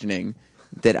questioning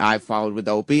that I followed with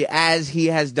Opie, as he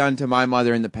has done to my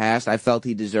mother in the past. I felt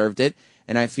he deserved it.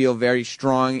 And I feel very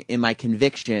strong in my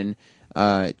conviction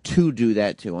to do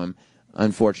that to him.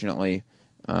 Unfortunately,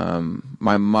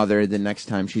 my mother, the next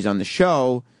time she's on the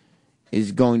show,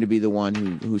 is going to be the one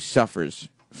who suffers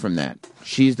from that.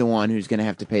 She's the one who's going to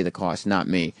have to pay the cost, not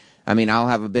me. I mean, I'll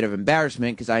have a bit of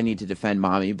embarrassment because I need to defend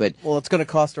Mommy, but... Well, it's going to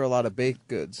cost her a lot of baked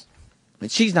goods.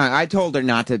 She's not... I told her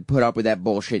not to put up with that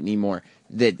bullshit anymore.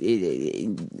 That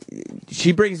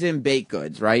she brings in baked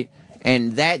goods, right?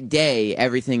 And that day,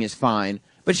 everything is fine.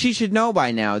 But she should know by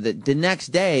now that the next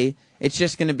day, it's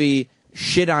just going to be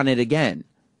shit on it again.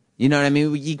 You know what I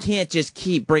mean? You can't just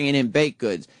keep bringing in baked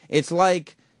goods. It's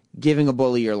like giving a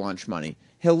bully your lunch money.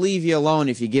 He'll leave you alone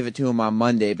if you give it to him on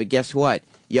Monday, but guess what?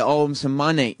 You owe him some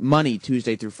money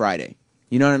Tuesday through Friday.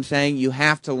 You know what I'm saying? You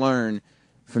have to learn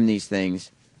from these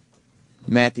things.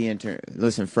 Matt the intern,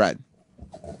 listen, Fred.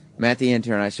 Matt the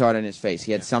intern, I saw it in his face.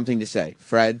 He had something to say.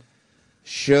 Fred?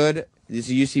 This is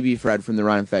UCB Fred from the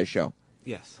Ron and Fez show.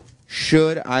 Yes.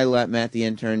 Should I let Matt the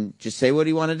intern just say what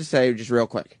he wanted to say, just real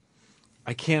quick?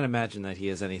 I can't imagine that he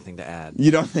has anything to add.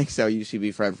 You don't think so,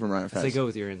 UCB Fred from Ron and Fez? Say go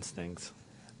with your instincts.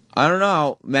 I don't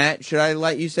know. Matt, should I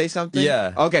let you say something?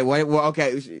 Yeah. Okay, well,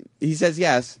 okay. He says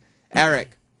yes.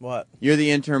 Eric. What? You're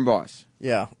the intern boss.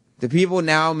 Yeah. The people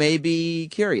now may be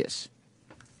curious.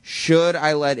 Should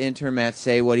I let intern Matt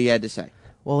say what he had to say?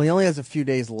 Well, he only has a few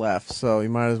days left, so you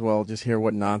might as well just hear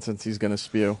what nonsense he's going to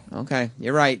spew. Okay,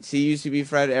 you're right. See, UCB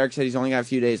Fred, Eric said he's only got a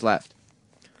few days left.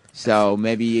 So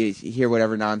maybe you hear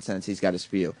whatever nonsense he's got to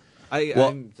spew.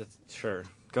 I'm sure.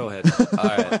 Go ahead. All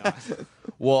right.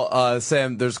 Well,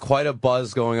 Sam, there's quite a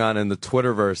buzz going on in the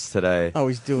Twitterverse today. Oh,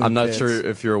 he's doing I'm not bits. sure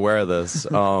if you're aware of this.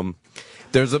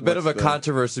 There's a bit of a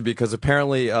controversy because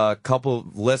apparently a couple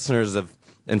listeners have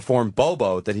informed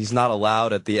Bobo that he's not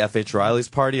allowed at the F.H. Riley's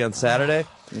party on Saturday.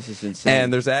 This is insane.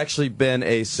 And there's actually been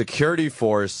a security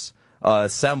force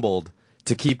assembled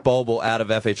to keep Bobo out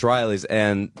of F.H. Riley's,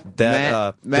 and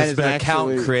that there's been an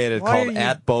account created called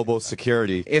 @Bobo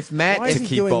Security. If Matt to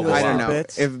keep Bobo I don't out. know.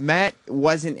 If Matt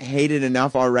wasn't hated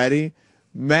enough already,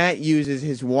 Matt uses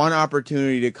his one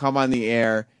opportunity to come on the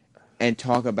air and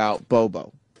talk about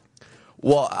Bobo.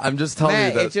 Well, I'm just telling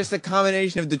Matt, you that it's just a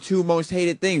combination of the two most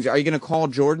hated things. Are you going to call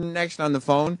Jordan next on the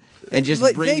phone and just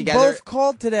bring they together? both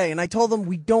called today, and I told them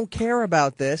we don't care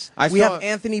about this. We have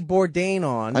Anthony Bourdain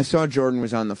on. I saw Jordan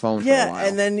was on the phone for a Yeah, while.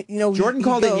 and then Jordan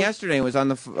called in yesterday and was on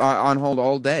the on hold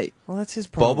all day. Well, that's his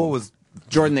problem. Bobo was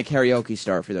Jordan, the karaoke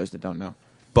star, for those that don't know.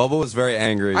 Bobo was very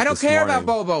angry. I don't this care morning.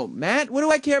 about Bobo, Matt. What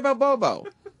do I care about Bobo?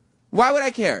 Why would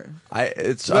I care? What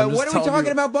are we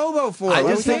talking about Bobo for? I Who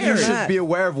just think you cares? should be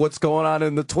aware of what's going on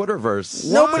in the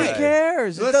Twitterverse. Nobody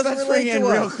cares. It doesn't Let's relate bring in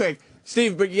to real us. quick.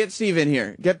 Steve, but get Steve in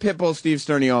here. Get Pitbull Steve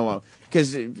Sterniolo. Because,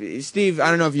 Steve, I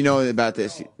don't know if you know about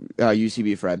this,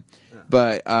 UCB Fred,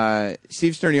 but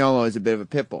Steve Sterniolo is a bit of a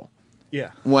pitbull.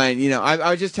 Yeah. When, I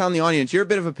was just telling the audience, you're a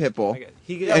bit of a pitbull.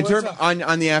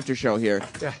 On the after show here,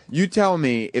 you tell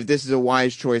me if this is a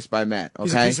wise choice by Matt, okay?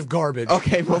 He's a piece of garbage.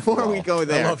 Okay, before we go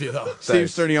there. I love you, though. Steve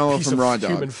Sterniolo Piece from of Raw Dog.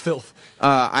 human filth.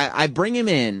 I bring him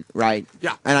in, right?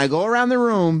 Yeah. And I go around the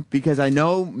room because I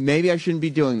know maybe I shouldn't be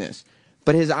doing this.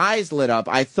 But his eyes lit up.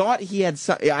 I thought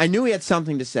I knew he had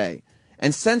something to say.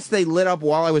 And since they lit up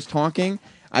while I was talking,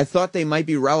 I thought they might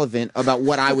be relevant about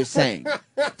what I was saying.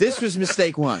 This was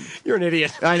mistake one. You're an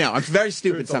idiot. I know. I'm very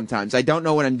stupid sometimes. I don't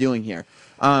know what I'm doing here.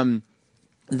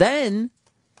 Then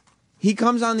he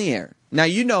comes on the air. Now,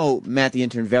 you know Matt the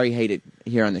intern very hated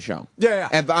here on the show. Yeah.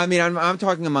 And, I mean, I'm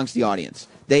talking amongst the audience.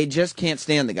 They just can't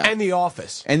stand the guy. And The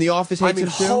Office. And The Office hates him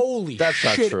too? Holy That's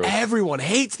not shit. true. Everyone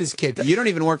hates this kid. You don't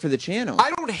even work for the channel.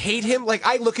 I don't hate him. Like,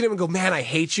 I look at him and go, man, I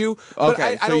hate you. But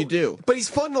Okay, I so you don't- do. But he's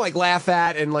fun to, laugh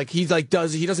at, and, he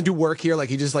doesn't do work here. Like,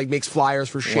 he just, makes flyers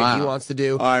for shit Wow. he wants to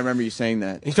do. Oh, I remember you saying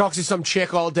that. He talks to some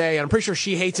chick all day, and I'm pretty sure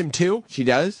she hates him, too. She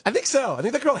does? I think so. I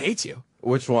think that girl hates you.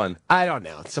 Which one? I don't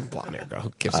know. It's some blonde hair girl.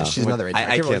 Who gives a shit? She's another idiot. I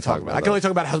can't really can't talk talk about I can only talk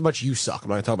about how much you suck. I'm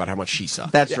not going to talk about how much she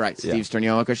sucks. That's right, Steve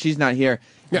Sterniolo, because she's not here.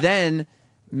 Then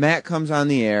Matt comes on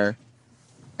the air,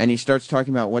 and he starts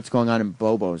talking about what's going on in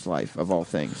Bobo's life, of all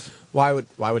things. Why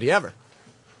would he ever?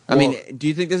 I mean, do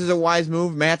you think this is a wise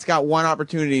move? Matt's got one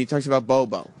opportunity. He talks about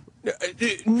Bobo.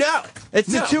 No.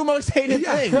 It's the two most hated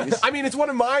things. I mean, it's one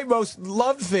of my most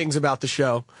loved things about the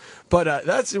show. But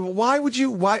why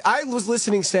I was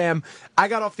listening, Sam. I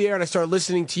got off the air and I started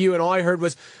listening to you, and all I heard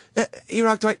was,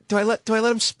 E-Rock, do I let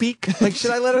him speak?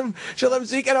 Should I let him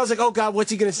speak? And I was like, oh God,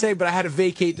 what's he going to say? But I had to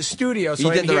vacate the studio. So You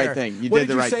I did didn't the hear. right thing. What did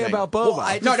the right you say thing. about Bobo?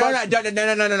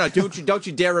 No. Don't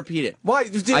you dare repeat it. Why?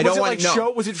 I don't want to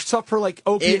know. Was it stuff for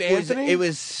Opie and Anthony? It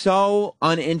was so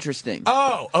uninteresting.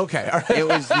 Oh, okay. All right. It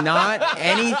was not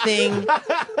anything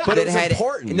But it was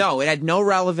important. No, it had no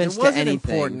relevance It to wasn't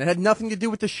anything. important. It had nothing to do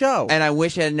with the show. And I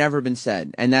wish it had never been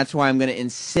said. And that's why I'm going to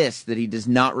insist that he does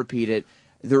not repeat it.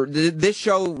 This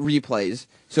show replays.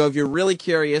 So if you're really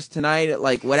curious tonight at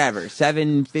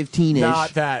 7:15-ish.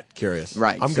 Not that curious.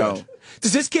 Right. I'm good.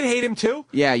 Does this kid hate him too?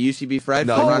 Yeah, UCB Fred.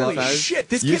 No, from Holy Ron and Fez. shit,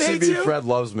 this kid hates UCB you? Fred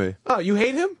loves me. Oh, you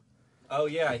hate him? Oh,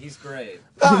 yeah, he's great.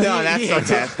 No, he that's hates him.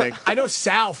 sarcastic. I know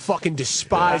Sal fucking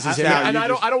despises him, Sal, and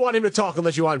you I don't want him to talk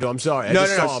unless you want him to. I'm sorry. I No,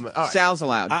 just saw him. All right. Sal's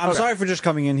allowed. I'm sorry for just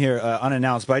coming in here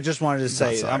unannounced, but I just wanted to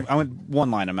say, I went one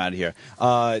line, I'm out of here.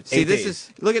 See,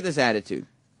 look at this attitude.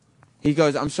 He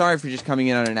goes, I'm sorry for just coming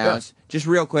in unannounced. Just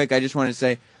real quick, I just want to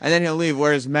say, and then he'll leave.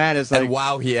 Whereas Matt is like, And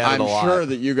wow, he added I'm a lot. sure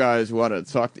that you guys want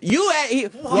to talk. You're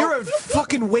a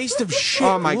fucking waste of shit.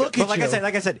 Oh my Look God. at But you.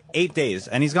 like I said, 8 days,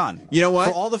 and he's gone. You know what?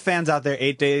 For all the fans out there,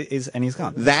 8 days, and he's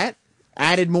gone. That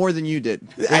added more than you did.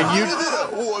 And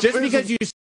you just because you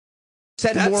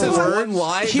said That's more his words. one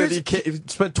line that he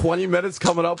spent 20 minutes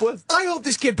coming up with? I hope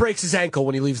this kid breaks his ankle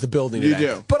when he leaves the building You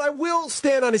today. do. But I will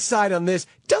stand on his side on this.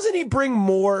 Doesn't he bring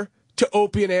more to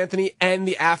Opie and Anthony and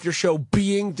the after show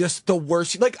being just the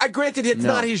worst? Like, granted, it's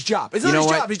not his job. It's not his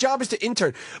job. His job is to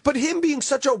intern. But him being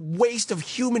such a waste of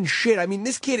human shit. I mean,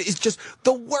 this kid is just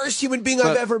the worst human being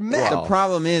I've ever met. The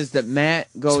problem is that Matt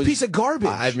goes... It's a piece of garbage.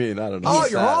 I mean, I don't know. Oh,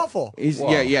 you're awful.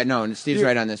 No, Steve's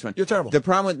right on this one. You're terrible. The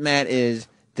problem with Matt is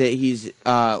that he's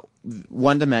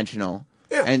one-dimensional.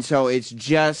 Yeah. And so it's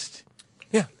just...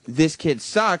 Yeah. This kid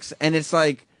sucks, and it's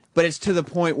like... But it's to the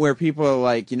point where people are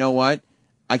like, you know what?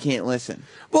 I can't listen.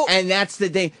 Well, and that's the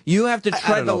thing. You have to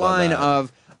tread the line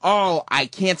of, oh, I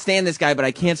can't stand this guy, but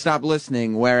I can't stop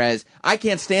listening. Whereas I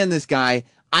can't stand this guy,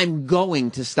 I'm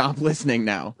going to stop listening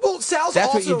now. Well, Sal's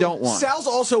that's also, what you don't want. Sal's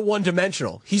also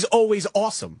one-dimensional. He's always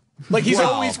awesome. Like, he's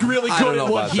always really good at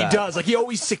what he does. Like, he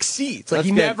always succeeds. Like,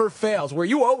 he never fails, where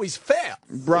you always fail.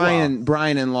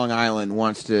 Brian in Long Island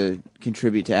wants to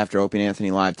contribute to After Opie and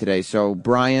Anthony Live today. So,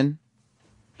 Brian.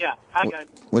 Yeah, hi, guys.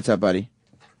 What's up, buddy?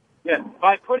 Yeah,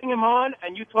 by putting him on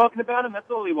and you talking about him, that's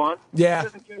all he wants. Yeah. He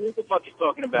doesn't care what the fuck he's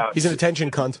talking about. He's an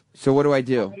attention cunt. So what do I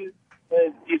do?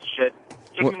 Piece of shit.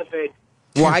 Kick him in the face.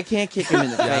 Well, I can't kick him in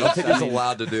the face. I don't think he's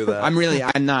allowed to do that.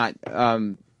 I'm not.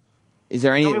 Is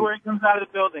there any... Tell me where he comes out of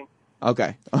the building.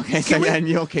 Okay. So and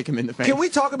you'll kick him in the face. Can we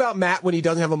talk about Matt when he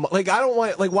doesn't have a... Like, I don't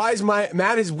want... Like, why is Matt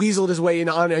has weaseled his way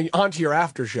onto your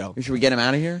after show? Should we get him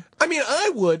out of here? I mean, I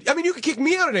would. I mean, you could kick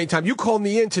me out at any time. You called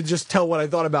me in to just tell what I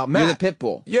thought about Matt. You're the pit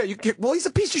bull. Yeah, you kick... Well, he's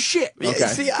a piece of shit. Okay.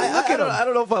 See, I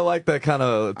don't know if I like that kind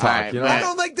of talk. Right, you know? I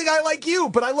don't like the guy like you,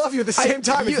 but I love you at the same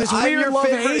time. It's this I'm weird your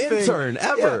love-hate favorite thing. intern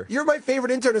ever. Yeah, you're my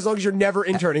favorite intern as long as you're never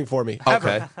interning for me.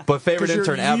 Okay, Ever. but favorite 'Cause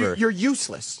intern ever. You're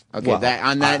useless. Okay, Well,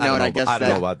 on that note, I guess I don't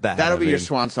know about that. That'll be I your mean-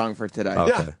 swan song for today. Okay.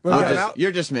 Yeah. Well, get out.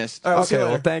 You're dismissed. All right, I'll see you Okay,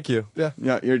 later. well, thank you.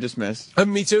 Yeah. You're dismissed.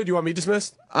 Me too. Do you want me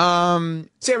dismissed? Sam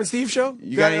and Steve show?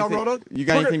 You got on Raw Dog? anything? You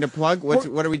got anything to plug?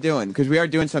 What are we doing? Because we are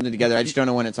doing something together. I just don't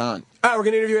know when it's on. All right, we're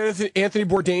going to interview Anthony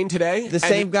Bourdain today. The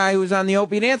same guy who was on the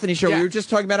Opie and Anthony show. Yeah. We were just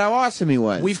talking about how awesome he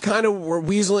was. We're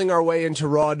weaseling our way into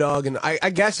Raw Dog, and I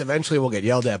guess eventually we'll get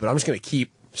yelled at, but I'm just going to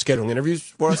keep scheduling interviews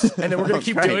for us, and then we're going to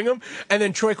keep doing them, and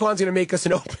then Troy Kwan's going to make us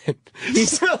an open.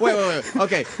 Wait.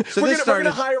 Okay, so we're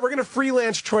going to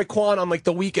freelance Troy Kwan on like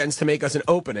the weekends to make us an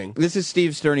opening. This is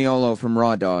Steve Sterniolo from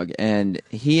Raw Dog, and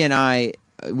he and I,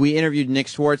 we interviewed Nick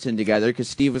Swartzen together because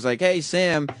Steve was like, "Hey,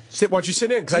 Sam, why don't you sit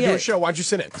in? Because I do a show. Why don't you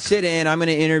sit in? Sit in. I'm going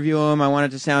to interview him. I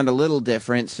want it to sound a little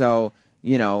different, so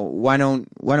why don't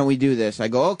we do this?" I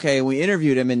go, "Okay." We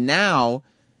interviewed him, and now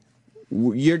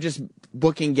you're just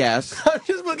booking guests. I'm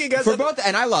just booking guests for both,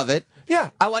 and I love it. Yeah,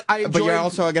 I enjoy. But you're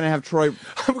also going to have Troy.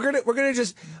 we're gonna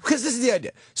just because this is the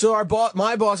idea. So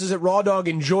my bosses at Raw Dog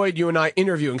enjoyed you and I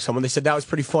interviewing someone. They said that was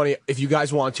pretty funny. If you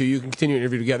guys want to, you can continue to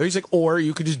interview together. He's like, or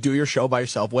you could just do your show by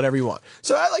yourself, whatever you want.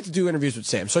 So I like to do interviews with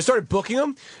Sam. So I started booking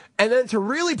them. And then to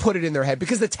really put it in their head,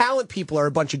 because the talent people are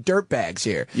a bunch of dirtbags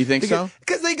here. You think so?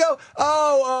 Because they go,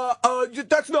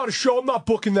 that's not a show. I'm not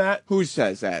booking that. Who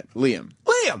says that? Liam.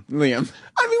 I mean,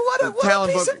 what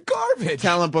a piece of garbage.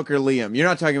 Talent booker Liam. You're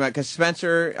not talking about, because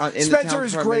Spencer in Spencer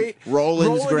is great.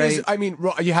 Roland's great.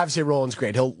 You have to say Roland's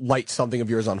great. He'll light something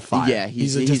of yours on fire. Yeah,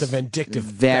 he's just a vindictive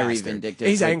very bastard. vindictive.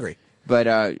 He's angry. But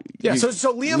yeah, so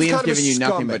Liam's kind of giving you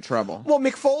nothing scumbag. but trouble. Well,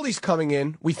 Mick Foley's coming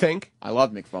in, we think. I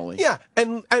love Mick Foley. Yeah,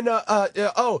 and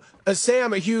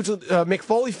Sam, a huge Mick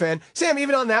Foley fan. Sam,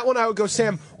 even on that one, I would go,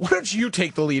 Sam, why don't you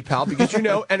take the lead, pal? Because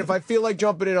and if I feel like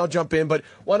jumping in, I'll jump in. But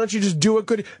why don't you just do it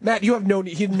good? Matt, you have no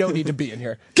need to be in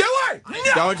here. Get away!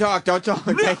 No! Don't talk.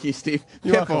 Thank you, Steve.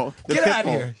 Pitbull. Get out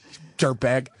of here,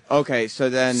 dirtbag. Okay,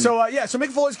 so then. So Mick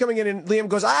Foley's coming in, and Liam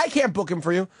goes, I can't book him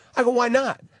for you. I go, why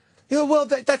not? You know, well,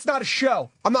 that's not a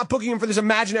show. I'm not booking him for this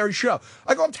imaginary show.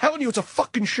 I go, I'm telling you, it's a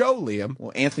fucking show, Liam.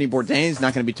 Well, Anthony Bourdain's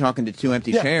not going to be talking to two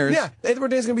empty chairs. Yeah, Anthony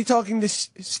Bourdain's going to be talking to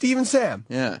Steve and Sam.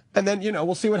 Yeah. And then,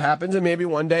 we'll see what happens, and maybe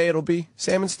one day it'll be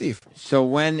Sam and Steve. So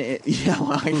I'm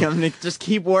going to just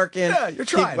keep working. Yeah, you're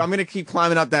trying. I'm going to keep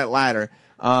climbing up that ladder.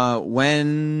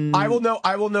 When I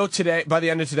will know today, by the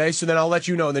end of today, so then I'll let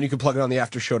you know, and then you can plug it on the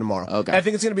after show tomorrow. Okay. And I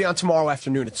think it's going to be on tomorrow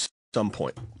afternoon at some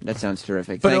point. That sounds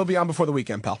terrific. But it'll be on before the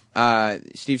weekend, pal.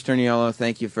 Steve Sterniolo,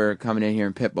 thank you for coming in here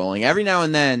and pitbulling. Every now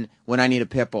and then, when I need a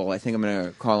pitbull, I think I'm going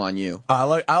to call on you.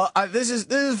 This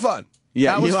is fun.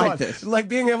 Yeah, that was you like fun. this. Like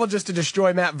being able just to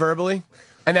destroy Matt verbally.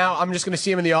 And now I'm just going to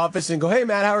see him in the office and go, "Hey,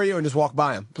 Matt, how are you?" and just walk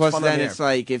by him. Plus, then it's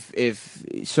like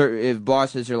if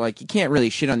bosses are like, "You can't really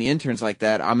shit on the interns like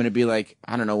that," I'm going to be like,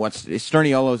 "I don't know what's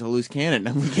Sterniolo's a loose cannon,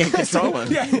 and we can't control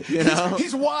him." Yeah, you know,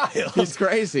 he's wild. He's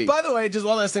crazy. By the way, just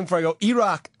one last thing before I go,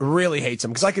 E-Rock really hates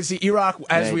him because I could see E-Rock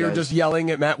as we were just yelling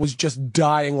at Matt was just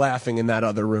dying laughing in that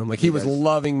other room. Like he was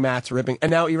loving Matt's ripping, and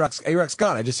now E-Rock's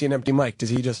gone. I just see an empty mic. Does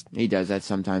he just? He does that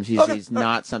sometimes. He's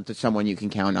not someone you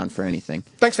can count on for anything.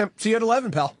 Thanks, Sam. See you at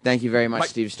 11, pal. Thank you very much,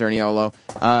 Steve Sterniolo.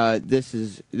 This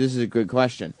is a good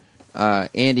question.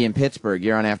 Andy in Pittsburgh,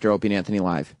 you're on After Opie and Anthony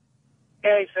Live.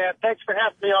 Hey, Sam. Thanks for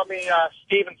having me on the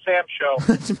Steve and Sam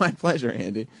show. It's my pleasure,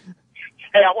 Andy.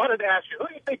 Hey, I wanted to ask you, who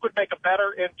do you think would make a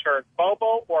better intern,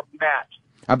 Bobo or Matt?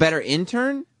 A better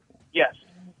intern? Yes.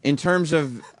 In terms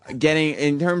of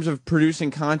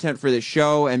producing content for the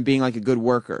show and being like a good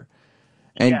worker.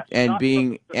 And not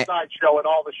being the sideshow and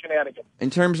all the shenanigans. In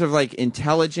terms of like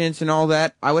intelligence and all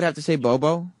that, I would have to say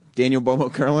Bobo. Daniel Bobo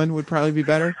Curlin would probably be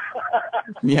better.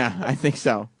 Yeah, I think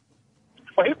so.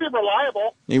 Well, he'd be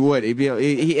reliable. He would.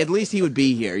 He at least he would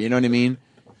be here. You know what I mean?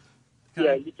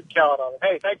 Yeah, you can count on him.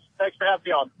 Hey, thanks for having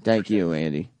me on. Thank you,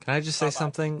 Andy. Can I just say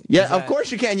something? Yeah, of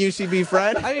course you can, UCB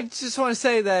Fred. I just want to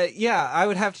say that, yeah, I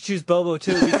would have to choose Bobo,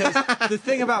 too, because the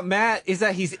thing about Matt is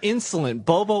that he's insolent.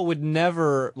 Bobo would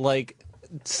never,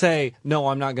 say, "No,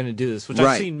 I'm not going to do this," which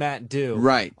I've seen Matt do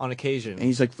on occasion. And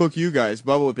he's like, "Fuck you guys."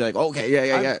 Bubba would be like, "Okay,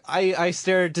 yeah." I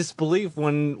stare at disbelief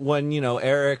when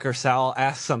Eric or Sal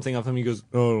asks something of him. He goes,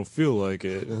 "Oh, I don't feel like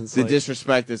it." And it's the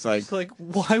disrespect is like, it's like,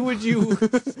 why would you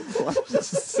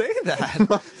say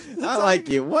that? I like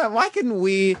you. Why couldn't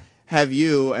we have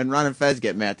you and Ron and Fez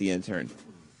get Matt the intern?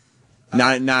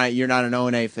 Not you're not an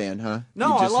O&A fan, huh?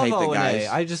 No, you just I hate love the O&A. guys.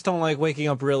 I just don't like waking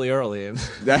up really early.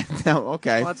 Okay. Well,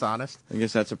 that's honest. I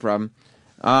guess that's a problem.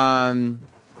 All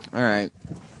right.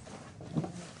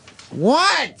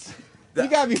 What? You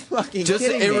gotta be fucking just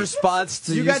kidding in me. response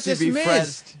to you got UCB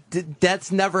dismissed. Fred.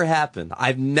 That's never happened.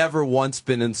 I've never once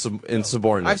been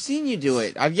insubordinate. I've seen you do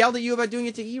it. I've yelled at you about doing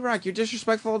it to E-Rock. You're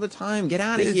disrespectful all the time. Get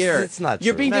out of here. It's not true.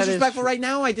 You're being That is disrespectful right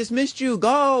now. I dismissed you.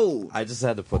 Go. I just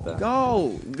had to put that.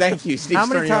 Go. Thank you, Steve. How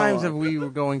many Sterniolo. times have we were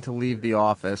going to leave the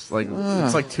office?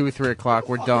 It's like 2 or 3 o'clock.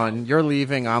 We're done. You're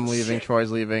leaving. I'm leaving.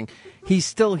 Troy's leaving. He's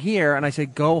still here, and I say,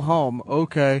 "Go home."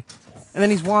 Okay. And then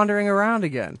he's wandering around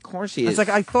again. Of course he is. It's like,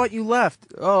 I thought you left.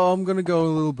 Oh, I'm going to go a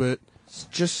little bit. It's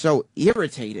just so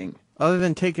irritating. Other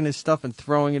than taking his stuff and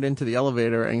throwing it into the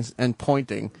elevator and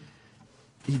pointing,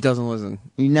 he doesn't listen.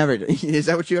 You never do. Is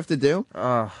that what you have to do?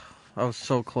 I was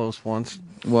so close once.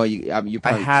 Well, you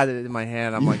probably... I had it in my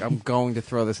hand. I'm like, I'm going to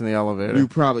throw this in the elevator. You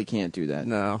probably can't do that.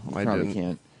 No, I probably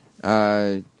didn't.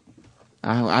 Can't.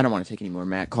 I don't want to take any more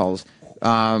Matt calls.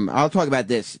 I'll talk about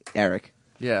this, Eric.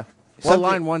 Yeah. Well,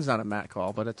 line one's not a Matt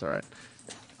call, but it's all right.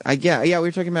 Yeah, we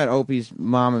were talking about Opie's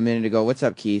mom a minute ago. What's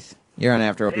up, Keith? You're on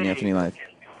After Opie and Anthony Live.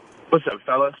 What's up,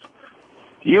 fellas?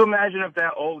 You imagine if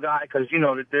that old guy, because,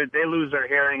 they lose their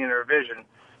hearing and their vision.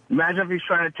 Imagine if he's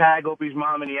trying to tag Opie's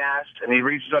mom in the ass, and he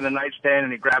reaches on the nightstand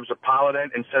and he grabs a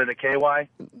Polident instead of the KY.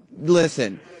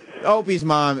 Listen, Opie's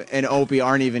mom and Opie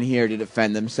aren't even here to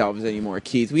defend themselves anymore,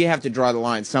 Keith. We have to draw the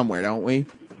line somewhere, don't we?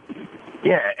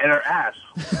 Yeah, and her ass.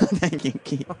 Thank you,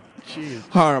 Keith. Jeez.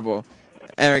 Horrible.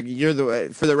 Eric,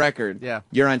 for the record, yeah,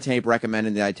 you're on tape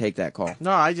recommending that I take that call.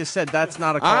 No, I just said that's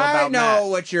not a call I about know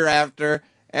Matt. what you're after.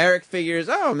 Eric figures,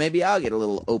 maybe I'll get a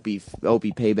little Opie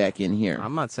payback in here.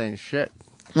 I'm not saying shit.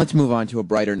 Let's move on to a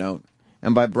brighter note.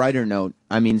 And by brighter note,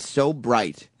 I mean so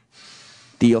bright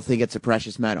that you'll think it's a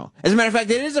precious metal. As a matter of fact,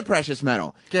 it is a precious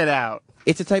metal. Get out.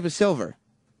 It's a type of silver.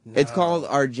 No. It's called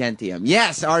argentium.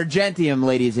 Yes, argentium,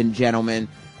 ladies and gentlemen.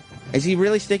 Is he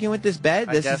really sticking with this bed?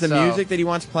 This is the music that he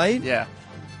wants played? Yeah.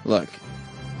 Look,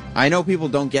 I know people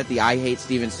don't get the I Hate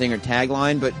Steven Singer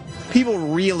tagline, but people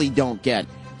really don't get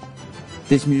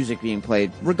this music being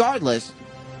played. Regardless,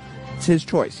 it's his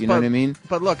choice, you know what I mean?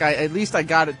 But look, at least I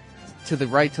got it to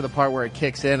the part where it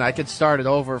kicks in. I could start it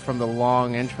over from the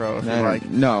long intro if you like.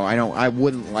 No, I don't. I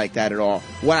wouldn't like that at all.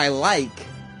 What I like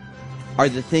are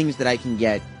the things that I can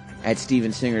get at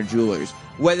Steven Singer Jewelers.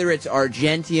 Whether it's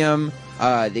argentium,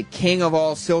 the king of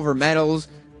all silver metals.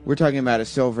 We're talking about a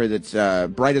silver that's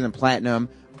brighter than platinum,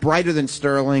 brighter than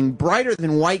sterling, brighter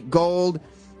than white gold,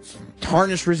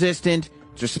 tarnish resistant,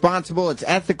 it's responsible, it's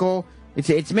ethical,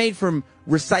 it's made from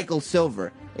recycled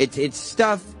silver. It's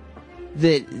stuff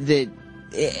that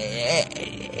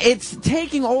it's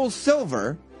taking old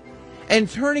silver and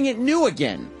turning it new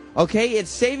again. Okay?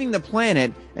 It's saving the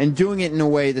planet and doing it in a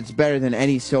way that's better than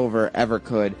any silver ever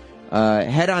could.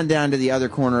 Head on down to the other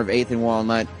corner of 8th and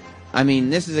Walnut. I mean,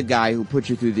 this is a guy who put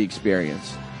you through the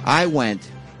experience. I went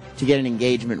to get an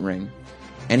engagement ring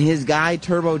And his guy,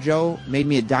 Turbo Joe, made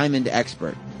me a diamond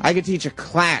expert. I could teach a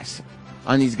class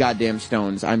on these goddamn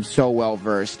stones. I'm so well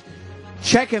versed.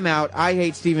 Check him out,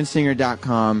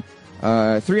 IHateStevenSinger.com.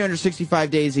 365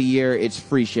 days a year, it's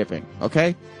free shipping,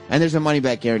 okay? And there's a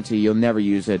money-back guarantee. You'll never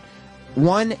use it.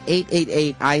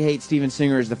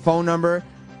 1-888-I-HATE-STEVEN-SINGER is the phone number.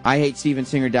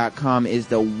 IHateStevenSinger.com is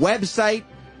the website.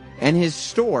 And his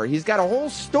store, he's got a whole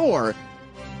store.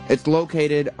 It's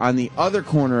located on the other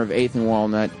corner of 8th and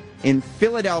Walnut in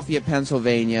Philadelphia,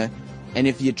 Pennsylvania. And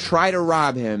if you try to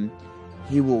rob him,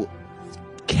 he will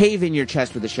cave in your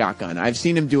chest with a shotgun. I've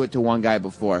seen him do it to one guy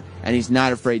before, and he's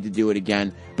not afraid to do it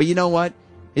again. But you know what?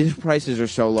 His prices are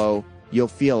so low, you'll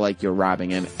feel like you're robbing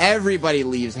him. Everybody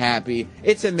leaves happy.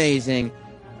 It's amazing.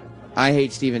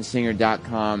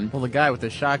 IHateStevenSinger.com. Well, the guy with the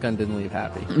shotgun didn't leave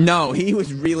happy. No, he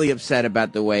was really upset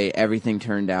about the way everything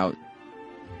turned out.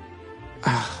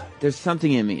 There's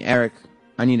something in me. Eric,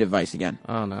 I need advice again.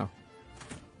 Oh, no.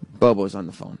 Bobo's on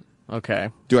the phone. Okay.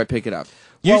 Do I pick it up?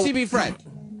 Well, UCB Fred.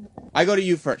 I go to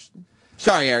you first.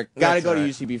 Sorry, Eric. Gotta That's go all to right.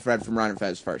 UCB Fred from Ron and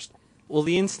Fez first. Well,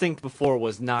 the instinct before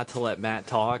was not to let Matt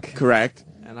talk. Correct.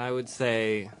 And I would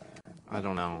say, I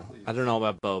don't know. I don't know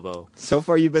about Bobo. So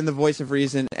far, you've been the voice of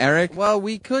reason. Eric? Well,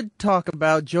 we could talk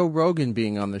about Joe Rogan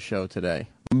being on the show today.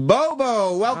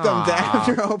 Bobo, welcome to Aw.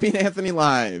 After Opie and Anthony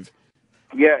Live.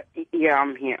 Yeah,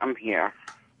 I'm here.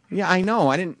 Yeah, I know.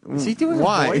 I didn't. Is he doing a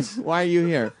Why? voice? Why are you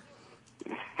here?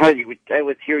 I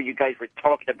was here. You guys were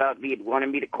talking about me and wanted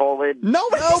me to call in.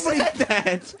 Nobody said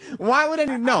that. Why would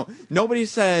any? No, nobody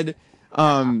said.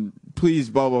 Please,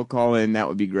 Bobo, call in. That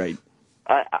would be great.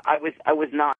 I was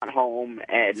not home,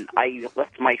 and I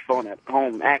left my phone at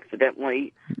home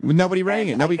accidentally. Nobody rang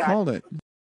it. Nobody got- called it.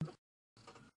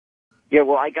 Yeah,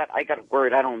 well, I got a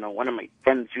word. I don't know. One of my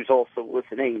friends who's also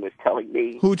listening was telling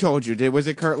me. Who told you? Was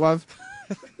it Kurt Love?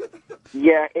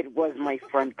 Yeah, it was my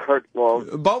friend Kurt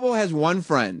Love. Bobo has one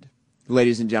friend,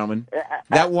 ladies and gentlemen.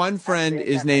 That one friend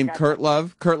is named Kurt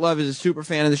Love. Kurt Love is a super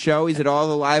fan of the show. He's at all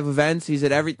the live events. He's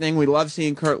at everything. We love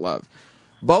seeing Kurt Love.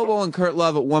 Bobo and Kurt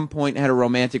Love at one point had a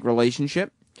romantic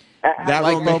relationship.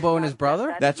 Like Bobo and his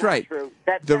brother? That's right.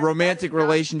 The romantic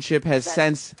relationship has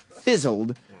since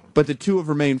fizzled, but the two have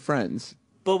remained friends.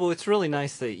 Bobo, it's really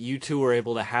nice that you two were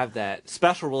able to have that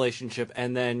special relationship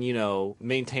and then,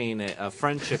 maintain a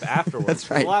friendship afterwards. That's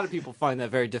right. A lot of people find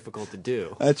that very difficult to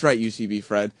do. That's right, UCB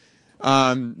Fred.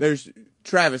 There's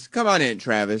Travis. Come on in,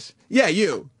 Travis. Yeah,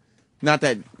 you. Not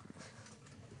that.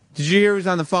 Did you hear who's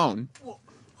on the phone?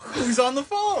 Who's on the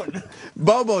phone?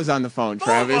 Bobo's on the phone,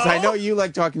 Travis. Bobo? I know you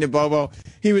like talking to Bobo.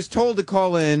 He was told to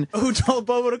call in. Who told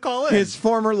Bobo to call in? His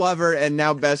former lover and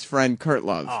now best friend, Kurt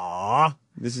Love. Aww.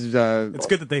 This is It's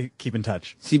good that they keep in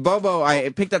touch. See, Bobo, I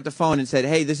picked up the phone and said,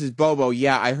 "Hey, this is Bobo.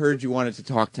 Yeah, I heard you wanted to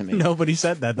talk to me." Nobody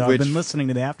said that, though. Which- I've been listening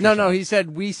to the after No, he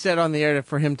said we said on the air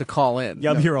for him to call in.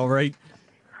 Yep, you're all right.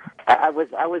 I was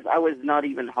not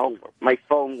even home. My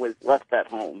phone was left at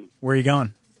home. Where are you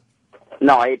going?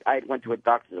 No, I went to a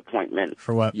doctor's appointment.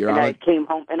 For what? And I came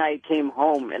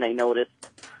home, and I noticed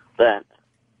that.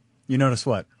 You noticed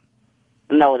what?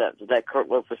 No, that Kurt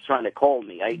Love was trying to call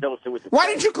me. I noticed it was. Why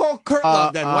didn't you call Kurt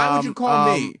Love then? Why would you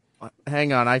call me?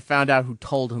 Hang on, I found out who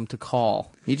told him to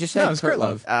call. He just said Kurt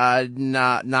Love.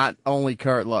 Not only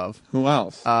Kurt Love. Who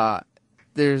else?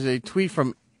 There's a tweet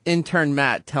from intern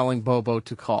Matt telling Bobo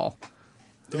to call.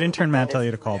 Did intern Matt tell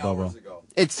you to call Bobo?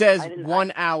 It says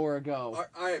 1 hour ago.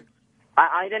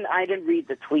 I didn't read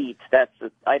the tweet.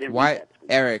 I didn't. Why, Read that.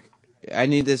 Eric? I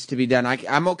need this to be done.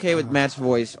 I'm okay with Matt's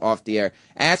voice off the air.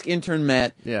 Ask intern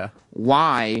Matt. Yeah.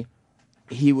 Why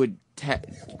he would.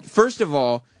 First of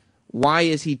all, why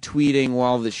is he tweeting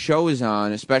while the show is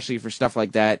on, especially for stuff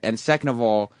like that? And second of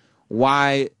all,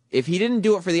 why? If he didn't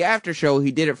do it for the after show,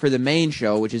 he did it for the main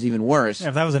show, which is even worse. Yeah,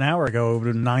 if that was an hour ago, it would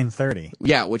have been 9:30.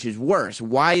 Yeah, which is worse.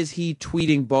 Why is he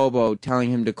tweeting Bobo telling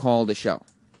him to call the show?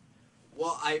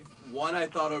 Well, I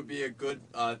thought it would be a good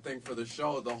thing for the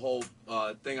show, the whole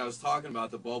thing I was talking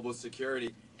about, the Bobo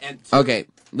security. And two, Okay,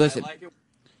 listen. I like it.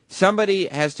 Somebody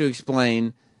has to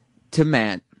explain to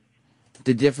Matt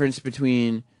the difference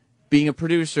between being a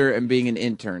producer and being an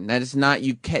intern. That is not,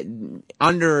 you can,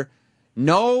 under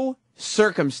no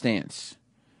circumstance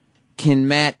can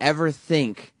Matt ever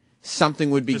think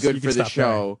something would be Just so good you for can the stop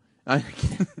show.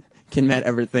 Can Matt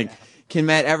ever think? Can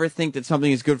Matt ever think that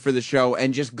something is good for the show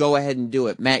and just go ahead and do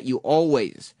it? Matt, you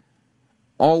always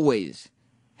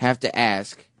have to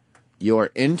ask your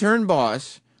intern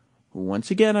boss, who once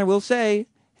again I will say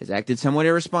has acted somewhat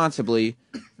irresponsibly,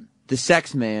 the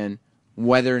sex man,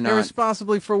 whether or not.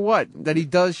 Irresponsibly for what? That he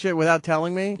does shit without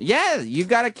telling me? Yeah, you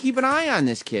got to keep an eye on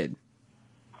this kid.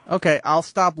 Okay, I'll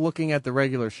stop looking at the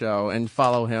regular show and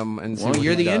follow him and see Well, what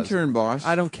you're he the does. intern, boss.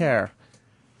 I don't care.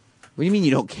 What do you mean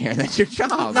you don't care? That's your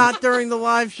job. Not during the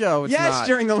live show. It's yes, not.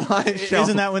 during the live show.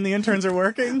 Isn't that when the interns are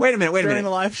working? Wait a minute. During the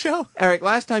live show? Eric,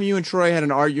 last time you and Troy had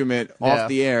an argument off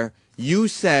the air, you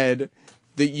said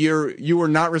that you were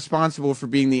not responsible for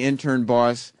being the intern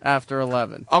boss after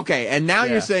 11. Okay, and now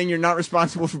you're saying you're not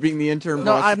responsible for being the intern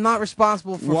No, boss. I'm not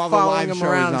responsible for while the following live him show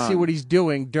around is and see on. what he's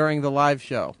doing during the live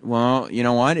show. Well, you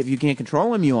know what? If you can't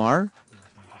control him, you are.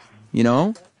 You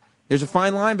know? There's a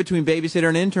fine line between babysitter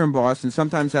and intern boss, and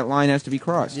sometimes that line has to be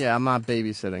crossed. Yeah, I'm not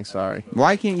babysitting, sorry.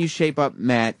 Why can't you shape up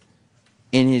Matt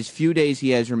in his few days he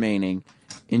has remaining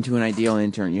into an ideal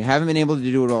intern? You haven't been able to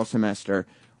do it all semester.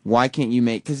 Why can't you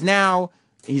make... Because now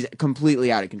he's completely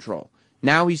out of control.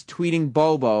 Now he's tweeting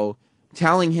Bobo,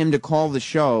 telling him to call the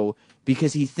show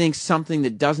because he thinks something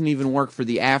that doesn't even work for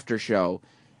the after show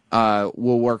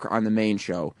will work on the main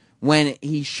show. When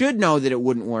he should know that it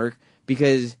wouldn't work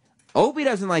because Opie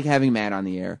doesn't like having Matt on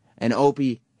the air, and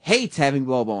Opie hates having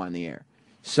Bobo on the air.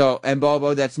 So, and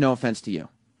Bobo, that's no offense to you.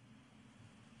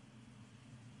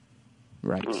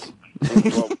 Right.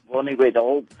 well, anyway,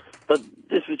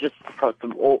 this was just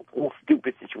some old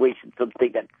stupid situation,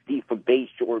 something that Steve from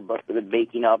Bayshore must have been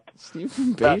making up. Steve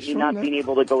from About you Bayshore? not being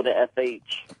able to go to FH.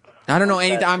 I don't know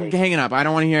anything. I'm hanging up. I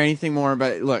don't want to hear anything more.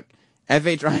 But look,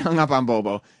 FH, I hung up on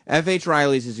Bobo. FH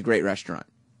Riley's is a great restaurant.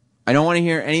 I don't want to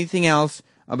hear anything else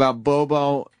about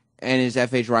Bobo and his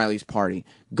FH Riley's party.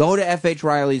 Go to FH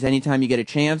Riley's anytime you get a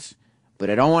chance, but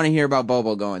I don't want to hear about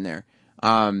Bobo going there.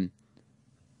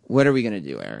 What are we going to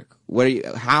do, Eric?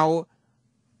 How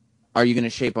are you going to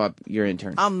shape up your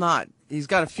intern? I'm not. He's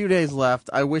got a few days left.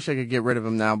 I wish I could get rid of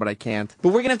him now, but I can't. But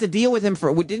we're going to have to deal with him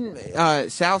for... Didn't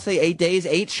Sal say 8 days,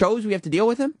 8 shows we have to deal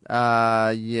with him?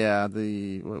 Yeah,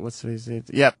 what's today's date?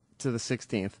 Yep, to the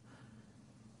 16th.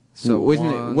 So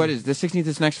what is the 16th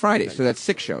is next Friday, so that's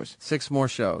 6 shows. 6 more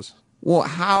shows. Well,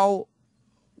 how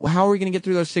are we going to get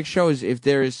through those 6 shows if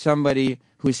there is somebody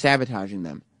who's sabotaging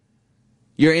them?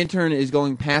 Your intern is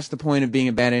going past the point of being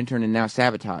a bad intern and now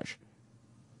sabotage.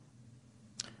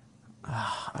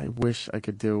 I wish I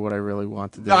could do what I really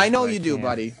want to do. No, I know you do,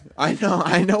 buddy. I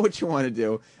know what you want to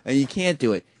do, and you can't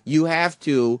do it. You have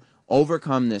to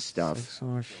overcome this stuff. 6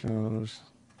 more shows.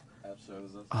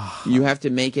 You have to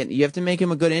make it. You have to make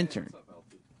him a good intern.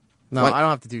 No, I don't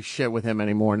have to do shit with him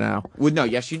anymore now. Well, no,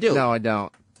 yes, you do. No, I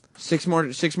don't. 6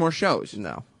 more shows.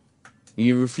 No.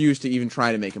 You refuse to even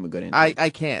try to make him a good intern. I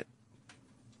can't.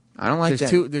 I don't like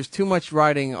that. There's too much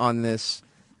writing on this.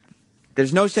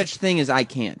 There's no such thing as I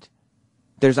can't.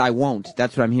 There's I won't.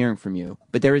 That's what I'm hearing from you.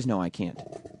 But there is no I can't.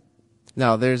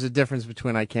 No, there's a difference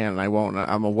between I can and I won't.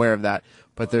 I'm aware of that.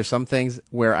 But there's some things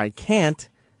where I can't,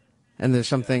 and there's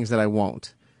some things that I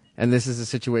won't. And this is a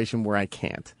situation where I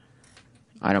can't.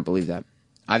 I don't believe that.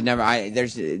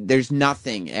 There's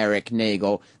nothing, Eric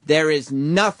Nagel. There is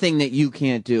nothing that you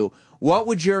can't do. What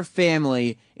would your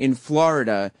family in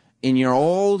Florida, in your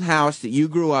old house that you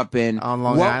grew up in... On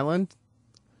Long Island?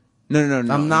 No.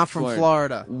 I'm not from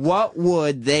Florida. What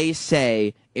would they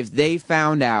say if they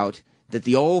found out that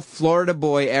the old Florida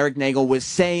boy, Eric Nagel, was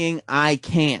saying, I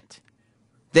can't?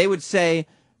 They would say,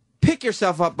 pick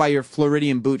yourself up by your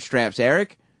Floridian bootstraps,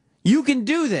 Eric. You can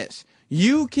do this.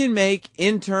 You can make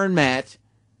intern Matt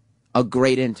a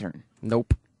great intern.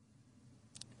 Nope.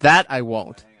 That I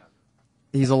won't.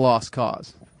 He's a lost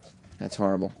cause. That's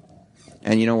horrible.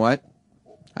 And you know what?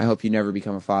 I hope you never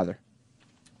become a father.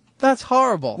 That's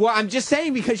horrible. Well, I'm just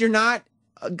saying because you're not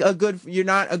a good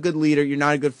leader, you're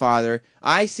not a good father.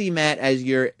 I see Matt as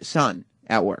your son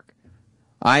at work.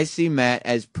 I see Matt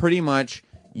as pretty much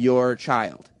your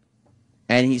child.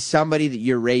 And he's somebody that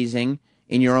you're raising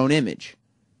in your own image.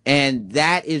 And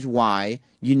that is why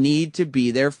you need to be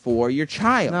there for your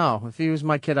child. No, if he was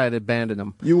my kid, I'd abandon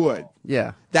him. You would?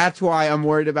 Yeah. That's why I'm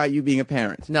worried about you being a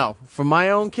parent. No, for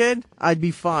my own kid, I'd be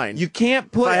fine. You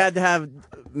can't put... If I had to have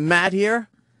Matt here,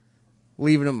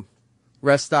 leaving him,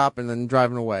 rest stop, and then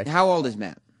driving away. How old is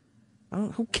Matt?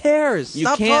 Who cares?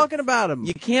 Stop talking about him.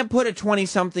 You can't put a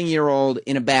 20-something-year-old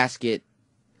in a basket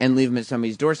and leave him at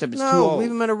somebody's doorstep. It's too No, old. leave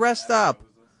him at a rest stop.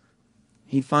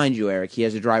 He'd find you, Eric. He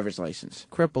has a driver's license.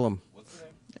 Cripple him.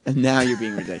 And now you're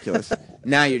being ridiculous.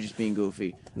 Now you're just being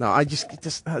goofy. No, I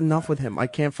just enough with him. I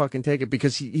can't fucking take it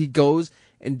because he goes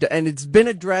and it's been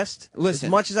addressed as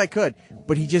much as I could,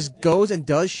 but he just goes and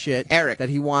does shit, Eric, that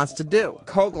he wants to do.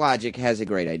 Coke Logic has a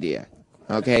great idea.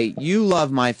 Okay, you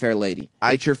love My Fair Lady.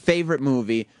 It's your favorite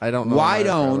movie. I don't know. Why My Fair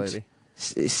don't Lady.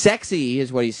 Sexy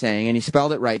is what he's saying, and he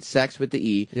spelled it right. Sex with the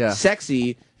E. Yeah.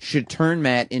 Sexy should turn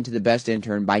Matt into the best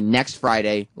intern by next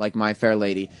Friday, like My Fair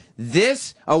Lady.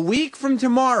 A week from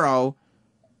tomorrow,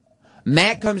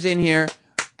 Matt comes in here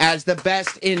as the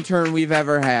best intern we've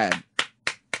ever had.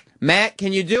 Matt,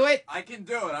 can you do it? I can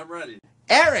do it. I'm ready.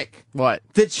 Eric. What?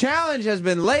 The challenge has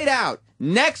been laid out.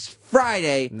 Next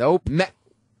Friday. Nope.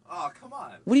 Oh, come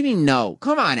on. What do you mean no?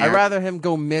 Come on, Eric. I'd rather him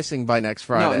go missing by next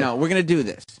Friday. No, we're going to do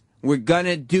this. We're going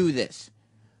to do this.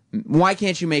 Why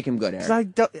can't you make him good, Eric? 'Cause I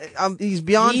don't, he's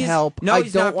beyond help. No, I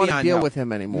he's don't not want to beyond deal help. with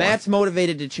him anymore. Matt's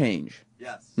motivated to change.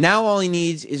 Yes. Now all he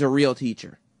needs is a real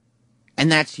teacher.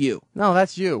 And that's you. No,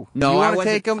 that's you. No, you I want to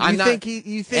wasn't- take him? I'm You not- think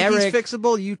he's Eric,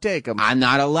 fixable? You take him. I'm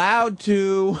not allowed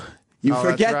to. You Oh,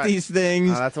 that's forget right. these things.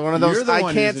 Oh, that's one of those You're the I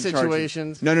one can't who's in charge of-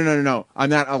 situations. No. I'm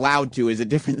not allowed to is a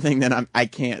different thing than I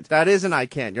can't. That is an I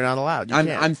can't. You're not allowed. You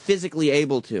can't. I'm physically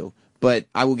able to, but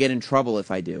I will get in trouble if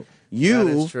I do. You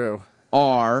That is true.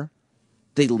 are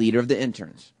the leader of the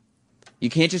interns.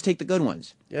 You can't just take the good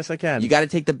ones. Yes, I can. You got to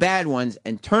take the bad ones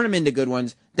and turn them into good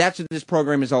ones. That's what this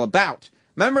program is all about.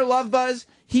 Remember Love Buzz?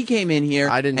 He came in here.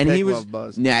 I didn't and pick he was, Love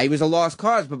Buzz. Nah, he was a lost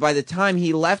cause. But by the time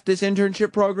he left this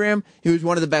internship program, he was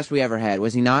one of the best we ever had.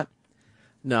 Was he not?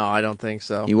 No, I don't think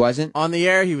so. He wasn't? On the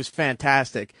air, he was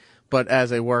fantastic, but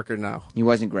as a worker, no. He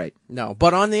wasn't great. No,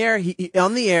 but on the air,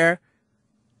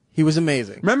 he was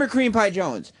amazing. Remember Cream Pie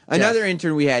Jones? Another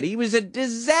intern we had. He was a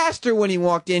disaster when he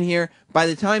walked in here. By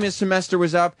the time his semester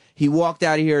was up, he walked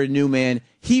out of here a new man.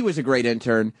 He was a great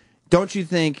intern. Don't you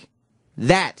think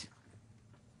that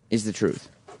is the truth?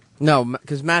 No,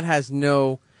 because Matt has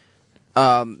no...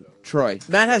 Troy.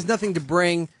 Matt has nothing to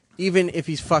bring, even if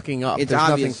he's fucking up. It's There's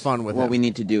obvious nothing fun with what him. we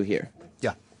need to do here.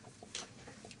 Yeah.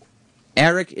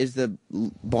 Eric is the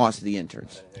boss of the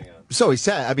interns. So he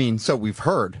said, so we've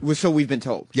heard. So we've been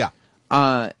told. Yeah.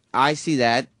 I see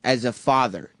that as a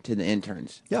father to the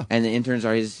interns. Yeah. And the interns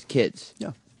are his kids.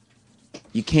 Yeah.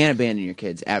 You can't abandon your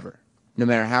kids ever, no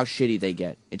matter how shitty they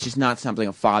get. It's just not something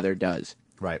a father does.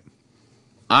 Right.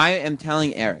 I am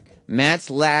telling Eric, Matt's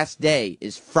last day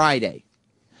is Friday.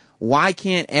 Why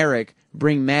can't Eric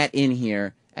bring Matt in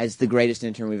here as the greatest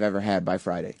intern we've ever had by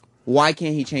Friday? Why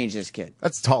can't he change this kid?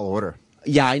 That's a tall order.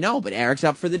 Yeah, I know, but Eric's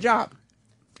up for the job.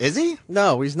 Is he?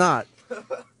 No, he's not.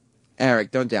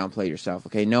 Eric, don't downplay yourself,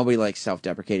 okay? Nobody likes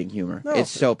self-deprecating humor. No, It's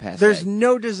so passe. There's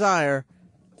no desire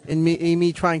in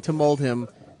me trying to mold him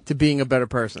to being a better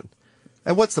person.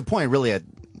 And what's the point, really,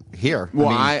 here? Well,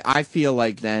 I feel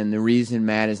like then the reason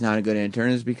Matt is not a good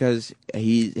intern is because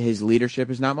his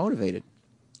leadership is not motivated.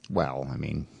 Well,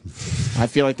 I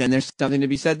feel like then there's something to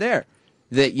be said there.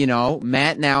 That,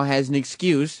 Matt now has an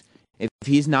excuse if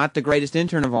he's not the greatest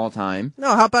intern of all time.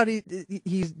 No, how about he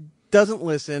doesn't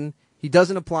listen, he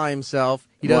doesn't apply himself,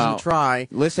 he doesn't try.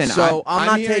 Listen, so I'm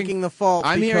not hearing- taking the fault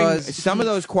I'm hearing because some of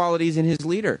those qualities in his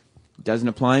leader. Doesn't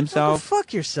apply himself. Go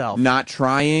fuck yourself. Not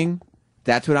trying.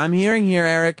 That's what I'm hearing here,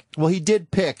 Eric. Well, he did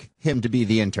pick him to be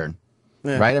the intern,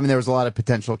 Yeah. right? There was a lot of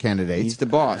potential candidates. He's the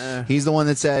boss. He's the one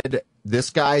that said, this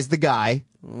guy's the guy.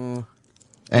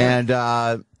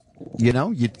 And,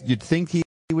 you'd think he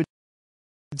would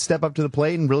step up to the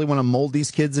plate and really want to mold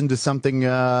these kids into something...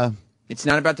 It's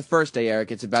not about the first day,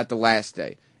 Eric. It's about the last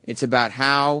day. It's about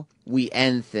how we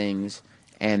end things.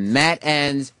 And Matt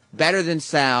ends better than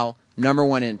Sal,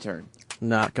 #1 intern.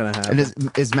 Not going to happen.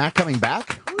 And is Matt coming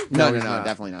back? No, he's not.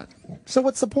 definitely not. So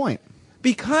what's the point?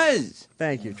 Because.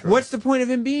 Thank you, Troy. What's the point of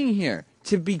him being here?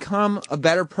 To become a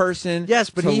better person. Yes,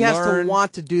 but he has to learn.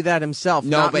 want to do that himself,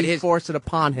 No, not but be force it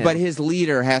upon him. But his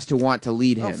leader has to want to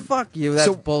lead him. Oh, fuck you.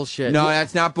 That's bullshit. No,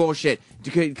 that's not bullshit.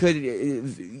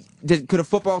 Could a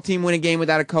football team win a game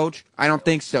without a coach? I don't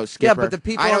think so, Skipper. Yeah, but the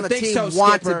people I on don't the think team so,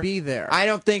 want Skipper. to be there. I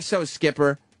don't think so,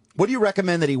 Skipper. What do you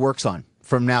recommend that he works on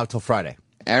from now till Friday?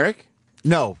 Eric?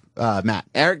 No, Matt.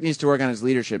 Eric needs to work on his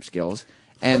leadership skills.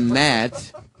 And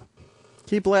Matt...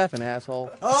 Keep laughing, asshole.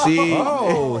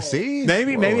 See?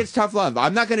 Maybe it's tough love.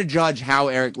 I'm not going to judge how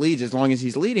Eric leads as long as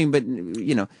he's leading, but,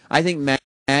 I think Matt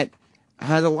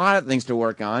has a lot of things to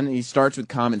work on. He starts with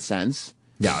common sense.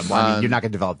 Yeah, well, you're not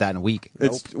going to develop that in a week.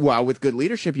 Well, with good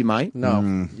leadership, you might.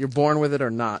 No, you're born with it or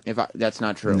not. That's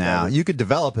not true. No, you could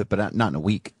develop it, but not in a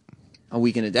week. A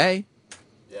week and a day.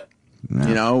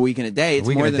 A week and a day. It's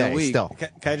more than a week. Still. Can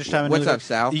I just chime in? What's really up, quick?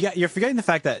 Sal? You're forgetting the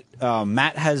fact that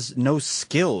Matt has no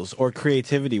skills or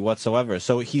creativity whatsoever.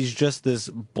 So he's just this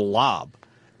blob.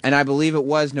 And I believe it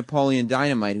was Napoleon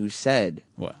Dynamite who said,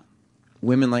 "What?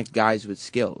 Women like guys with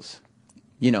skills,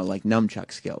 like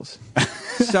nunchuck skills."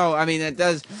 So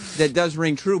that does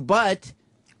ring true. But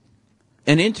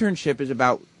an internship is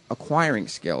about acquiring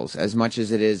skills as much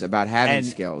as it is about having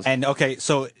skills. And okay,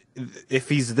 so if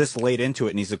he's this late into it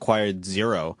and he's acquired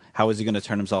 0, how is he going to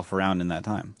turn himself around in that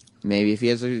time? Maybe if he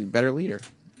has a better leader,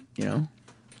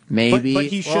 Maybe. But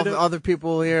he should. Other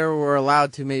people here were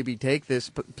allowed to maybe take this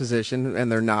position,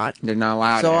 and they're not. They're not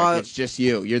allowed. So Eric. It's just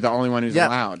you. You're the only one who's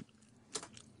allowed.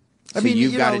 I mean,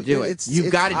 you've got to do it.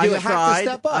 You've got to do it.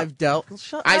 I've tried. I've dealt.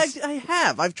 I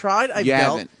have. I've tried. I've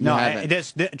dealt. No,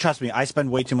 trust me. I spend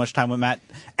way too much time with Matt.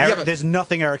 Eric, there's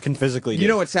nothing Eric can physically do. You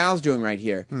know what Sal's doing right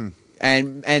here,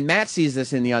 and Matt sees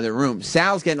this in the other room.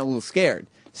 Sal's getting a little scared.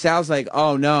 Sal's like,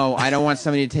 "Oh no, I don't want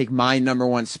somebody to take my number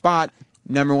one spot,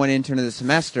 number one intern of the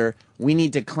semester. We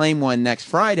need to claim one next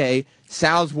Friday."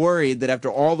 Sal's worried that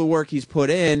after all the work he's put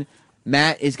in,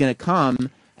 Matt is going to come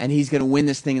and he's going to win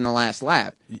this thing in the last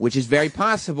lap, which is very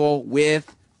possible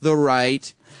with the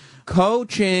right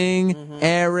coaching,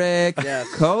 Eric. Yes.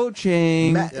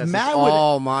 Coaching. Matt would,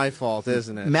 all my fault,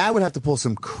 isn't it? Matt would have to pull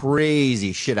some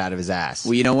crazy shit out of his ass.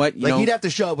 Well, you know what? He'd have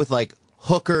to show up with like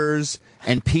hookers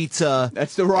and pizza.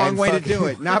 That's the wrong way to do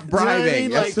it. Not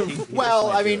bribing.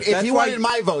 If he wanted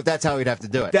my vote, that's how he'd have to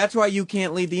do it. That's why you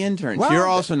can't lead the interns. Well, you're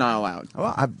also not allowed.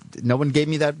 Well, no one gave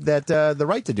me the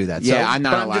right to do that. Yeah, so, I'm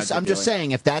not allowed. I'm just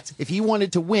saying if he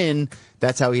wanted to win,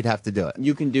 that's how he'd have to do it.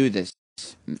 You can do this.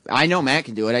 I know Matt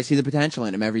can do it. I see the potential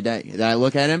in him every day. That I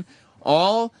look at him,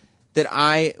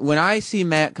 when I see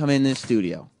Matt come in this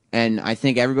studio, and I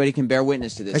think everybody can bear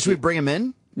witness to this. Should we bring him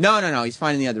in? No. He's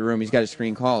fine in the other room. He's got to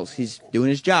screen calls. He's doing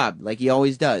his job like he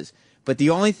always does. But the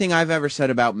only thing I've ever said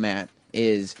about Matt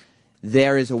is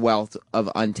there is a wealth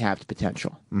of untapped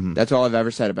potential. Mm-hmm. That's all I've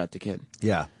ever said about the kid.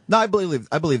 Yeah. No, I believe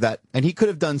that. And he could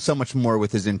have done so much more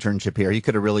with his internship here. He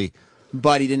could have really.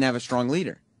 But he didn't have a strong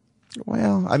leader.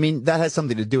 Well, I mean, that has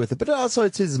something to do with it, but also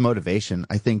it's his motivation.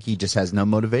 I think he just has no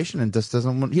motivation and just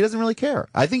doesn't really care.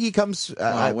 I think he comes.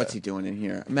 What's he doing in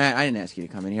here? Matt, I didn't ask you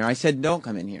to come in here. I said don't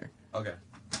come in here. Okay.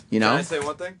 You know? Can I say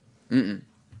one thing? Mm-mm.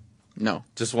 No.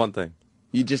 Just one thing.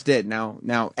 You just did.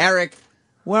 Now, Eric,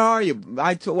 where are you?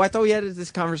 I thought we had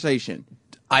this conversation.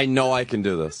 I know I can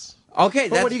do this. Okay.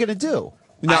 But what are you going to do?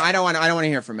 No, I don't want to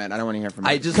hear from Matt. I don't want to hear from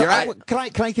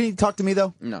Matt. Can you talk to me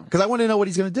though? No. Because I want to know what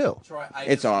he's going to do.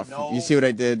 It's off. You see what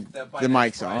I did? The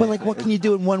mic's off. But what can you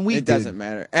do in 1 week? It doesn't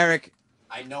matter. Eric,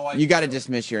 you got to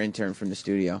dismiss your intern from the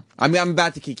studio. I'm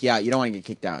about to kick you out. You don't want to get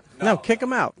kicked out. No, kick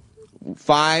him out.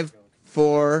 5,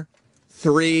 4,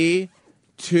 3,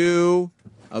 2.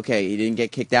 Okay, he didn't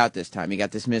get kicked out this time. He got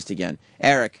dismissed again.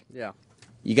 Eric. Yeah.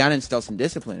 You got to instill some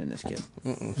discipline in this kid.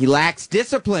 He lacks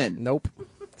discipline. Nope.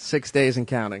 6 days and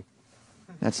counting.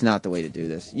 That's not the way to do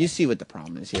this. You see what the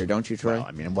problem is here, don't you, Troy? Well,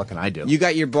 I mean, what can I do? You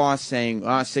got your boss saying,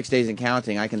 6 days and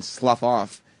counting, I can slough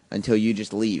off until you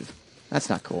just leave.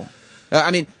 That's not cool. I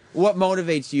mean, what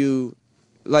motivates you?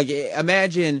 Like,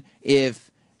 imagine if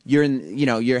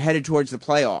you're headed towards the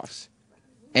playoffs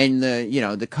and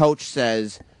the coach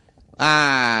says,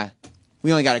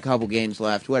 we only got a couple games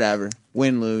left, whatever,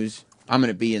 win, lose, I'm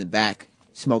going to be in the back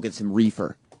smoking some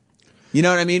reefer. You know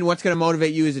what I mean? What's going to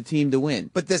motivate you as a team to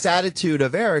win? But this attitude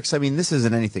of Eric's, I mean, this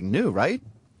isn't anything new, right?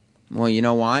 Well, you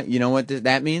know why? You know what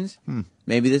that means?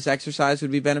 Maybe this exercise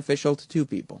would be beneficial to 2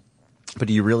 people. But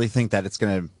do you really think that it's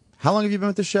going to... How long have you been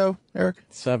with the show, Eric?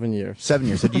 7 years. 7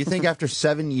 years. So do you think after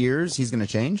 7 years he's going to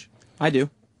change? I do.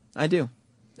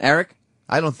 Eric?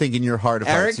 I don't think in your heart of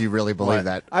hearts you really believe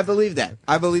that. I believe that.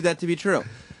 I believe that to be true.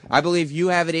 I believe you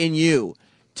have it in you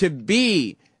to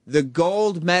be the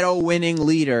gold medal winning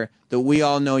leader that we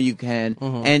all know you can,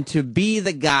 and to be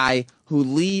the guy who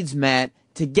leads Matt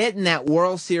to get in that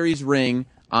World Series ring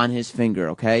on his finger,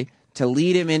 okay? To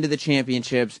lead him into the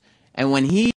championships. And when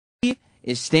he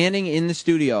is standing in the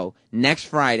studio next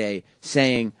Friday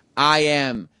saying, I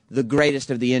am the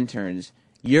greatest of the interns,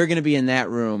 you're going to be in that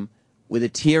room with a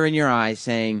tear in your eye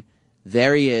saying,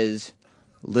 there he is,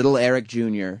 little Eric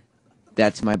Jr.,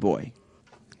 that's my boy.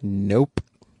 Nope.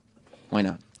 Why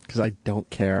not? Because I don't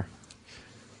care.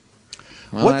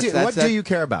 Well, what do you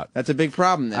care about? That's a big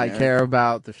problem then, I Eric. care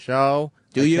about the show.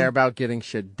 Do you? I care about getting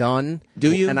shit done.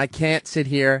 Do you? And I can't sit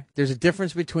here. There's a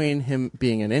difference between him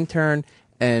being an intern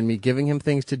and me giving him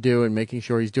things to do and making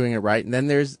sure he's doing it right. And then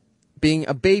there's being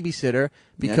a babysitter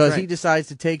because he decides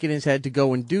to take it in his head to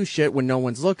go and do shit when no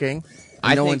one's looking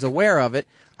and no one's aware of it.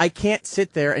 I can't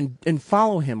sit there and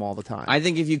follow him all the time. I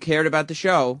think if you cared about the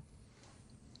show,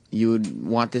 you would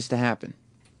want this to happen.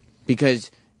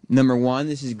 Because, number one,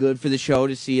 this is good for the show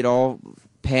to see it all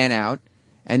pan out.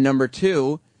 And number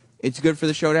two, it's good for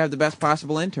the show to have the best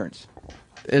possible interns.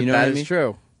 You know what I mean?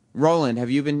 True. Roland, have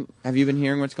you been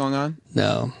hearing what's going on?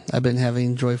 No, I've been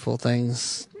having joyful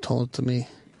things told to me.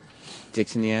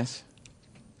 Dicks in the ass?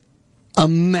 A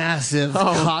massive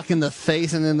cock in the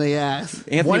face and in the ass.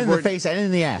 One in the face and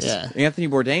in the ass. Yeah. Anthony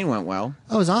Bourdain went well.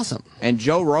 That was awesome. And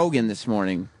Joe Rogan this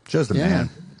morning. Joe's the man.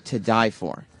 To die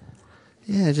for.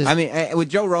 Yeah, I mean, with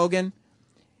Joe Rogan,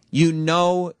 You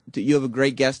know that you have a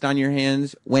great guest on your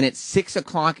hands when it's 6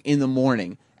 o'clock in the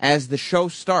morning, as the show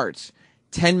starts,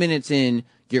 10 minutes in,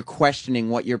 you're questioning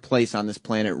what your place on this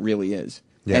planet really is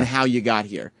and how you got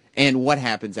here and what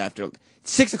happens after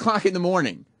 6 o'clock in the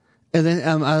morning. And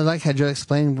then I like how Joe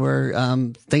explained where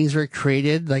things were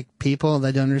created, like people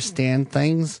that don't understand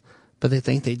things, but they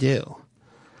think they do.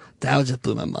 That just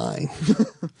blew my mind.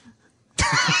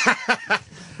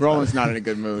 Roland's not in a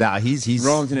good mood. Nah, he's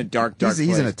Roland's in a dark he's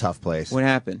place. in a tough place. What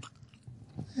happened?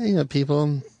 You know,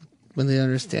 people, when they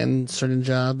understand certain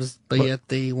jobs, but yet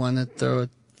they want to throw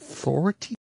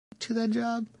authority to that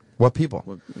job. What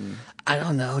people? I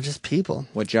don't know, just people.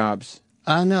 What jobs?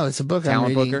 I don't know. It's a book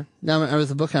Talent I'm reading. booker? No, it was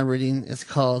a book I'm reading. It's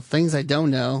called Things I Don't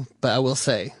Know, But I Will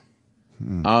Say.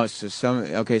 Oh, so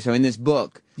in this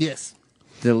book, yes,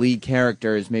 the lead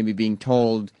character is maybe being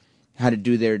told how to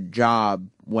do their job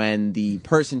when the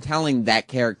person telling that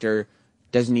character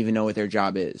doesn't even know what their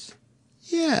job is.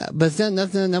 Yeah, but it's not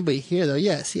nothing nobody here though.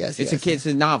 Yes. It's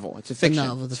a novel. It's a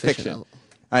fiction. It's a fiction novel.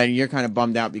 You're kind of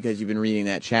bummed out because you've been reading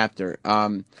that chapter.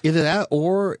 Either that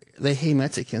or they hate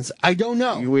Mexicans. I don't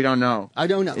know. We don't know. I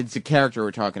don't know. It's a character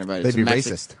we're talking about. They'd be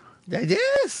racist.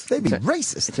 Yes. They'd be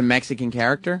racist. It's a Mexican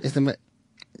character? It's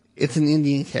an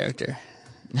Indian character.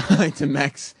 It's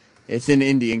an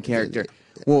Indian character.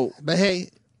 Well, but hey,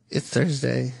 it's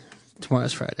Thursday.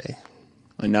 Tomorrow's Friday.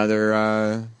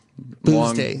 Another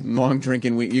Booze day. Long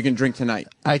drinking week. You can drink tonight.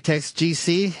 I text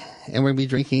GC, and we're going to be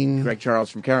drinking... Greg Charles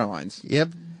from Caroline's. Yep.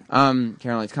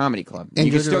 Caroline's Comedy Club. And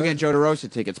you can Joe still DeRosa. get Joe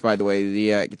DeRosa tickets, by the way.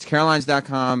 It's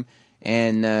carolines.com,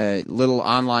 and little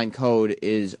online code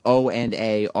is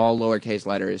O&A, all lowercase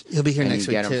letters. He'll be here and next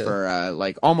you get week, them too.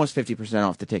 for almost 50%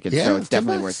 off the tickets, Yeah, so it's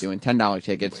definitely $10. worth doing. $10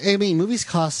 tickets. I mean, movies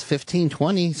cost $15,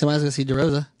 $20, so might as well see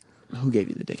DeRosa. Who gave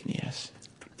you the dick in the ass?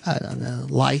 I don't know.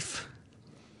 Life.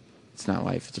 It's not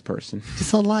life, it's a person.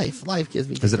 It's a life. Life gives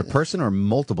me... Is it a person or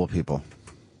multiple people?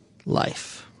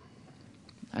 Life.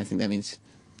 I think that means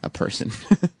a person.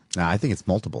 Nah, I think it's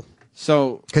multiple.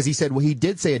 So, because he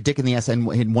did say a dick in the ass and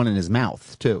one in his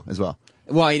mouth too, as well.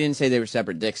 Well, he didn't say they were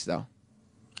separate dicks, though.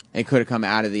 It could have come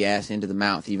out of the ass into the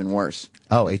mouth, even worse.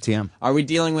 Oh, ATM. Are we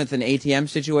dealing with an ATM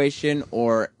situation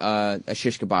or a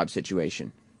shish kebab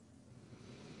situation?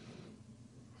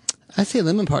 I say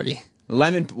lemon party.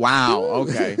 Wow.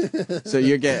 Okay. So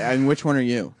you're getting. And which one are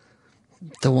you?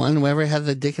 The one wherever had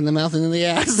the dick in the mouth and in the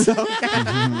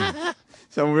ass.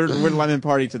 So we're lemon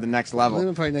party to the next level.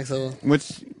 Lemon party next level.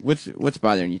 What's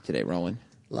bothering you today, Roland?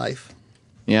 Life.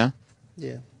 Yeah.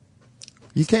 Yeah.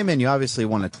 You came in. You obviously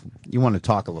want to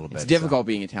talk a little bit. It's difficult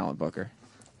being a talent booker.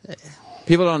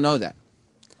 People don't know that.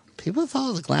 People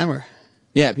follow the glamour.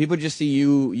 Yeah. People just see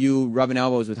you rubbing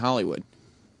elbows with Hollywood.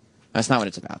 That's not what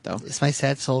it's about, though. It's my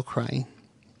sad soul crying.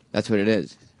 That's what it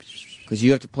is. Because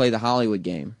you have to play the Hollywood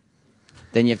game.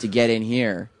 Then you have to get in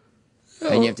here.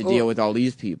 And you have to deal with all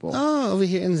these people. Oh, over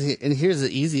here. And here's the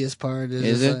easiest part.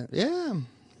 Is it? Yeah.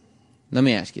 Let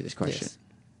me ask you this question. Yes.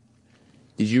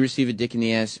 Did you receive a dick in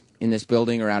the ass in this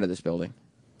building or out of this building?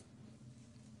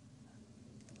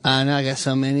 I know I got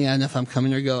so many. I don't know if I'm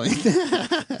coming or going.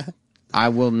 I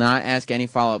will not ask any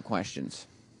follow-up questions.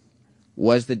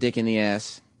 Was the dick in the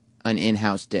ass an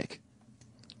in-house dick?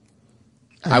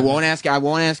 I won't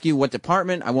ask you what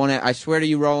department. I swear to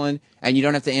you, Roland, and you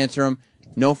don't have to answer them.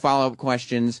 No follow-up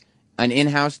questions. An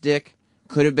in-house dick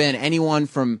could have been anyone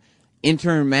from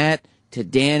intern Matt to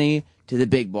Danny to the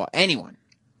big boy. Anyone.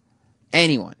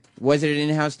 Was it an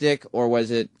in-house dick or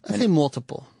was it? I think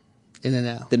multiple. In and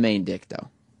out. The main dick, though.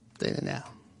 In and out.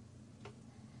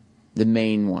 The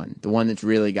main one. The one that's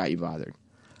really got you bothered.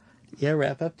 Yeah,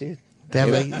 wrap up, dude.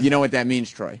 You know what that means,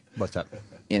 Troy? What's up?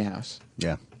 In-house.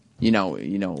 Yeah. You know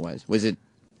it was. Was it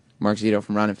Mark Zito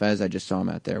from Ron and Fez? I just saw him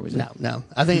out there. Was it? No.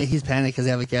 I think he's panicked because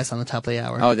they have a guest on the top of the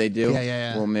hour. Oh, they do?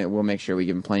 Yeah. We'll make sure we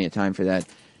give him plenty of time for that.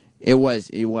 It was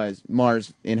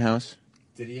Mars in-house.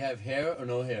 Did he have hair or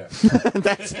no hair?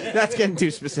 That's getting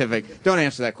too specific. Don't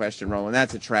answer that question, Roland.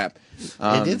 That's a trap.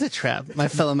 It is a trap. My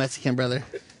fellow Mexican brother.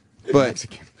 But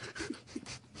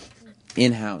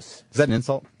in-house. Is that an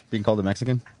insult? Being called a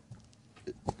Mexican?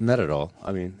 Not at all.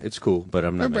 I mean, it's cool, but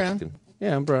I'm not We're brown. Mexican.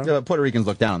 Yeah, I'm brown. Yeah, Puerto Ricans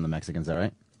look down on the Mexicans, though,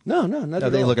 right? No, not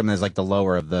at They all. look at them as like the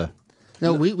lower of the.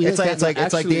 No, we It's like the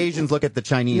actually- Asians look at the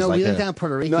Chinese. No, like we look a- down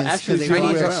Puerto Ricans. actually, 'cause they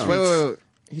Chinese wear are, wait.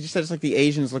 He just said it's like the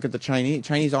Asians look at the Chinese.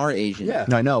 Chinese are Asian. Yeah.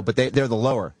 No, I know, but they're the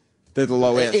lower. They're the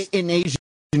lowest. In Asian,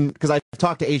 because I've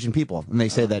talked to Asian people, and they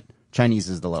say that Chinese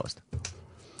is the lowest.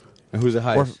 And who's the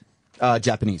highest? Or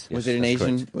Japanese. Was it an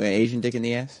that's Asian dick in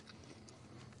the ass?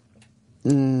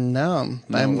 No,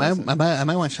 I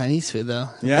might want Chinese food though.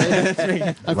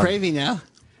 Yeah. I'm craving now.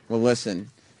 Well, listen.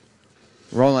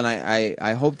 Roland,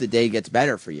 I hope the day gets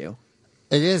better for you.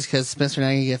 It is, because Spencer and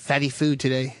I get fatty food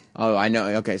today. Oh, I know.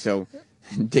 Okay, so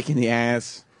dick in the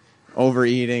ass,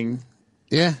 overeating.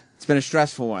 Yeah. It's been a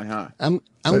stressful one, huh? I'm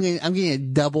getting a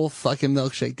double fucking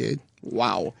milkshake, dude.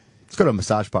 Wow. Let's go to a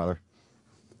massage parlor.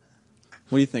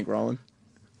 What do you think, Roland?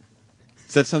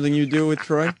 Is that something you do with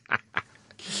Troy?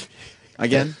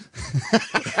 Again?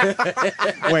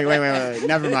 wait.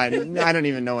 Never mind. I don't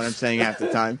even know what I'm saying half the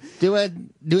time. Do what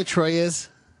Troy is.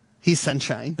 He's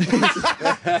sunshine.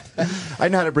 I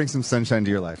know how to bring some sunshine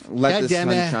to your life. Let the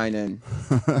sunshine in.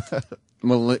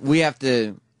 Well, we have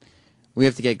to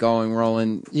get going,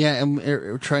 Roland. Yeah, and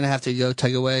we're trying to have to go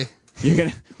tug away. You're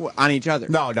gonna on each other?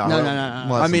 No.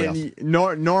 I mean,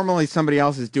 normally somebody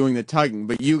else is doing the tugging,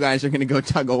 but you guys are gonna go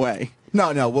tug away.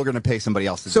 No, we're gonna pay somebody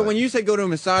else to do So it. when you said go to a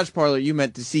massage parlor, you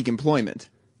meant to seek employment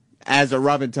as a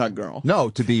rub and tug girl.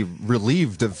 No, to be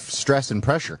relieved of stress and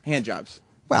pressure. Hand jobs.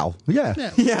 Well,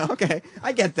 yeah. Yeah, okay.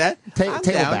 I get that. Table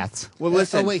down. baths. Well,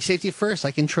 listen. Oh, wait, safety first,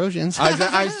 like in Trojans.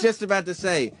 I was just about to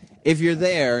say, if you're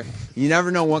there, you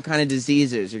never know what kind of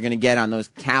diseases you're going to get on those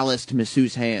calloused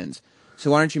masseuse hands.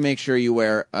 So why don't you make sure you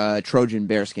wear Trojan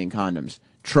bearskin condoms?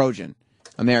 Trojan,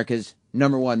 America's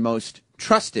 #1 most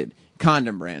trusted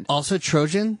condom brand. Also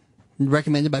Trojan,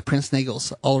 recommended by Prince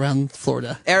Nagels all around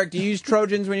Florida. Eric, do you use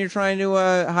Trojans when you're trying to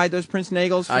hide those Prince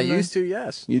Nagels? I used to,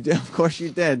 yes. You did, of course you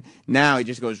did. Now he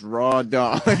just goes raw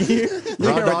dog.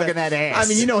 Raw dog in that ass. I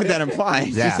mean, you know what that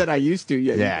implies. Yeah. You said I used to.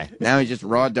 Yeah. Now he's just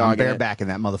raw dog. I'm barebacking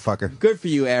that motherfucker. Good for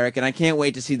you, Eric, and I can't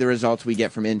wait to see the results we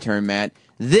get from intern Matt.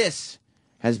 This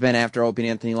has been After Opie and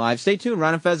Anthony Live. Stay tuned.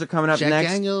 Ron and Fez are coming up Jack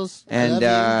next. Daniels. And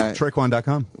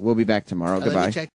Trickone.com. We'll be back tomorrow. Goodbye.